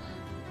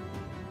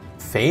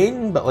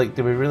 Fane, but like,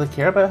 do we really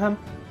care about him?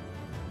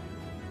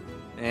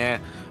 Yeah,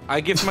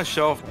 I give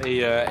myself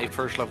a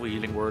first level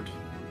healing word.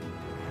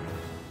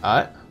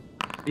 Alright.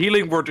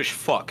 Healing word is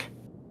fuck.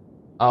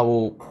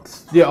 I'll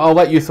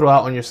let you throw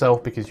out on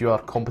yourself because you are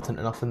competent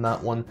enough in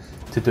that one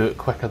to do it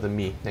quicker than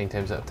me, 9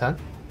 times out of 10.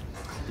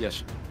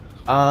 Yes.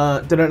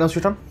 Did anyone else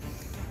your turn?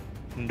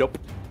 Nope.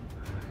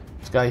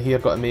 This guy here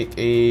got to make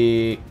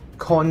a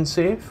con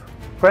save.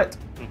 Crit?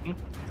 Mm-hmm.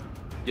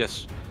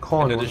 Yes.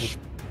 Con. And it is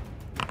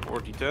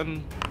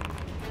 4d10.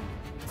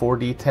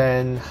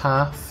 4d10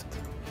 halved.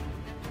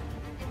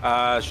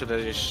 So that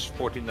is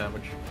 14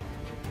 damage.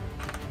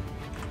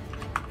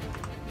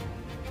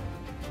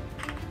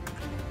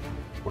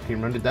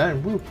 Rounded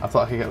down. Woo! I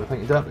thought I could get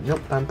everything done, but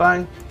nope. Bang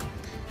bang.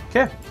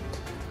 Okay.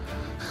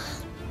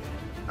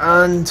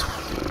 And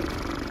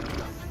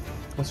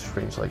what's his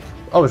range like?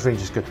 Oh, his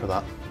range is good for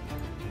that.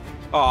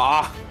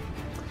 Ah.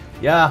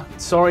 Yeah.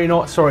 Sorry,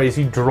 not sorry. As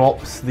he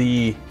drops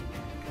the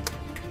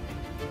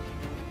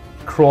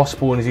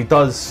crossbow, and as he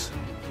does,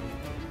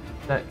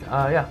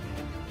 yeah.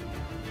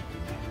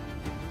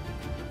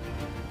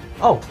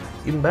 Oh,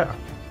 even better.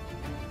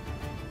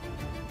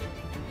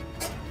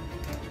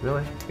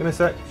 Really? Give me a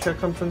sec, check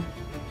something.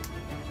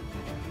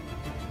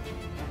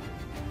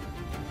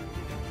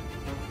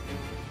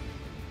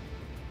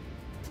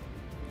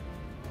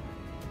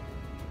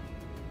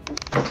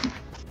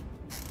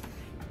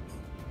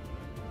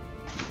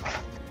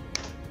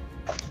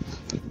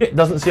 It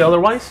doesn't say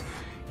otherwise.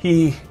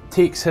 He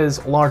takes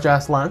his large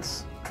ass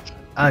lance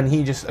and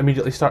he just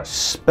immediately starts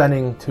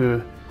spinning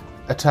to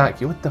attack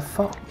you. What the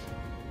fuck?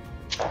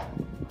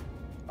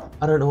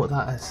 I don't know what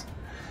that is.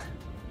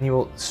 And he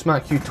will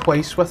smack you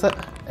twice with it.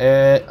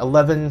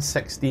 11,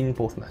 16,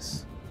 both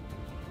miss.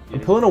 I'm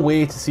pulling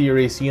away to see your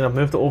AC and I've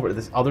moved it over to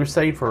this other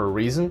side for a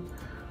reason.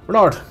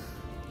 Bernard.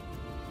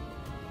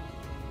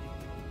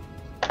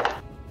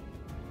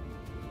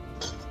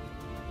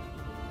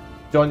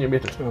 John, you're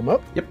muted. I'm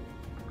up? Yep.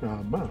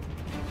 I'm up.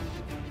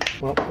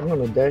 Well, I'm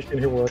going to dash in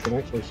here where I can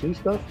actually see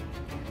stuff.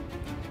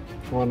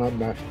 Well, not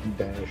dash,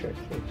 actually.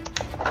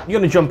 You're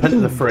going to jump into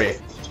the fray.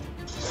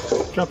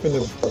 Jump into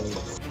the fray.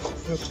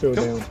 Let's go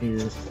down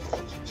here.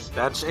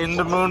 That's in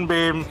the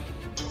moonbeam.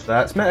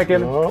 That's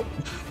Metagan. Oh.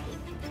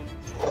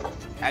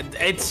 And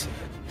it's...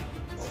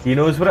 He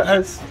knows what it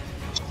is.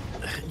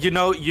 You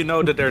know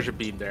that there's a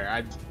beam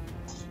there.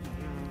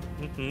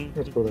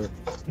 Let's go there.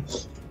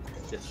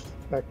 Yes.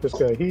 Back this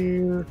guy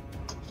here.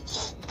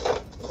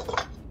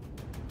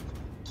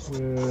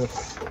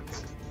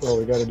 Well,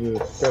 we gotta do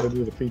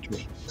the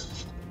features.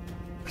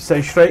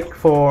 Precise strike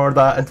for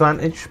that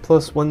advantage,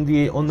 plus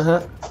 1d8 on the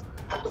hit.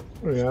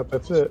 Yeah,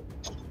 that's it.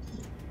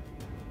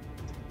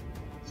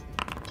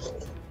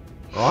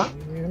 Alright.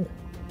 And...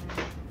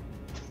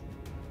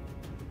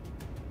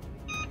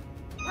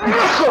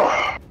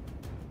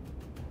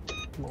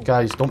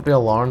 Guys, don't be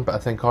alarmed, but I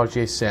think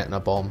RJ's setting a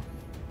bomb.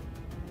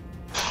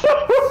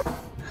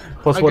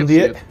 Plus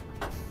 1d8.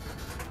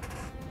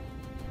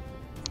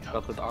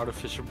 Got an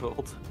artificial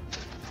build.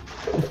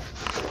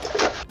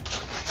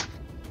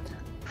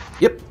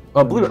 Yep.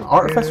 I believe it.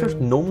 Artificers,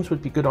 gnomes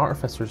would be good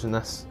artificers in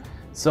this.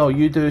 So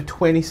you do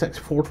 26,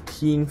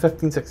 14,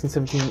 15, 16,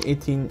 17,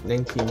 18,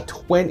 19,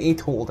 20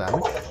 total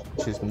damage,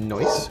 which is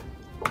nice.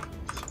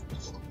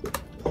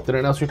 Did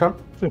anyone else your turn?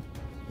 I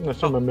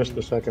assume I missed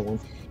the second one.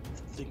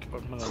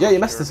 Yeah, you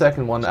missed the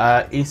second one.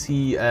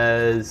 AC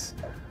is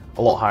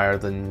a lot higher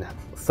than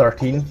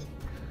 13.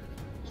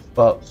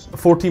 But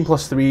 14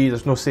 plus 3,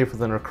 there's no safer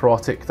than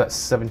necrotic. That's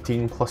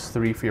 17 plus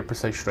 3 for your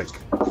precise strike.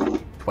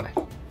 20.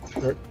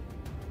 Right.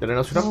 Did anyone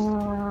else your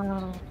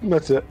turn?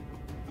 That's it.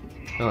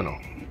 No.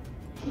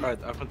 Alright,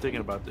 I've been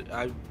thinking about it.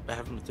 I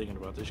haven't been thinking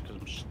about this because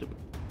I'm stupid.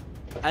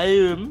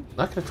 I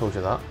could have told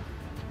you that.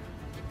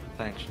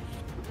 Thanks.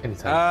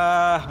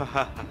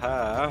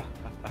 Anytime.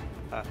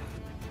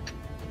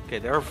 Okay,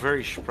 they're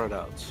very spread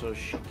out, so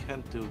she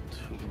can't do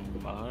too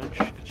much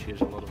because she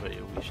has a lot of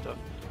AoE stuff.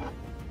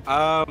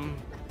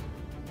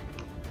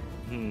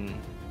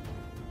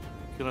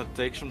 Gonna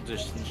take some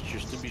distance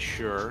just to be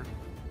sure.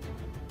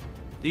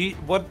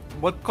 What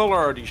color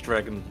are these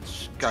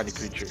dragons kind of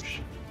creatures?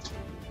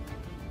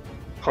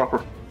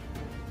 Copper.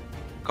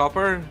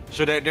 Copper?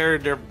 So they're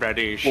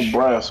reddish. Well,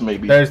 brass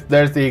maybe.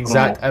 There's the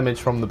exact image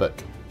from the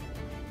book.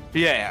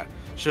 Yeah.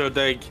 So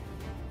they,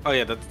 oh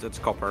yeah, that's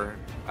copper.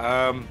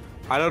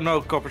 I don't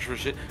know copper's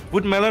resist.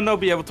 Would Melano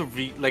be able to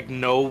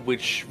know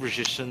which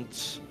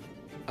resistance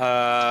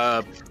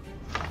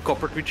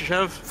copper creatures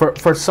have?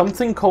 For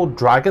something called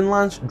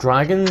Dragonlance,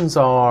 dragons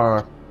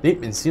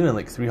they've been seen in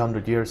like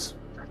 300 years.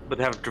 But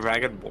have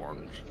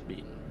Dragonborn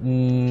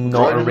been?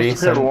 Not a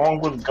race. Along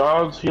with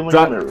God's healing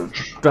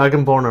marriage.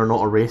 Dragonborn are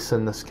not a race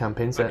in this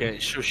campaign set. Okay,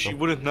 so she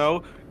wouldn't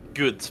know.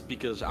 Good,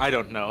 because I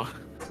don't know.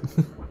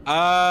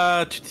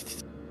 I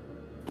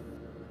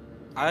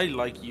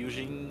like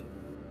using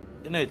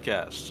innate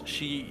cast.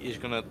 She is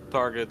gonna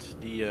target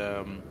the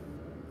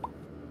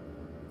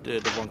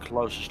one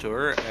closest to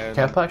her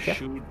and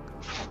shoot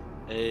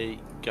a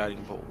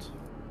guiding bolt.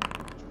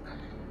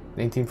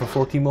 19 for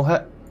 14 will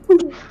hit.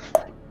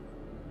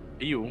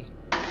 You.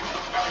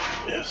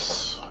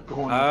 Yes.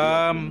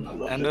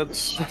 And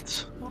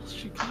that's all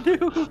she can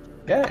do.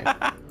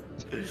 Yeah.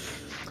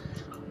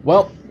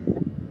 Well,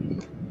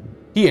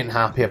 he ain't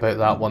happy about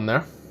that one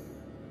there.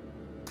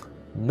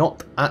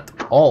 Not at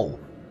all.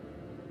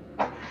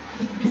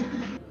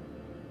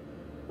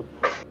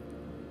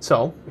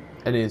 So,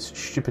 in his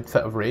stupid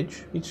fit of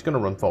rage, he's just going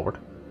to run forward.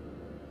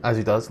 As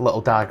he does,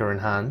 little dagger in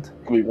hand.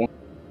 And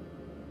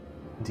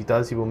he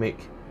does, he will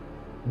make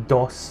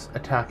DOS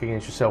attack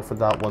against yourself for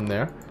that one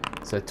there.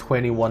 It's a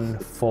 21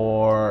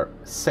 for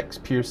 6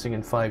 piercing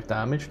and 5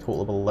 damage,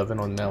 total of 11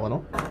 on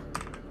Melano.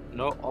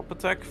 No up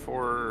attack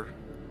for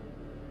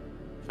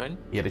Fine.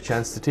 He had a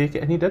chance to take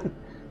it and he didn't.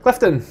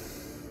 Clifton!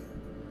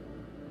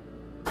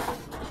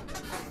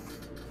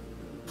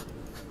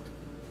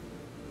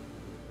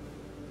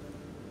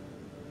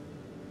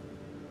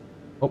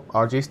 Oh,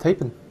 RJ's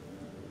typing.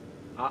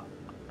 Ah,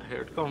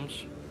 here it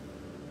comes.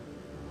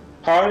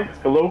 Hi,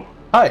 hello.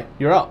 Hi,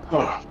 you're up.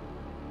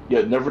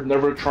 Yeah,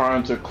 never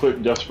trying to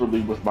click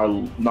desperately with my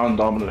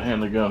non-dominant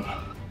hand again.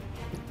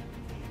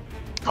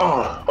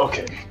 Oh,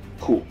 okay,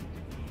 cool.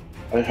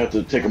 I had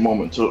to take a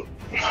moment to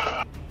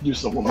do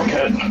something with my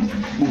cat.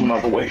 Moving out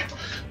of the way.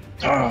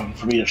 Time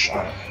for me to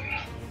shine.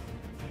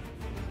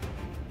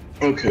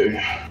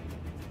 Okay.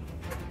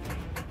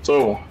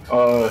 So,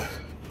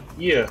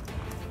 yeah.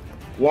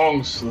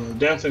 Long's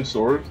dancing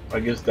sword. I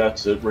guess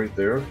that's it right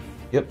there.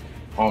 Yep.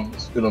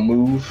 It's gonna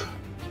move.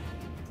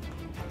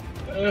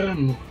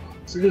 And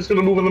it's just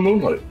gonna move in the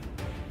moonlight.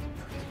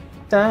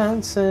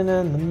 Dancing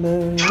in the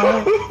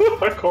moonlight.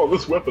 I call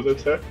this weapon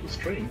attack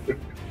restraint.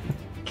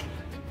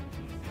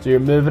 So you're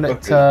moving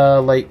it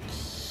to, like,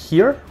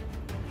 here?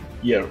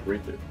 Yeah,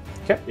 right there.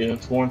 Okay. And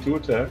it's going to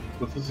attack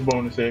with this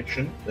bonus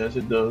action. As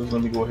it does,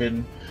 let me go ahead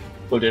and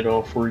put it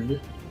all for you.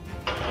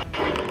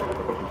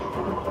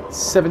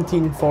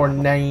 17 for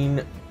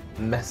 9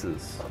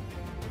 misses.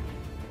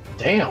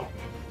 Damn.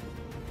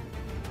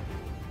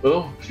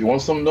 Well, if you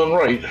want something done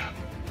right,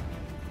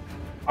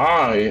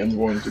 I am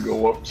going to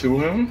go up to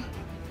him.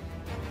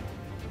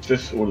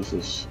 What is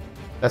this?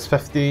 That's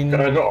 15.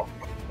 I don't know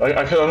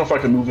if I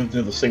can move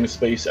into the same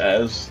space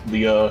as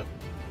the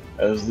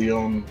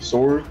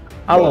sword.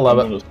 I'll allow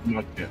it.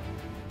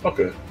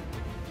 Okay.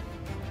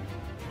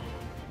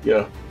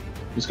 Yeah.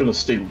 Just gonna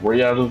stay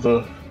right out of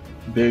the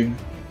big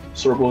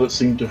circle that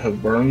seemed to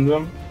have burned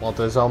them. Well,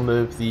 I'll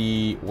move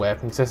the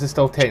weapon, because this is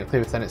still technically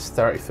within its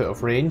 30 foot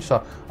of range,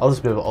 so I'll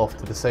just move it off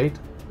to the side.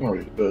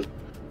 Alright, but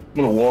I'm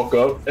gonna walk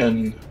up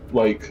and,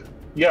 like,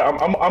 yeah,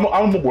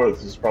 I'm aware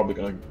this is probably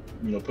gonna,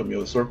 put me in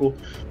the circle.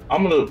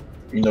 I'm gonna,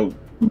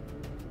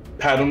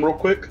 pat him real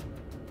quick.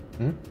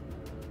 Hmm?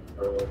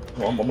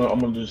 I'm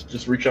gonna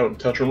just reach out and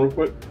touch him real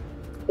quick.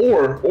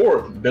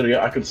 Or better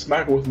yet, I can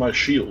smack him with my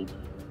shield.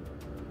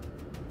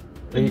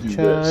 Reach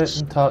out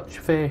and touch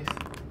faith.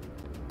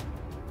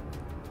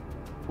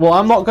 Well,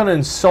 I'm not going to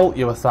insult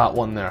you with that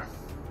one there.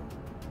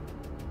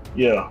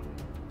 Yeah.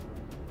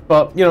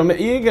 But, you're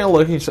going to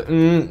look and say,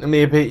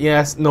 maybe,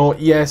 yes, no,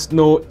 yeah,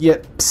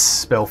 psst,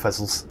 spell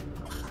fizzles.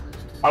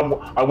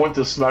 I went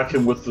to smack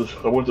him with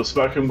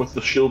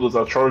the shield as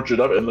I charged it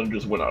up, and then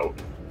just went out.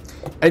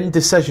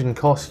 Indecision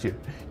cost you.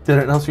 Did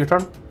it else your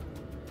turn?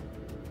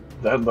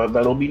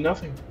 That'll be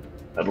nothing.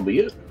 That'll be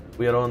it.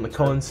 We are on the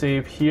con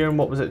save here, and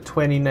what was it?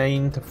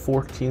 29 to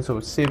 14, so it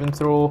was save and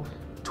throw.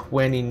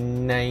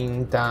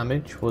 29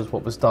 damage was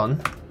what was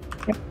done.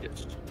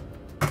 Yes.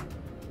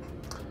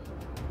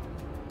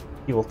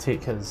 He will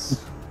take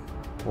his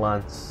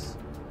lance,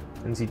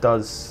 and as he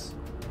does,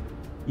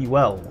 he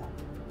will.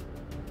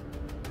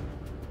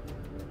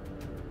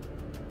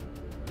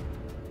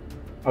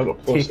 I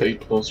got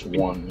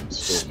 +8/+1.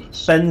 Still miss.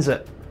 Spins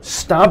it,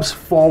 stabs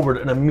forward,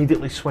 and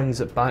immediately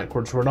swings it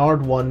backwards.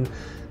 Renard 1,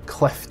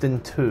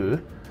 Clifton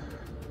 2.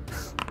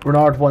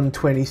 Renard 1,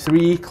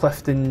 23,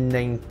 Clifton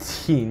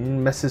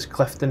 19. Mrs.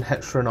 Clifton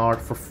hits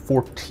Renard for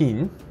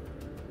 14.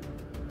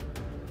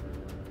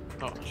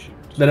 Oh, shoot.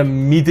 Then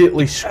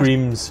immediately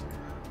screams,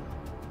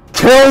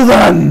 "Kill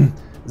them!"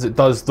 As it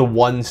does, the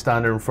one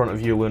standing in front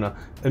of you, Luna,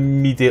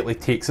 immediately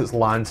takes its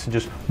lance and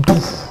just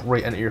poof,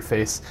 right into your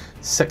face.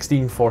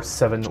 16 for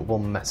 7 will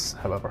miss,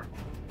 however.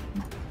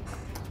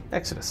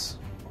 Exodus.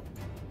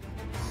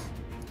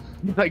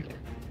 He's like,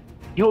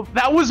 yo,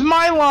 that was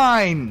my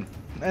line!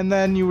 And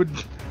then you would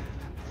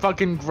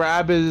fucking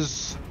grab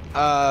his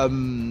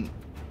amulet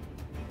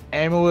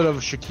of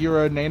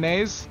Shakira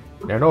Nene's.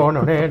 No.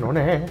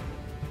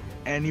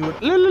 And you would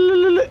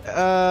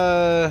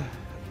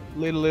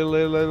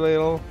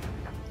little,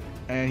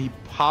 and he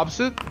pops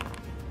it.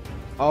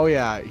 Oh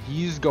yeah,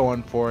 he's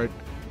going for it.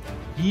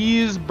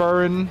 He's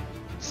burning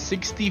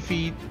 60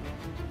 feet.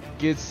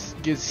 Gets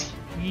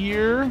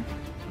here.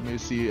 Let me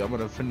see. I'm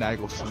gonna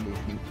finagle some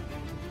movement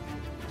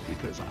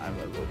because I'm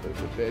a little bit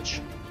of a bitch.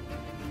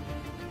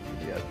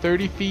 Yeah,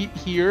 30 feet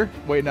here.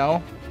 Wait,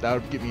 no, that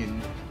would get me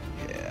in.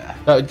 Yeah.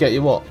 That would get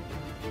you what?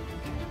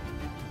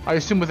 I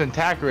assume within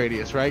attack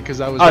radius, right?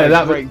 Because I was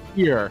would...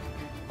 here.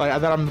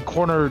 Like that, I'm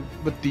cornered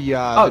with the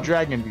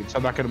dragon dude, so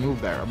I'm not gonna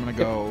move there. I'm gonna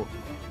go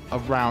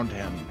around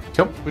him.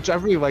 Cool. Which I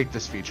really like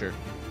this feature.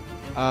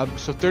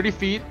 So 30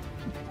 feet.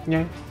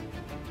 Yeah.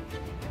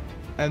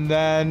 And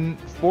then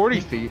 40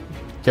 feet.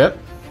 Yep.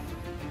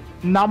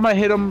 Now I'm gonna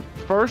hit him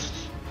first.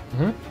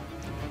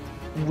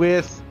 Mm-hmm.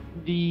 With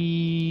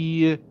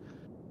the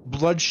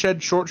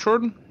bloodshed short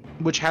sword,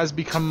 which has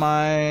become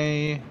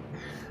my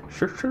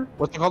Sure.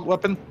 what's it called?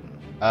 Weapon.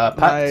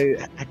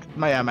 Pat?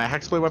 My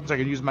hexblade weapon, so I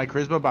can use my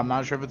charisma, but I'm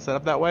not sure if it's set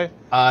up that way.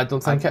 I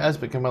don't think it is,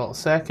 but give me a little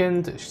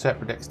second. It's set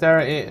for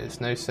dexterity.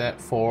 It's now set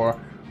for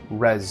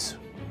res.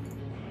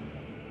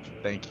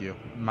 Thank you.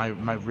 My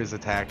Riz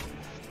attack.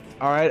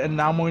 Alright, and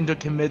now I'm going to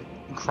commit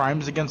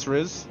crimes against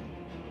Riz.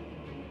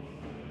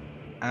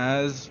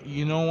 As,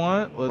 you know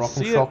what? Let's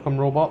see it. Rock'em Shock'em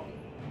Robot.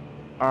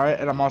 Alright,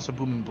 and I'm also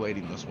booming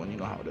blading this one. You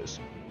know how it is.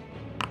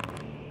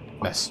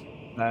 Miss.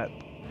 That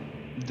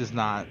does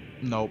not.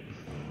 Nope.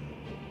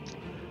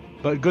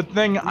 But good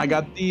thing I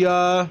got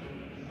the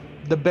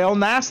Bale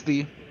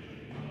Nasty.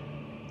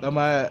 I'm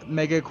gonna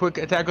make a quick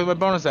attack with my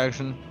bonus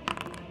action.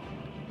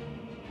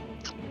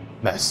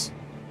 Miss.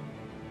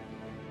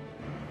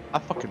 I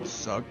fucking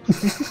suck.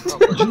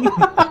 And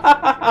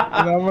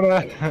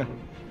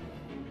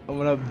I'm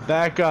gonna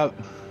back up.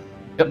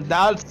 Yep.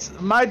 Now it's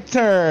my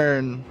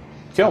turn.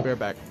 Cool. I'll be right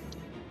back.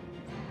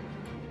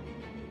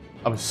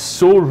 I was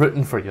so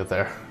rooting for you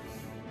there.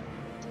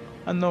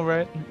 I know,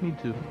 right? Me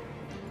too.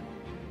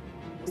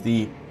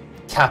 The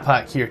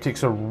Capac here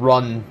takes a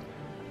run.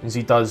 As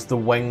he does, the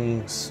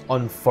wings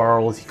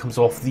unfurl as he comes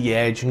off the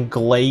edge and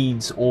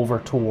glides over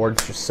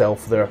towards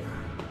yourself there,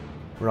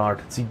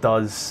 Renard. As he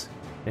does,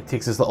 it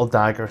takes his little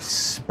dagger,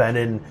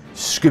 spinning,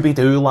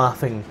 Scooby-Doo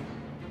laughing.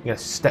 He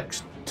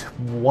sticks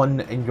one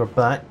in your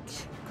back.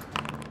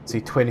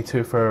 See,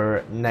 22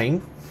 for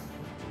 9.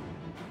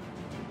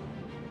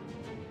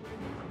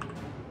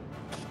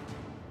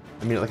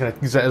 Immediately kind of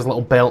gives it his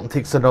little belt and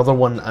takes another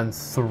one and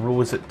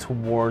throws it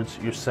towards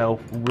yourself,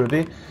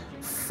 Ruby.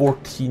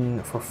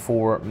 14 for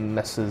 4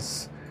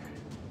 misses.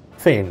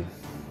 Fane.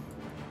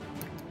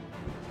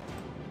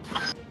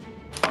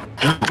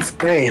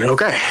 Fane,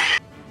 okay.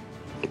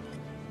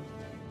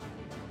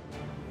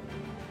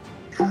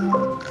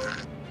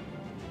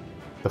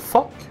 The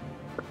fuck?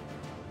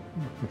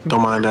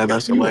 Don't mind that,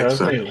 that's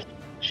Alexa.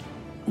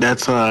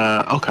 That's,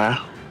 okay.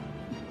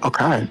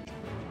 Okay.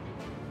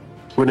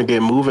 We're gonna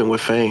get moving with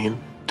Fane.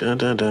 Dun,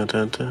 dun, dun,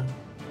 dun, dun.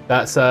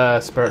 That's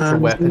a spiritual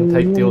weapon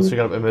type deal, so you're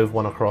gonna have to move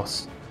one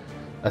across.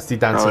 That's the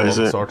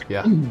dancing sword,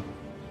 yeah.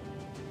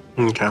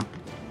 Okay.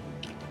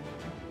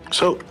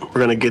 So,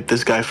 we're gonna get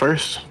this guy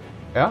first.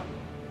 Yeah.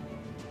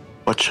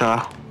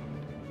 Whatcha?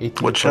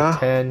 18 for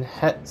 10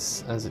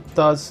 hits, as it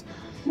does.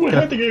 You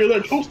wouldn't have to get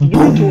that close to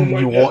do it to him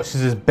like You that. watch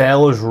as his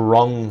bell is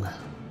rung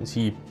as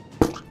he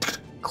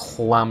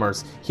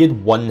clamours. He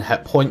had 1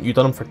 hit point, you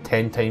done him for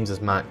 10 times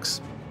his max.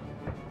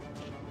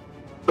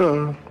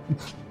 I'm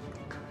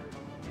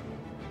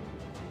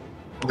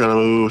gonna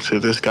move to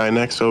this guy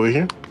next over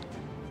here.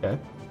 Okay.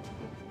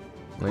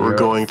 We're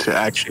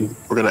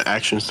gonna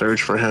action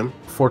surge for him.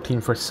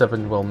 14 for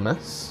 7 will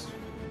miss.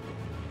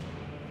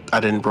 I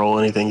didn't roll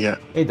anything yet.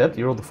 Hey, did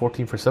you rolled the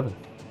 14 for 7?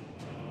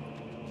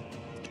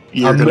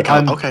 You're gonna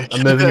count. Okay.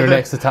 I'm moving your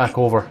next attack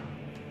over.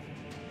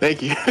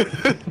 Thank you.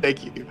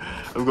 Thank you.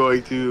 I'm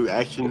going to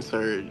action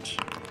surge.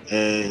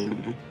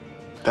 And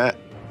that.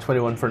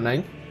 21 for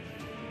 9.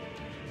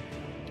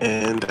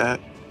 And that.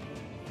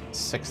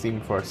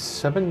 16 for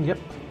 7, yep.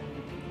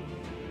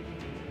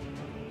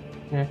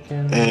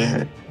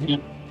 And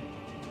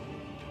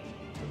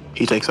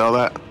he takes all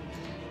that.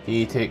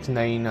 He takes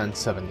 9 and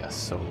 7, yes.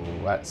 So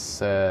that's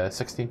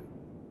 16.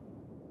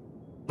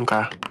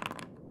 Okay.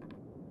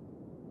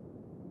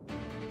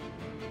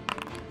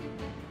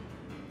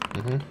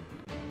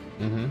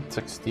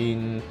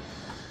 16,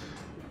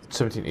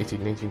 17,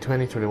 18, 19,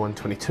 20, 21,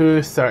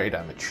 22, 30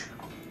 damage.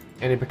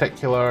 Any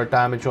particular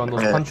damage on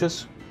those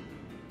punches?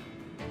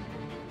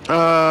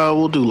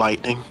 We'll do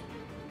lightning.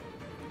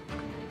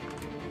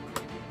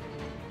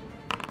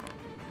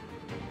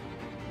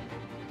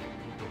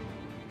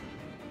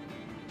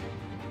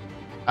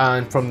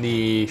 And from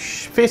the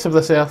face of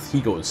this earth,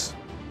 he goes.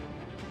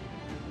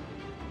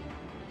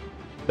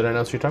 Did I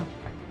announce your turn?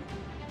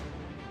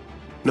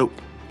 Nope,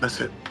 that's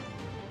it.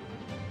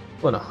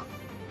 Luna.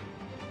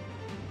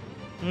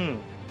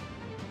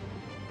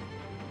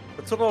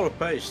 That's a lot of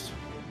paste.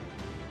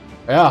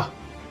 Yeah.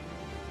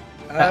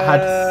 It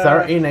had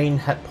 39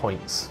 hit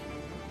points.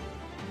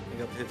 I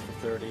got hit for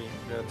 30.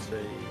 That's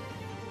a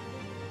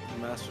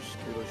master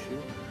skill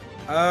issue.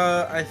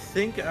 I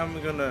think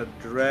I'm gonna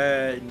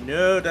drag.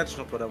 No, that's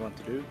not what I want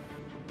to do.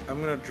 I'm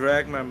gonna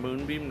drag my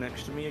moonbeam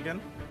next to me again.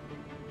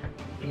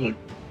 You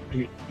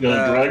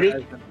gonna drag it?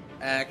 As an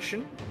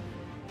action.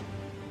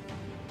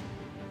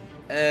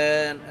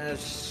 And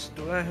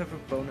do I have a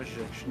bonus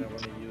action I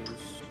want to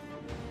use?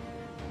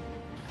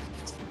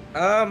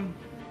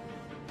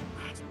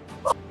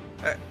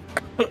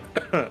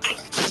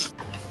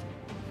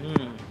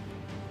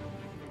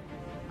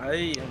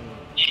 I am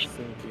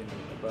thinking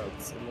about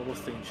a lot of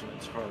things and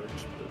it's hard,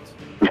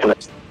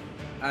 but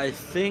I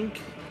think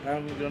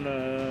I'm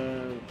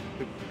gonna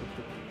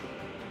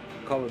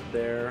call it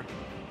there.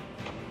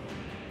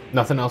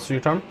 Nothing else for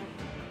your turn?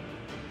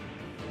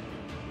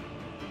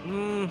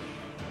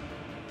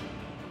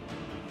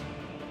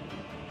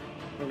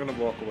 I'm gonna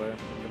walk away.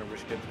 I'm gonna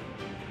risk it.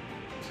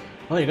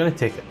 Oh, you're gonna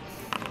take it.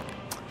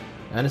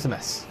 And it's a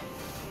miss.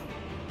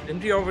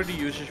 Didn't he already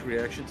use his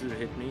reaction to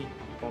hit me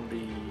on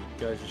the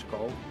guy's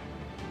call?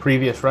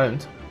 Previous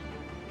round.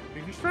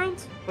 Previous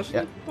round? Was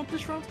it not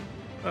this round?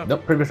 Oh.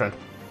 Nope, previous round.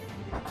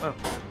 Oh.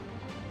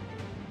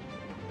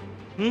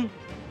 You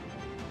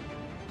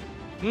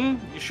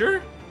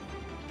sure?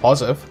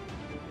 Positive.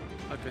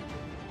 Okay.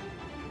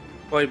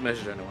 Well, he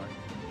measured anyway.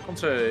 Con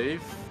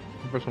save.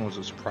 The first one was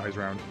a surprise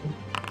round.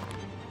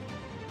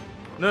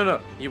 No.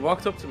 He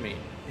walked up to me,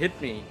 hit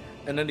me,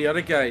 and then the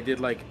other guy did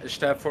like a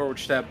stab forward,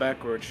 stab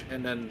backwards,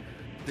 and then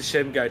the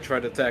same guy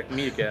tried to attack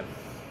me again.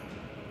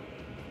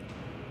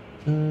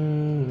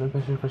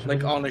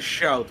 Like on a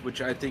shout,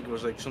 which I think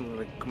was like something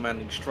like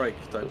commanding strike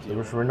type deal. There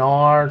was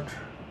Renard,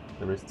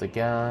 there was the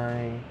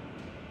guy,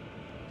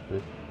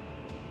 with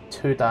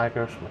 2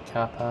 daggers from a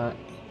Capac.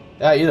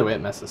 Yeah, either way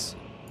it misses,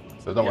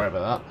 so don't worry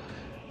about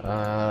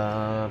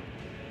that.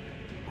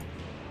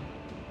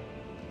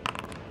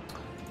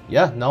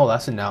 Yeah, no,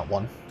 that's a nat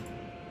 1.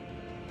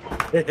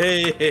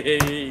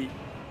 Hey.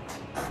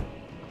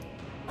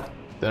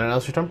 Then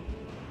else your turn?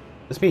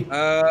 It's me.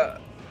 That's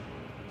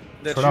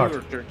Renard.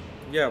 your turn.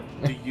 Yeah,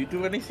 do you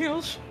do anything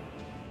else?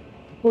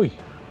 Oi.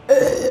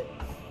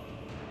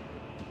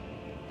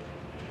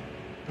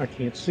 I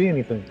can't see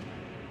anything.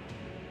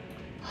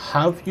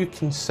 Have you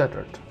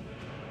considered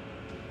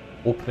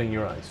opening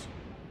your eyes?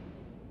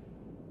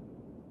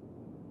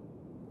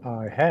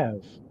 I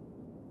have.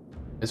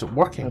 Is it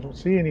working? I don't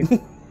see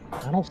anything.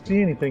 I don't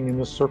see anything in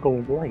this circle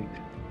of light.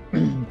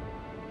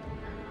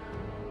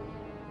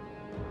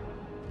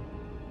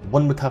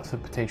 One would have to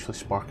potentially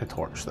spark a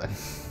torch then.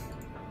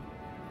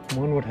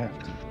 One would have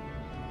to.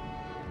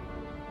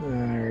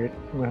 Alright,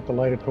 I'm gonna have to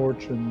light a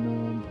torch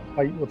and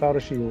fight without a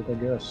shield, I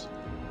guess.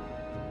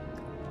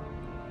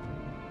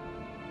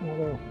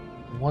 Although,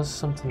 Was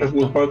something. If it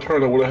was my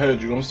turn, I would have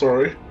had you. I'm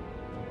sorry.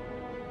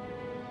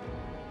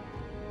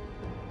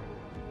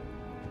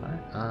 Alright,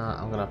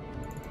 I'm gonna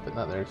put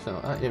that there. So,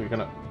 yeah, we're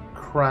gonna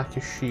crack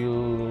a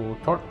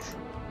shield torch.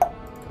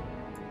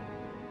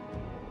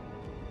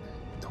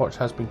 Torch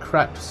has been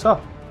cracked,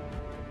 so.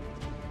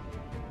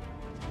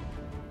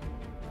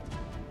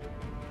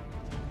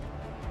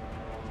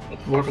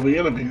 Look at the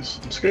enemies.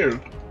 I'm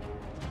scared.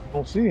 I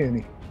don't see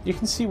any. You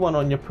can see one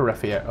on your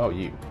periphery. Oh,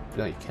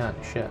 no, you can't.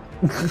 Shit.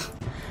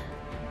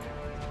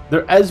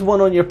 There is one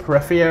on your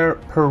periphery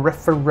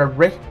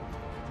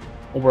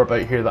over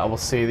about here that I will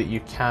say that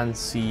you can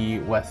see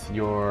with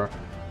your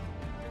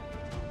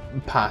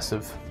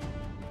passive.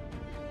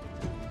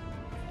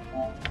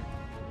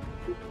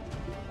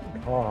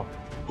 Oh,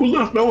 Who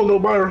left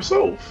Melano by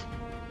herself?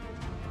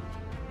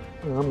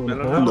 I'm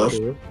gonna Melanie. have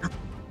to.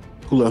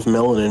 Who left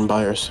Melanin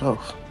by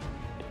herself?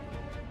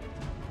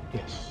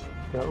 Yes.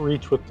 Got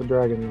reach with the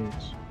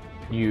Dragonlance.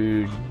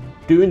 You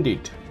do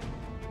indeed.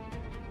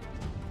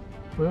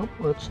 Well,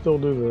 let's still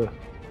do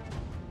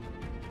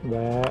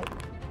that.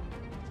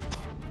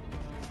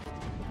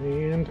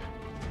 And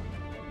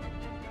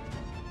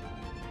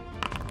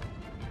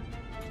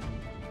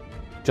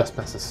Just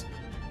misses.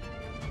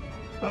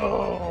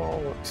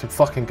 oh, Some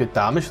fucking good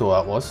damage though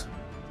that was.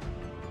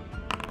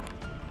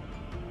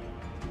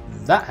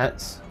 That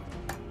hits.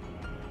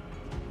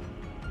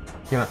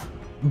 You're gonna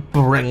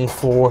bring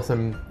forth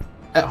and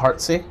it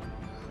hurts you.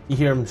 You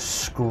hear him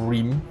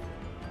scream.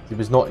 He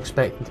was not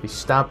expecting to be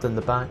stabbed in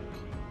the back.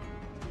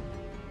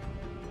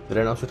 Did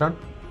anyone else return?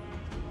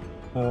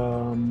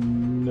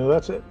 no,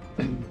 that's it.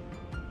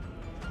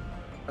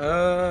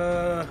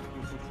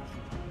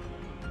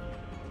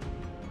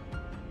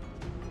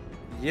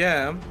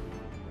 Yeah.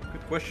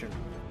 Good question.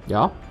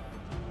 Yeah.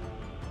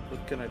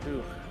 What can I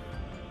do?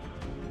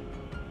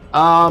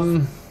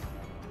 I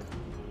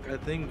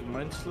think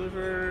Mind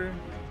Sliver.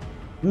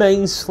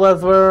 Mind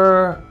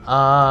Sliver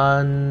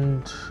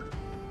and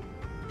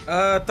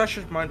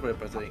Tasha's Mind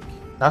Whip, I think.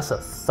 that's a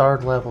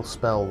 3rd level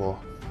spell though.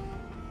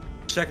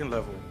 2nd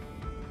level.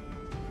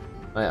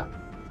 Oh yeah.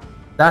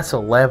 That's a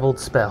leveled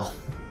spell.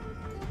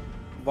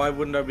 Why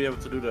wouldn't I be able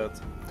to do that?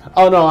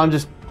 Oh no, I'm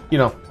just,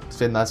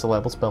 saying that's a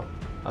leveled spell.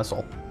 That's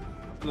all.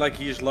 Like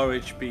he's low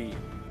HP.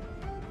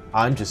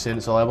 I'm just saying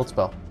it's a leveled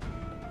spell.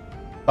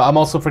 But I'm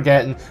also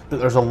forgetting that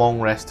there's a long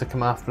rest to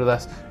come after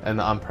this, and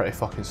that I'm pretty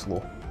fucking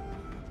slow.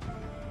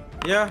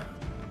 Yeah.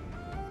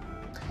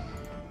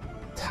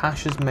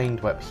 Tasha's Mind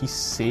Whip. He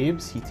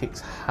saves, he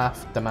takes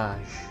half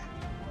damage.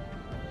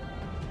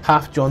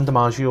 Half John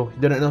DiMaggio. You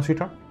did anything else your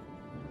turn?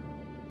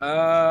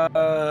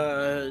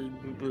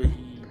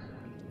 He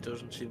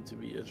doesn't seem to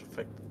be as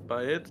affected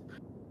by it.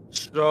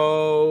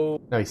 So.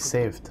 No, he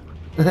saved.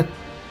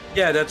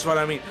 Yeah, that's what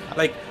I mean.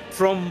 Like,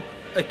 from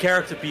a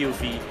character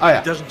POV, Oh, yeah.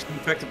 he doesn't seem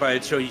affected by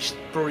it, so he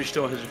probably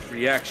still has a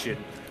reaction,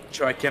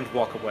 so I can't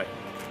walk away.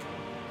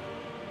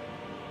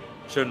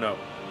 So, no.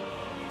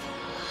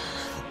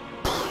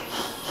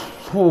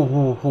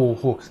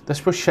 This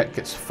is where shit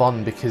gets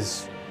fun,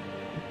 because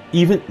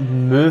even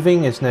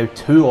moving is now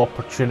 2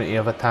 opportunity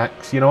of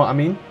attacks, you know what I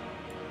mean?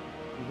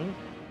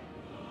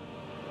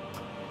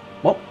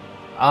 Well,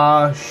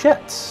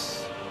 shit.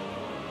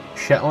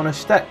 Shit on a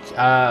stick.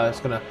 It's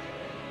gonna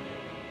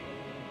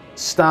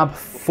stab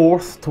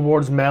 4th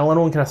towards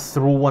Melano and kind of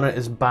throw one at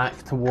his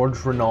back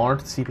towards Renard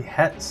to see if he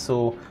hits.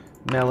 So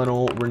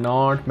Melano,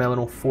 Renard,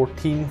 Melano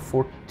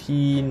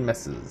 14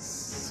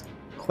 misses.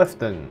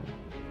 Clifton.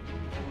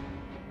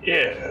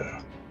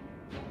 Yeah.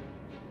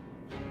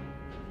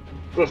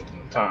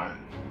 Clifton time.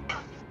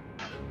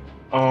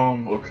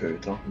 Okay,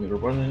 time for me to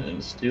run in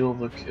and steal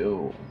the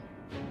kill.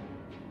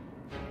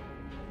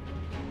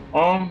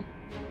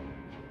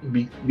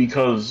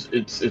 Because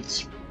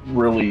it's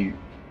really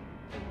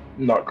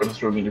not gonna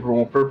serve any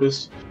real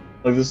purpose.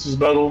 Like, this is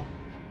battle.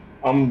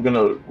 I'm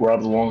gonna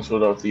grab the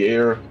longsword out of the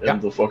air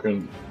and the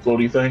fucking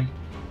floaty thing.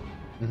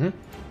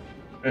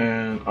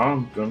 And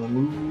I'm gonna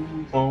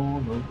move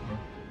on over.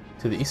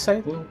 To the east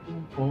side?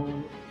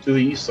 To the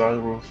east side,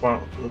 we'll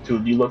find to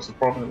the deluxe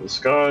apartment in the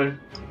sky.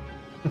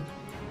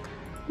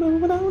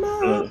 Moving on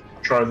up.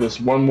 Try this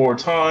one more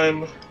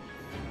time.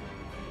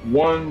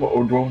 Or do I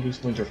want to do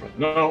something different?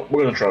 No,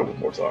 we're gonna try one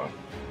more time.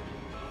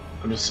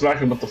 I'm just smack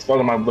him with the flat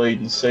of my blade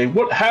and say,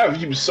 "What have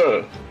you,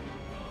 sir?"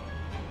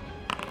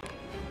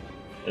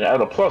 And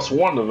add a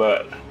 +1 to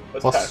that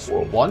attack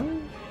roll.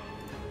 +1?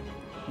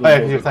 With Oh, yeah,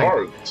 both your the thing.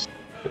 cards.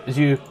 As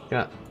you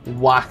kind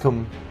of whack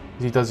him,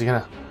 as he does, he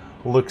kind of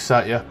looks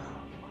at you.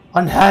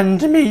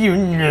 Unhand me, you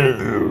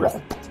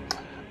know.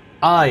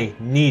 I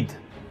need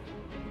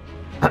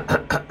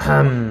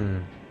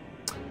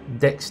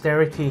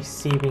dexterity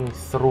saving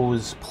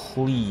throws,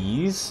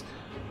 please,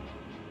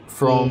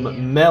 from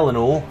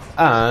Melano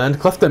and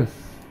Clifton.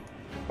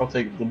 I'll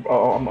take the.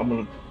 I'm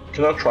gonna.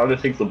 Can I try to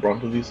take the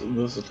brunt of this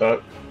attack?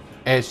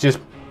 It's just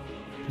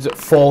as it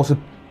falls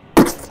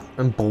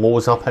and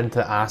blows up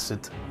into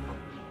acid.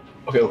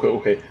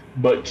 Okay.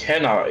 But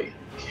can I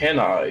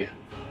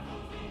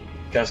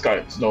cast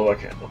guidance? No, I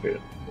can't. Okay,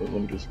 let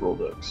me just roll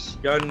dex.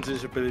 Guidance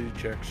is ability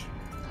checks.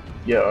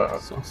 Yeah.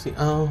 So I'll see.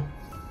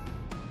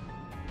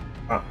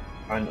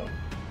 I know.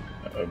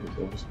 I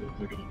was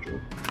making a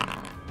joke.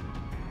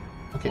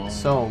 Okay,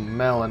 so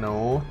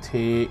Melano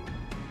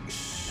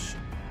takes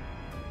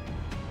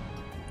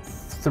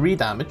 3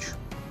 damage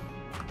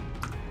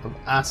of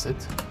acid.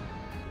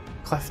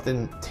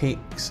 Clifton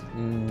takes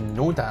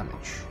no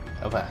damage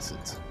of acid.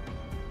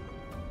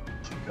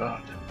 Thank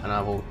God. And I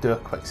will do a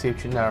quick save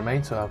tune, never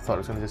mind, so I thought it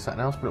was going to do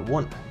something else, but it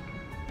won't.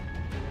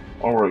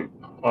 Alright.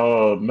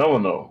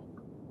 Melano,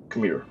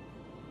 come here.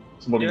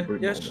 Somebody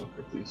bring yes. Melano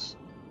here, please.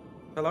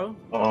 Hello?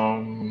 How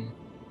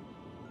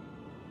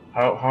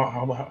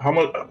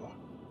much?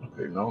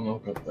 Okay, Melano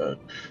got that.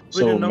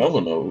 So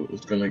Melano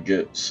is gonna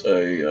get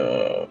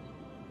a.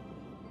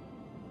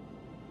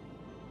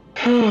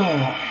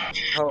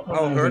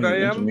 How hurt I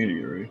am?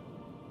 Intermediary.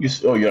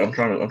 I'm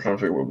trying to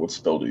figure out what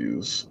spell to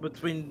use.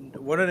 Between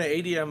 1 and an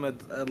 80, I'm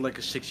at like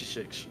a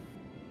 66.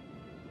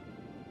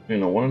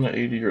 1 and an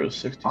 80 or a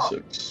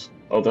 66.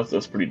 Oh,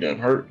 that's pretty damn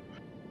hurt.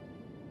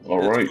 All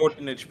It's right.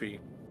 14 HP.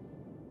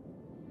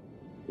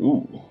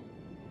 Ooh.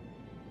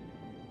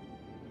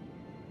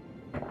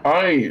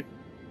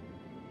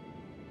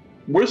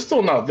 We're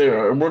still not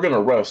there, and we're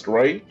gonna rest,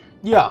 right?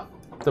 Yeah,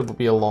 there will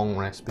be a long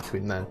rest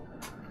between then.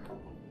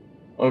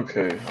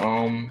 Okay.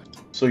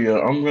 So yeah,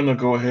 I'm gonna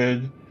go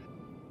ahead,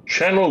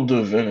 channel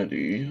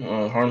divinity,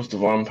 harness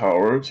divine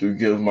power to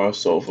give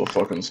myself a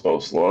fucking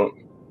spell slot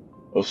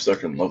of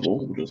 2nd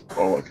level, which is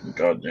all I can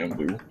goddamn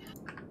do.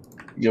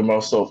 Give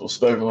myself a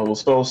 2nd level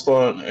spell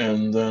slot,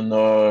 and then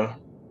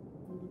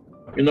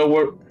you know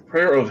what?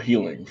 Prayer of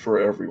healing for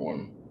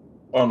everyone.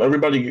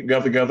 Everybody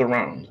gather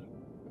around.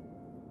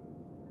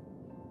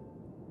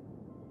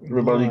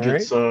 Everybody All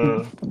gets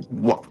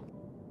What?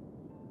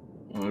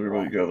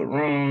 everybody gather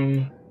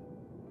around.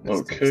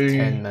 This takes Okay.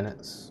 10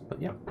 minutes,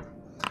 but yeah,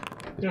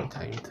 gives Yeah. me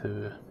time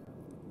to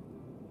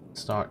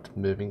start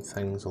moving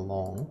things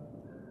along.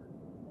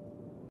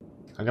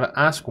 I'm gonna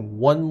ask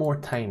one more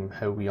time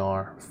how we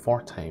are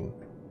for time.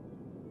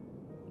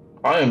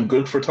 I am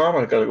good for time.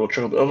 I gotta go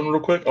check out the oven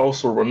real quick.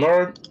 Also,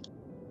 Renard,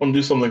 I want to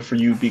do something for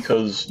you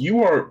because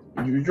you're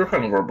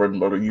kind of our bread and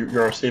butter.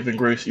 You're our saving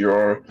grace. You're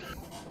our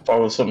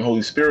Father, Son, and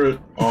Holy Spirit.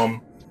 I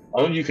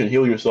know you can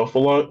heal yourself a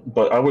lot,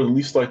 but I would at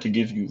least like to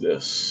give you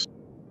this.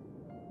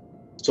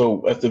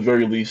 So at the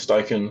very least,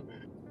 I can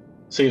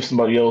save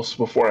somebody else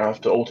before I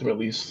have to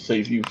ultimately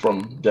save you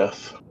from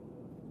death.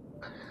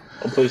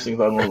 I'm placing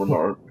that on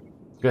Renard.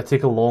 You gotta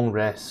take a long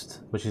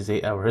rest, which is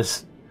 8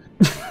 hours.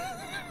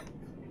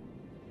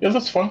 Yeah,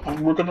 that's fine.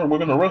 We're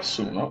gonna rest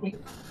soon, aren't we?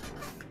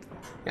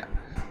 Yeah.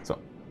 So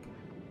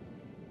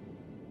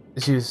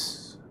as you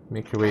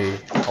make your way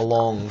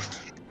along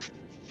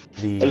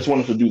I just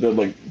wanted to do that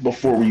like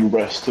before we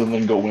rest and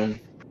then go in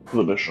to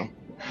the mission.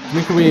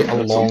 make your way At some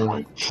along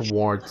point.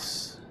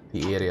 towards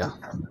the area.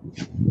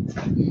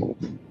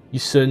 You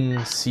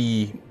soon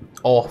see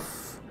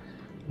off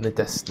in the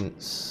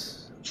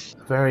distance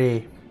a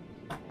very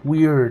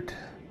weird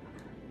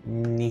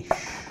niche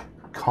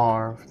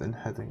carved and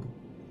hidden.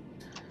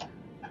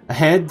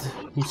 Ahead,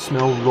 you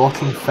smell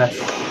rotting fish.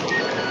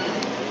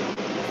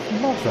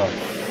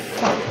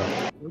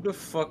 Motherfucker. Who the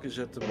fuck is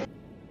at the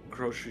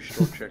grocery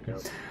store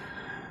checkout?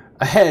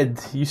 Ahead,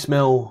 you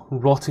smell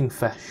rotting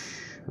fish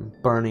and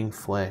burning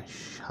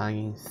flesh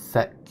hanging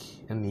thick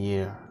in the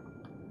air.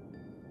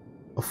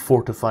 A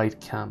fortified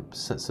camp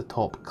sits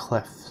atop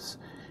cliffs,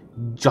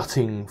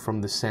 jutting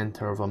from the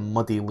centre of a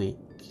muddy lake.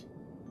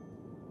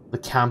 The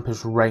camp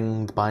is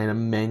ringed by an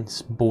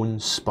immense bone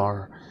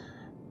spur,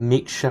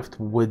 makeshift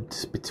wood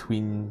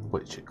between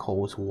which it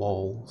calls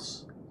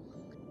walls.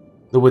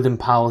 The wooden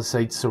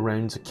palisade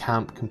surrounds a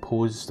camp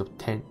composed of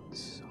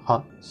tents,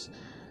 huts,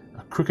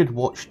 a crooked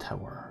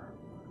watchtower.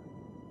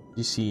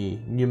 You see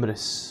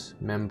numerous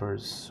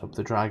members of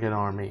the dragon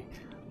army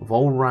of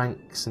all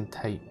ranks and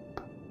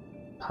type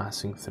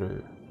passing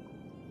through.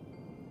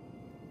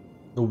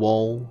 The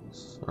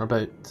walls are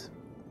about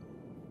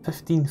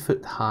 15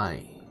 foot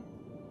high.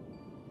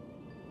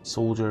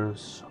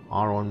 Soldiers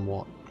are on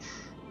watch.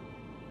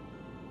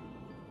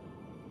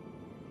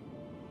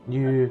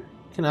 You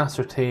can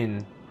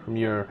ascertain from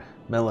your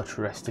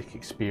militaristic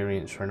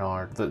experience,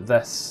 Renard, that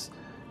this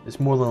is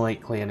more than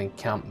likely an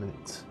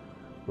encampment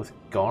with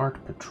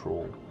guard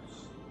patrols.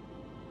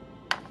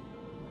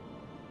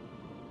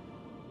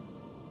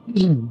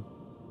 And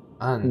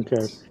Okay.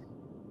 as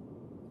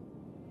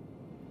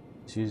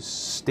you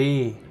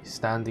stay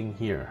standing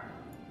here,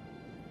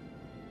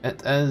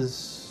 it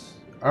is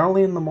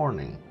early in the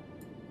morning,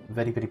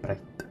 very, very bright.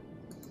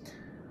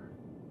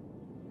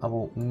 I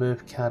will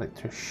move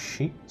character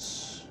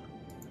sheets.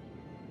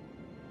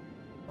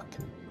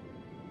 Fucking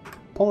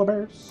polar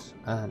bears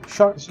and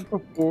sharks. Is this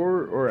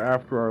before or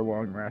after our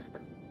long rest?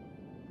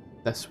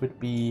 This would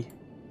be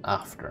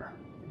after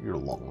your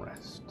long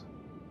rest.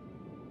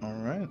 All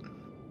right.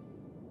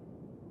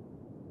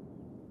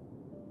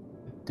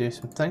 Do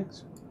some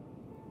things.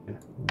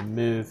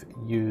 Move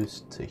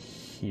use to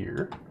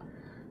here.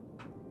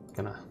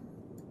 Gonna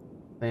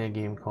play a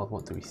game called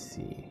What Do We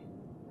See?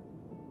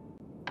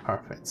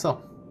 Perfect.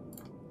 So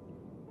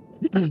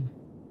you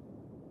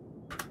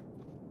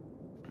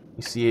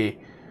see a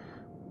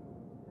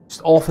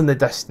just off in the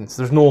distance.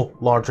 There's no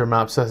larger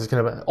map, so this is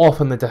kind of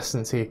off in the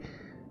distance. A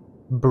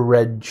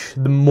bridge,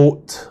 the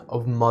moat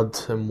of mud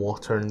and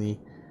water in the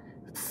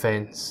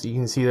fence. You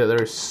can see that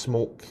there is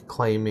smoke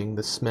climbing.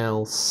 The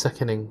smell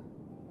sickening.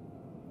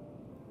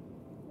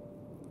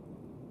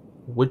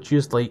 Would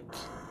you like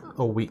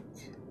a week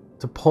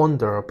to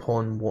ponder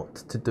upon what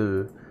to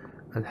do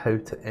and how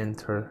to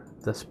enter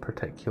this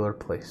particular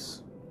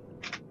place?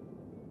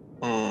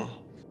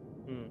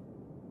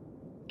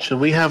 Should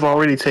we have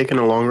already taken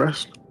a long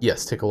rest?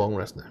 Yes, take a long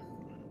rest now.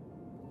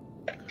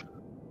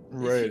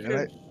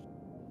 Right.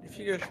 If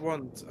you guys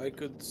want, I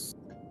could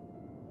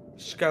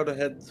scout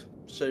ahead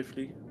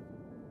safely.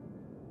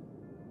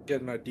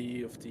 Get an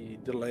idea of the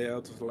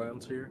layout of the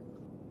lands here.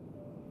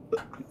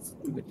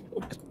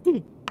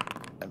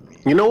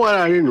 You know what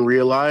I didn't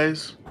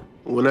realize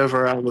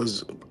whenever I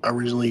was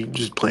originally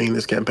just playing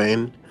this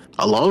campaign?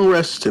 A long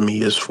rest to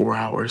me is 4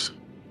 hours.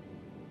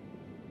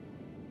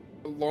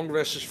 long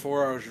rest is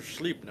 4 hours of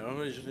sleep,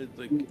 no? Isn't it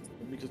like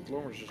because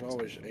long rest is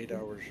always 8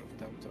 hours of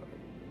downtime?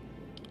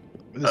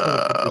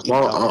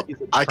 Well,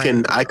 I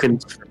can,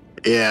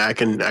 yeah, I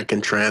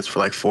can trance for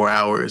like 4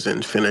 hours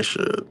and finish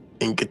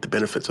and get the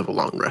benefits of a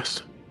long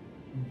rest.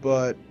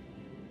 But,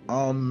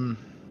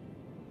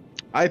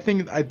 I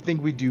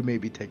think we do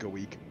maybe take a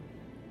week.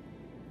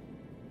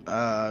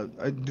 I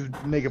do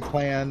make a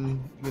plan,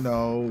 you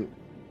know,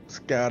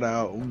 scout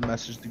out,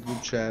 message the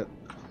group chat.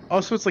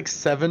 Also, it's like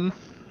 7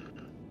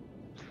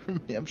 for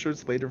me. I'm sure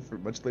it's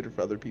much later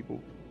for other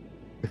people.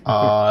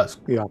 It's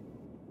Yeah.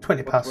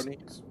 20 past.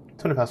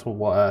 20 past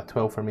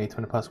 12 for me,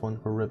 20 past 1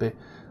 for Ruby.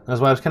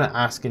 That's why I was kind of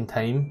asking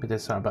time, but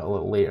it's a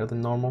little later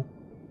than normal.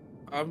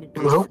 I'm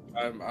good.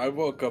 I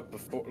woke up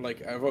before,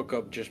 I woke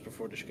up just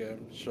before the scam,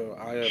 so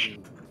I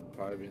am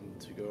vibing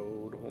to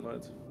go the whole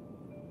night.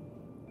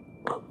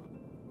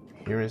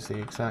 Here is the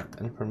exact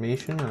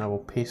information, and I will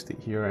paste it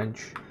here in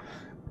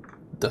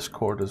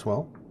Discord as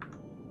well.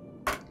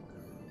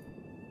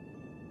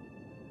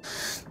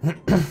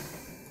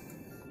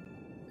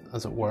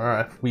 As it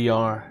were, if we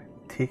are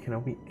taking a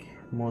week,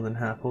 more than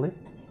happily.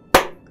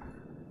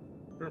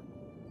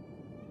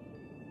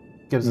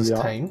 Gives us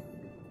time.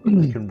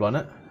 We can run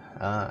it.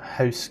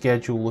 How's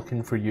schedule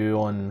looking for you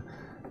on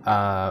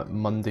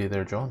Monday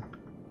there, John?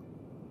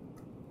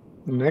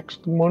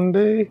 Next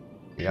Monday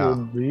Yeah.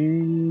 should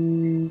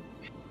be...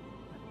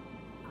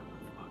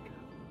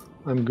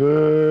 I'm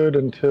good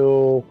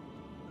until...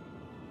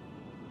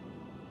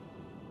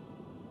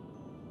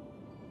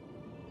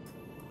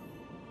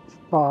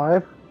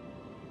 5.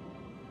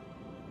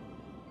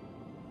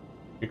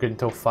 You're good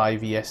until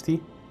 5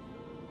 EST?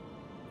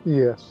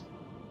 Yes.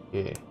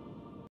 Yeah.